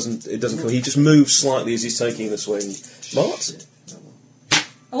it doesn't come. He just moves slightly as he's taking the swing. Mart?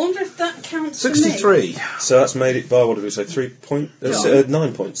 I wonder if that counts for me. 63. So that's made it by, what did we say, 3 points?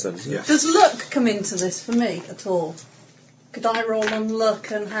 9 points then, isn't it? Yes. Does luck come into this for me at all? Could I roll on luck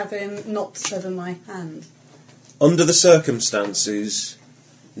and have him not sever my hand? Under the circumstances,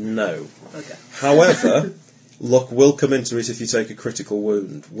 no. Okay. However, luck will come into it if you take a critical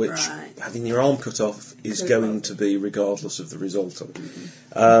wound, which Right. having your arm cut off is Good going luck. to be regardless of the result of it.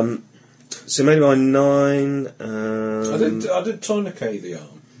 So maybe by 9. I did tourniquet the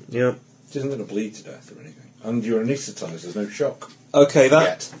arm. Yeah. It isn't going to bleed to death or anything. And you're anaesthetised, there's no shock. Okay, that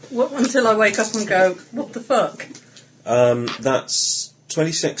Yet. What, until I wake up and go, what the fuck? that's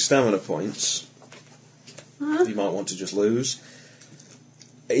 26 stamina points. You might want to just lose.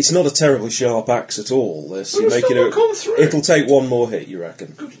 It's not a terribly sharp axe at all. This Well, you're it's making still not come through. It'll take one more hit, you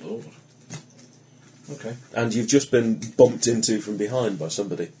reckon? Good lord. Okay. And you've just been bumped into from behind by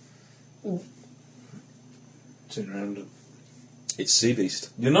somebody. Turn around and... It's Sea Beast.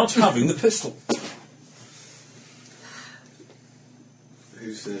 You're not having the pistol.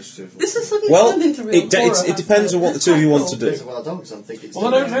 who's initiative? This is suddenly Well, turned into real horror, it depends on what the two of you want to do. There's a wild dogs, I'm thinking. Well,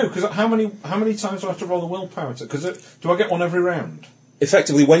 I don't know, because how many times do I have to roll the willpower? Because do I get one every round?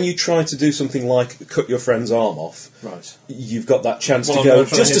 Effectively, when you try to do something like cut your friend's arm off, Right. you've got that chance Well, to I'm go not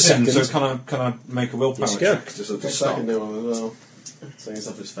trying just to a hit him, second. so can I make a willpower Yes, you can. check to sort of Yes, I stop? can do one as well. Saying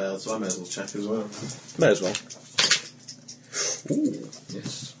it's just failed, so I may as well check as well. May as well.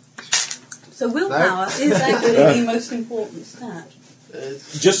 Yes. So willpower is actually the most important stat.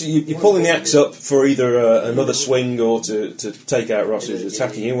 Just you're pulling the axe up for either another swing or to take out Ross who's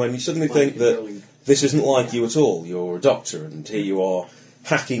attacking you. When you suddenly think that this isn't like you at all, you're a doctor, and here you are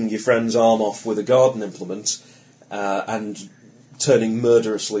hacking your friend's arm off with a garden implement and turning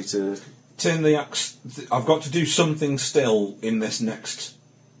murderously to. Turn the axe. I've got to do something still in this next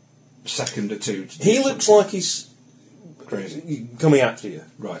second or two. To do He looks something. like he's Crazy. coming after you.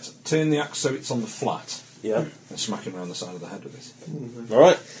 Right. Turn the axe so it's on the flat Yeah. and smack him around the side of the head with it. All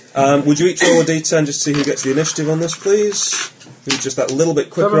right. Would you each roll a d10 just to see who gets the initiative on this, please? Who's just that little bit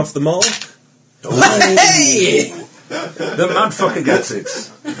quicker 7. off the mark? Hey! The mad fucker gets it.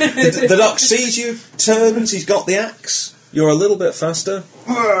 The doc sees you, turns, he's got the axe. You're a little bit faster.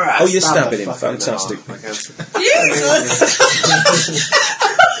 Oh, you're stabbing him. Fantastic.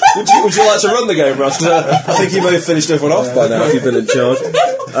 Would you like to run the game, Russ? 'Cause I think you may have finished everyone off by now if you've been in charge.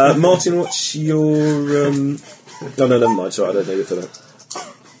 Martin, what's your... No, never mind. Sorry, I don't need it for that.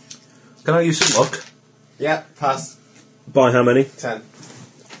 Can I use some luck? Yeah, pass. By how many? 10.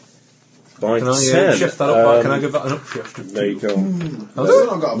 By Can I 10. shift that up? Can I give that an upshift? of There you 2? go. I've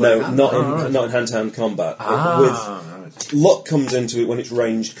got a bloody No, hand. not in hand-to-hand combat. Right. With luck comes into it when it's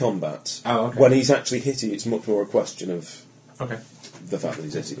ranged combat. Oh, okay. When he's actually hitting, it's much more a question of Okay. the fact that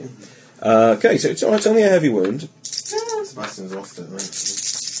he's hitting you. Okay, so it's only a heavy wound. Sebastian's lost it, right?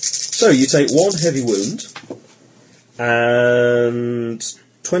 So you take one heavy wound and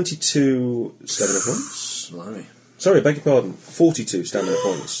 22 stamina points. Blimey. Sorry, beg your pardon. 42 stamina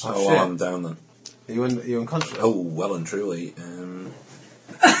points. Oh, shit. I'm down then. Are you unconscious? Oh, well and truly. You're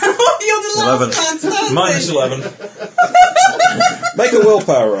the 11. last man standing. Minus 11. Make a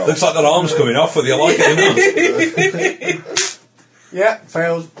willpower roll. Looks like that arm's coming off whether you like it or not. Yeah,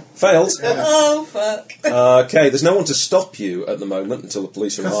 failed. Failed. Oh, fuck. Okay, there's no one to stop you at the moment until the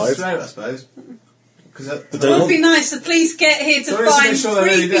police Cross the arrive. throat, I suppose. Because But It would be nice. The police get here to So let's find make sure they're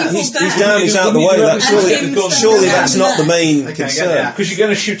 3 really dead. people He's down. down, he's out of the way. That, surely that's not the main Okay, I get concern. that. Because you're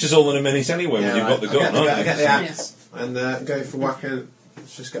going to shoot us all in a minute anyway when you've got the gun, I aren't you? get the axe and go for whacking.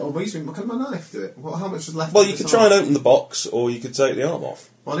 Let's just get. Oh, but look at my knife. Do it. How much is left? Well, of you this could try and arm? open the box, or you could take the arm off.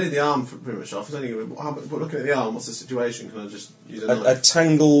 Well, I need the arm pretty much off. It's only, but looking at the arm, what's the situation? Can I just use a A knife?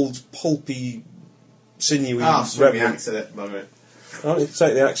 tangled, pulpy, sinewy Swing the remnant. axe at it. Bugger it. Right, you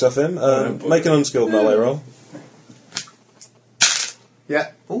take the axe off him. Make an unskilled melee roll.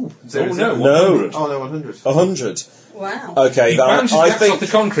 Yeah. Ooh. Oh, Zero, no. zero. 100. Oh no, 100. 100. Wow. Okay, He that, bounces I it off the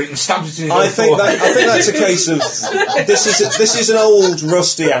think. concrete and stabs it in his I own think forehead. that's a case of this is an old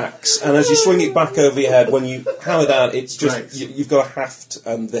rusty axe, and as you swing it back over your head, when you hammer down, it's just Right. you've got a haft,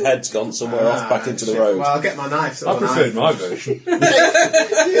 and the head's gone somewhere off back into the shit. road. Well, I'll get my knife. So I preferred my version.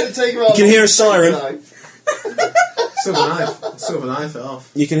 Take her You can hear a siren. Silver knife it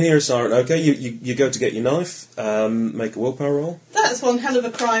off. You can hear a siren. Okay, you go to get your knife. Make a willpower roll. That's one hell of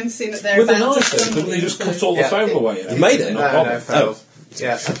a crime scene that they're With a about knife, to then, couldn't they just cut all the Yeah. foam away? You made it. No, failed.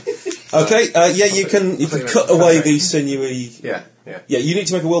 Yeah. Okay, yeah, you can cut away the sinewy. Yeah. Yeah, you need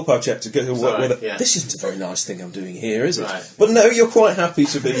to make a willpower check to go Sorry, with it. yeah. This isn't a very nice thing I'm doing here, is it? Right. But no, you're quite happy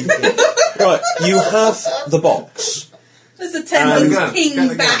to be. Right, you have the box. There's a tendon Get the ping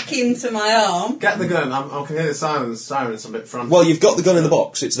gun. back into my arm. Get the gun. I can hear the sirens a bit front. Well, you've got the gun in the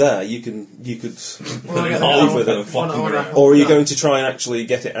box. It's there. You could leave with it. Or are you going to try and actually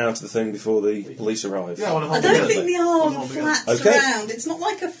get it out of the thing before the police arrive? Yeah, I want to I hold don't the think gun. the I wanna arm hold the gun. flaps Okay. around. It's not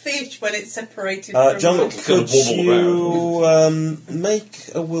like a fish when it's separated from John, the- could you make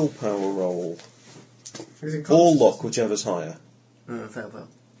a willpower roll? He's in Or conscious. luck, whichever's higher. Fail.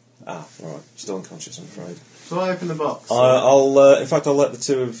 Ah, right. Still unconscious, I'm afraid. So I open the box. In fact, I'll let the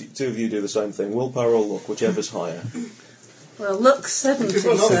two of you do the same thing. Willpower or luck, whichever's higher. Well, look, 70. You've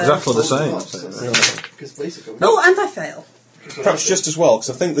got so- Exactly the same. Because police are coming. Oh, and I fail. Perhaps just as well, because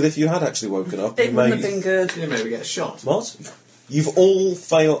I think that if you had actually woken up, It you wouldn't may... have been good. You maybe get shot. What? You've all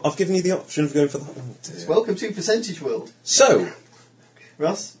failed. I've given you the option of going for the... Oh, dear. Welcome to Percentage World. So,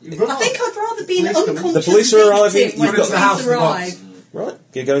 Ross, you run I off. think I'd rather be an Police coming. unconscious The police are arriving, victim when you've the got the house police in the box. arrive. right,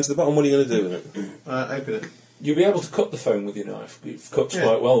 you're going to the bottom. What are you going to do with it? Open it. You'll be able to cut the foam with your knife. It cuts Yeah.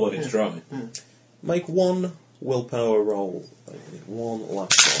 quite well when it's dry. Make one willpower roll. One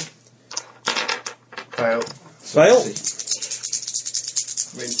last Fail. one. Fail.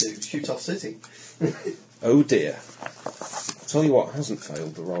 We're into Shoot Off City. Oh dear. Tell you what hasn't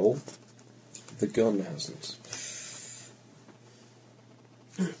failed the roll. The gun hasn't.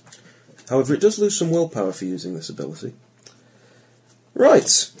 However, it does lose some willpower for using this ability.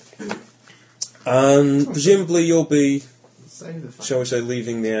 Right. And presumably you'll be, Save the shall we say,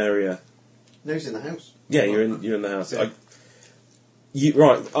 leaving the area. No, he's in the house. Yeah, you're in the house. Yeah.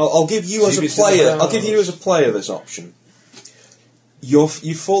 Right. I'll give you as a CB's in the player. house. I'll give you as a player this option.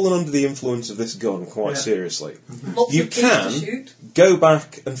 You've fallen under the influence of this gun quite Yeah. seriously. Lots You of kids to can shoot. go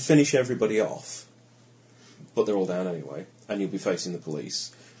back and finish everybody off, but they're all down anyway, and you'll be facing the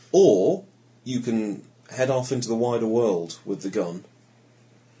police. Or you can head off into the wider world with the gun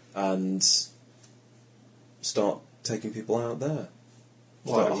and start taking people out there.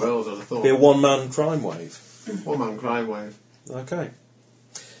 Wider world, I'd have thought. Be a one-man crime wave. One man crime wave. Okay.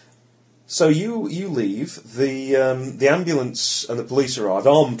 So you leave. The ambulance and the police arrive,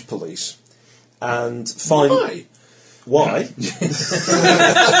 armed police, and find why.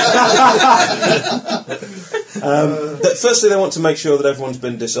 Firstly, they want to make sure that everyone's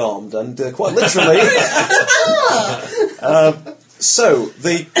been disarmed, and quite literally. So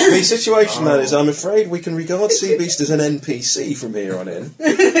the situation then is, I'm afraid we can regard Sea Beast as an NPC from here on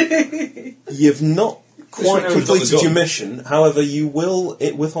in. You've not quite This one knows completed got the your gun. mission. However, you will,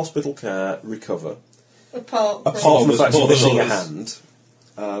 with hospital care, recover. Apart Apart from... from the fact you're others. missing a hand.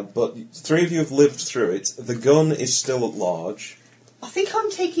 But three of you have lived through it. The gun is still at large. I think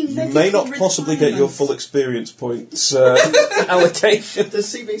I'm taking You medical may not possibly get your retirement. full experience points allocation. Does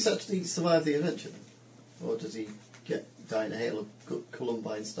Seabeast actually survive the adventure? Or does he die in a hail of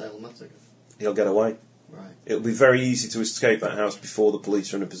Columbine-style massacre? He'll get away. Right. It'll be very easy to escape that house before the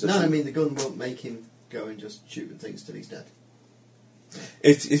police are in a position. No, I mean the gun won't make him go and just shooting things till he's dead.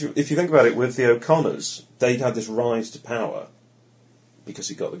 If you think about it, with the O'Connors, they'd had this rise to power because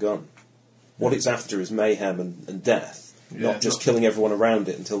he got the gun. What it's after is mayhem and death, Yeah, not just not- killing everyone around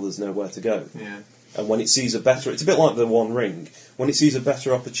it until there's nowhere to go. Yeah. And when it sees a better... It's a bit like the One Ring. When it sees a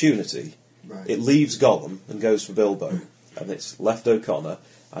better opportunity, Right. it leaves Gollum and goes for Bilbo. And it's left O'Connor,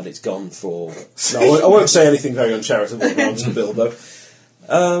 and it's gone for... No, I won't say anything very uncharitable when it comes to Bilbo.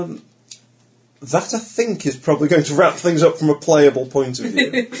 That, I think, is probably going to wrap things up from a playable point of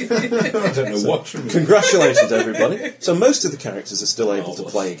view. I don't know what. Congratulations, everybody. So most of the characters are still able to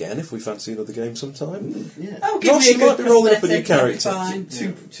Marvellous. play again if we fancy another game sometime. Yeah. Oh, give Ross, me a you good might be rolling up a new prosthetic, character. that'll be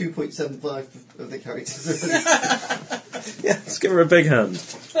fine. 2.75 of the characters. Yeah, let's give her a big hand.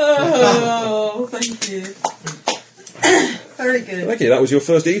 Oh, thank you. Very good. Thank you. That was your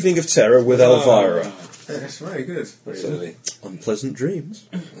first evening of terror with Elvira. It's very good. Very silly. Unpleasant dreams.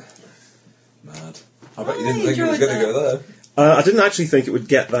 Mad. I bet you I didn't think it was enjoyed going to go there. I didn't actually think it would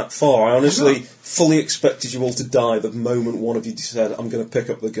get that far. I honestly fully expected you all to die the moment one of you said, I'm going to pick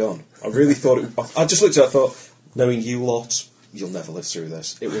up the gun. I really thought it would... I just looked at it and thought, knowing you lot, you'll never live through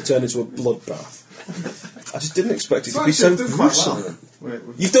this. It will turn into a bloodbath. I just didn't expect it to be so Done quite gruesome. well.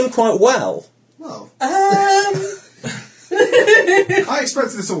 You've done quite well. Well, I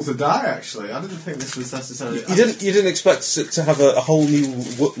expected us all to die. Actually, I didn't think this was necessarily. You didn't expect to have a whole new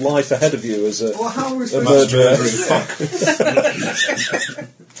life ahead of you as a Well, how are we a supposed to murderer.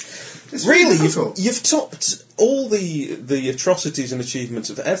 It's Really, difficult. you've topped all the atrocities and achievements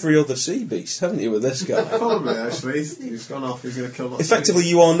of every other sea beast, haven't you, with this guy? Probably, actually. He's gone off. He's going to kill lots Effectively, of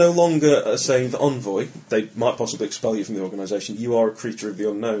you are no longer saying the envoy. They might possibly expel you from the organisation. You are a creature of the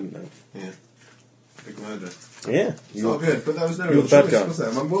unknown now. people. Yeah. Big murderer. Yeah. It's not good, but there was no you're real the bad choice, guy. was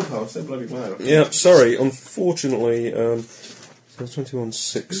there? My willpower was so bloody low. Yeah, sorry. Unfortunately, 21, He's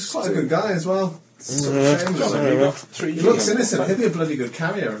 6. quite a good guy as well. It's such a shame, sorry, really. well. He looks innocent. He'd be a bloody good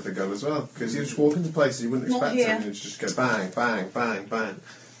carrier of the gun as well, because you just walk into places you wouldn't Not expect here. him, and you just go bang, bang, bang, bang.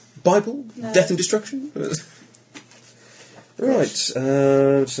 Bible? No. Death and destruction? Right. Just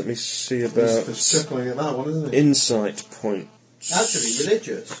let me see He's about chuckling at that one, isn't he? insight points. Actually,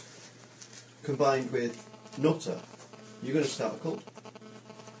 religious combined with nutter, you're going to start a cult.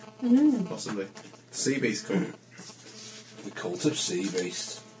 Possibly. Sea beast cult. The cult of sea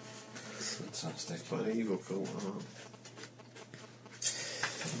beast. Fantastic. Quite an evil cult.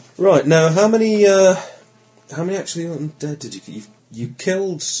 Right, now, how many actually undead did you kill? You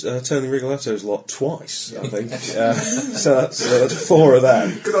killed Tony Rigoletto's lot twice, I think. So that's 4 of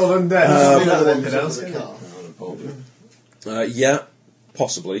them. Good old undead. The Not other that one anything was else. under the car. Not a problem. Yeah,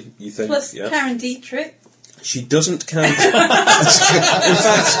 possibly, you think. Plus Yeah. Karen Dietrich. She doesn't count. In fact,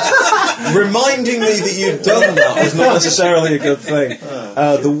 reminding me that you'd done that was not necessarily a good thing.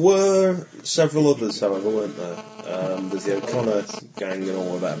 There were several others, however, weren't there? There's the O'Connor gang and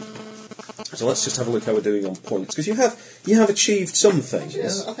all of them. So let's just have a look how we're doing on points, because you have achieved some things.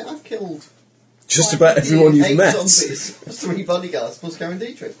 Yeah, I think I've killed Just about everyone you've 8 met. zombies, 3 bodyguards plus Karen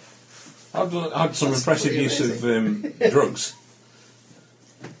Dietrich. I've had some That's impressive pretty use of drugs.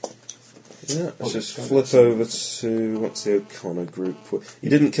 Yeah, let's just flip over to what's the O'Connor group. You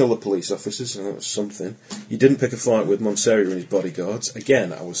didn't kill the police officers, so that was something. You didn't pick a fight with Monserio and his bodyguards.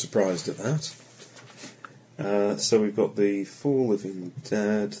 Again, I was surprised at that. So we've got the 4 living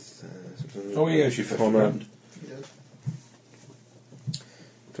dead. Oh, he owes you 50 O'Connor, grand.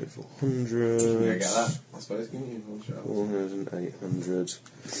 2400. Yeah, get that. I suppose. Give me one shot. 4800.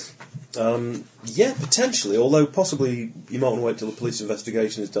 Yeah, potentially, although possibly you might want to wait till the police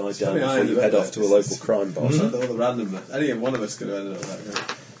investigation has died down Funny, I before you ended head up off to a there. local crime boss. All the randomness. Any one of us could have ended up that good.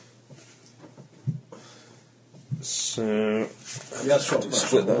 So, We had shot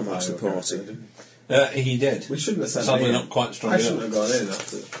split that amongst the party. He did. We shouldn't have sent Sadly him. not quite strong I shouldn't have enough. gone in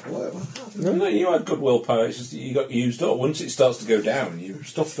after. What happened? No, you had good willpower. It's just that you got used up. Once it starts to go down, you're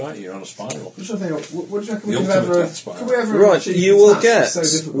stuffed, aren't you? You're on a spiral. What do you think? What do you reckon The we could ultimate ever? death spiral. Could we ever Right, achieve you this will task? get It's so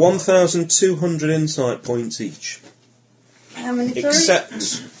difficult. 1,200 insight points each. How many? Sorry? Except for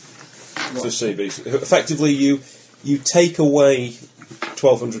CBs. Effectively, you take away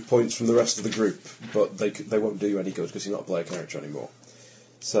 1,200 points from the rest of the group, but they won't do you any good because you're not a player character anymore.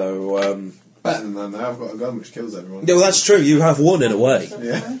 So, Better than that. Now I've got a gun which kills everyone. yeah, well, that's true. You have won in a way,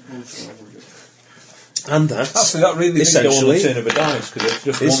 Yeah. and that's Actually, that really did go on the essentially tin of a dice, because if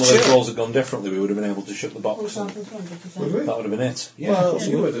just It's one of those chill. rolls had gone differently, we would have been able to shut the box. And Would we? that would have been it. Yeah, Well,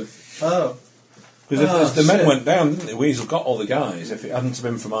 you would have. Oh. because if the men shit. went down, didn't they? Weasel got all the guys. If it hadn't have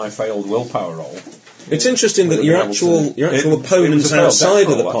been for my failed willpower roll, It's interesting that We've your been able actual to- your actual it was opponents a failed outside of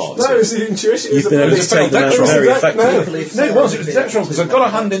the death roll, party. No, it was the intuition. You've been able to It was a take them failed out death roll. very No, effectively. no, it was. It was a death roll because I got a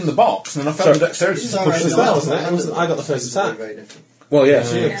hand in the box and then I felt the dexterity to Sorry, push It the was no, that, bell. wasn't it? It was- I got the first attack. Very different. Well, yeah,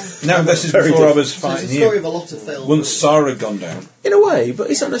 No, this is Very before I different. was So it's fighting a story you. of a lot of failed. Once Sarah had gone down, in a way, but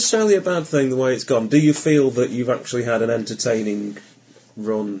it's not necessarily a bad thing the way it's gone. Do you feel that you've actually had an entertaining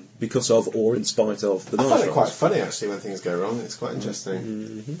run because of or in spite of the I dice find it rolls? quite funny actually when things go wrong. It's quite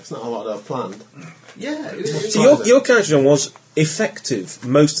interesting. It's not a lot I've planned. Yeah, it was. So your character John, was effective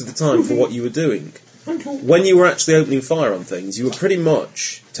most of the time for what you were doing. When you were actually opening fire on things, you were pretty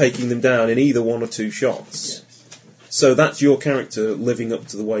much taking them down in either 1 or 2 shots. So that's your character living up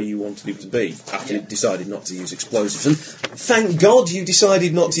to the way you wanted him to be after you decided not to use explosives. And thank God you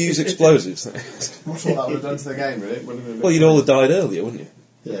decided not to use explosives. Not sure that would have done to the game, really. Would have been a bit- Well, you'd all have died earlier, wouldn't you?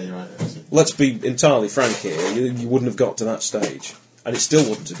 Yeah, you're right. Actually. Let's be entirely frank here. You wouldn't have got to that stage. And it still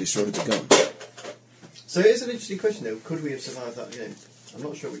wouldn't have destroyed the gun. So here's an interesting question though. Could we have survived that game? I'm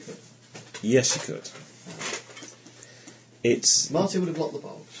not sure we could. Yes, you could. It's... Marty would have locked the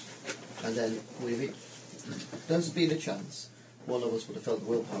box, and then there's been a chance one of us would have felt the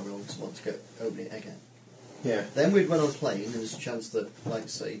willpower roll to want to go open it again. Yeah. Then we'd run on plane, and there's a chance that, like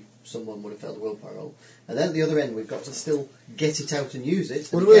say, someone would have felt the willpower roll. And then at the other end, we've got to still get it out and use it.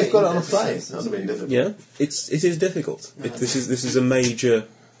 Would And we have again, got it on a there's plane? sense That would have been difficult. Yeah, it is difficult. Right. This is a major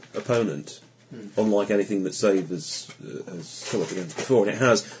opponent. unlike anything that Save has come up against before. And it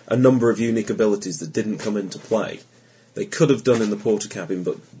has a number of unique abilities that didn't come into play. They could have done in the porter cabin,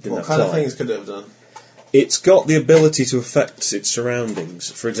 but didn't What kind apply. of things could it have done? It's got the ability to affect its surroundings.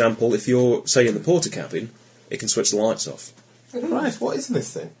 For example, if you're, say, in the porter cabin, it can switch the lights off. Right, what is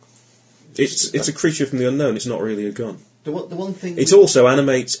this thing? It's a creature from the unknown. It's not really a gun. The one thing. It also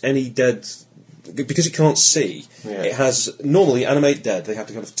animates any dead, because it can't see. Yeah. It has normally animate dead. They have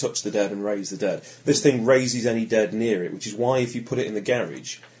to kind of touch the dead and raise the dead. This thing raises any dead near it, which is why if you put it in the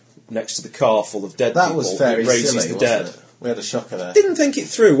garage next to the car full of dead That people, was very it raises silly, the wasn't dead. it? We had a shocker there. Didn't think it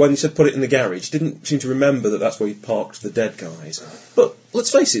through when you said put it in the garage. Didn't seem to remember that that's where you parked the dead guys. But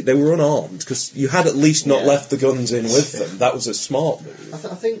let's face it, they were unarmed because you had at least not Yeah. left the guns in with them. That was a smart move.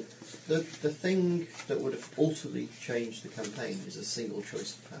 I think the thing that would have ultimately changed the campaign is a single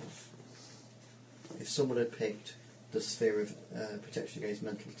choice of power. If someone had picked the sphere of protection against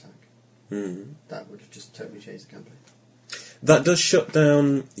mental attack, that would have just totally changed the campaign. That does shut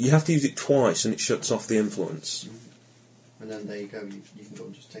down. You have to use it twice, and it shuts off the influence. And then there you go, you can go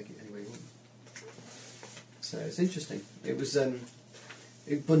and just take it any way you want. So it's interesting. It was,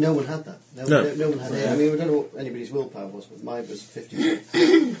 but no one had that. No one had it. I mean, I don't know what anybody's willpower was, but mine was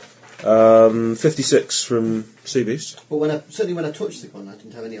 50. 56 from Sea Beast. But certainly when I touched the gun, I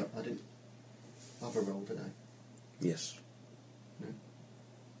didn't have a roll, did I? Yes. No.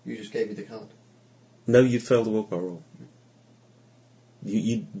 You just gave me the card. No, you'd failed the willpower roll.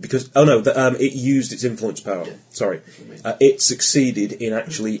 It used its influence power. Yeah. Sorry, That's what I mean. it succeeded in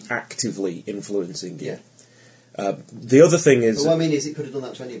actually actively influencing you. Yeah. The other thing is, But what I mean is, it could have done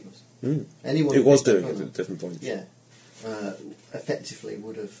that to any of us. Anyone. it who was picked that doing it gun at different points. Yeah. Effectively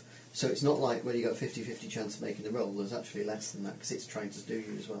would have. So it's not like when you got a 50-50 chance of making the roll. There's actually less than that because it's trying to do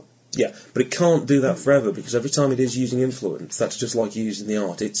you as well. Yeah, but it can't do that forever because every time it is using influence, that's just like using the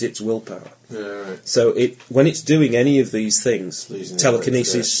art. It's its willpower. Yeah, right. So when it's doing any of these things, Losing the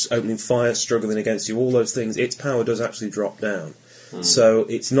telekinesis, opening fire, struggling against you, all those things, its power does actually drop down. So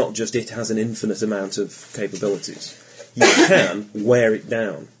it's not just it has an infinite amount of capabilities. You can wear it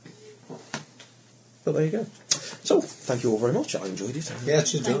down. But there you go. So, thank you all very much. I enjoyed it. Yeah,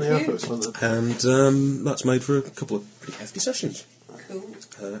 she's doing Thank it. you. It was fun though. And that's made for a couple of pretty hefty sessions.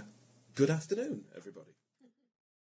 Cool. Good afternoon, everybody.